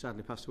 and who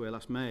sadly passed away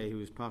last May, who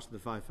was part of the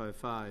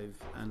 555,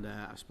 and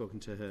I've spoken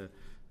to her,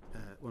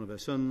 one of her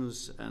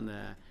sons, and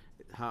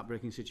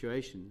heartbreaking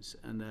situations,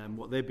 and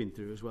what they've been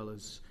through, as well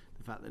as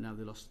the fact that now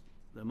they lost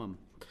their mum.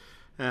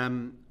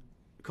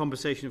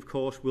 Compensation, of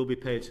course, will be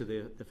paid to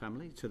the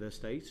family, to their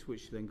estate,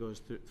 which then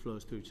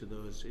flows through to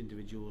those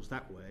individuals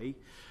that way.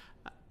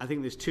 I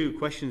think there's two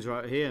questions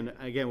right here, and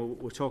again,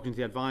 we're talking to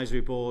the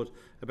advisory board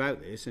about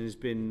this, and it's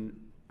been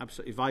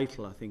absolutely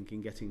vital, I think,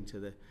 in getting to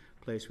the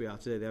place we are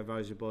today. The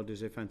advisory board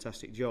does a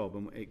fantastic job,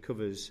 and it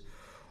covers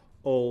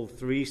all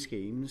three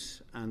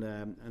schemes,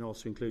 and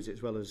also includes it,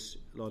 as well as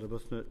Lord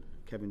Arbuthnot,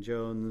 Kevin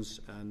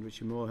Jones, and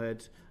Richard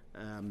Moorhead,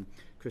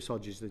 Chris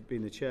Hodges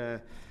being the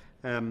chair.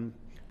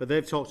 But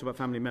they've talked about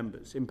family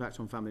members, impact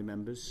on family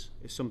members.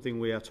 It's something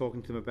we are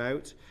talking to them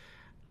about.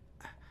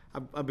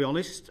 I'll be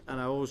honest,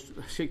 and I always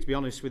seek to be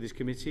honest with this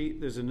committee,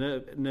 there's a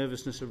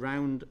nervousness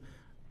around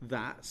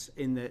that,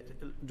 in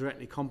that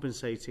directly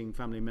compensating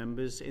family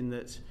members, in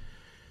that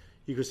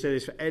you could say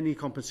this for any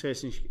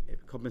compensation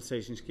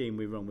scheme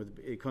we run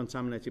with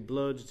contaminated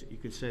blood. You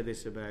could say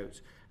this about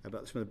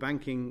some of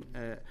the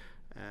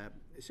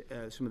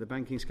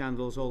banking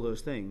scandals, all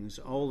those things.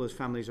 All those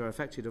families are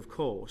affected, of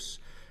course,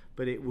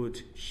 but it would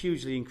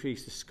hugely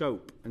increase the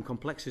scope and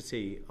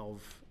complexity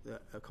of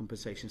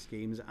compensation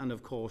schemes, and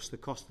of course the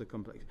cost of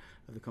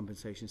the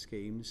compensation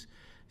schemes.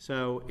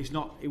 So it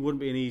wouldn't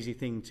be an easy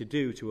thing to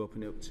do, to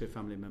open it up to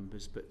family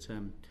members, but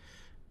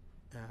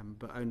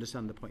I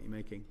understand the point you're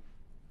making.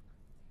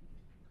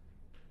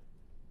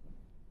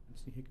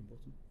 Anthony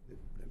Higginbottom. No,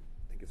 I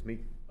think it's me.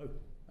 Oh,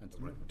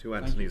 Anthony. Right. Two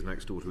Anthonys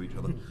next door to each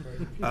other.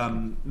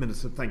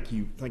 Minister, thank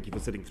you for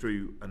sitting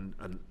through and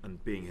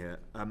being here.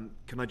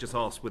 Can I just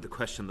ask, with the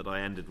question that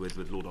I ended with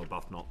Lord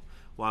Arbuthnot,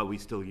 why are we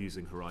still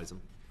using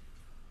Horizon?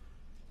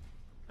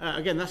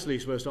 Again, that's the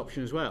least worst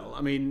option as well.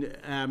 I mean,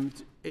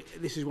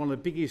 this is one of the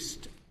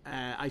biggest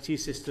IT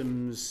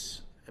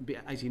systems,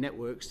 IT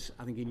networks,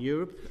 I think, in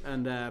Europe,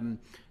 and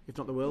if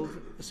not the world.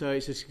 So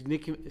it's a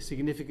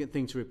significant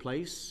thing to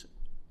replace.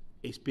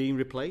 It's being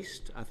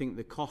replaced. I think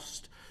the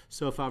cost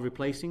so far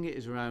replacing it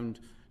is around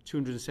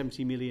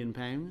 £270 million.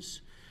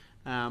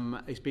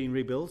 It's being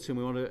rebuilt, and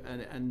we want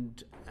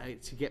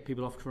to get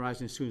people off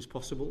Horizon as soon as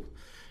possible.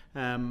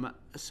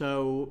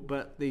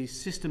 But the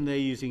system they're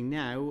using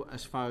now,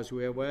 as far as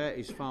we're aware,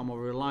 is far more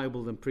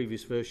reliable than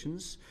previous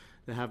versions.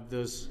 They have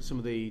some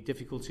of the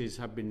difficulties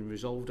have been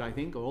resolved, I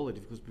think, or all the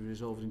difficulties have been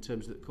resolved in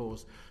terms that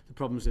caused the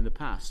problems in the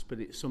past.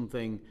 But it's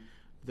something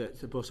that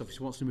the Post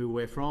Office wants to move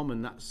away from,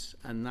 and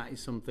that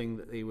is something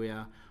that we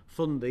are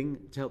funding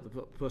to help the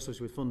Post Office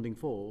with funding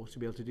to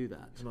be able to do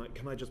that.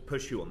 Can I just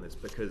push you on this,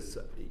 because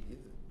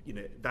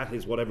that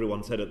is what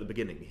everyone said at the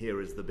beginning.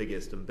 Here is the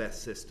biggest and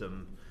best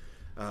system.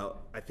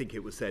 I think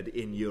it was said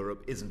in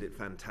Europe, isn't it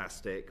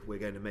fantastic? We're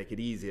going to make it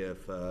easier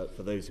for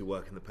those who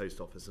work in the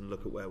Post Office, and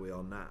look at where we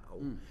are now.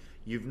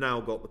 You've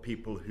now got the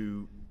people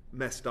who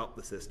messed up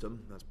the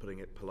system, that's putting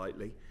it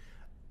politely,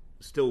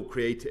 still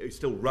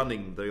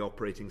running the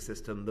operating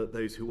system that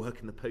those who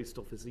work in the Post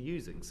Office are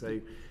using. So,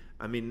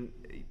 I mean,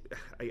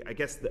 I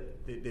guess that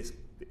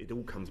it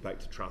all comes back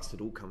to trust.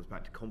 It all comes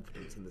back to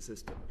confidence in the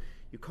system.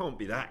 You can't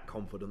be that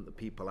confident that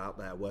people out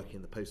there working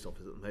in the Post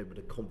Office at the moment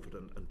are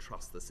confident and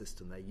trust the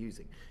system they're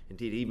using.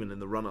 Indeed, even in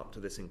the run-up to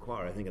this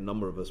inquiry, I think a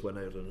number of us went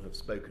out and have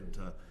spoken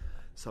to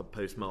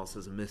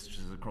sub-postmasters and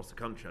mistresses across the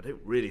country. I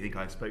don't really think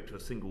I spoke to a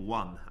single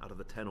one out of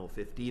the 10 or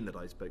 15 that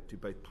I spoke to,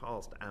 both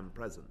past and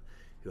present,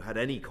 who had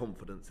any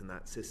confidence in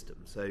that system.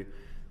 So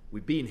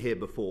we've been here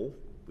before,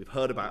 we've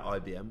heard about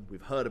IBM,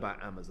 we've heard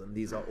about Amazon.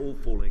 These are all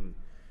falling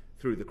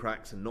through the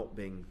cracks and not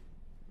being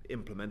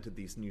implemented,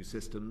 these new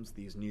systems,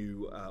 these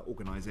new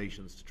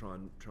organisations to try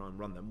and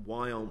run them.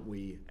 Why aren't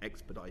we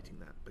expediting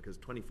that? Because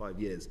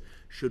 25 years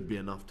should be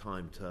enough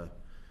time to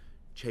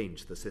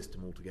change the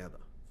system altogether.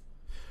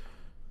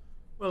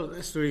 Well,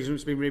 that's the reason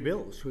it's been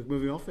rebuilt. We're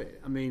moving off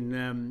it. I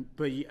mean,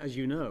 but as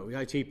you know,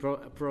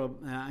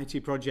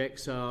 IT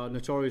projects are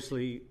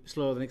notoriously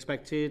slower than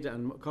expected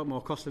and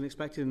more costly than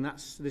expected, and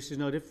this is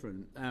no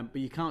different. But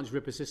you can't just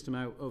rip a system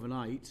out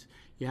overnight.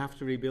 You have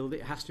to rebuild it.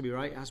 It has to be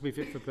right. It has to be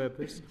fit for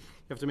purpose.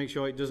 You have to make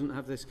sure it doesn't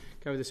have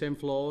carry the same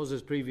flaws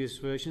as previous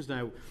versions.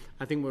 Now,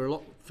 I think we're a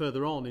lot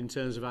further on in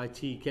terms of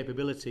IT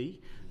capability,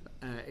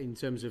 in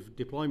terms of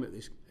deployment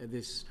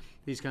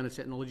these kind of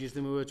technologies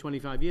than we were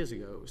 25 years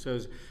ago. So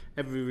there's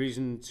every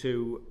reason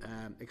to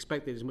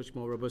expect that it's a much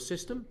more robust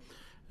system,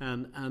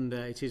 and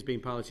it is being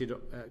piloted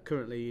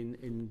currently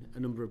in a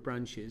number of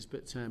branches,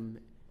 but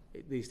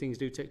these things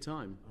do take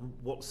time.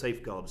 What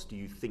safeguards do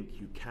you think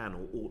you can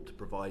or ought to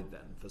provide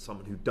then for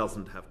someone who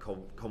doesn't have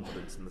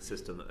confidence in the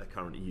system that they're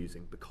currently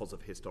using because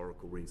of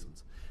historical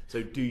reasons?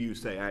 So do you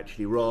say,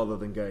 actually, rather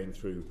than going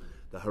through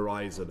the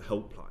Horizon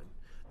helpline,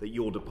 that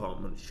your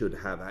department should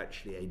have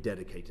actually a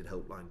dedicated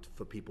helpline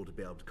for people to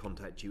be able to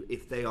contact you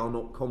if they are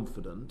not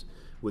confident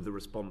with the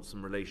response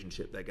and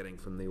relationship they're getting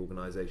from the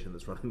organisation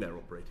that's running their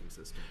operating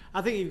system?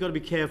 I think you've got to be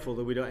careful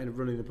that we don't end up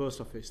running the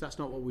post office. That's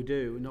not what we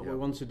do, not what we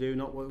want to do,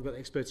 not what we've got the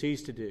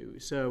expertise to do.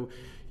 So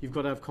you've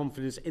got to have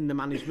confidence in the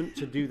management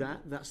to do that.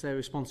 That's their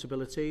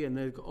responsibility, and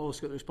they've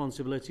also got the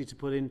responsibility to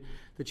put in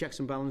the checks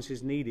and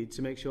balances needed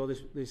to make sure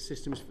this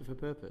system is fit for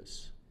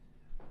purpose.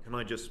 Can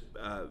I just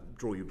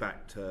draw you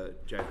back to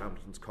Joe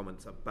Hamilton's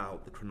comments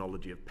about the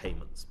chronology of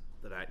payments?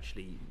 That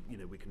actually,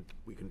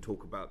 we can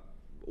talk about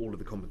all of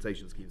the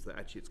compensation schemes. That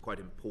actually, it's quite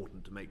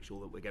important to make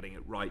sure that we're getting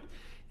it right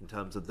in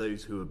terms of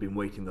those who have been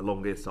waiting the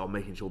longest, are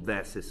making sure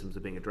their systems are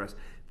being addressed.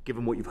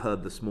 Given what you've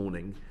heard this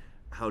morning,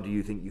 how do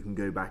you think you can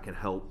go back and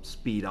help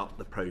speed up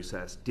the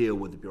process, deal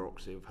with the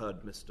bureaucracy? We've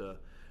heard Mr.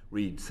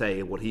 Reid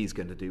say what he's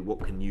going to do.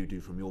 What can you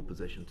do from your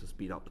position to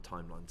speed up the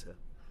timelines here?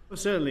 Well,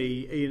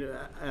 certainly,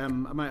 I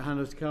might hand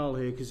over to Carl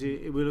here, because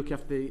we look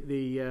after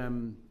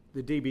the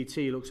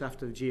DBT looks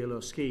after the GLO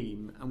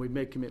scheme, and we've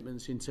made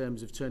commitments in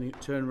terms of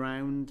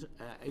turnaround,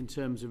 in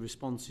terms of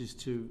responses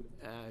to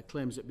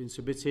claims that have been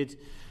submitted.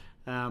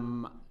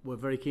 We're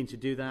very keen to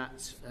do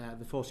that.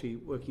 The 40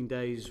 working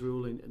days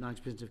rule in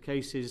 90% of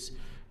cases.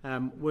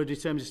 We're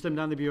determined to slim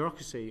down the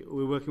bureaucracy.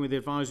 We're working with the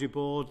advisory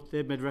board.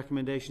 They've made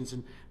recommendations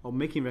or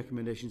making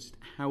recommendations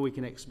how we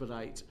can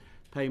expedite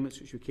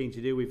payments, which we're keen to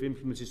do. We've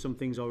implemented some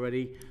things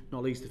already,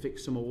 not least the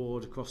fixed sum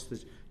award across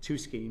the two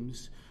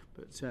schemes.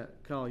 But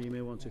Carl, you may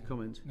want to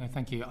comment. No,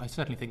 thank you. I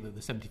certainly think that the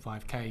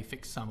 75k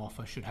fixed sum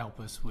offer should help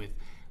us with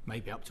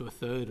maybe up to a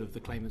third of the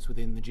claimants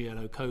within the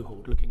GLO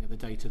cohort, looking at the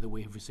data that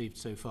we have received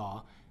so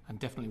far. And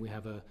definitely we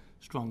have a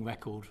strong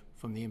record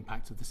from the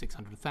impact of the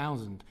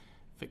 600,000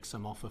 fixed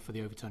sum offer for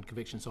the overturned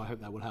conviction, so I hope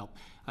that will help.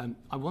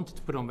 I wanted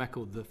to put on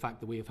record the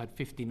fact that we have had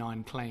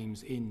 59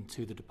 claims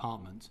into the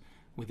department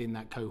within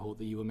that cohort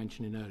that you were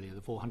mentioning earlier,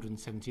 the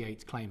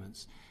 478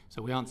 claimants.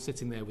 So we aren't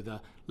sitting there with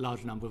a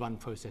large number of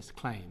unprocessed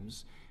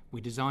claims. We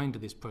designed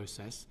this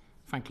process,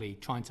 frankly,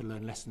 trying to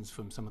learn lessons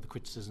from some of the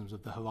criticisms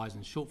of the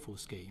Horizon shortfall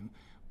scheme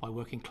by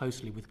working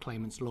closely with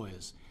claimants'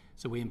 lawyers.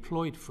 So we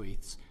employed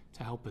Freeths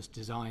to help us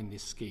design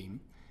this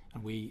scheme,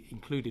 and we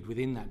included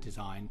within that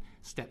design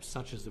steps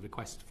such as the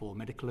request for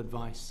medical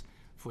advice,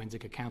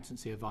 forensic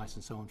accountancy advice,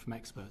 and so on from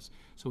experts.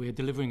 So we are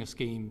delivering a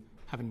scheme,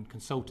 having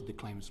consulted the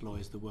claimants'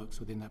 lawyers, that works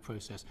within that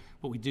process.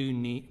 But we do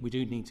need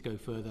to go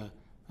further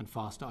and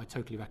faster. I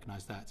totally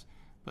recognise that.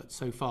 But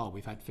so far,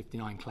 we've had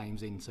 59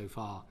 claims in so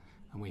far,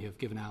 and we have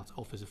given out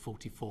offers of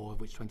 44,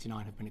 of which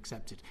 29 have been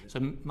accepted.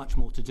 So much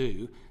more to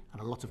do,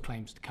 and a lot of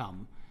claims to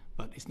come.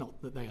 But it's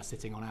not that they are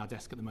sitting on our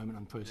desk at the moment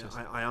unprocessed.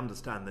 Yeah, I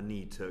understand the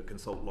need to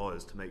consult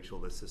lawyers to make sure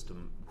the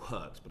system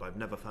works, but I've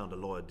never found a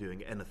lawyer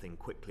doing anything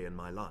quickly in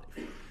my life.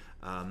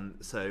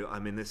 So, I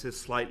mean, this is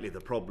slightly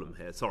the problem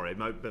here. Sorry,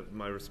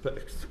 my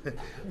respects.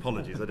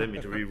 Apologies, I don't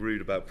mean to be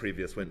rude about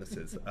previous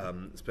witnesses,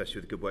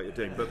 especially with the good work you're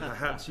doing. But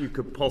perhaps you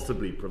could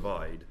possibly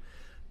provide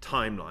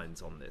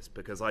timelines on this,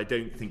 because I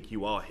don't think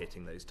you are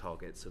hitting those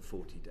targets of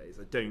 40 days.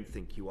 I don't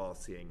think you are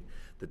seeing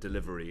the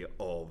delivery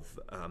of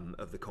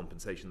the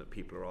compensation that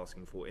people are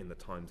asking for in the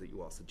times that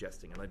you are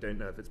suggesting. And I don't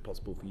know if it's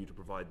possible for you to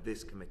provide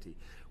this committee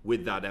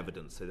with that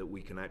evidence so that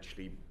we can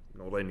actually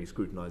not only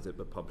scrutinise it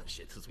but publish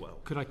it as well.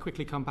 Could I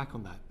quickly come back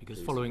on that? Because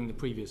please. Following the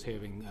previous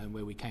hearing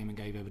where we came and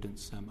gave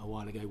evidence a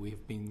while ago, we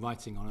have been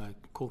writing on a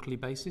quarterly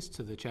basis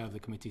to the chair of the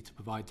committee to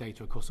provide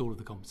data across all of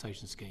the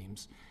compensation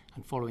schemes.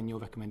 And following your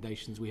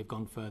recommendations, we have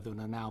gone further and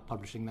are now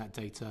publishing that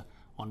data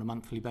on a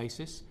monthly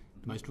basis.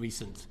 The most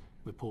recent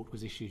report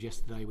was issued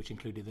yesterday, which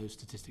included those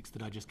statistics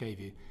that I just gave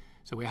you.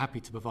 So we're happy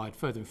to provide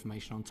further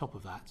information on top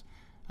of that.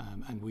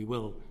 And we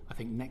will, I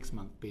think, next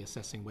month be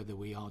assessing whether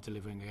we are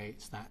delivering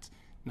against that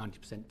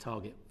 90%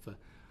 target for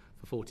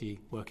 40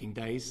 working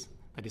days.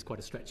 That is quite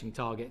a stretching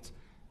target,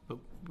 but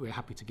we're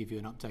happy to give you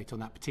an update on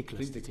that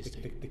particular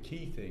statistic. The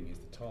key thing is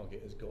the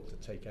target has got to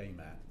take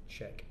aim at,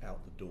 check out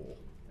the door.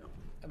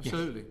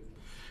 Absolutely. Yes.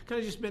 Can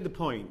I just make the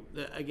point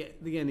that,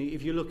 again,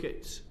 if you look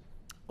at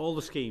all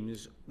the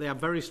schemes, they are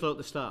very slow at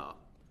the start.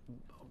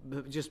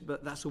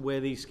 but that's the way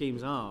these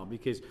schemes are,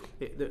 because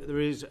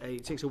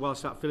it takes a while to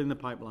start filling the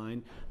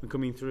pipeline and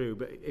coming through.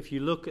 But if you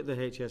look at the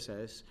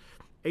HSS,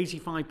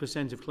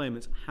 85% of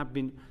claimants have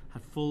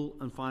full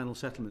and final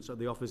settlements of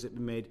the offers that have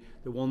been made,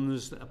 the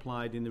ones that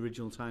applied in the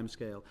original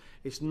timescale.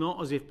 It's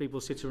not as if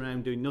people sit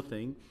around doing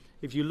nothing.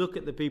 If you look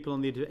at the people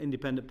on the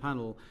independent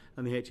panel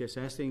and the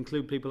HSS, they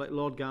include people like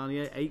Lord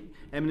Garnier, 8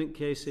 eminent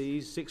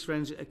KCs, 6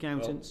 forensic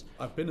accountants.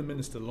 Well, I've been a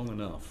minister long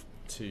enough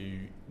to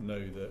know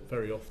that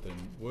very often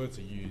words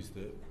are used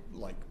that,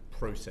 like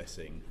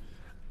processing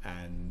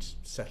and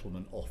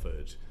settlement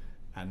offered,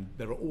 and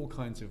there are all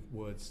kinds of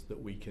words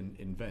that we can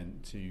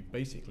invent to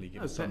basically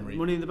give a summary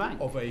money in the bank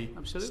of a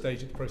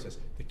stage of the process.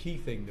 The key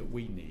thing that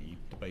we need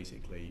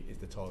basically is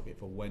the target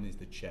for when is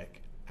the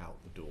cheque out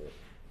the door.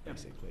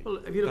 Basically, well,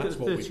 if you look that's at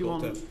the what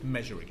 31, we've got to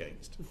measure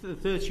against. The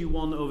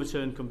 31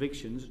 overturned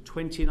convictions,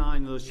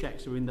 29 of those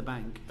cheques are in the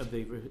bank of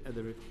the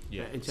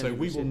So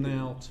we will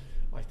now,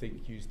 I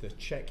think, use the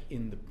cheque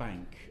in the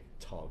bank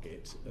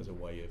target as a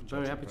way of.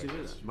 Very happy to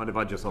do that. Mind if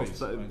I just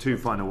ask two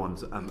final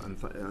ones,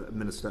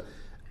 Minister?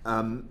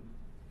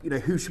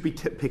 Who should be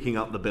picking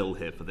up the bill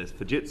here for this,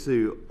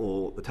 Fujitsu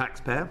or the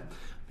taxpayer?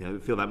 I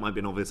feel that might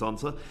be an obvious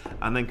answer.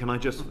 And then can I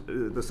just,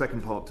 the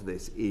second part to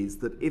this is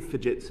that if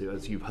Fujitsu,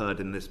 as you've heard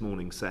in this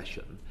morning's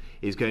session,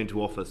 is going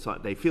to offer,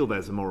 they feel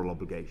there's a moral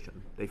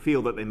obligation, they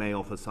feel that they may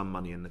offer some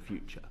money in the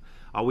future,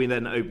 are we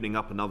then opening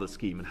up another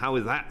scheme? And how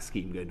is that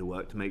scheme going to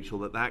work to make sure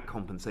that that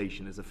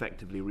compensation is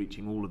effectively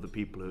reaching all of the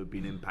people who have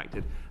been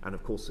impacted and,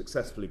 of course,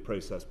 successfully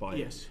processed by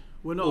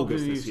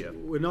August this year?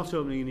 We're not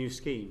opening a new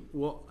scheme.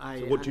 So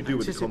what do you do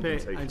with the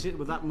compensation?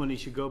 Well, that money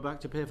should go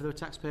back to pay for the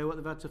taxpayer what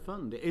they've had to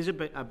fund. It is a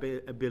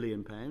 £1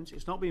 billion.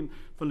 It's not being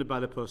funded by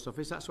the Post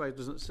Office. That's why it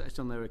doesn't sit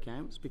on their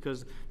accounts,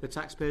 because the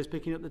taxpayer is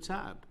picking up the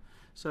tab.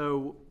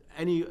 So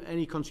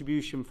any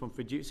contribution from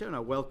Fujitsu, and I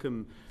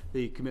welcome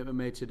the commitment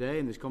made today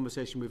and this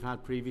conversation we've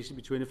had previously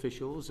between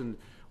officials, and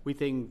we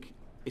think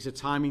it's a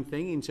timing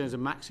thing in terms of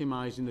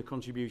maximising the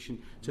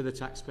contribution to the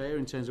taxpayer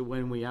in terms of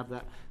when we have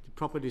that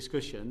proper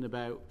discussion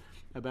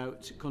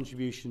about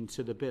contribution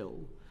to the bill.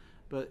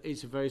 But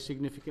it's a very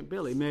significant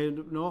bill. It may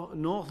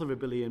north of £1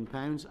 billion.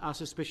 Our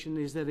suspicion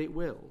is that it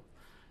will.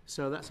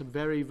 So that's a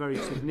very, very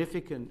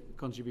significant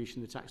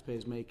contribution the taxpayer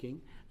is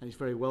making, and it's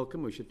very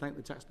welcome. We should thank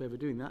the taxpayer for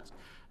doing that.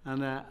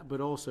 And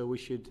but also we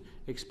should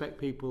expect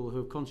people who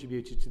have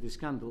contributed to this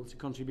scandal to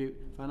contribute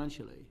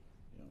financially.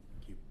 Yeah,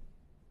 thank you.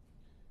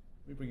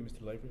 We bring in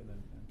Mr. Lavery and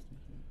then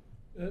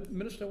Anthony.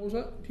 Minister,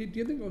 do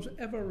you think there was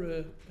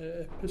ever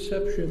a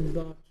perception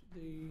that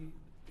the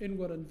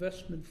inward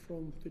investment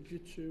from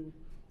Fujitsu,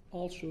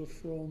 also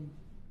from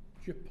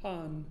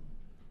Japan,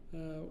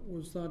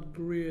 was that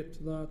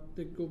great that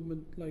the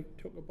government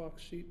took a back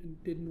seat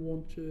and didn't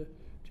want to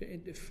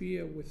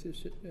interfere with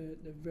this at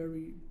the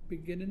very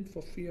beginning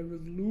for fear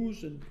of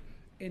losing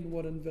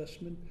inward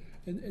investment?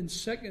 And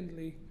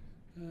secondly,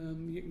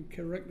 you can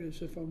correct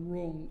this if I'm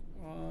wrong,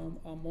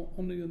 I'm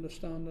only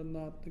understanding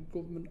that the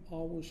government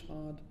always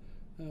had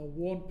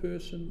one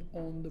person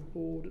on the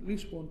board, at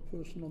least one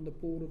person on the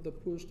board of the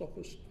Post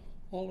Office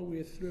all the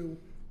way through.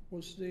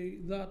 Was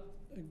that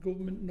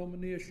government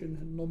nomination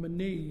and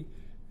nominee,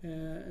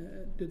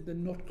 did they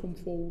not come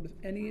forward with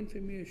any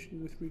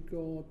information with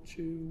regard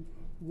to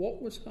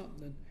what was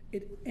happening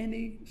at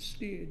any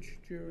stage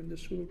during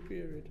this whole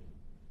period?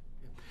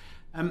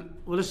 Well,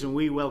 listen,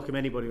 we welcome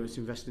anybody who wants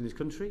to invest in this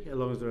country, as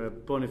long as they're a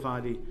bona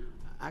fide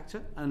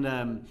actor.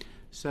 And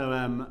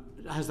so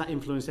has that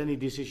influenced any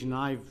decision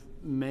I've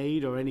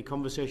made or any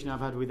conversation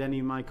I've had with any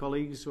of my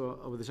colleagues or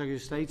with the Secretary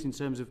of State in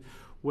terms of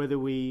whether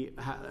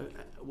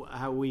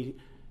how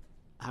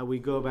we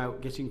go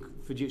about getting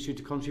Fujitsu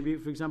to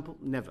contribute, for example?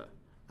 Never.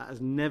 That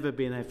has never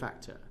been a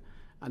factor,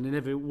 and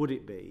never would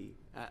it be.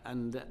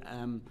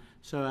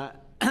 So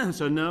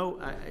no,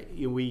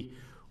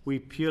 we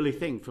purely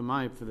think, for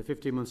the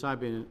 15 months I've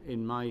been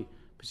in my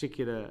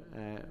particular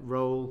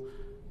role,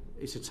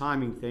 it's a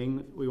timing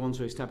thing. We want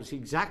to establish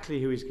exactly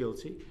who is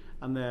guilty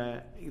and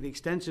the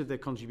extent of their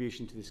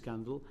contribution to the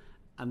scandal,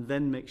 and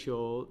then make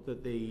sure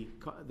that the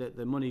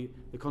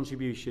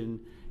contribution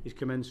is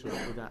commensurate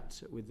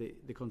with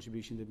the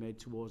contribution they've made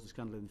towards the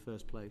scandal in the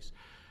first place.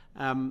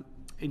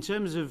 In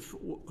terms of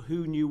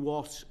who knew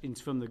what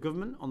from the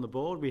government on the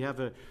board, we have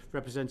a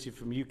representative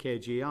from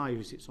UKGI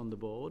who sits on the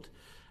board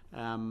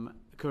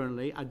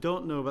currently. I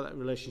don't know about that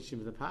relationship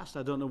in the past.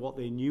 I don't know what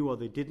they knew or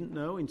they didn't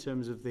know in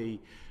terms of the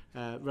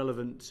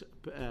relevant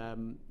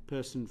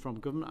person from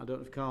government. I don't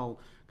know if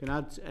Carl can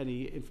add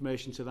any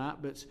information to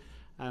that, but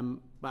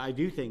I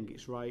do think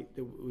it's right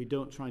that we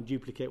don't try and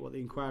duplicate what the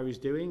inquiry is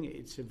doing.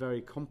 It's a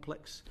very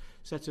complex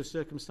set of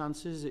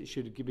circumstances. It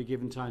should be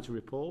given time to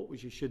report,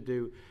 which it should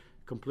do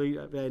complete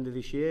at the end of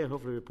this year,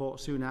 hopefully report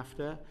soon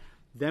after.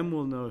 Then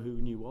we'll know who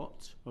knew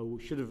what, or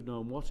should have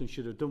known what and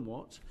should have done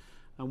what,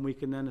 and we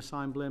can then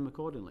assign blame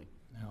accordingly.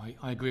 No,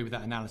 I agree with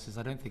that analysis.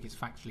 I don't think it's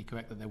factually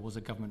correct that there was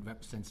a government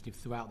representative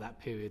throughout that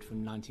period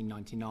from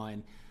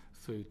 1999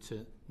 through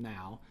to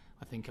now.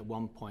 I think at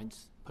one point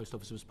Post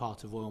Office was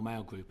part of Royal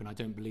Mail Group, and I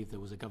don't believe there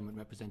was a government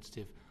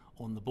representative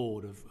on the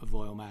board of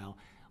Royal Mail.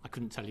 I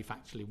couldn't tell you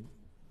factually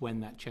when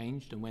that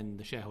changed and when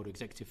the shareholder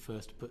executive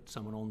first put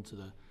someone on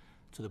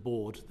to the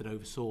board that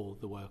oversaw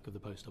the work of the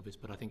post office,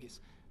 but I think it's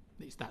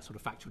that sort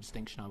of factual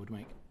distinction I would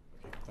make.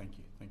 Okay, thank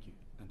you,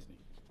 Anthony.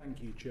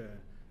 Thank you, Chair.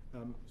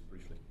 Just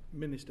briefly,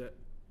 Minister,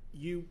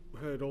 you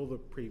heard all the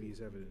previous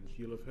evidence.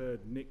 You'll have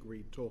heard Nick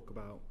Reed talk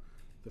about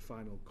the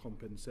final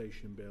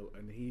compensation bill,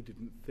 and he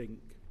didn't think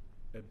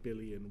 $1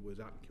 billion was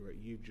accurate.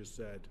 You just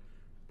said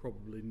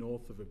probably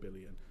north of $1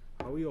 billion.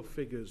 How are your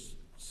figures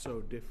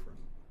so different?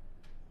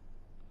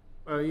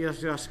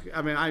 Yes,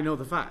 I mean, I know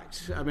the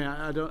facts. I mean,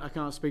 I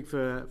can't speak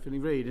for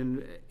Nick Reed,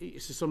 and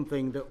it's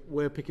something that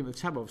we're picking the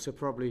tab of. So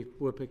probably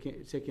we're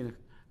taking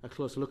a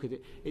closer look at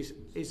it.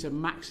 It's a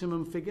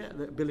maximum figure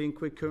that £1 billion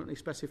currently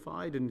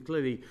specified, and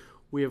clearly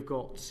we have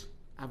got,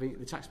 having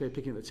the taxpayer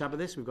picking the tab of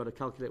this, we've got to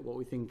calculate what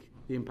we think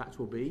the impact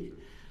will be,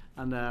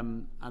 and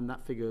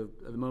that figure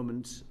at the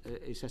moment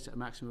is set at a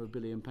maximum of £1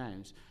 billion.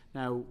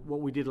 Now, what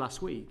we did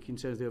last week in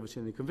terms of the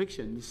overturning the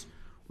convictions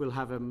will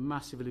have a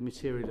massively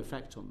material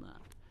effect on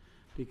that,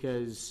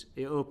 because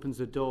it opens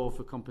the door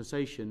for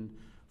compensation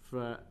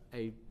for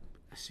a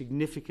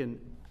significant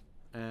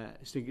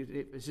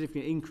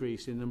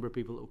increase in the number of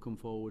people that will come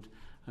forward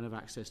and have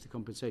access to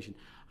compensation.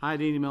 I had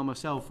an email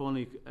myself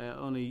only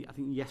I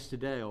think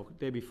yesterday or the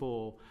day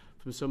before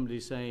from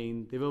somebody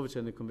saying they've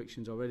overturned the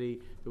convictions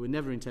already, they were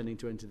never intending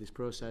to enter this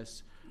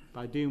process.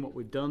 By doing what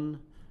we've done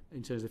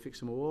in terms of the fixed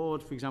sum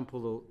award, for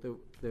example,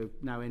 they're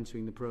now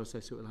entering the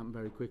process, so it will happen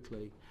very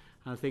quickly.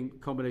 And I think the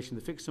combination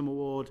of the fixed sum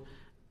award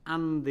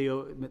and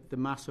the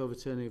mass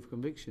overturning of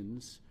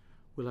convictions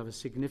will have a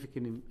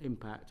significant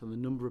impact on the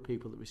number of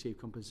people that receive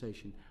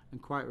compensation,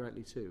 and quite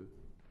rightly too.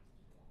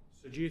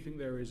 So do you think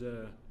there is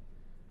a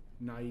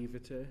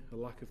naivety, a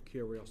lack of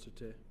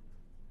curiosity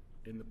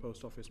in the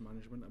post office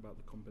management about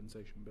the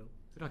compensation bill?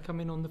 Could I come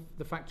in on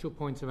the factual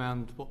point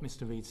around what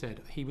Mr. Reed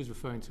said? He was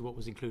referring to what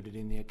was included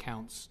in the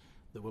accounts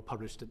that were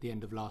published at the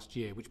end of last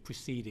year, which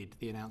preceded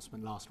the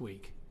announcement last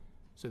week.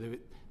 So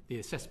the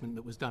assessment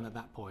that was done at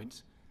that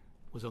point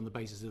was on the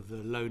basis of the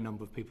low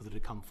number of people that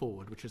had come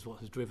forward, which is what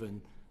has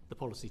driven the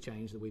policy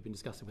change that we've been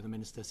discussing with the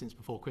Minister since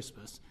before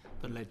Christmas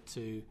that led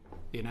to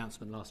the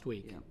announcement last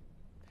week.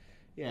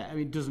 Yeah, I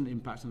mean, it doesn't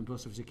impact on the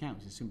post office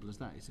accounts. It's as simple as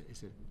that.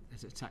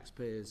 It's a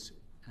taxpayer's...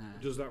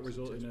 Does that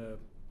result in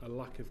a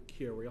lack of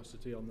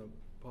curiosity on the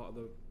part of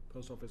the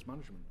post office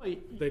management?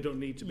 They don't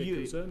need to be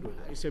concerned with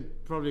it. It's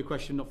probably a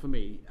question not for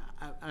me.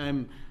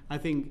 I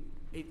think,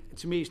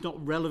 to me, it's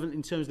not relevant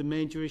in terms of the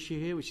major issue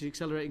here, which is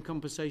accelerating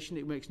compensation.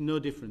 It makes no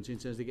difference in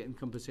terms of getting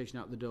compensation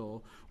out the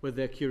door, whether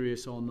they're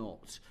curious or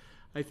not.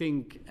 I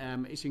think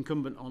it's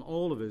incumbent on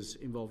all of us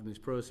involved in this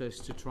process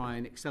to try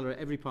and accelerate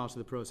every part of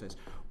the process.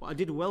 What I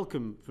did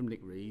welcome from Nick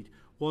Reed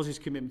was his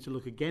commitment to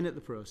look again at the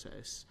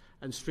process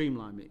and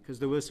streamline it, because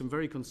there were some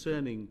very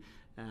concerning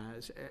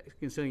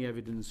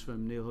evidence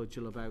from Neil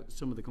Hudgell about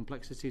some of the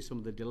complexities, some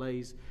of the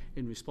delays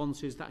in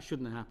responses. That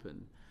shouldn't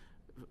happen.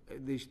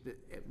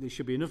 There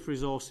should be enough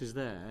resources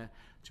there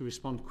to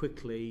respond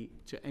quickly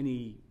to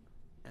any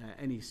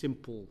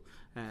simple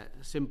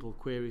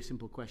query,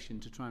 simple question,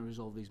 to try and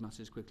resolve these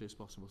matters as quickly as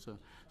possible. So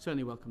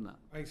certainly welcome that.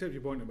 I accept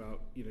your point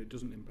about it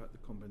doesn't impact the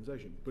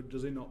compensation, but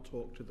does it not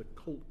talk to the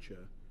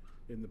culture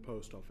in the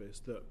post office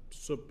that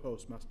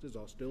sub-postmasters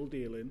are still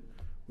dealing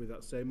with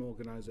that same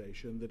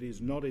organisation that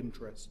is not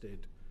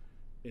interested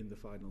in the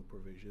final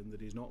provision,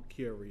 that is not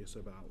curious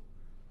about?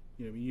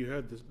 You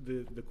heard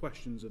the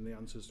questions and the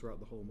answers throughout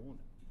the whole morning.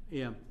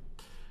 Yeah,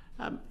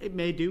 it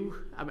may do.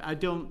 I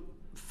don't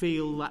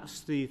feel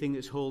that's the thing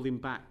that's holding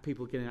back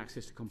people getting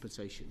access to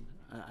compensation.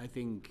 I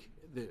think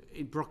the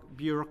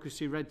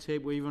bureaucracy, red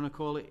tape, whatever you want to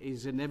call it,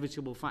 is an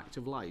inevitable fact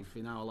of life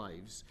in our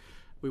lives.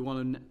 We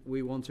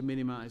want to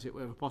minimise it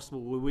wherever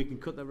possible. Where we can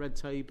cut that red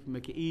tape,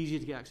 make it easier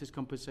to get access to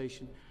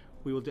compensation,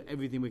 we will do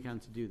everything we can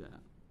to do that.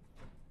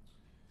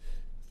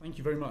 Thank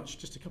you very much.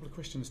 Just a couple of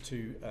questions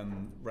to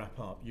wrap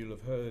up. You'll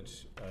have heard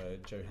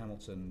Joe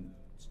Hamilton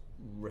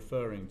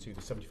referring to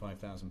the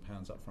 £75,000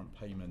 upfront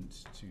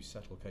payment to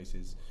settle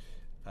cases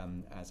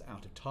as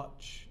out of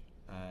touch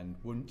and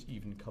wouldn't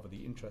even cover the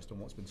interest on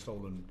what's been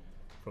stolen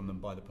from them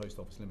by the Post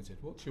Office Limited.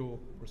 What's your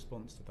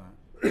response to that?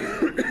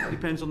 It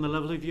depends on the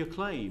level of your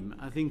claim.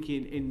 I think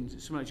in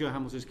someone like Joe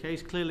Hamilton's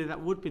case, clearly that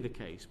would be the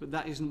case, but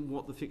that isn't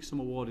what the fixed sum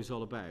award is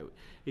all about.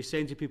 It's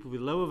saying to people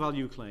with lower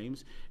value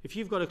claims, if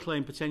you've got a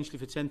claim potentially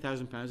for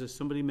 £10,000, as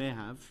somebody may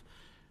have,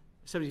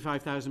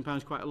 £75,000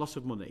 is quite a lot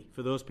of money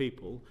for those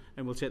people,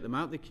 and we'll take them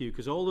out of the queue,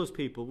 because all those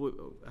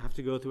people have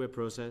to go through a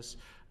process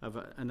of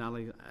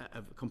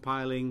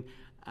compiling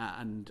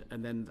and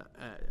then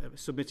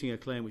submitting a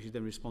claim which is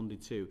then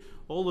responded to.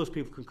 All those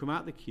people can come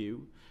out of the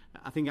queue.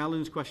 I think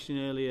Alan's question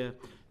earlier,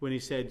 when he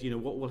said,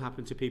 what will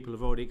happen to people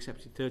who've already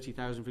accepted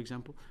 30,000, for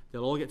example,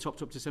 they'll all get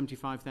topped up to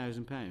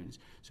 £75,000.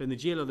 So in the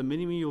GLO, the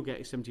minimum you'll get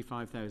is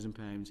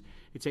 £75,000.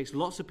 It takes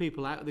lots of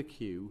people out of the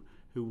queue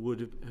who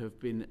would have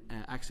been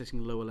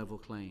accessing lower level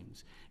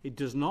claims. It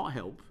does not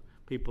help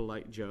people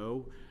like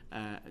Joe,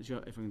 if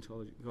I can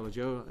call it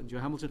Joe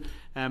Hamilton,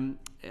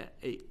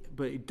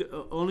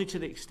 only to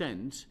the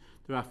extent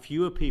there are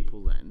fewer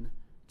people then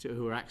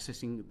who are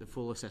accessing the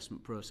full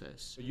assessment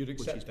process. So you'd which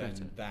accept is then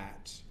better.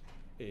 that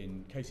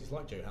in cases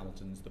like Joe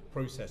Hamilton's, the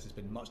process has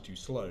been much too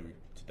slow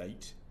to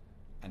date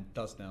and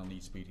does now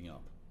need speeding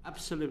up?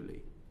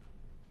 Absolutely.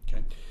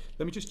 Okay.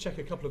 Let me just check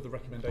a couple of the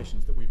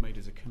recommendations that we've made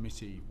as a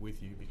committee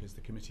with you, because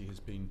the committee has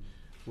been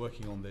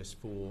working on this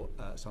for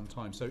some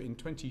time. So in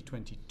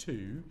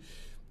 2022,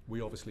 we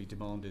obviously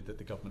demanded that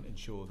the government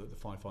ensure that the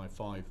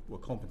 555 were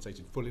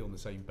compensated fully on the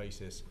same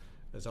basis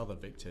as other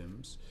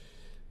victims.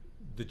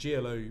 The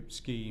GLO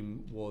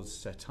scheme was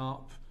set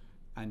up,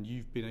 and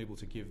you've been able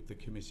to give the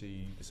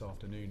committee this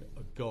afternoon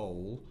a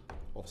goal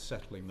of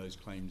settling those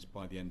claims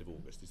by the end of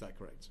August. Is that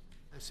correct?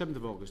 7th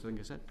of August, I think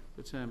I said.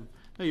 But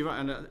no, you're right.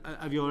 And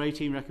of your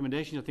 18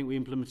 recommendations, I think we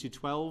implemented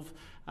 12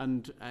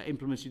 and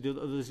implemented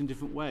others in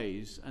different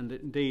ways. And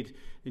indeed,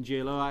 in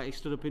GLO, I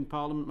stood up in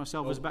Parliament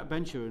myself as a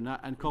backbencher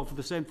and called for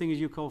the same thing as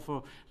you call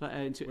for. We're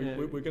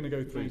going to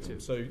go through them.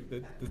 So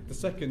the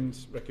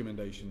second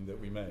recommendation that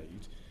we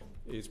made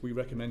is we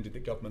recommended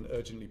that government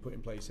urgently put in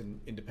place an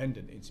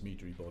independent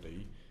intermediary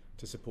body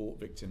to support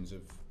victims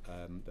of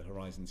the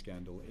Horizon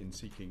scandal in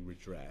seeking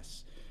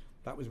redress.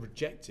 That was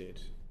rejected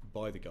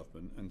by the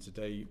government, and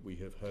today we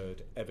have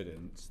heard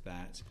evidence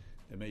that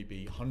there may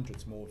be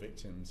hundreds more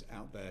victims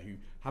out there who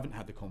haven't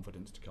had the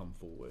confidence to come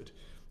forward.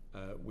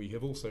 We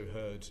have also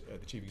heard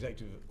the Chief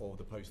Executive of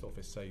the Post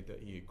Office say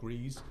that he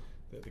agrees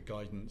that the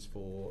guidance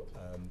for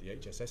the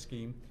HSS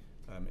scheme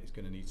is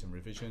going to need some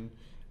revision.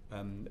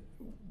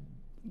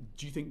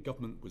 Do you think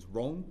government was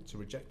wrong to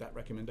reject that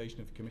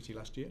recommendation of the committee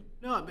last year?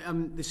 No,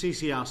 the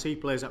CCRC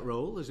plays that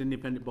role as an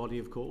independent body,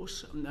 of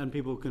course, and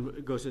people can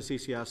go to the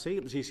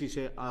CCRC. The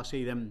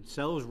CCRC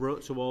themselves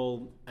wrote to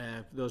all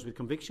those with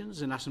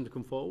convictions and asked them to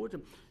come forward.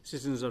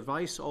 Citizens'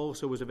 advice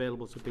also was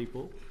available to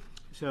people.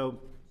 So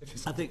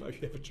I think. Have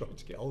you ever tried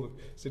to get hold of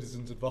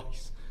citizens'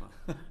 advice?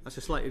 That's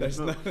a slightly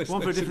different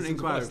one for a different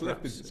inquiry,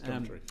 perhaps.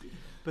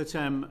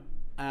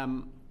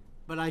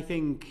 But I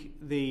think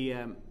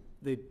the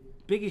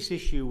biggest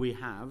issue we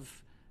have,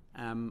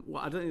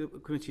 well, I don't think the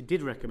committee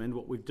did recommend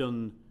what we've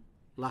done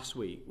last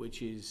week,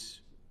 which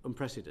is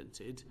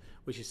unprecedented,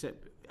 which is that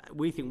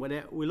we think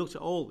when we looked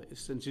at all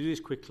this, and to do this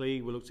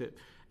quickly, we looked at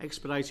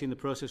expediting the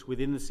process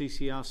within the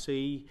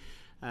CCRC,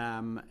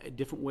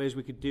 different ways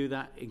we could do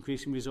that,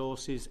 increasing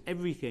resources,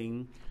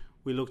 everything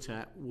we looked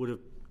at would have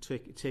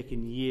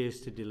taken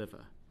years to deliver.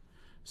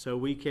 So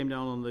we came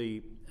down on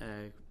the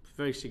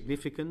very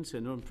significant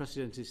and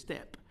unprecedented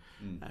step,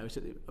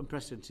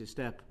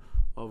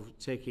 of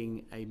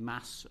taking a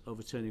mass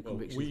overturning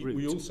convictions route.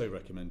 We also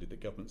recommended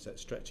that government set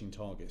stretching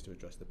targets to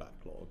address the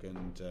backlog,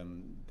 and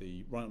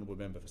the Right Honourable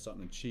Member for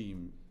Sutton and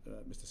Cheam,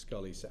 Mr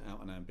Scully, set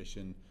out an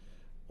ambition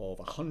of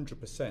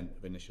 100%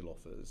 of initial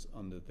offers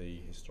under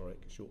the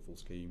historic shortfall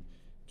scheme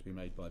to be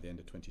made by the end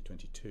of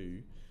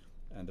 2022,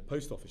 and the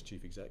Post Office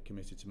Chief Exec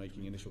committed to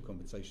making initial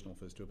compensation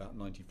offers to about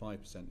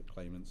 95% of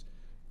claimants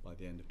by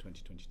the end of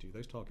 2022.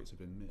 Those targets have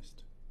been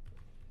missed.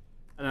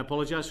 And I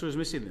apologise for us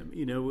missing them.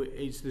 You know,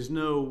 there's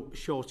no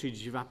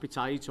shortage of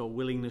appetite or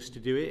willingness to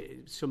do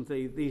it.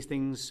 These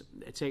things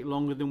take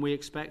longer than we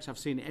expect. I've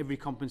seen every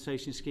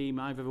compensation scheme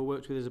I've ever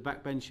worked with as a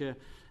backbencher,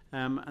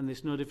 and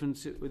there's no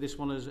difference with this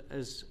one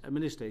as a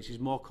minister. It's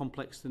more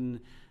complex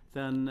than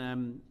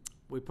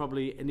we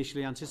probably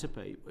initially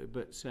anticipate.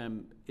 But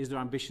is there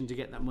ambition to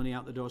get that money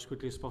out the door as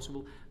quickly as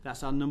possible?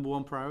 That's our number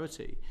one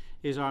priority.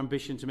 Is our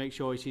ambition to make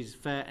sure it is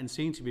fair and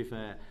seen to be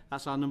fair?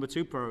 That's our number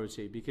two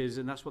priority,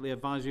 and that's what the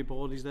advisory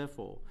board is there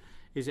for.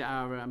 Is it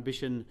our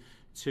ambition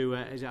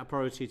is it our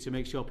priority to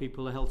make sure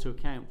people are held to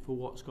account for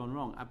what's gone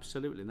wrong?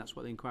 Absolutely, and that's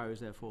what the inquiry is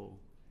there for.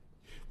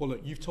 Well, look,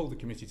 you've told the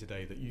committee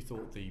today that you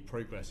thought the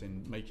progress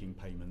in making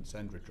payments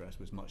and redress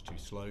was much too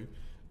slow,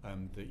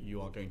 that you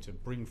are going to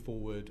bring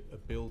forward a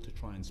bill to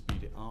try and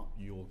speed it up.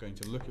 You're going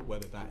to look at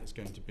whether that is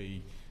going to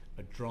be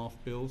a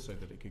draft bill so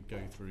that it could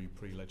go through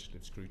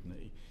pre-legislative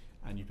scrutiny.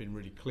 And you've been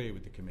really clear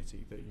with the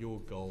committee that your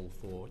goal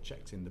for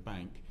checks in the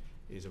bank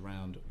is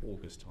around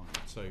August time.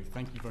 So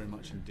thank you very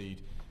much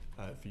indeed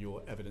for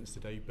your evidence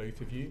today, both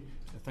of you.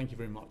 Thank you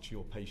very much for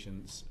your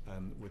patience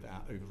with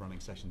our overrunning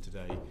session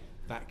today.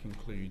 That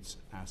concludes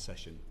our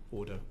session.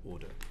 Order,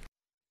 order.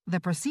 The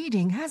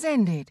proceeding has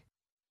ended.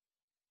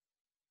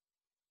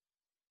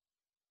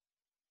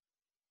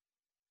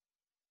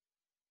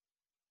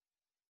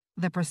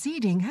 The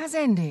proceeding has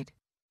ended.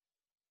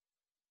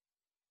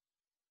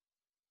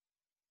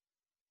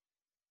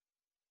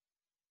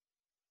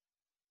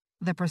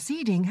 The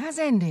proceeding has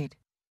ended.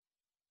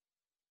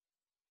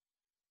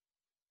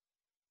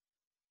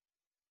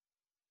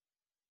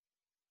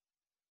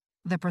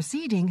 The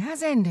proceeding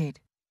has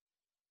ended.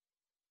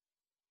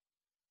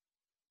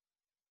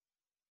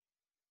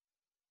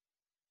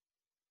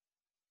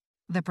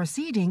 The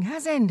proceeding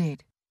has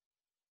ended.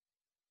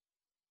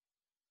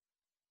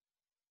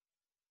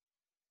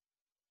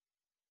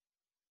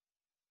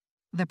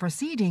 The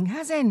proceeding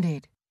has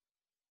ended.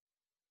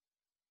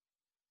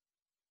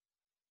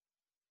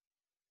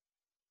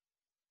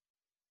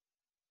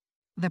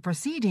 The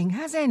proceeding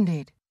has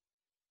ended.